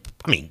worthy?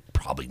 I mean,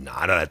 probably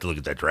not. I'd have to look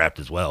at that draft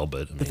as well.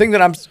 But the thing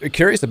that I'm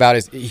curious about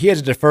is he had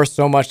to defer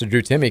so much to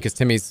Drew Timme because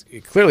Timmy's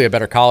clearly a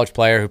better college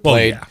player who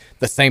played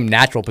the same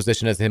natural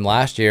position as him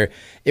last year.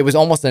 It was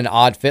almost an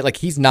odd fit. Like,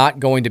 he's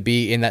not going to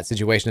be in that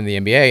situation in the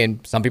NBA,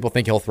 and some people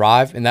think he'll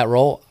thrive in that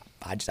role.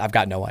 I've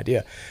got no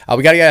idea.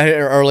 We got to get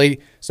here early.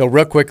 So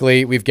real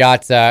quickly, we've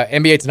got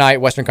NBA tonight,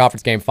 Western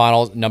Conference Game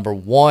Finals, number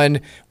 1.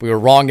 We were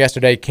wrong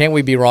yesterday. Can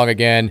we be wrong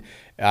again?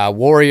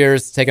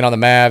 Warriors taking on the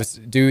Mavs.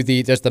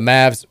 Does the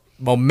Mavs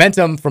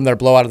momentum from their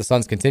blowout of the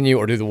Suns continue,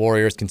 or do the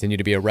Warriors continue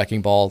to be a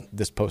wrecking ball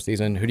this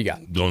postseason? Who do you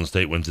got? Golden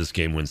State wins this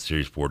game, wins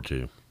series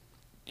 4-2.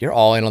 You're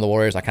all in on the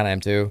Warriors. I kind of am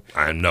too.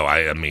 I know.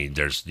 I mean,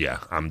 there's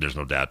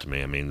no doubt to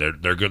me. I mean, they're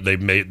good.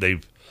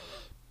 They've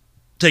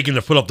taking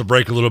their foot off the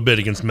brake a little bit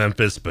against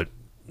Memphis, but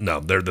no,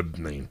 they're the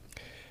main.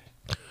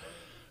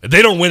 If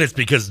they don't win, it's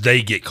because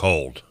they get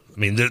cold. I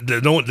mean,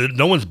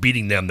 no one's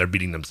beating them; they're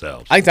beating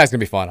themselves. I think that's gonna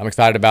be fun. I'm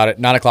excited about it.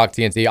 9:00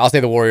 TNT. I'll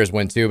say the Warriors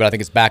win too, but I think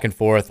it's back and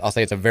forth. I'll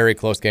say it's a very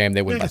close game.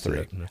 They win by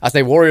 3. I'll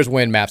say Warriors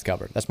win. Mavs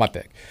cover. That's my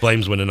pick.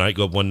 Flames win tonight.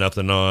 Go up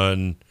 1-0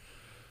 on.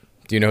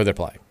 Do you know who they're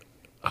playing?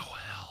 Oh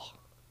hell!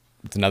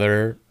 It's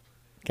another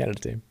Canada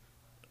team.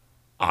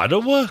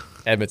 Ottawa.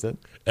 Edmonton.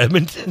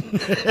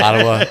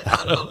 Ottawa.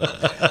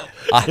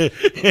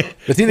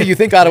 The team that you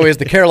think Ottawa is,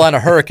 the Carolina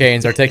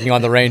Hurricanes, are taking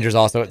on the Rangers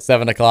also at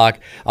 7:00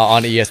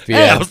 on ESPN.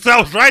 Hey, I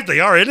was right. They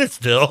are in it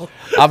still.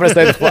 I'm gonna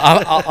say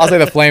I'll say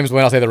the Flames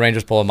win. I'll say the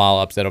Rangers pull a mile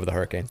upset over the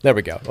Hurricanes. There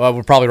we go. Well,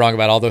 we're probably wrong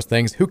about all those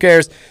things. Who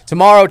cares?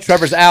 Tomorrow,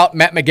 Trevor's out.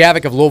 Matt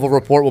McGavick of Louisville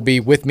Report will be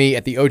with me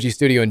at the OG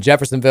Studio in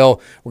Jeffersonville.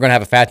 We're gonna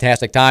have a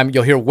fantastic time.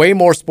 You'll hear way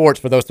more sports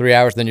for those 3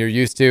 hours than you're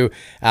used to.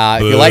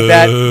 If you like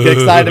that, get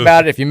excited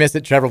about it. If you miss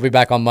it, Trevor will be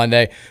back on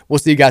Monday. We'll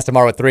see you guys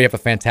tomorrow at 3. Have a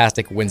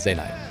fantastic Wednesday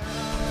night.